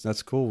 yeah,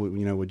 that's cool.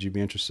 You know, would you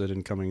be interested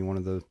in coming to one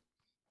of the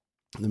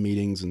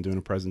meetings and doing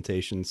a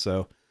presentation?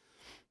 So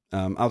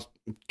I was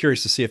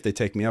curious to see if they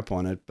take me up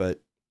on it,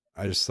 but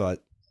I just thought,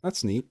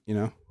 that's neat. You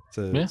know,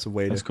 it's a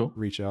way to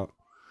reach out.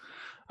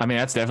 I mean,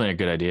 that's definitely a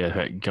good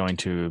idea, going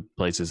to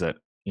places that,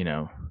 you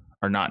know,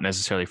 are not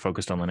necessarily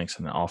focused on Linux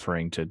and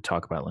offering to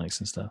talk about Linux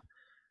and stuff.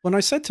 When I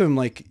said to him,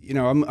 like, you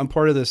know, I'm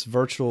part of this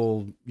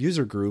virtual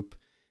user group,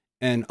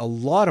 and a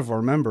lot of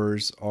our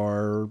members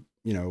are,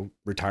 you know,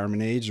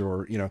 retirement age,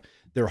 or, you know,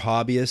 they're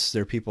hobbyists.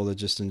 They're people that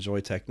just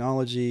enjoy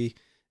technology.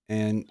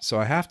 And so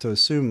I have to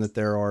assume that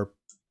there are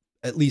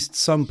at least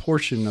some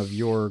portion of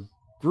your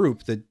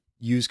group that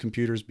use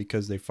computers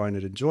because they find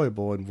it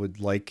enjoyable and would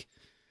like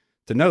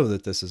to know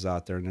that this is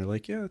out there. And they're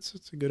like, yeah,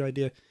 it's a good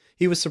idea.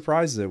 He was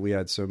surprised that we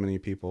had so many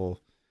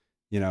people,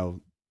 you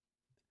know.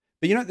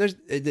 But, you know, there's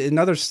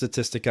another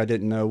statistic I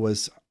didn't know,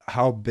 was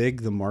how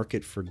big the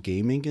market for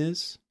gaming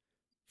is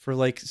for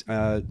like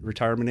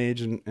retirement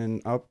age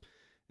and up,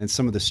 and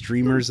some of the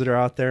streamers that are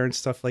out there and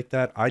stuff like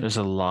that. There's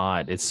a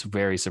lot. It's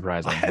very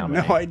surprising. I had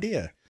no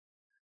idea.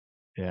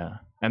 Yeah.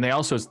 And they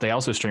also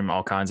stream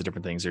all kinds of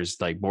different things.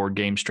 There's like board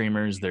game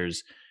streamers,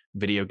 there's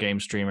video game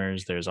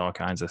streamers, there's all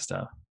kinds of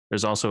stuff.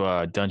 There's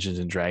also Dungeons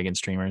and Dragons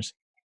streamers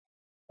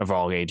of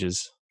all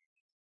ages.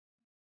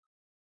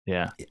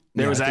 Yeah.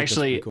 There was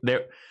actually cool.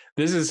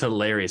 This is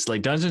hilarious.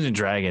 Like, Dungeons and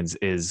Dragons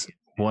is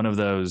one of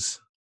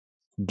those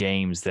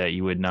games that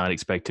you would not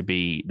expect to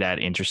be that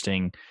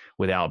interesting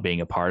without being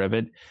a part of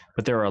it.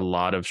 But there are a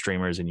lot of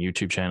streamers and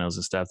YouTube channels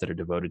and stuff that are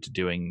devoted to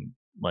doing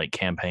like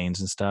campaigns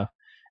and stuff.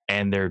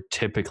 and they're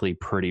typically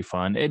pretty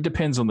fun. It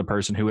depends on the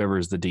person, whoever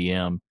is the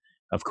DM,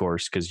 of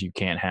course, because you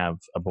can't have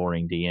a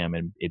boring DM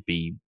and it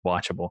be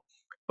watchable.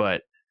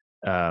 But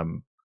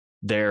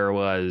there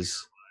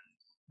was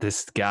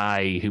this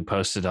guy who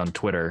posted on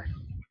Twitter,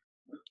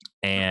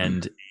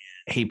 and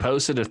he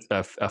posted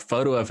a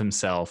photo of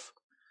himself.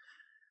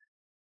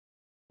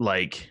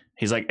 Like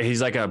he's like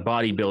a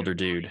bodybuilder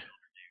dude,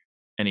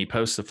 and he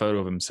posts a photo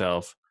of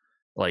himself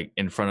like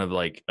in front of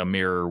like a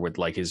mirror with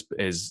like his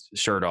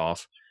shirt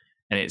off,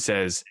 and it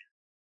says,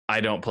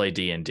 "I don't play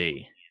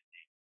D&D."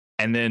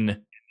 And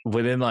then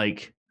within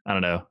like, I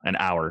don't know, an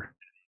hour,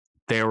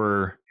 there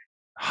were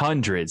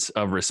hundreds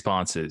of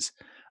responses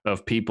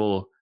of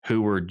people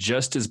who were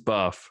just as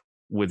buff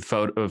with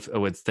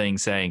with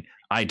things saying,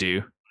 "I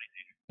do,"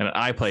 and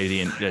 "I play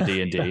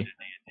D&D."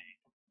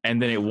 And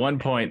then at one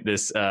point,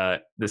 this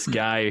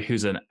guy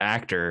who's an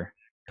actor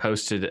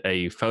posted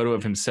a photo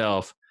of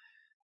himself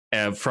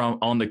from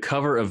on the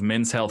cover of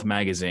Men's Health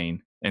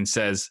magazine and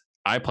says,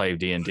 "I play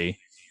D&D."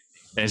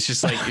 And it's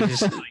just like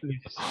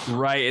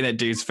right in that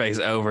dude's face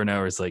over and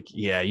over. It's like,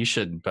 yeah, you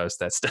shouldn't post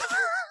that stuff.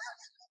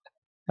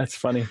 That's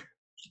funny.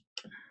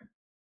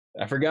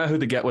 I forgot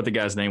what the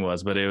guy's name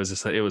was, but it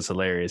was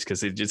hilarious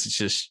because it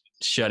just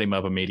shut him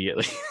up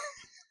immediately.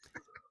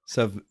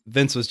 So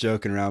Vince was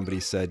joking around, but he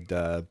said,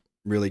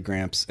 really,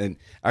 Gramps. And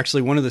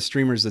actually, one of the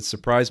streamers that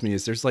surprised me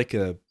is there's like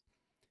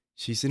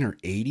she's in her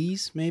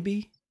 80s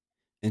maybe,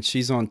 and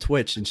she's on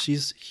Twitch, and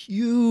she's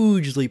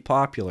hugely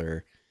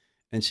popular,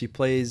 and she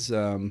plays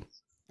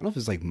I don't know if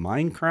it's like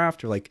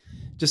Minecraft or like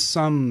just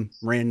some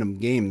random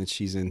game that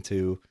she's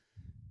into.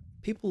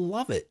 People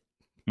love it,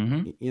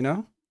 you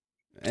know.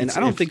 And I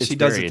don't think she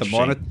does it to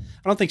I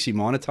don't think she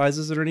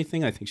monetizes it or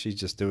anything. I think she's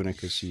just doing it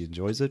because she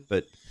enjoys it.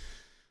 But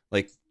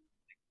like,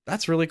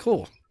 that's really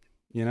cool,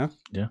 you know.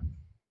 Yeah.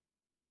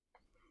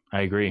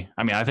 I agree.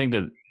 I mean, I think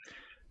that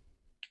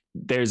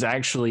there's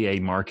actually a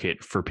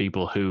market for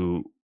people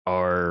who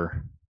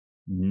are,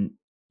 you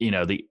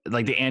know, the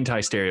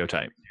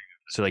anti-stereotype.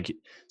 So like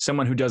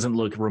someone who doesn't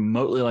look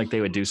remotely like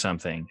they would do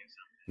something,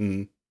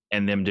 and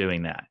them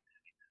doing that.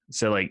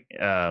 So like,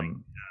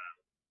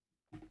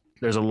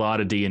 there's a lot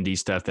of D&D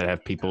stuff that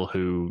have people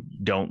who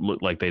don't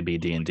look like they'd be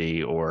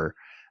D&D, or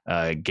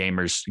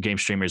game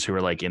streamers who are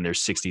like in their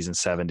 60s and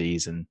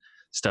 70s and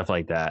stuff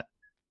like that.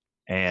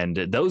 And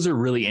those are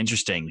really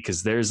interesting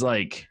because there's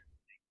like,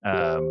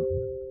 there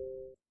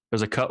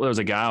was a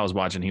guy I was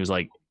watching. He was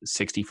like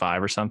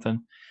 65 or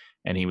something,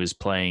 and he was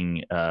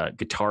playing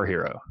Guitar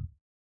Hero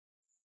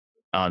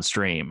on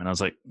stream. And I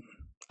was like,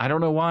 I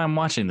don't know why I'm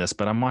watching this,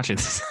 but I'm watching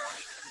this.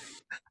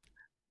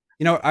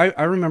 You know,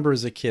 I remember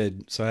as a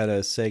kid, so I had a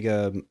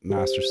Sega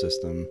Master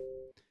System,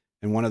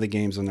 and one of the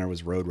games on there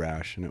was Road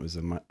Rash, and it was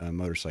a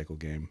motorcycle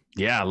game.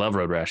 Yeah, I love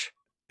Road Rash.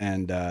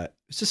 And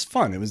it's just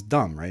fun. It was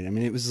dumb, right? I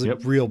mean, it was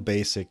like real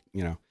basic,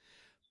 you know.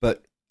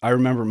 But I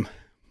remember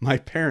my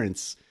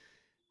parents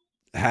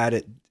had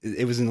it.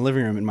 It was in the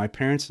living room, and my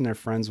parents and their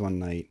friends one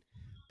night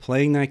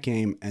playing that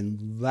game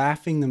and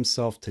laughing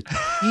themselves to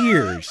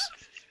tears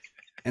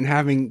and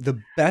having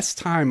the best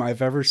time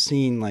I've ever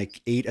seen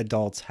like 8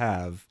 adults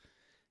have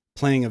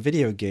playing a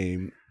video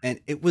game.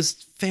 And it was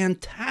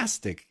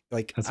fantastic.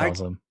 Like, that's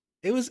awesome.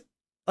 It was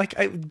like,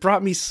 it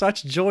brought me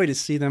such joy to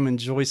see them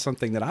enjoy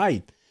something that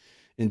I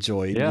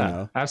enjoyed. Yeah, you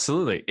know?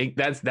 Absolutely.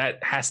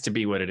 That has to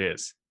be what it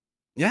is.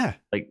 Yeah.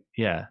 Like,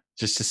 yeah,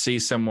 just to see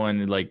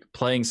someone like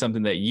playing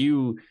something that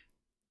you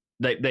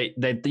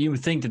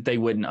think that they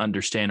wouldn't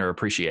understand or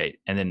appreciate,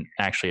 and then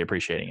actually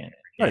appreciating it.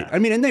 Right. Yeah. I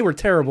mean, and they were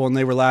terrible, and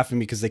they were laughing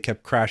because they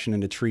kept crashing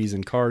into trees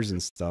and cars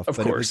and stuff. Of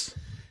course. It was,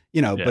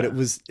 you know, but it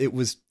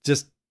was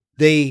just,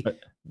 they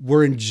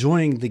were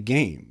enjoying the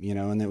game, you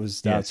know, and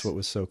that's what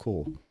was so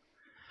cool.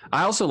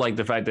 I also like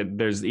the fact that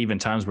there's even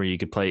times where you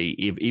could play,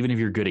 even if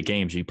you're good at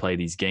games, you play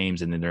these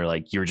games and then they're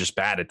like, you're just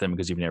bad at them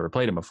because you've never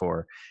played them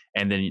before.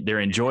 And then they're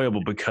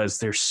enjoyable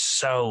because it's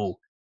so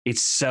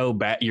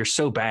bad. You're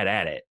so bad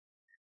at it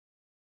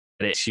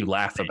that you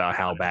laugh about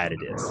how bad it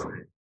is.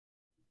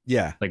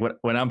 Yeah. Like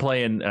when I'm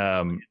playing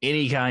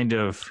any kind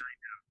of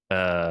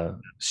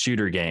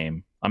shooter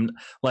game, I'm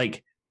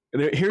like,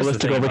 here's the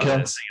thing about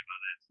this.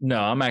 No,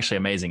 I'm actually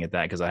amazing at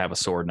that because I have a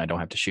sword and I don't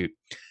have to shoot.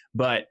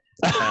 But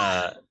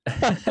but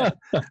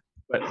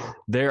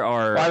there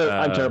are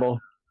I'm terrible.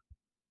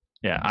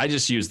 Yeah, I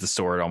just use the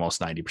sword almost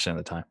 90% of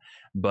the time.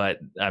 But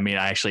I mean,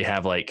 I actually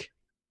have like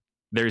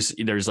there's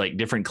like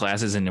different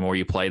classes, and the more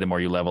you play, the more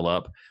you level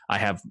up. I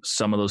have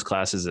some of those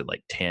classes at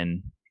like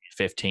 10,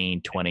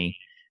 15, 20,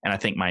 and I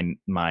think my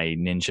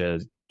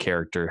ninja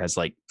character has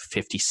like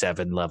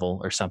 57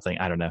 level or something.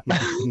 I don't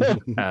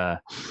know.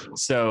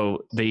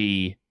 So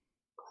any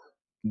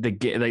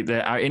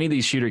of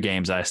these shooter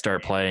games I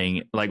start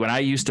playing, like when I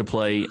used to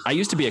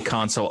be a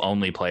console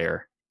only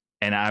player,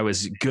 and I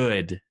was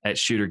good at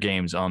shooter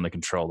games on the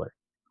controller.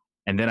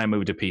 And then I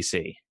moved to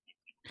PC,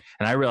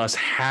 and I realized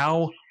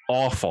how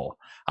awful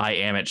I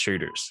am at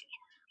shooters.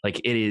 Like,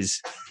 it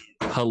is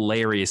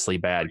hilariously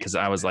bad, because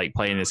I was like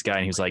playing this guy,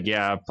 and he was like,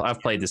 yeah,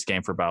 I've played this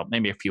game for about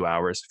maybe a few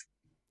hours,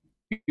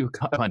 a few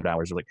hundred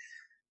hours. Like,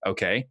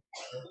 Okay.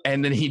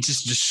 And then he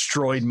just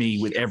destroyed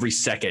me with every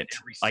second.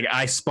 Like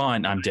I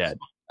spawn, I'm dead.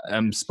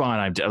 Spawn,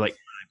 I'm dead. Like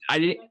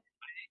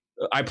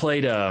I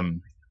played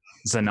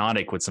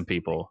Xenotic with some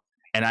people,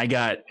 and I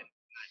got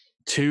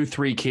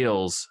 2-3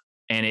 kills,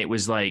 and it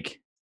was like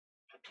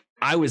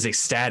I was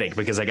ecstatic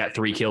because I got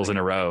 3 kills in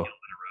a row,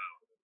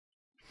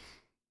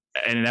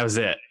 and that was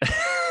it.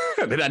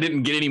 I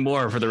didn't get any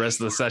more for the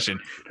rest of the session.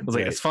 I was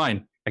like, it's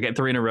fine. I got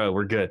 3 in a row.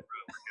 We're good.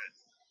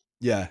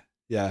 Yeah,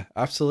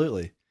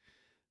 absolutely.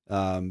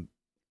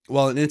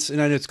 Well, and I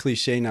know it's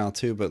cliche now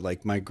too, but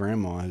like my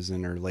grandma is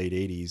in her late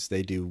 80s.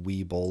 They do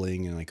Wii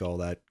bowling and like all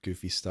that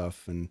goofy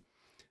stuff, and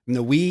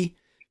the Wii,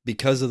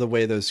 because of the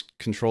way those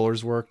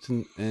controllers worked,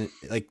 and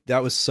like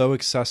that was so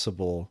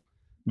accessible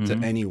to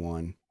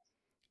anyone,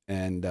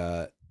 and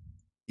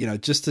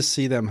just to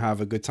see them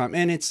have a good time,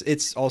 and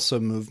it's also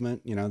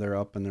movement. They're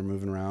up and they're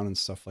moving around and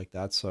stuff like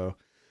that. So,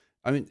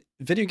 I mean,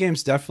 video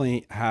games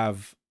definitely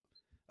have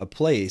a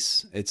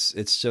place.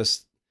 It's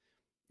just,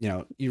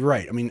 you're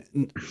right. I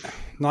mean,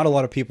 not a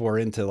lot of people are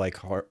into like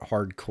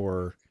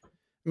hardcore.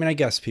 I mean, I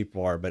guess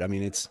people are, but I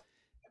mean,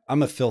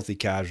 I'm a filthy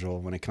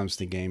casual when it comes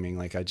to gaming.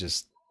 Like I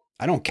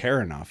don't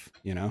care enough,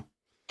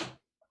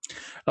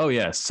 Oh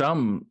yeah.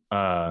 Some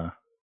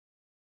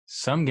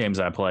games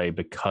I play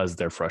because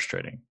they're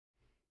frustrating.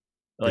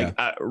 Like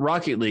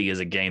Rocket League is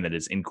a game that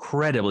is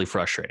incredibly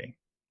frustrating,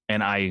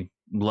 and I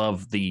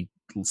love the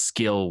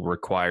skill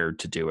required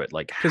to do it.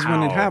 Like because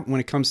when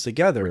it comes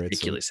together,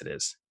 ridiculous it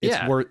is. It's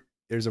worth.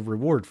 There's a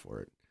reward for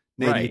it.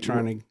 Nate,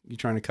 right. you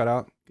trying to cut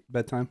out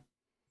bedtime?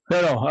 No.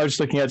 I was just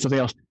looking at something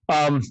else.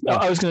 I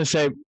was going to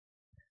say,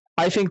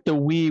 I think the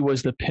Wii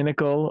was the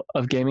pinnacle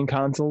of gaming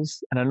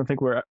consoles, and I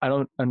think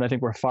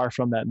we're far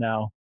from that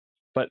now.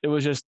 But it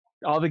was just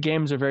all the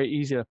games are very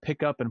easy to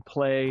pick up and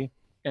play,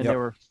 and they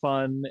were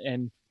fun,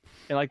 and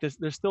like this.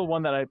 There's still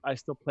one that I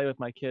still play with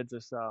my kids.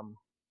 It's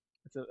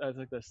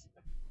like this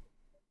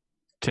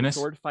tennis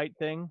sword fight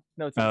thing.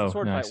 No, it's a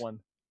sword fight one.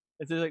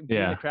 It's just like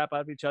beating the crap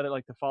out of each other,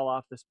 like to fall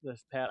off this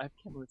pad. I can't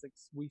remember. It's like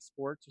Wii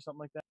Sports or something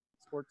like that.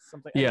 Sports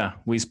something. Yeah,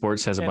 Wii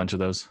Sports has a bunch of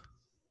those.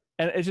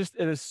 And it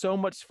is so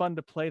much fun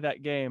to play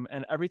that game.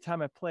 And every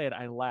time I play it,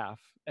 I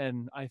laugh.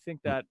 And I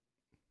think that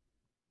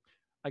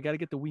I got to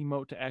get the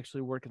Wiimote to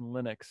actually work in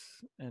Linux.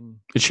 And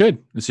it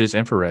should. It's just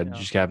infrared. You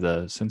just have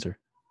the sensor.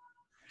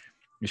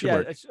 It should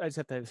work. I just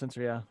have to have the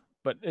sensor. Yeah,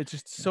 but it's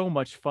just so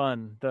much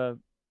fun. I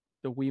think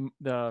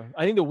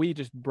the Wii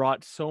just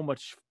brought so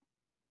much.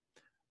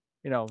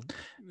 It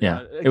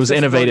was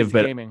innovative,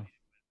 but gaming.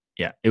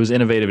 Yeah, it was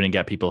innovative, and it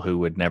got people who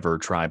would never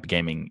try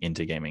gaming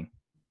into gaming.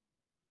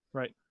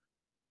 Right.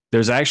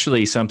 There's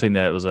actually something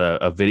that was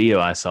a video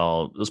I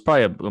saw. It was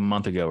probably a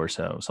month ago or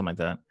so, something like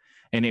that.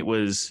 And it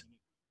was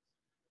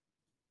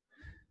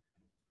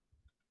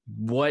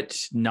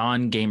what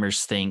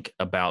non-gamers think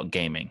about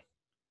gaming.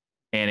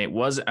 And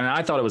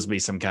I thought it was be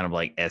some kind of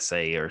like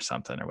essay or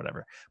something or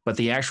whatever. But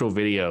the actual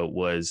video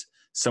was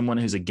someone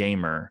who's a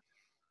gamer,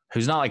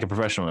 who's not like a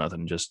professional or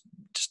nothing, just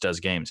does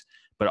games,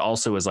 but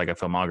also is like a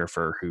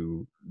filmographer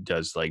who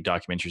does like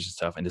documentaries and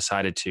stuff, and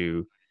decided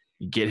to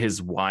get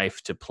his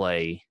wife to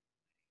play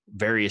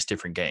various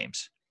different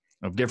games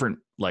of different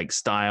like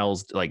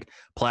styles, like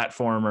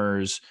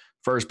platformers,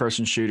 first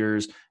person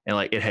shooters. And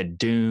like it had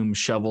Doom,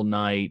 Shovel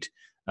Knight,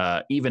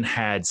 even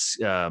had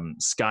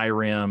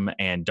Skyrim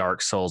and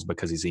Dark Souls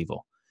because he's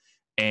evil.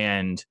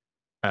 And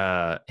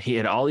he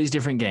had all these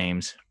different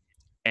games,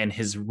 and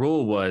his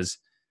rule was,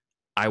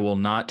 I will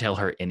not tell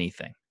her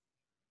anything,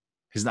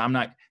 because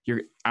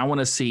I want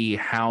to see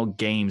how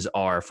games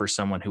are for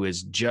someone who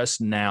is just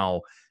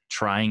now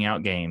trying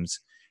out games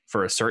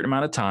for a certain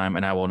amount of time,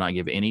 and I will not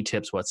give any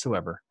tips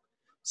whatsoever.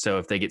 So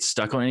if they get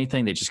stuck on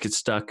anything, they just get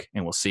stuck,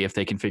 and we'll see if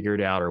they can figure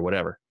it out or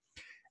whatever.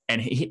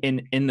 And he,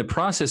 in the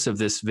process of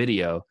this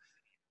video,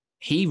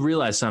 he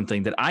realized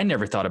something that I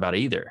never thought about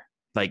either.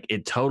 Like,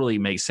 it totally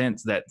makes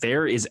sense that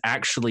there is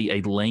actually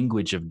a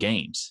language of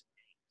games,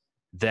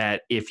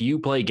 that if you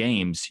play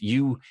games,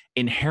 you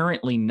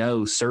inherently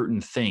know certain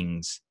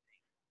things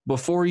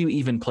before you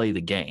even play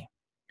the game.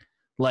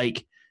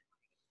 Like,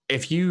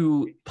 if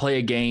you play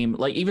a game,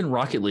 like even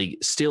Rocket League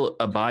still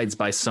abides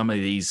by some of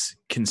these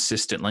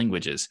consistent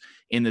languages,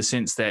 in the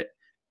sense that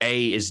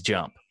A is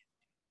jump,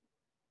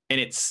 and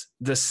it's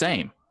the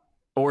same.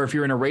 Or if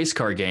you're in a race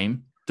car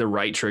game, the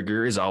right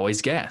trigger is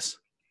always gas,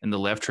 and the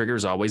left trigger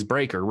is always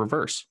brake or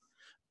reverse,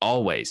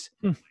 always.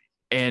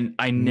 And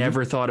I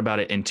never thought about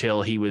it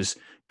until he was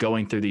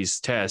going through these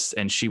tests,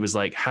 and she was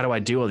like, how do I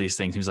do all these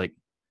things? He was like,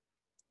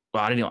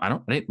 well, I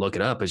didn't look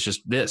it up. It's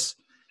just this.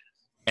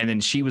 And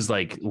then she was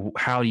like,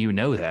 how do you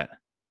know that?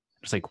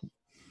 It's like,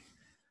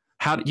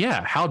 how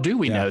do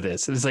we know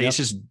this? It's like, it's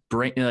just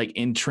like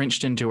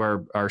entrenched into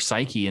our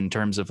psyche in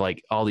terms of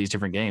like all these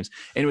different games.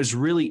 And it was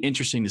really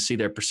interesting to see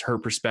her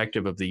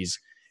perspective of these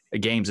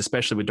games,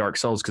 especially with Dark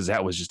Souls, because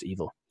that was just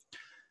evil.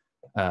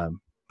 But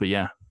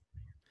yeah.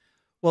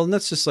 Well, and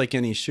that's just like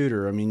any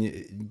shooter. I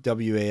mean,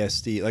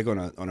 WASD, like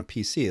on a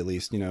PC at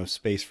least,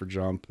 space for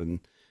jump and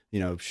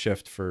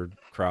shift for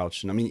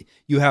crouch. And I mean,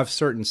 you have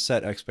certain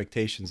set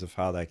expectations of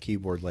how that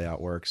keyboard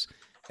layout works.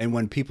 And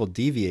when people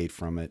deviate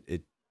from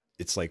it,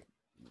 it's like,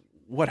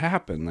 what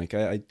happened? Like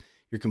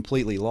you're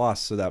completely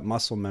lost. So that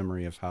muscle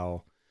memory of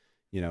how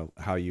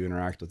you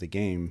interact with the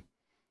game.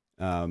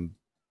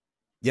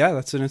 Yeah,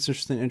 that's an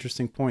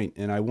interesting point.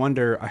 And I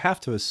wonder, I have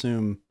to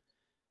assume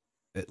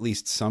at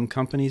least some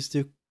companies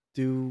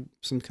do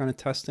some kind of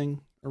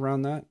testing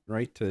around that,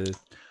 right?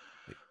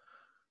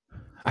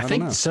 I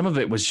think some of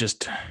it was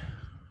just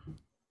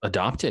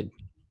adopted.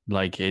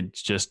 Like it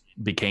just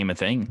became a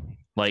thing.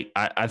 Like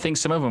I think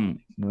some of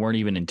them weren't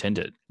even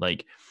intended.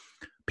 Like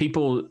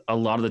people, a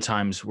lot of the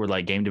times were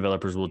like game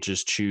developers will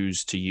just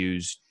choose to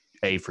use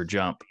A for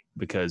jump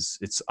because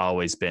it's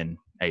always been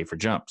A for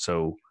jump.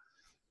 So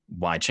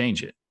why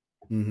change it?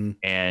 Mm-hmm.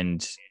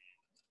 And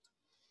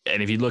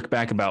if you look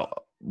back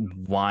about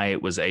why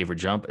it was A for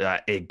jump,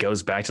 it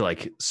goes back to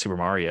like Super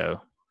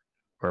Mario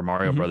or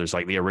Mario Brothers,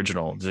 like the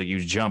original. So you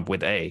jump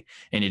with A,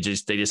 and they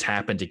just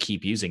happened to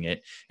keep using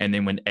it. And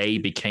then when A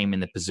became in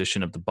the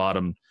position of the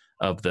bottom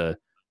of the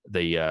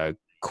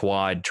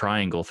quad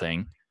triangle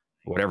thing,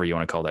 whatever you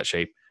want to call that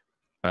shape,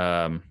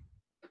 that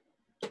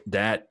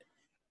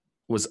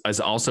was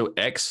also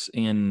X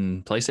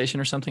in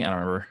PlayStation or something. I don't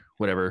remember.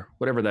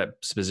 Whatever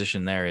that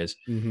position there is,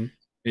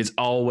 it's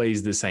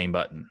always the same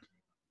button.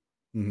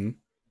 Mm-hmm.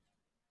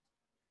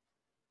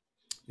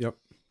 Yep.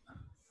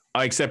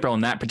 Except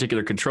on that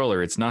particular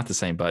controller, it's not the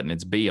same button.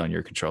 It's B on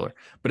your controller,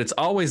 but it's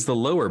always the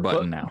lower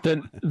button now.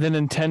 The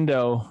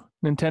Nintendo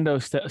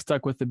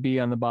stuck with the B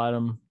on the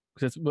bottom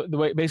because it's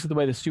basically the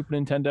way the Super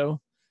Nintendo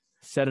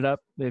set it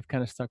up. They've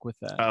kind of stuck with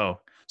that. Oh,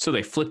 so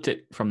they flipped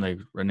it from the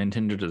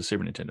Nintendo to the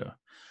Super Nintendo.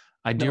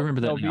 I do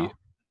remember that now.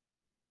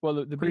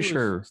 Well, the B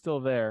was still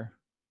there.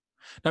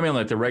 I mean,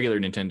 like the regular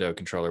Nintendo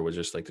controller was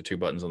just like the two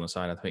buttons on the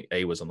side. I think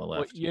A was on the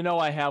left.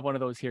 Well, I have one of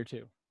those here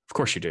too. Of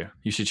course you do.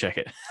 You should check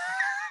it.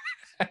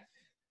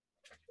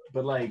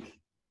 But like,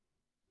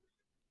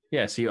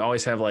 yeah, so you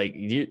always have like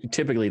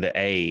typically the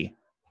A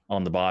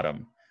on the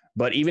bottom.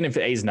 But even if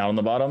the A is not on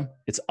the bottom,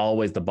 it's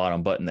always the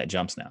bottom button that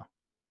jumps now,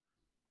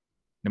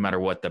 no matter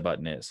what the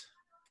button is.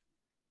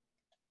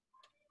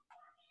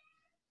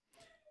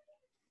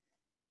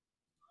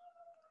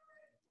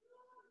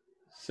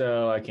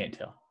 So I can't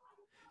tell.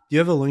 Do you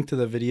have a link to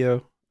the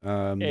video?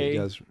 A,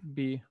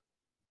 B.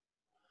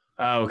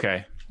 Oh,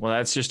 okay. Well,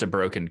 that's just a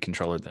broken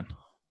controller then.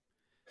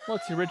 Well,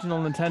 it's the original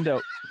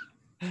Nintendo.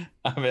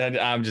 I mean,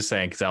 I'm just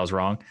saying because I was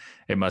wrong.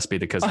 It must be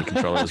because the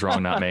controller was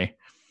wrong, not me.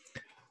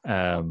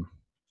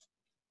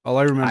 All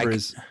I remember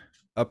is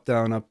up,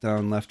 down,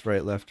 left,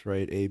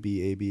 right, A,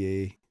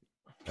 B,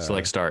 A.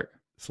 Select start.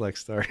 Select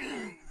start.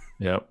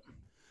 Yep.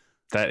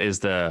 That is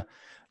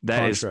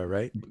Contra,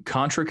 right?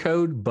 Contra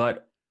code,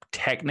 but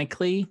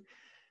technically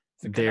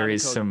there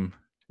is code.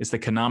 It's the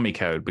Konami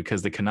code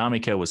because the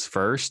Konami code was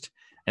first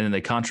and then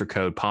the Contra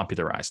code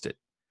popularized it.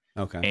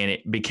 Okay. And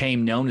it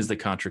became known as the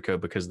Contra code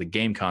because the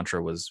game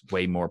Contra was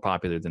way more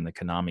popular than the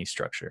Konami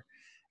structure.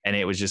 And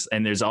it was just,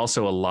 and there's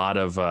also a lot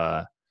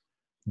of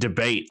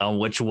debate on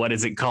what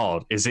is it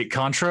called? Is it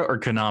Contra or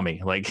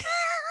Konami? Like,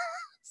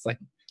 it's like,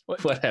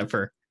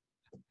 whatever.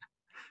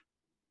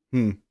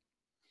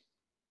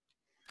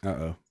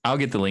 Uh-oh. I'll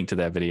get the link to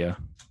that video.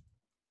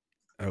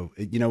 Oh,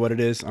 you know what it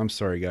is? I'm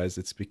sorry, guys.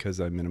 It's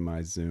because I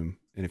minimized Zoom.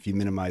 And if you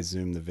minimize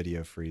Zoom, the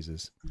video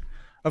freezes.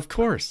 Of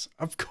course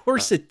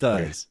it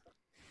does.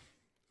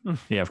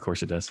 Yeah, of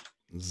course it does.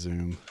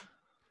 Zoom.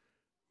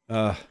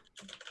 So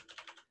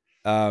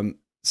I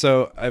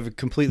have a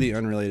completely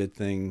unrelated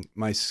thing.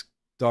 My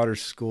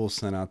daughter's school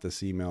sent out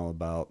this email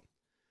about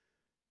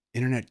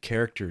internet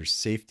characters,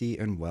 safety,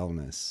 and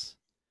wellness.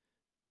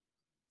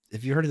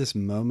 Have you heard of this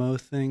Momo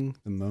thing?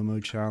 The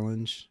Momo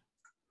challenge?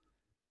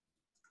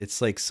 It's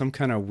like some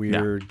kind of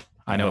weird. No,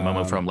 I know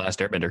Momo from Last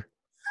Airbender.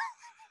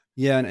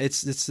 Yeah, and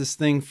it's this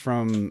thing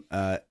from.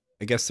 I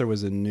guess there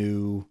was a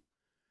new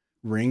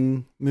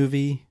Ring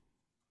movie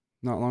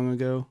not long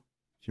ago. Do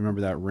you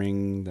remember that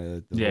Ring?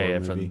 The movie?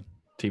 From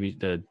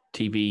the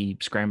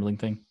TV scrambling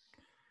thing.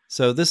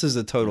 So this is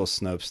a total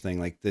Snopes thing.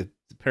 Like the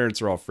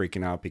parents are all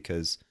freaking out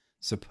because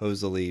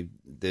supposedly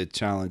the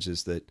challenge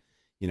is that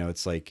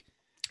it's like.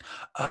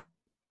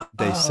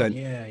 They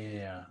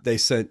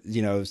sent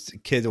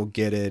kid will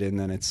get it and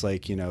then it's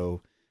like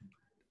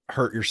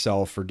hurt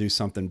yourself or do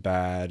something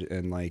bad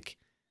and like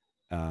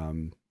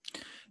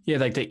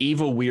like the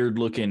evil weird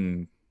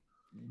looking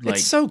like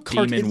it's so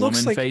demon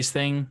woman like, face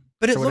thing,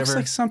 but it looks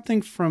like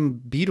something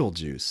from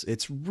Beetlejuice.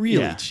 It's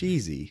really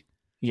cheesy.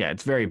 Yeah,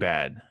 it's very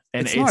bad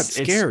and it's not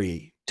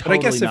scary, totally,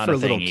 but I guess if for a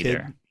little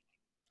kid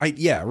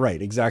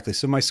right, exactly.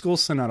 So my school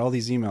sent out all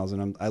these emails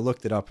and I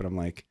looked it up and I'm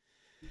like,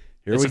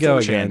 here it's we go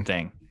 4chan again.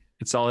 Thing.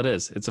 It's all it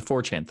is. It's a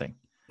 4chan thing.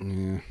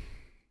 Yeah.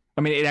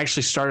 I mean, it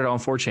actually started on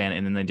 4chan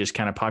and then they just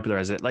kind of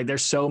popularized it. Like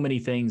there's so many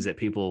things that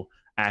people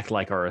act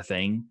like are a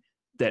thing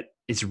that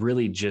it's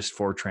really just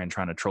 4chan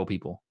trying to troll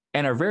people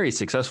and are very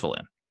successful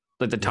in.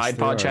 Like the Tide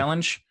Pod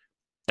challenge,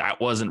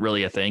 that wasn't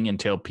really a thing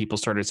until people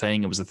started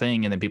saying it was a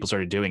thing and then people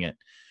started doing it.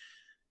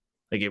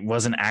 Like it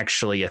wasn't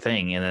actually a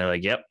thing. And they're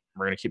like, yep,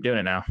 we're gonna keep doing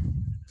it now.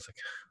 It's like,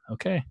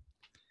 okay.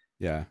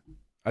 Yeah.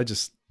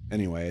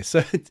 Anyway,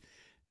 so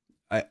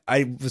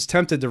I was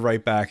tempted to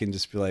write back and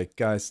just be like,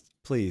 guys,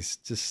 please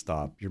just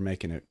stop. You're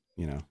making it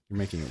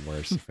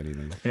worse, if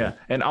anything. Yeah.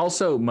 And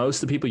also,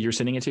 most of the people you're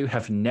sending it to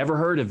have never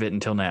heard of it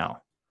until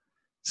now.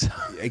 So.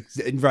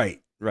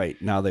 Right.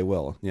 Now they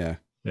will. Yeah.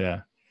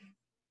 Yeah.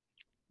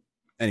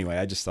 Anyway,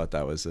 I just thought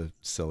that was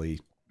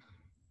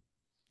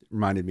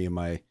reminded me of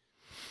my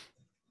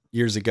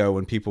years ago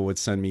when people would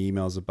send me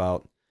emails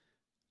about,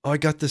 oh, I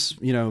got this,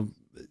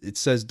 it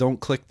says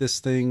don't click this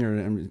thing,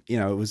 or,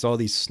 it was all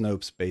these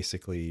Snopes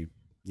basically,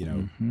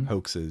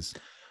 hoaxes.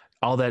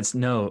 All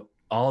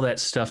that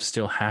stuff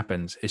still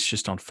happens. It's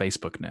just on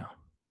Facebook now.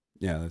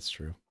 Yeah, that's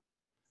true.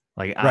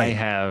 Like I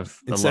have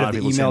Instead a lot of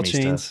people email send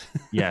me chains.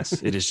 Stuff.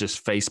 Yes, it is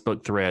just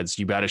Facebook threads.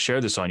 You got to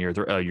share this on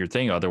your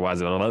thing, otherwise,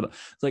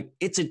 it's like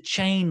it's a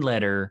chain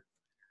letter.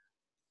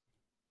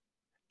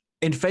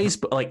 In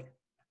Facebook, like,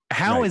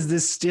 how is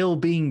this still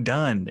being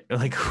done?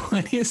 Like,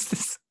 what is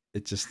this?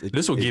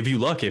 This will give you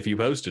luck if you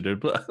posted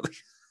it.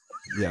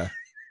 Yeah.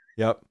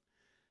 Yep.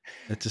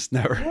 It just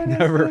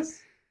never.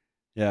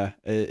 Yeah.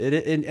 It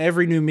in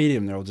every new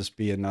medium there will just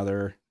be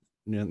another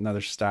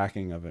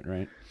stacking of it,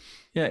 right?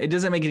 Yeah, it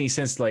doesn't make any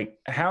sense. Like,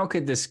 how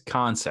could this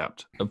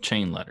concept of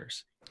chain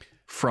letters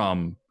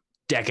from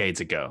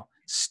decades ago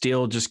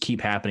still just keep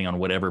happening on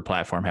whatever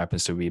platform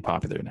happens to be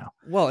popular now?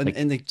 Well,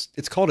 and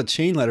it's called a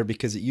chain letter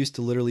because it used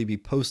to literally be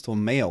postal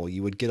mail.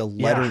 You would get a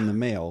letter in the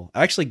mail.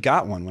 I actually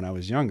got one when I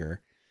was younger,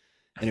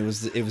 and it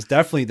was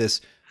definitely this: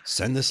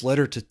 send this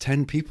letter to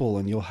 10 people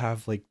and you'll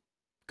have like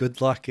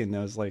good luck. And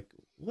I was like,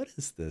 what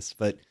is this?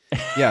 But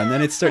yeah, and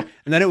then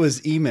it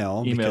was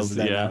email. Emails,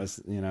 that was,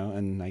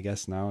 and I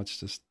guess now it's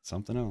just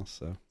something else.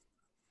 So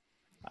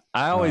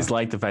I always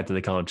like the fact that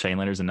they call it chain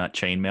letters and not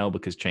chain mail,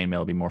 because chain mail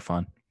would be more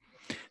fun.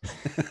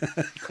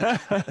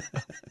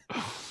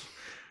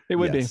 It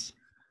would be.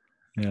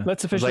 Yeah.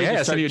 Let's officially I'll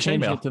start send you a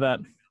chain mail it to that.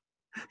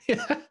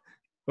 Yeah.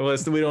 Well,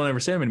 we don't ever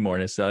send them anymore.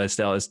 It's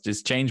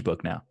just change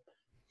book now,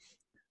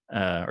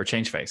 or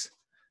change face.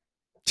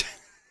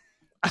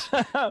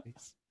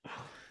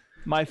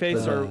 My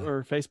face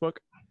or Facebook.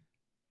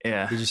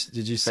 Yeah. Did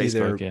you see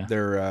Facebook,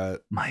 their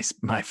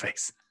my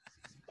face,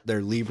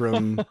 their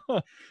Libram?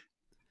 Did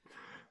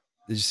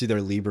you see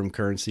their Libram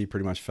currency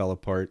pretty much fell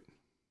apart?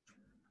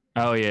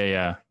 Oh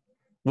yeah.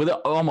 With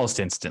almost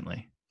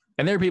instantly.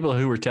 And there are people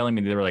who were telling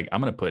me, they were like,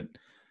 I'm going to put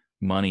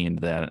money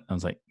into that. I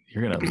was like,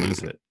 you're going to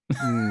lose it.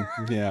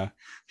 Yeah.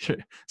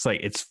 It's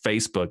like, it's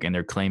Facebook and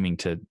they're claiming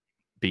to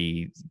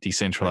be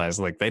decentralized.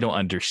 Like, they don't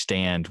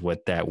understand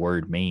what that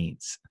word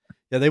means.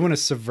 Yeah, they want to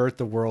subvert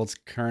the world's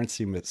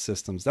currency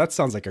systems. That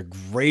sounds like a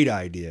great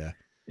idea.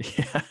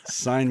 Yeah.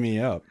 Sign me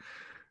up.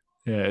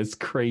 Yeah, it's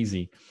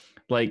crazy.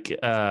 Like,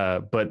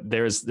 but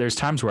there's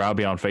times where I'll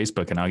be on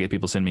Facebook and I'll get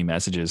people send me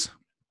messages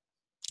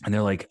and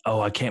they're like,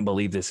 oh, I can't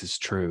believe this is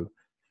true.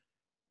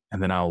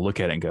 And then I'll look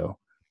at it and go,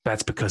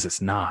 that's because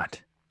it's not.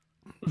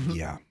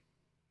 Yeah.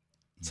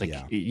 It's like,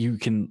 you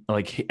can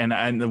like,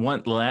 and the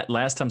one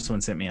last time someone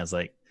sent me, I was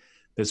like,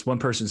 this one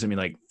person sent me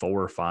like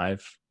 4 or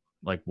 5,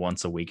 like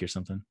once a week or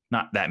something.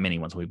 Not that many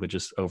once a week, but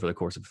just over the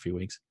course of a few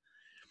weeks.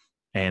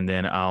 And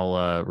then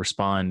I'll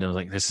respond. I was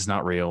like, this is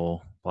not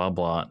real, blah,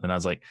 blah. And I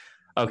was like,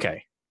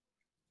 okay,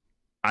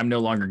 I'm no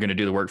longer going to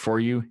do the work for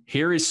you.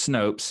 Here is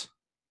Snopes.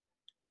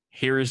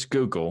 Here is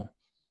Google.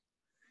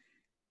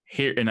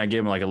 Here, and I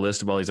gave him like a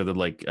list of all these other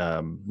like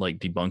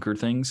debunker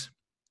things.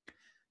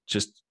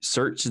 Just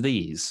search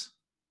these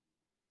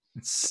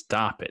and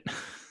stop it.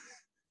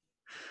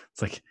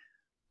 It's like,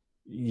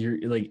 you're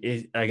like,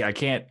 I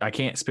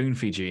can't spoon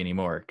feed you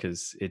anymore,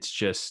 because it's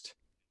just,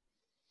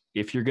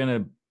 if you're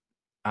gonna,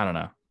 I don't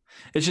know,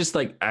 it's just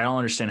like, I don't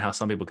understand how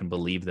some people can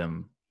believe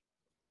them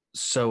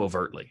so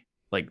overtly,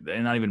 like,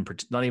 and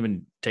not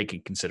even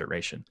taking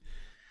consideration.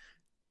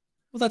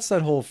 Well, that's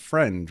that whole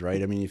friend,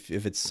 right? I mean,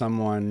 if it's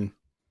someone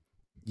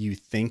you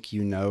think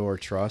you know or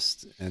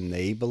trust and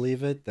they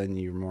believe it, then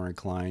you're more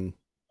inclined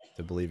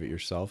to believe it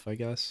yourself, I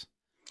guess.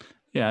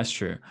 Yeah, that's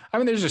true. I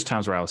mean, there's just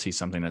times where I'll see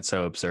something that's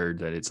so absurd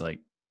that it's like,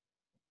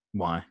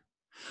 why?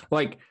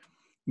 Like,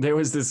 there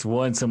was this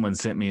one someone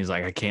sent me, is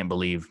like, I can't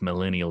believe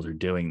millennials are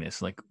doing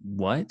this. Like,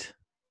 what?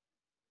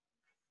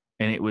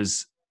 And it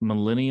was,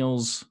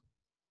 millennials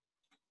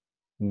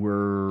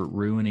were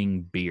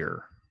ruining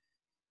beer.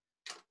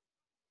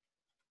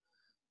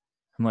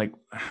 I'm like,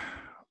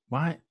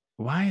 why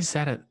is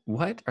that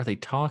what are they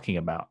talking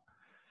about?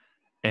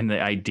 And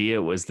the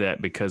idea was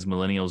that because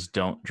millennials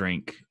don't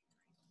drink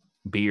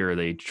beer,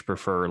 they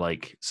prefer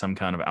like some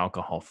kind of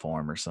alcohol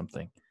form or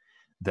something,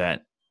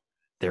 that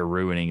they're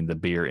ruining the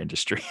beer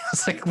industry. I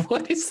was like,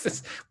 what is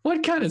this?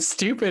 What kind of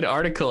stupid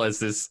article is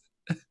this?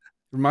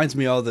 Reminds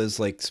me of all those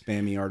like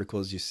spammy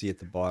articles you see at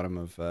the bottom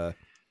of,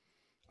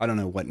 I don't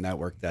know what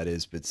network that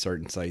is, but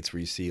certain sites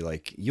where you see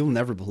like, you'll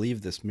never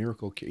believe this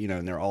miracle,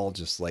 and they're all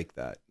just like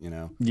that,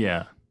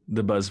 Yeah.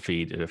 The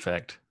BuzzFeed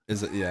effect.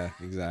 Is it? Yeah,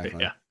 exactly.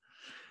 Yeah.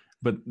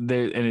 But and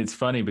it's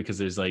funny because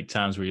there's like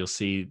times where you'll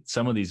see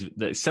some of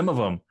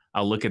them,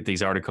 I'll look at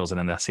these articles and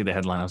then I see the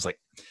headline. I was like,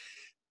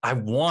 I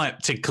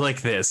want to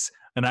click this,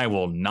 and I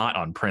will not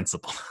on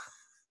principle.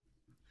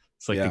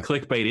 It's like the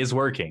clickbait is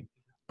working,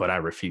 but I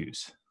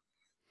refuse.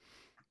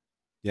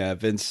 Yeah,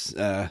 Vince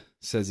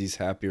says he's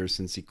happier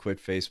since he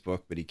quit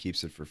Facebook, but he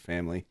keeps it for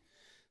family.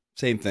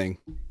 Same thing.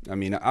 I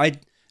mean, I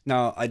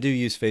do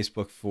use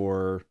Facebook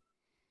for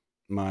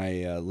my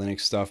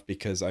Linux stuff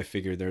because I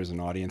figure there's an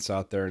audience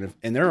out there,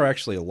 and there are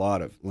actually a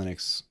lot of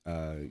Linux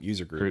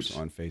user groups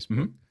on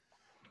Facebook.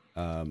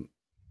 Mm-hmm.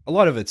 A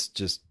lot of it's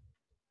just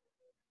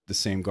the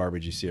same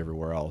garbage you see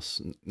everywhere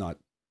else. Not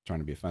trying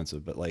to be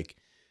offensive, but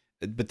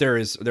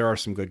there are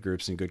some good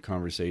groups and good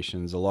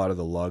conversations. A lot of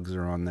the lugs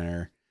are on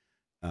there.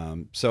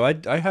 So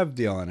I have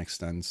DLN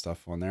Extend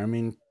stuff on there. I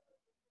mean,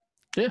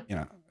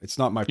 yeah, it's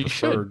not my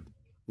preferred.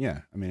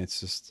 Yeah, I mean, it's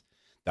just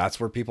that's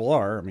where people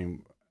are. I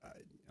mean,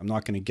 I'm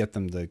not going to get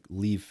them to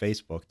leave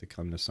Facebook to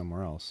come to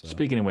somewhere else. So.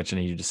 Speaking of which, I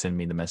need you to send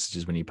me the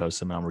messages when you post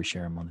them, and I'll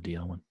reshare them on the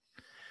DL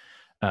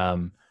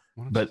one.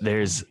 But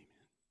there's.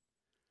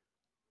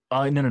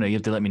 Oh, no. You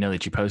have to let me know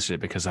that you posted it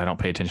because I don't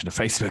pay attention to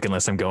Facebook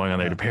unless I'm going on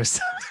there to pair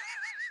stuff.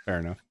 Fair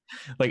enough.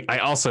 Like, I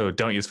also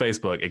don't use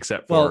Facebook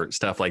except for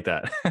stuff like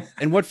that.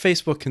 And what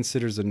Facebook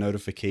considers a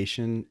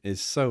notification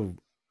is so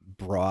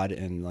broad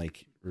and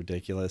like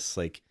ridiculous.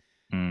 Like,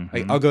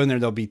 I'll go in there,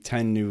 there'll be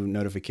 10 new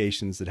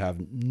notifications that have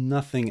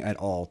nothing at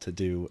all to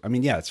do. I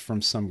mean, yeah, it's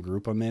from some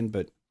group I'm in,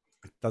 but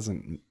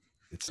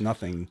it's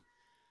nothing.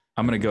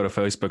 I'm going to go to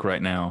Facebook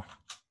right now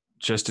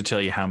just to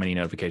tell you how many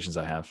notifications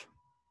I have.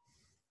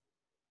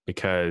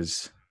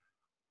 Because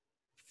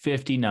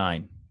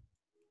 59.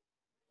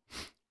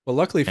 Well,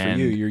 luckily for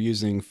you, you're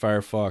using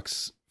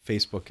Firefox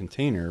Facebook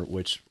container,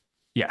 which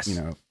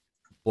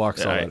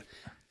blocks all that.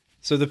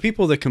 So the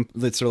people that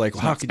are like,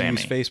 well, how could you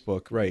use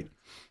Facebook? Right.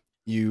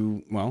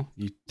 You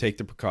take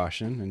the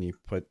precaution and you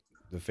put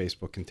the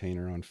Facebook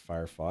container on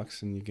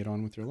Firefox and you get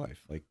on with your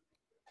life. Like,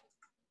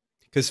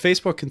 because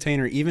Facebook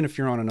container, even if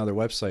you're on another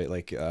website,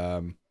 like,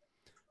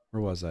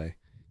 where was I?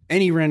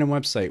 Any random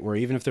website where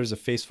even if there's a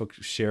Facebook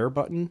share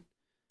button,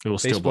 it will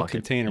still block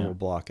container will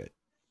block it.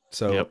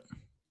 So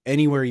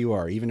anywhere you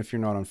are, even if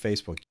you're not on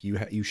Facebook,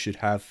 you should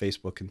have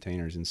Facebook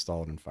containers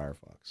installed in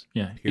Firefox.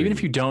 Yeah. Period. Even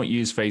if you don't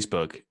use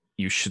Facebook,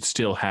 you should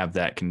still have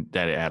that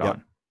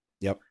add-on.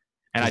 Yep.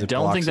 And I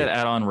don't think that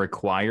add-on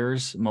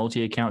requires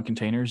multi-account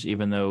containers,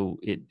 even though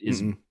it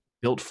is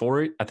built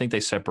for it. I think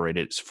they separate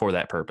it for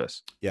that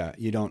purpose. Yeah,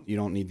 you don't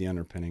need the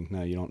underpinning.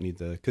 No, you don't need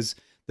because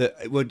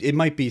it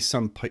might be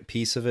some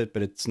piece of it,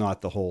 but it's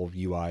not the whole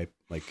UI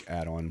like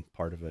add-on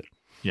part of it.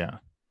 Yeah.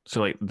 So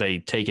like they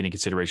take into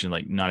consideration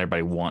like not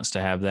everybody wants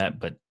to have that,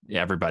 but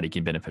everybody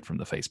can benefit from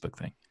the Facebook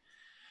thing.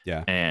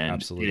 Yeah, and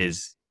absolutely.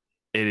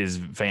 It is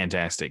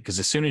fantastic because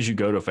as soon as you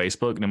go to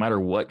Facebook, no matter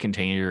what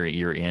container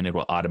you're in, it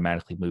will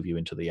automatically move you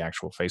into the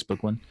actual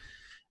Facebook one.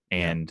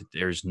 And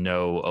there's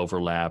no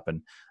overlap.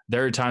 And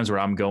there are times where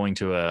I'm going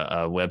to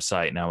a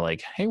website and I'm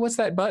like, hey, what's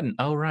that button?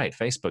 Oh, right.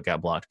 Facebook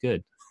got blocked.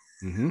 Good.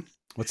 Mm-hmm.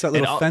 What's that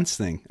little fence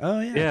thing? Oh,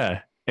 yeah.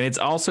 Yeah. And it's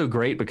also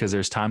great because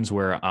there's times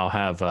where I'll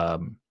have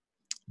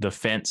the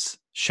fence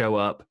show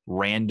up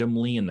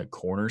randomly in the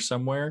corner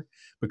somewhere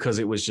because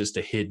it was just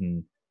a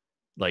hidden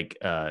like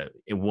a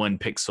 1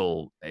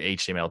 pixel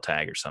HTML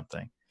tag or something.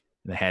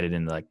 And they had it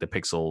in like the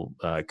pixel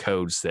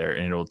codes there,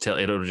 and it'll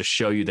just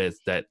show you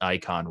that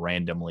icon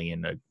randomly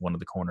in one of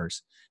the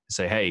corners and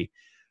say, hey,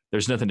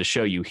 there's nothing to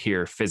show you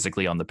here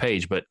physically on the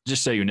page, but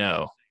just so you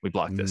know, we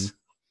blocked this.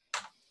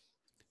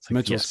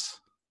 Like,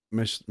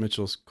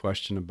 Mitchell's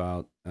question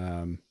about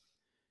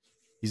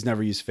he's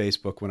never used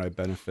Facebook when I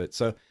benefit.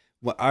 So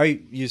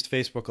I used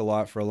Facebook a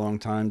lot for a long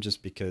time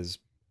just because,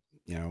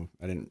 I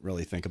didn't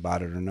really think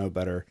about it or know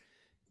better.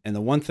 And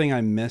the one thing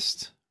I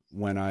missed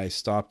when I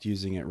stopped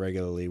using it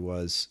regularly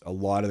was a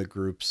lot of the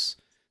groups,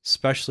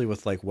 especially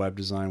with like web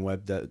design,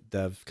 web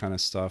dev kind of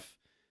stuff.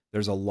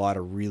 There's a lot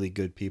of really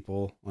good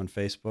people on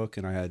Facebook,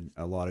 and I had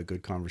a lot of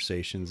good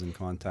conversations and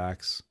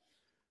contacts.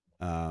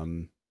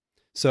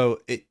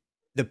 So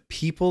the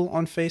people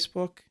on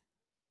Facebook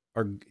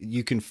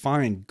you can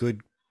find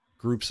good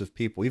groups of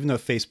people, even though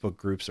Facebook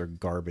groups are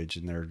garbage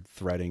and their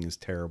threading is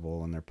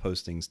terrible and their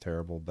posting is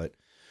terrible, but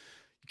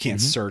you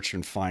can't search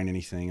and find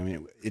anything. I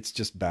mean, it's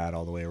just bad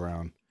all the way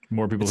around.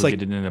 More people who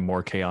get into, the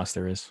more chaos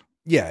there is.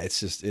 Yeah,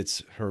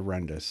 it's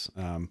horrendous.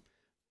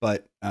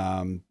 But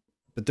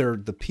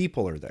the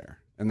people are there,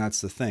 and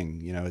that's the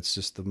thing. It's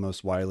just the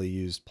most widely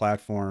used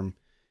platform.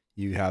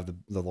 You have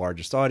the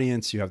largest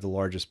audience. You have the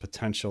largest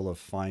potential of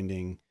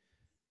finding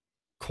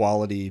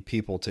quality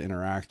people to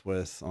interact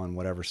with on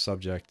whatever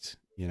subject,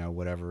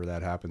 whatever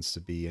that happens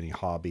to be, any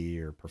hobby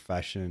or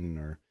profession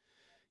or.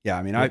 Yeah,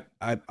 I mean,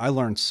 I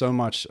learned so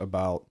much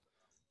about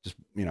just,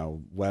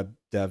 web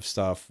dev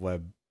stuff,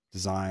 web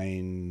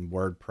design,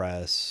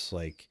 WordPress,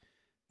 like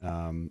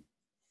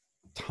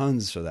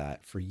tons of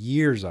that. For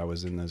years I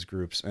was in those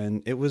groups,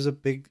 and it was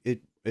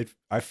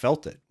I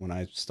felt it when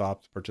I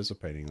stopped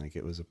participating. Like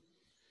it was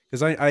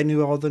because I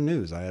knew all the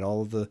news. I had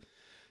all of the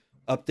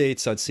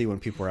updates. I'd see when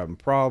people were having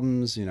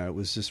problems. It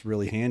was just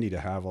really handy to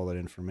have all that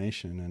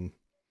information. And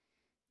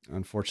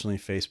unfortunately,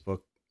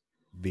 Facebook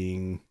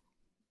being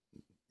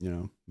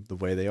the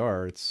way they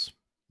are, it's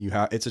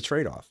a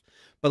trade-off.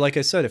 But like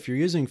I said, if you're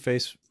using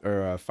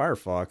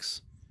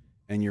Firefox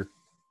and you're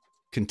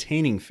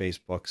containing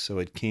Facebook so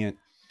it can't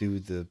do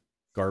the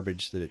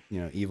garbage that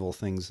evil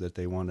things that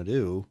they want to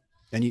do,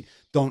 and you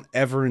don't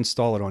ever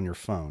install it on your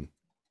phone,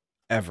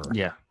 ever.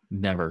 Yeah,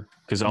 never.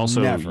 Because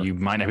also Never. you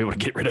might not be able to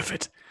get rid of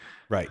it.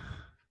 Right.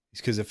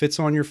 Because if it's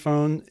on your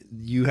phone,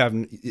 you have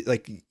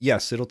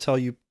yes, it'll tell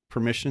you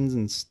permissions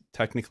and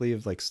technically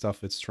of like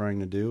stuff it's trying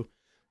to do.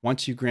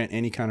 Once you grant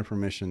any kind of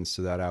permissions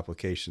to that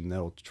application,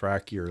 they'll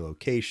track your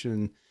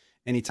location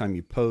anytime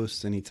you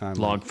post, anytime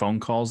log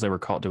phone calls. They were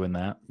caught doing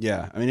that.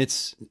 Yeah, I mean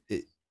it's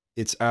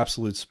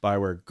absolute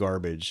spyware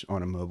garbage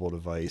on a mobile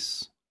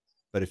device.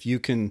 But if you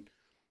can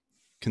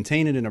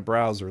contain it in a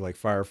browser like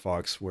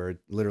Firefox, where it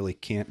literally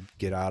can't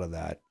get out of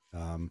that,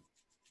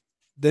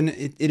 then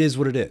it is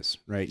what it is,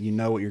 right? You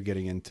know what you're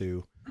getting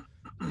into,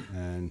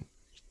 and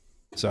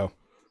so.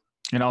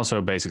 And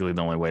also, basically,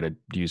 the only way to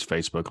use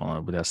Facebook on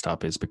a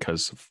desktop is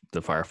because of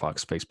the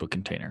Firefox Facebook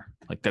container.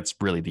 Like that's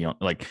really the only,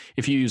 like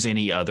if you use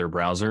any other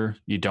browser,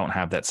 you don't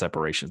have that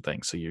separation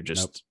thing, so you're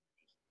just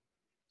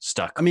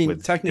stuck. I mean,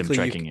 with technically,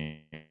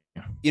 tracking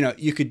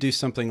you could do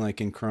something like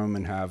in Chrome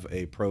and have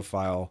a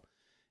profile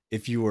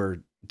if you were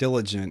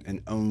diligent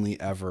and only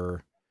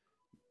ever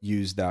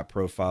use that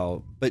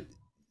profile. But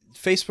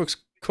Facebook's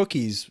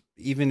cookies,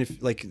 even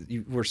if like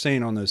you were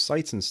saying on those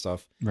sites and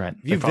stuff, right?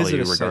 If you follow visit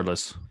you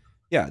regardless.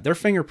 Yeah, they're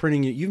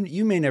fingerprinting you.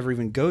 You may never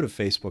even go to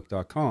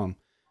Facebook.com,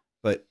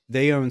 but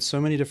they own so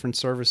many different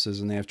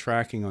services and they have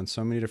tracking on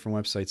so many different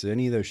websites.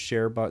 Any of those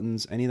share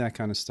buttons, any of that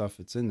kind of stuff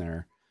that's in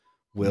there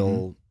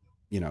will,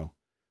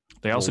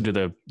 They also do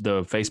the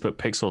Facebook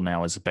Pixel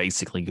now is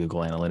basically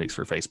Google Analytics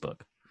for Facebook.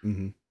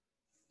 Mm-hmm.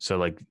 So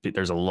like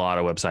there's a lot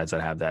of websites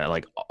that have that.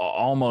 Like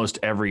almost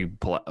every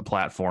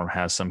platform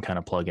has some kind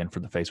of plugin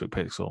for the Facebook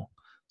Pixel.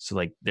 So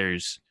like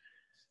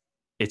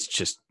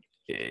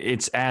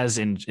it's as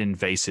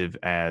invasive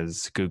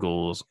as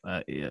Google's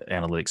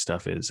analytics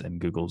stuff is, and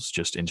Google's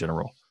just in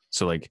general.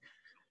 So like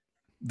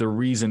the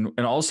reason,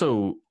 and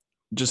also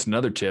just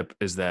another tip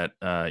is that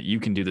you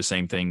can do the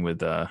same thing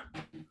with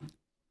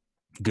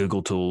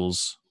Google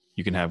tools.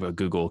 You can have a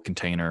Google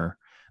container.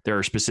 There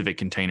are specific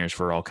containers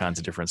for all kinds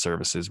of different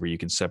services where you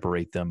can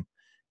separate them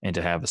and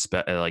to have so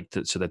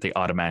that they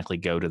automatically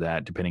go to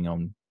that depending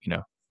on,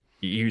 it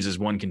uses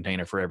one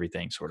container for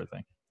everything sort of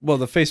thing. Well,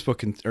 the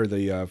Facebook or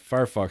the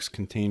Firefox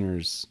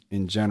containers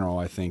in general,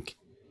 I think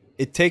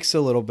it takes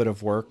a little bit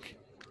of work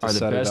to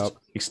set it up.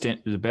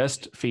 The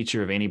best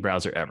feature of any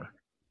browser ever.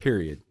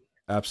 Period.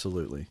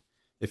 Absolutely.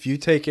 If you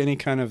take any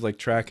kind of like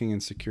tracking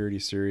and security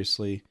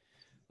seriously,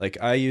 like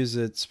I use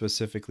it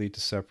specifically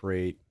to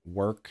separate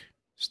work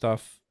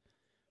stuff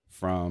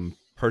from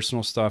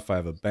personal stuff. I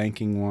have a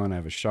banking one, I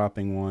have a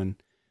shopping one,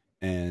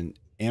 and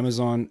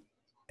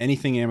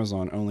anything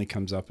Amazon only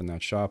comes up in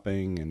that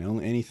shopping and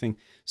only anything.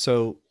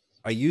 So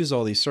I use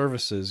all these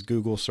services,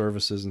 Google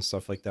services and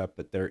stuff like that,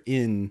 but they're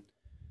in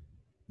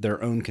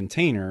their own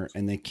container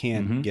and they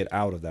can't get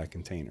out of that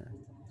container.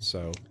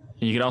 So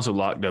you can also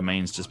lock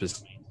domains to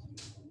specific.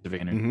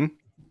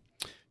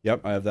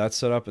 Yep, I have that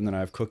set up, and then I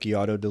have cookie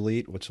auto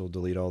delete, which will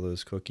delete all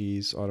those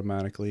cookies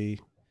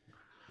automatically.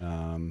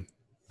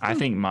 I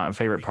think my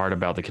favorite part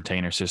about the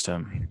container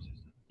system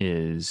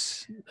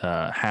is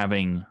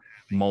having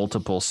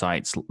multiple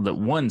sites, that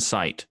one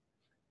site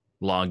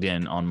logged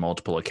in on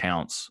multiple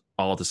accounts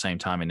all at the same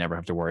time and never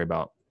have to worry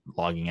about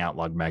logging out,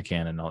 log back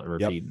in, and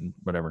repeat and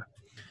whatever.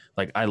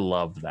 Like I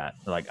love that.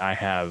 Like I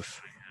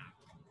have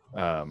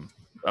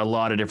a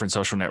lot of different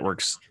social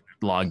networks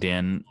logged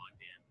in.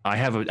 I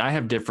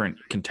have different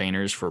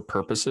containers for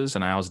purposes,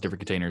 and I also have different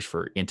containers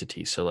for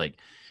entities. So like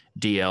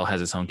DL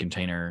has its own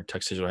container,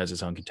 TuxDigital has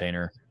its own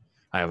container.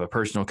 I have a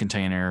personal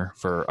container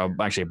for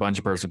actually a bunch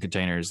of personal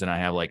containers. Then I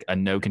have like a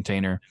no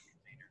container,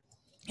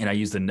 and I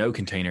use the no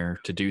container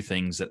to do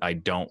things that I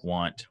don't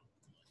want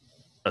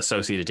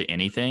associated to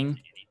anything,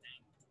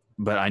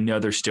 but I know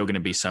there's still going to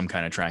be some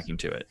kind of tracking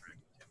to it.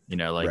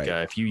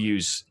 If you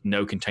use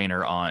no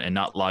container on and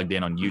not logged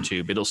in on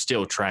YouTube, it'll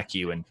still track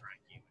you and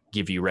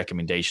give you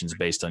recommendations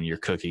based on your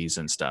cookies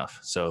and stuff.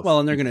 So well,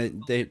 and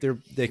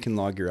they can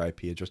log your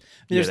IP address. I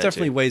mean, there's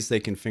definitely ways they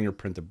can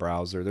fingerprint the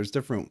browser. There's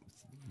different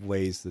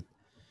ways that.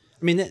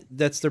 I mean,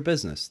 that's their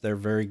business. They're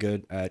very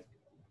good at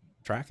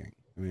tracking.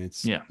 I mean,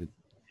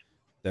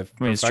 they've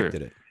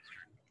perfected it.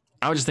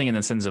 I was just thinking in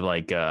the sense of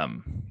like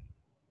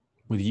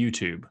with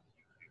YouTube,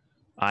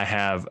 I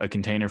have a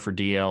container for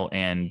DL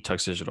and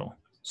TuxDigital.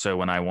 So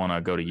when I want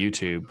to go to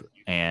YouTube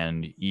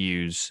and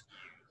use,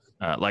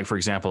 like for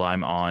example,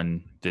 I'm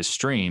on this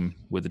stream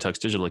with the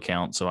TuxDigital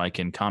account, so I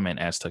can comment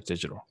as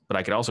TuxDigital. But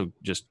I could also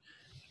just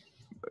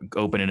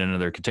open it in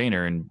another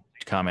container and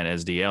comment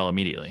as DL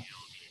immediately.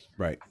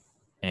 Right.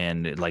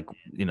 And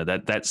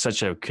that's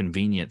such a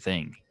convenient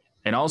thing.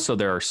 And also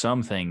there are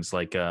some things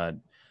like, do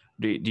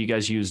you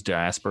guys use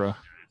Diaspora?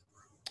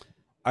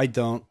 I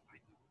don't.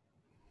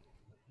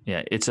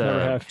 Yeah, it's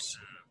a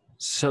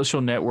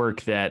social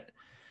network that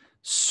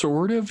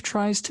sort of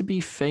tries to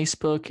be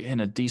Facebook in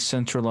a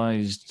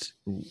decentralized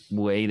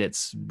way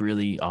that's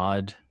really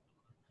odd.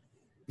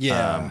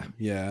 Yeah,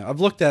 yeah. I've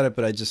looked at it,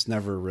 but I just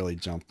never really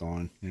jumped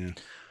on. Yeah.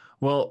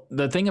 Well,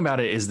 the thing about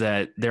it is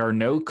that there are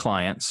no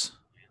clients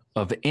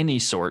of any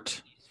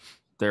sort.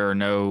 There are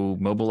no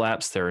mobile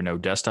apps. There are no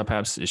desktop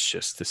apps. It's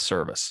just the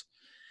service.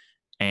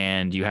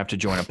 And you have to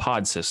join a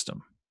pod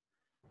system.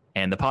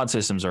 And the pod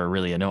systems are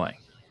really annoying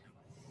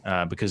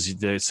because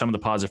some of the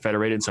pods are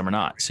federated, some are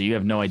not. So you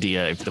have no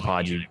idea if the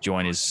pod you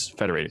join is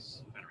federated.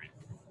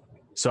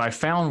 So I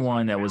found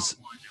one that was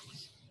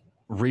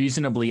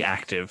reasonably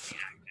active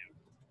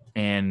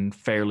and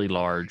fairly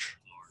large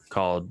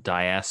called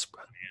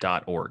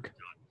diasp.org.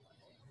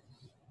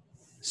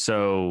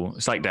 So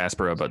it's like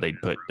diaspora, but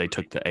they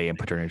took the A and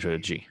put it into a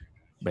G,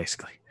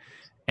 basically.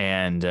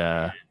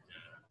 And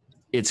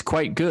it's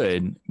quite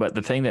good, but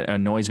the thing that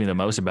annoys me the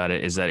most about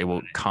it is that it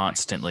will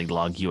constantly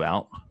log you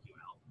out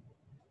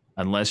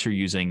unless you're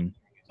using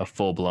a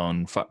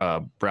full-blown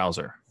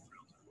browser.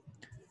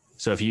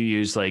 So if you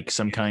use like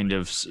some kind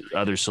of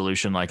other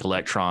solution like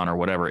Electron or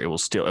whatever, it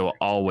will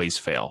always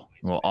fail.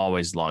 It will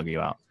always log you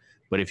out.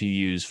 But if you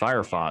use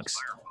Firefox,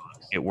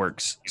 it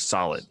works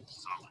solid.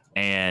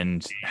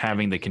 And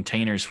having the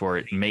containers for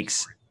it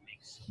makes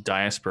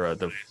Diaspora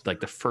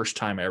the first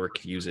time I ever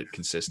could use it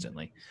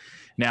consistently.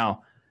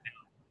 Now,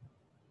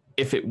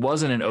 if it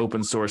wasn't an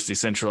open source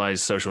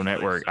decentralized social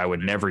network, I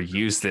would never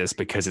use this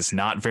because it's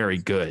not very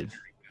good.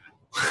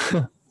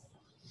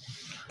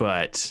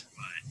 But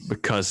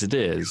because it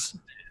is,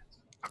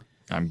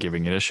 I'm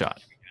giving it a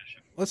shot.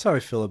 That's how I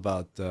feel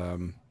about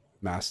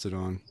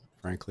Mastodon,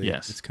 frankly.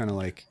 Yes. It's kind of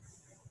like,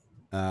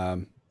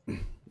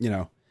 you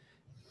know,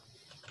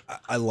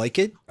 I like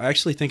it. I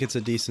actually think it's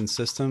a decent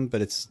system,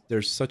 but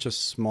there's such a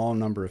small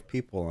number of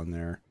people on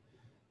there.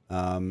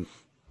 And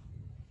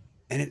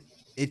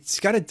it's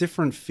got a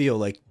different feel.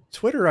 Like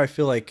Twitter, I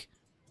feel like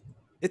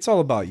it's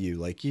all about you.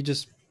 Like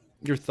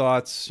your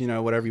thoughts, you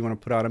know, whatever you want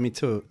to put out. I mean,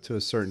 to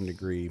a certain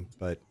degree,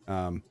 but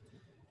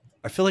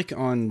I feel like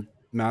on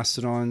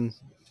Mastodon,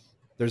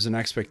 there's an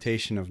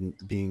expectation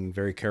of being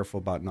very careful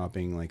about not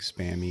being like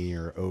spammy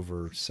or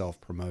over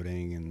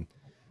self-promoting.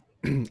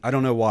 And I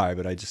don't know why,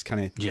 but I just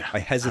kind of, I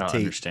hesitate. I don't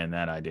understand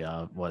that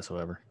idea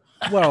whatsoever.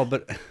 Well,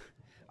 but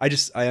I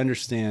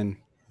understand.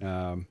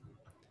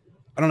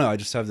 I don't know. I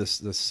just have this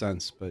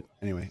sense, but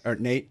anyway, all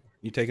right, Nate,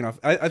 you taking off?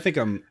 I think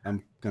I'm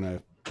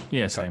gonna.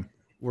 Yeah, same.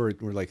 We're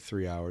like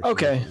 3 hours.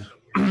 Okay.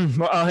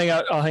 Well, I'll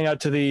hang out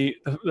to the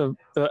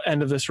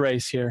end of this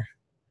race here.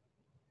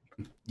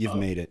 You've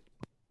made it.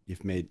 You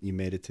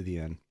made it to the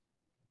end.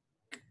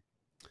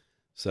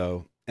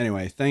 So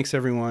anyway, thanks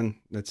everyone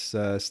that's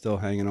still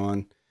hanging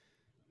on.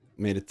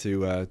 Made it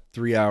to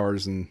 3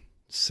 hours and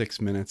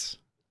 6 minutes.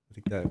 I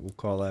think that we'll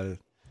call that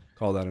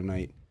a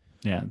night.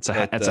 Yeah, it's a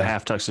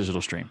half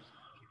TuxDigital stream.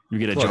 You're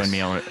gonna join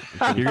me on it.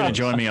 You're gonna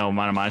join me on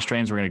one of my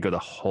streams. We're gonna go the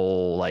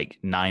whole like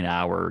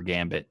 9-hour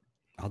gambit.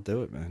 I'll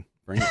do it, man.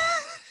 Bring it.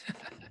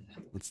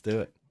 Let's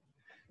do it.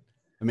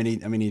 I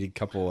need a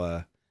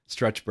couple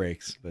stretch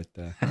breaks, but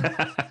you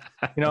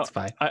know, that's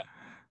fine.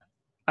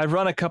 I've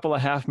run a couple of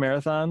half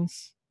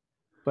marathons,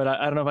 but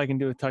I don't know if I can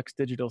do a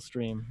TuxDigital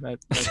stream.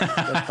 That's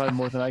probably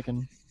more than I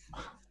can.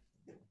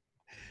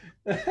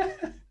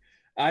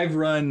 I've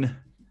run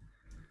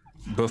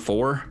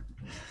before.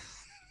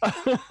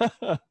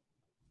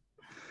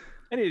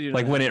 I need to do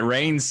like that. when it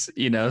rains,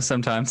 you know,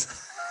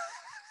 sometimes.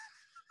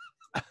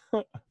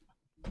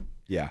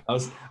 Yeah. I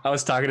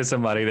was talking to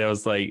somebody that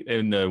was like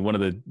in one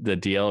of the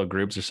DL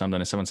groups or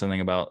something, and someone said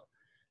something about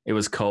it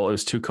was cold. It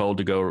was too cold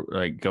to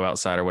go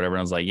outside or whatever. And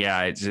I was like,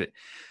 yeah,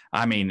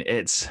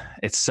 it's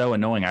so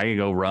annoying. I could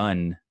go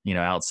run, you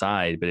know,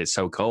 outside, but it's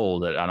so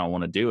cold that I don't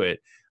want to do it.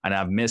 And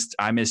I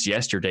missed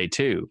yesterday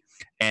too,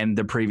 and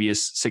the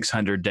previous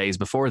 600 days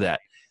before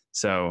that.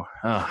 So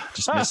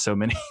just missed so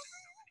many.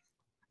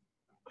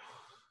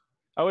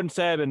 I wouldn't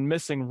say I've been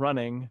missing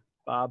running,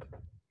 Bob.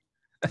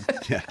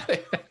 Yeah.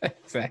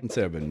 Exactly. I'd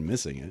say I've been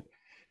missing it.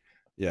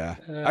 Yeah.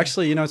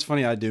 Actually, you know, it's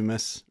funny. I do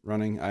miss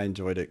running. I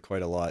enjoyed it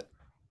quite a lot.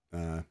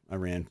 I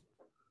ran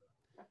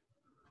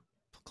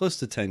close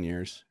to 10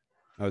 years.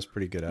 I was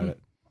pretty good at it.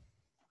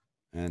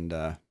 And,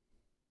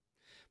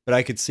 but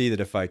I could see that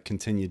if I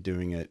continued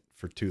doing it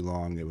for too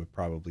long, it would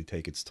probably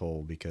take its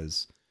toll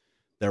because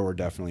there were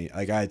definitely,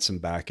 like, I had some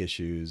back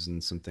issues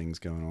and some things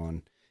going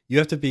on. You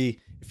have to be,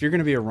 if you're going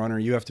to be a runner,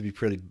 you have to be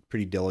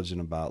pretty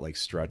diligent about like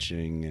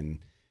stretching and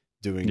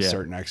doing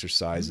certain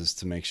exercises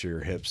to make sure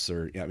your hips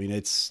are, I mean,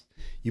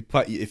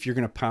 if you're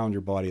going to pound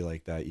your body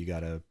like that, you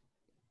got to,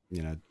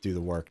 you know, do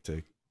the work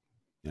to,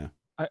 yeah.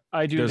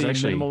 I do the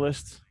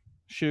minimalist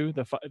shoe,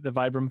 the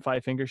Vibram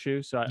 5-finger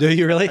shoe. So do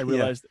you really? I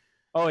realized,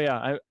 oh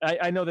yeah,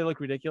 I know they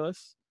look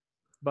ridiculous,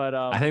 but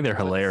I think they're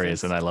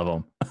hilarious and I love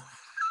them.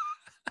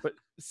 But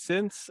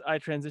since I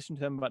transitioned to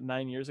them about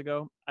 9 years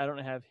ago, I don't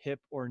have hip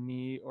or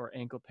knee or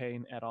ankle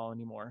pain at all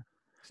anymore.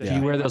 Do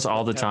you wear those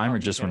all the time or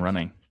just when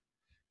running?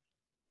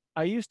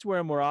 I used to wear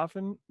them more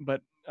often,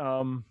 but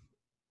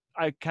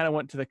I kind of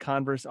went to the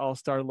Converse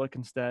All-Star look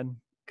instead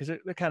because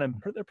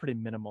they're pretty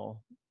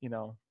minimal.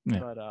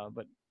 Yeah.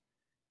 but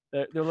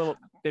they're a little.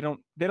 They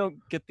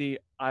don't get the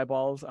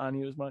eyeballs on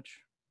you as much.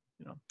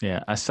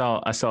 Yeah, I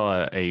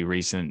saw a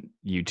recent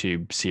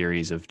YouTube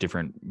series of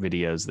different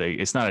videos.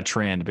 It's not a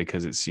trend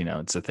because it's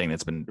it's a thing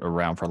that's been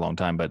around for a long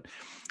time, but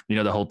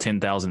the whole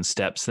 10,000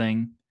 steps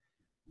thing.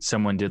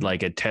 Someone did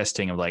like a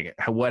testing of like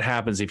what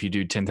happens if you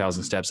do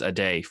 10,000 steps a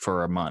day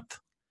for a month,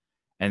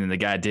 and then the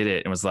guy did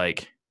it and was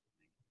like,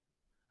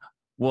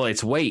 well,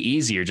 it's way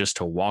easier just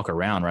to walk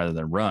around rather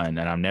than run,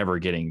 and I'm never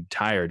getting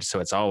tired, so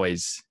it's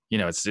always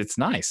it's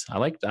nice. I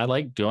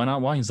like doing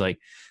out walking. He's like,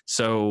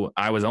 so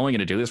I was only going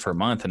to do this for a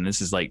month, and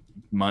this is like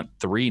month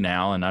 3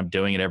 now, and I'm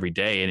doing it every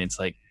day, and it's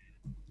like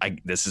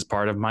this is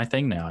part of my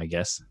thing now, I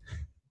guess. I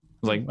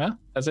was like, well,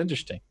 that's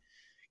interesting,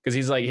 because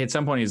he's like at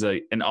some point he's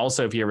like, and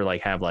also if you ever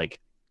like have like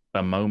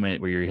a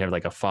moment where you have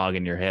like a fog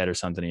in your head or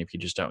something, if you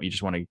just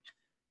want to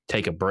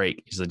take a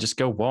break, he's like, just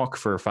go walk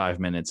for 5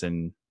 minutes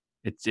and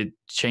it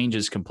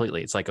changes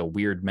completely. It's like a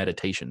weird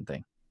meditation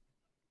thing.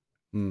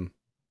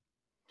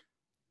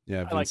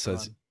 Yeah,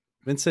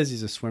 Vince says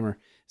he's a swimmer.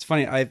 It's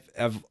funny,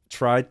 I've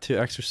tried to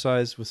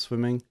exercise with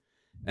swimming,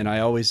 and I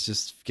always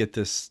just get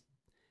this,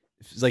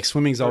 like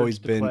swimming's always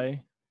been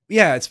play.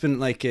 Yeah, it's been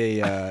like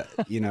a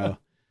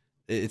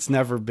it's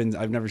never been,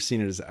 I've never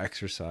seen it as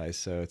exercise,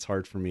 so it's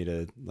hard for me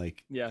to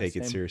like take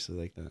it seriously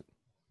like that.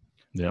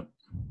 Yep.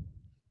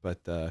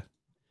 But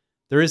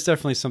there is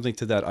definitely something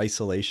to that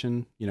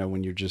isolation,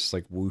 when you're just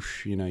like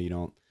whoosh, you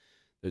don't,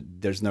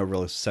 there's no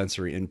real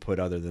sensory input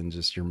other than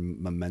just your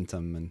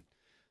momentum, and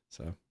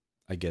so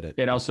I get it.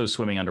 And also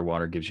swimming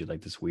underwater gives you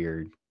like this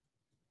weird,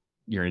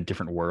 you're in a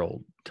different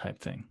world type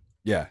thing.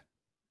 Yeah,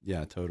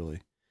 totally.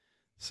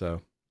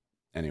 So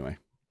anyway,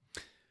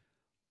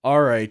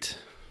 all right,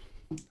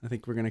 I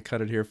think we're gonna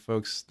cut it here,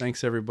 folks.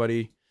 Thanks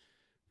everybody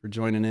for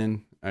joining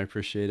in. I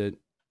appreciate it.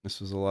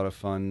 This was a lot of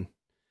fun.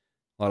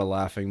 A lot of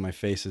laughing. My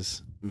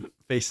faces,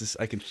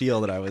 I could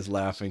feel that I was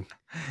laughing,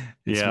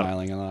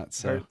 smiling a lot.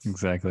 So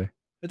exactly.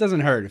 It doesn't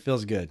hurt. It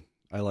feels good.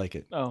 I like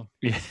it. Oh,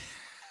 yeah.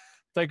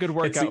 It's like a good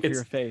workout for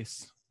your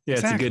face. Yeah,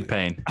 exactly. It's a good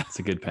pain. It's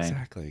a good pain.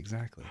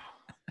 Exactly.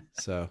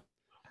 So,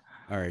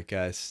 all right,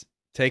 guys,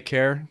 take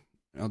care.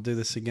 I'll do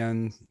this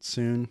again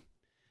soon,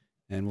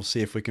 and we'll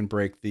see if we can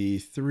break the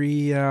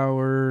 3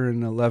 hour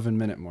and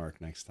 11-minute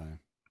mark next time.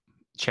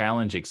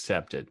 Challenge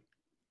accepted.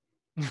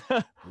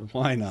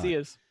 Why not? See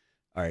you.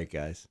 All right,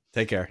 guys.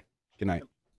 Take care. Good night.